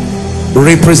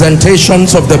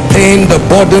 Representations of the pain, the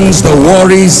burdens, the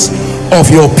worries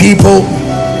of your people.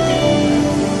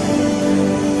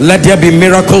 Let there be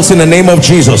miracles in the name of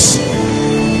Jesus.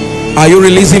 Are you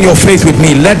releasing your faith with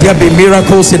me? Let there be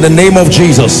miracles in the name of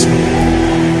Jesus.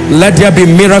 Let there be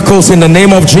miracles in the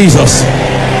name of Jesus.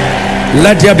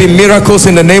 Let there be miracles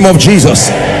in the name of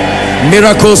Jesus.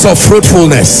 Miracles of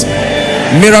fruitfulness,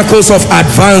 miracles of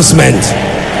advancement,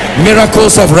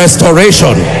 miracles of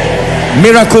restoration,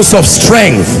 miracles of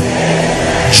strength,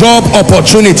 job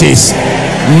opportunities,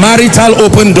 marital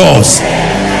open doors,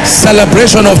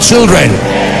 celebration of children,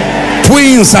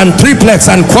 twins and triplets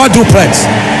and quadruplets,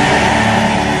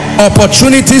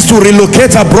 opportunities to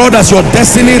relocate abroad as your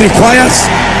destiny requires,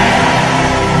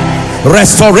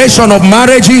 restoration of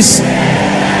marriages,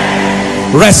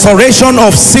 restoration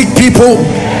of sick people.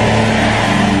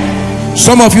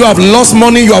 Some of you have lost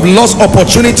money, you have lost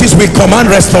opportunities. We command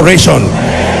restoration.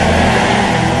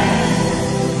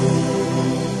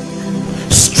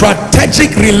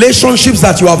 Strategic relationships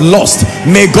that you have lost,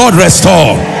 may God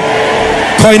restore.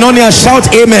 Koinonia, shout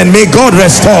amen. May God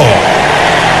restore.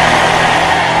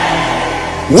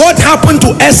 What happened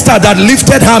to Esther that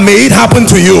lifted her, may it happen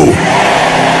to you.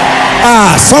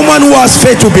 Someone who has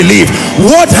faith to believe.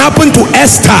 What happened to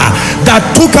Esther that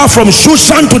took her from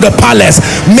Shushan to the palace,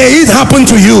 may it happen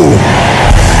to you.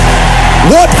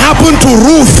 What happened to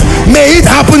Ruth, may it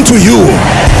happen to you.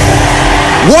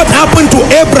 What happened to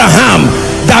Abraham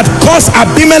that caused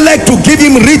Abimelech to give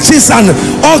him riches and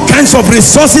all kinds of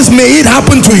resources, may it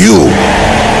happen to you.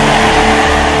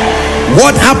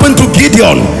 What happened to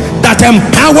Gideon that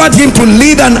empowered him to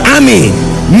lead an army,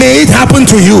 may it happen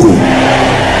to you.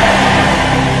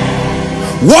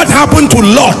 What happened to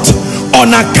Lot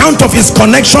on account of his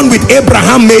connection with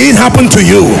Abraham, may it happen to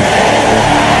you.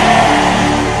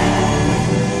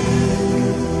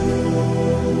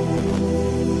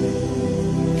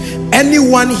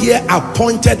 Anyone here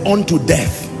appointed unto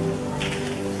death,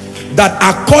 that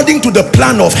according to the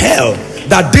plan of hell,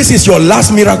 that this is your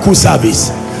last miracle service,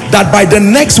 that by the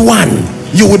next one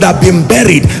you would have been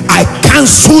buried, I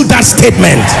cancel that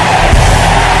statement.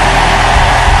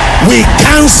 We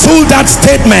cancel that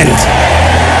statement.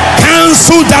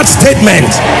 Cancel that statement.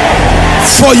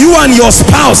 For you and your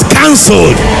spouse,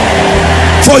 cancelled.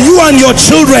 For you and your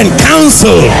children,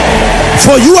 cancelled.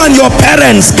 For you and your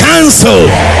parents,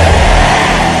 cancelled.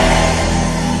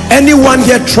 Anyone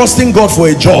here trusting God for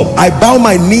a job, I bow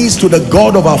my knees to the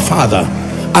God of our Father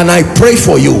and I pray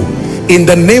for you in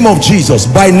the name of Jesus.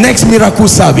 By next miracle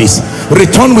service,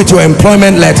 return with your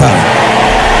employment letter.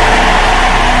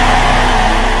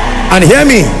 And hear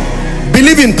me,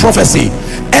 believe in prophecy.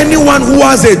 Anyone who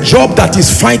has a job that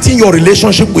is fighting your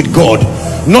relationship with God,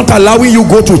 not allowing you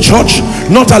go to church,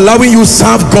 not allowing you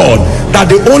serve God, that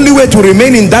the only way to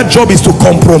remain in that job is to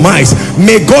compromise,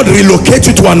 may God relocate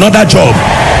you to another job.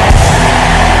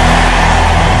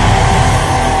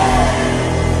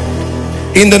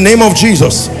 In the name of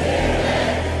Jesus.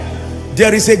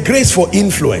 There is a grace for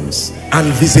influence and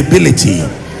visibility.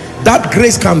 That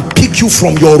grace can pick you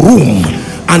from your room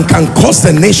and can cause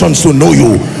the nations to know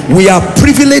you. We are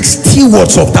privileged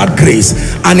stewards of that grace,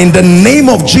 and in the name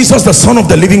of Jesus, the Son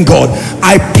of the living God,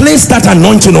 I place that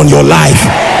anointing on your life.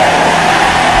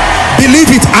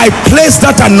 Believe it, I place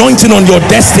that anointing on your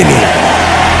destiny.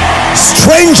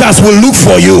 Strangers will look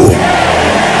for you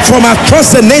from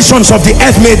across the nations of the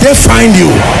earth. May they find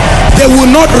you. They will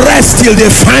not rest till they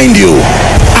find you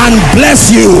and bless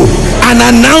you and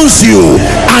announce you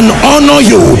and honor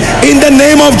you in the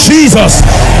name of Jesus.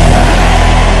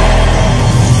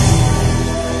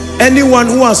 Anyone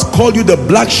who has called you the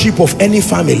black sheep of any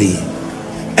family,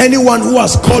 anyone who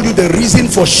has called you the reason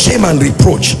for shame and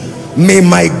reproach, may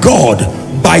my God,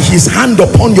 by his hand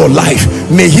upon your life,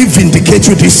 may he vindicate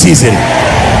you this season.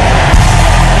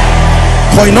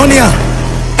 Koinonia,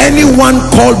 anyone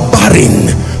called barren,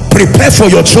 prepare for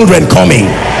your children coming.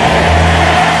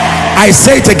 I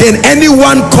say it again,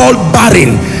 anyone called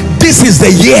barren, this is the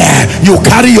year you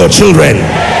carry your children.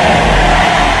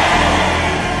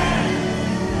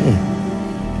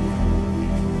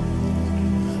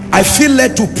 I feel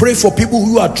led to pray for people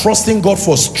who are trusting God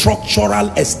for structural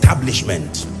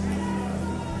establishment.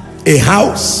 A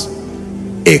house,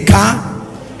 a car.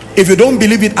 If you don't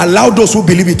believe it, allow those who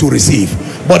believe it to receive.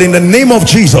 But in the name of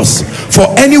Jesus, for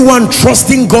anyone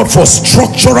trusting God for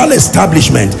structural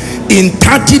establishment, in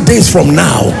 30 days from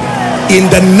now, in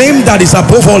the name that is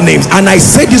above all names, and I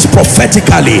say this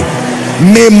prophetically,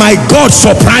 may my God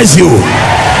surprise you.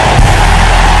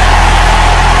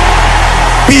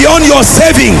 Beyond your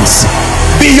savings,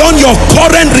 beyond your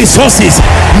current resources,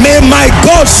 may my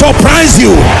God surprise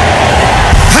you.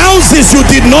 Houses you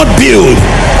did not build,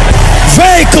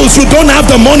 vehicles you don't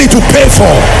have the money to pay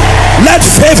for, let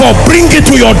favor bring it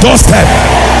to your doorstep.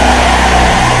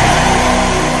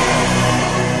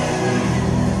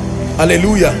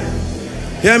 Hallelujah.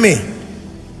 Hear me.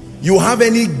 You have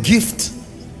any gift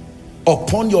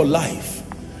upon your life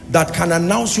that can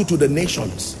announce you to the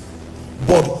nations,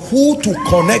 but who to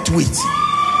connect with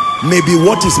may be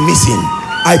what is missing.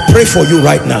 I pray for you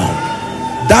right now.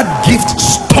 That gift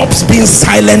stops being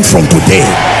silent from today.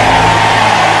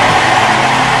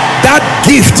 That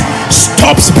gift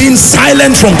stops being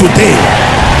silent from today.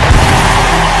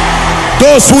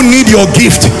 Those who need your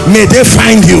gift, may they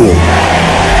find you.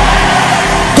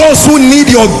 Those who need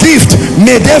your gift,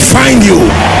 may they find you.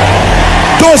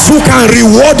 Those who can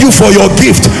reward you for your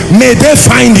gift, may they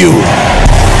find you.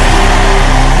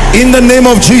 In the name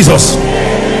of Jesus.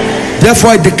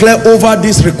 Therefore I declare over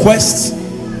these requests,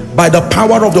 by the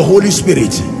power of the Holy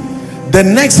Spirit, the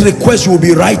next request you will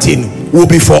be writing will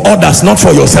be for others, not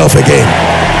for yourself again.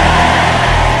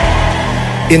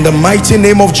 In the mighty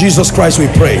name of Jesus Christ we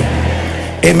pray.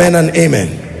 Amen and amen.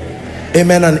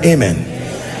 Amen and amen.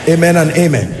 Amen and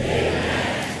amen.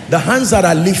 The hands that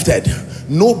are lifted,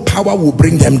 no power will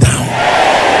bring them down.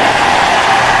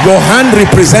 Your hand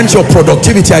represents your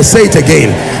productivity. I say it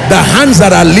again. The hands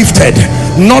that are lifted,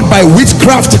 not by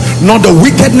witchcraft, not the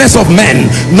wickedness of men,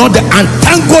 not the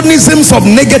antagonisms of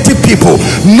negative people.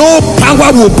 No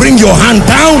power will bring your hand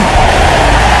down.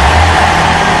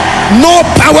 No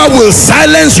power will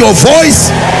silence your voice.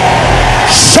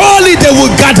 Surely they will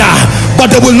gather,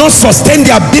 but they will not sustain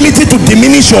the ability to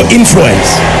diminish your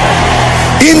influence.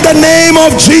 In the name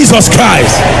of Jesus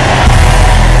Christ.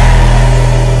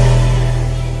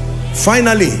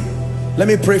 Finally, let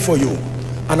me pray for you,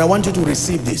 and I want you to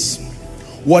receive this.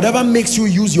 Whatever makes you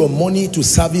use your money to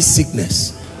service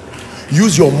sickness,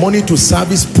 use your money to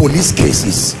service police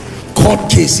cases, court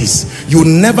cases, you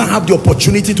never have the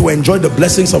opportunity to enjoy the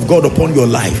blessings of God upon your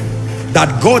life.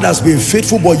 That God has been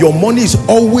faithful, but your money is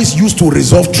always used to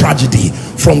resolve tragedy.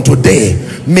 From today,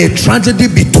 may tragedy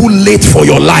be too late for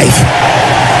your life.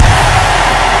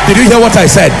 Did you hear what I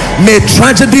said? May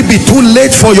tragedy be too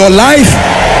late for your life.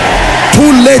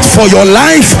 Too late for your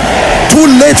life. Too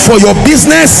late for your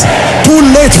business. Too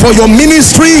late for your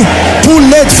ministry. Too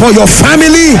late for your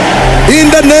family. In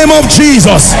the name of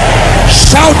Jesus,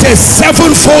 shout a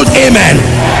sevenfold amen.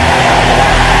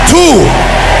 2,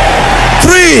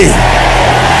 3,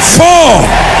 4,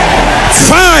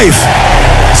 5,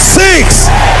 6,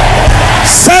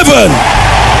 7.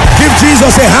 Give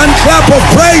Jesus a hand clap of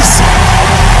praise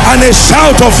and a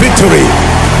shout of victory.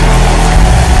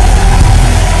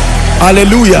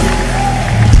 Hallelujah.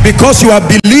 Because you have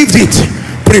believed it,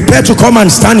 prepare to come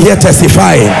and stand here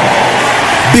testifying.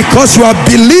 Because you have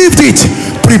believed it,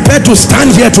 prepare to stand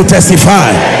here to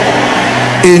testify.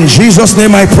 In Jesus'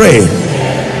 name I pray.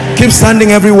 Keep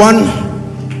standing, everyone.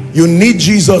 You need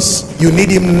Jesus. You need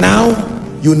him now.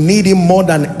 You need him more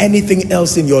than anything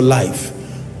else in your life.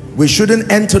 We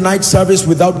shouldn't end tonight's service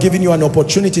without giving you an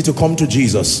opportunity to come to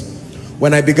Jesus.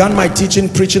 When I began my teaching,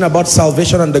 preaching about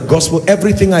salvation and the gospel,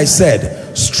 everything I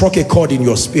said struck a chord in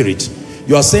your spirit.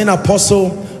 You are saying,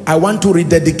 Apostle, I want to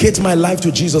rededicate my life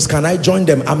to Jesus. Can I join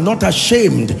them? I'm not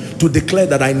ashamed to declare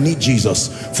that I need Jesus.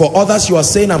 For others, you are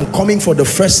saying, I'm coming for the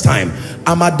first time.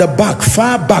 I'm at the back,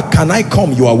 far back. Can I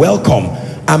come? You are welcome.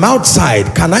 I'm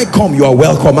outside. Can I come? You are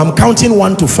welcome. I'm counting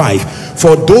 1 to 5.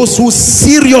 For those who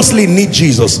seriously need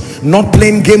Jesus, not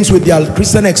playing games with their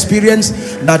Christian experience,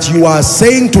 that you are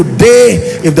saying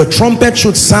today, if the trumpet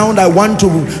should sound, I want to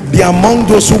be among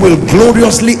those who will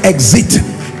gloriously exit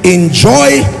in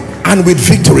joy and with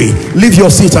victory. Leave your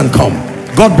seat and come.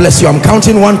 God bless you. I'm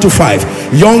counting 1 to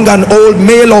 5. Young and old,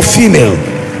 male or female,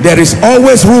 there is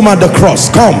always room at the cross.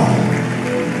 Come.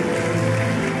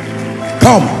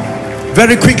 Come.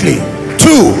 Very quickly.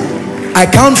 2. I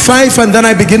count 5 and then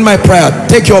I begin my prayer.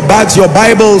 Take your bags, your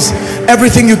Bibles,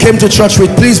 everything you came to church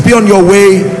with. Please be on your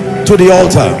way to the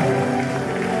altar.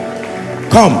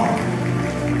 Come.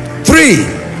 3.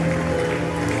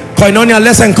 Koinonia,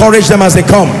 let's encourage them as they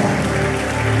come.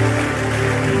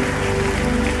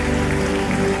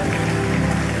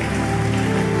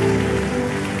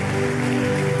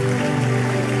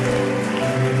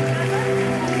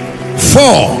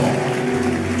 4.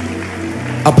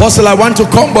 Apostle, I want to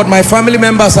come, but my family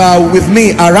members are with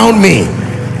me, around me.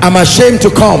 I'm ashamed to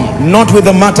come. Not with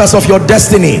the matters of your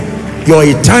destiny, your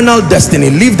eternal destiny.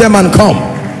 Leave them and come.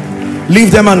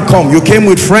 Leave them and come. You came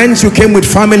with friends, you came with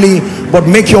family, but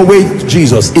make your way to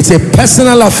Jesus. It's a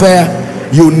personal affair.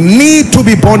 You need to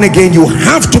be born again. You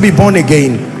have to be born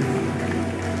again.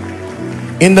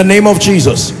 In the name of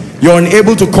Jesus. You're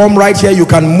unable to come right here. You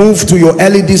can move to your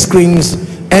LED screens.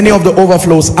 Any of the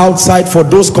overflows outside. For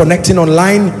those connecting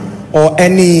online or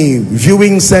any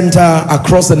viewing center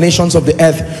across the nations of the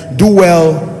earth, do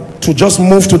well to just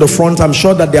move to the front. I'm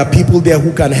sure that there are people there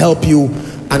who can help you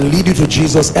and lead you to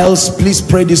Jesus. Else, please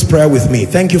pray this prayer with me.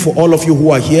 Thank you for all of you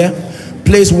who are here.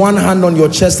 Place one hand on your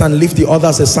chest and lift the other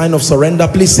as a sign of surrender.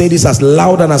 Please say this as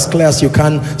loud and as clear as you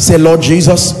can. Say, Lord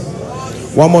Jesus.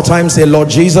 One more time, say, Lord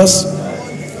Jesus,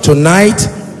 tonight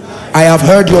I have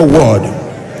heard your word.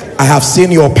 I have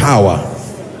seen your power.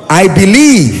 I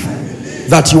believe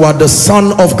that you are the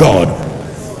Son of God.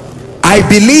 I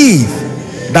believe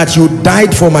that you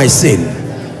died for my sin.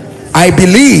 I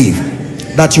believe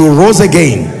that you rose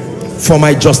again for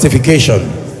my justification.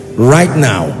 Right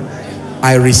now,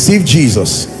 I receive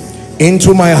Jesus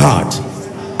into my heart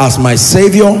as my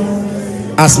Savior,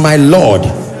 as my Lord,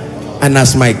 and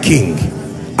as my King.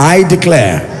 I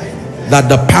declare that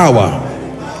the power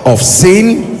of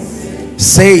sin,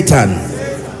 Satan,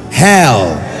 hell,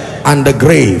 and the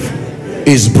grave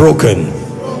is broken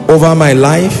over my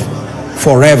life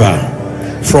forever.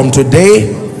 From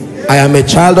today, I am a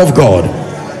child of God,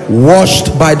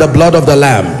 washed by the blood of the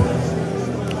Lamb.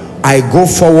 I go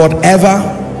forward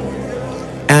ever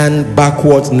and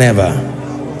backward never.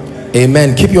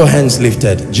 Amen. Keep your hands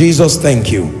lifted. Jesus,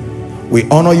 thank you. We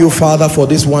honor you, Father, for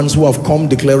these ones who have come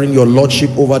declaring your lordship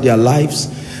over their lives.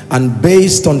 And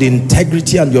based on the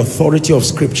integrity and the authority of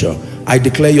Scripture, I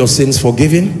declare your sins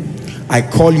forgiven. I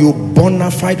call you bona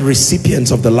fide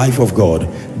recipients of the life of God.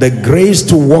 The grace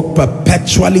to walk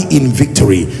perpetually in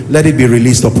victory, let it be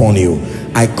released upon you.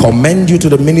 I commend you to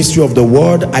the ministry of the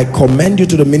word. I commend you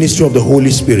to the ministry of the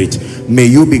Holy Spirit. May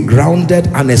you be grounded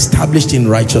and established in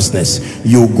righteousness.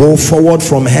 You go forward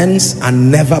from hence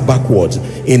and never backward.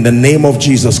 In the name of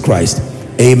Jesus Christ.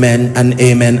 Amen and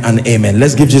amen and amen.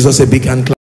 Let's give Jesus a big hand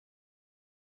clap.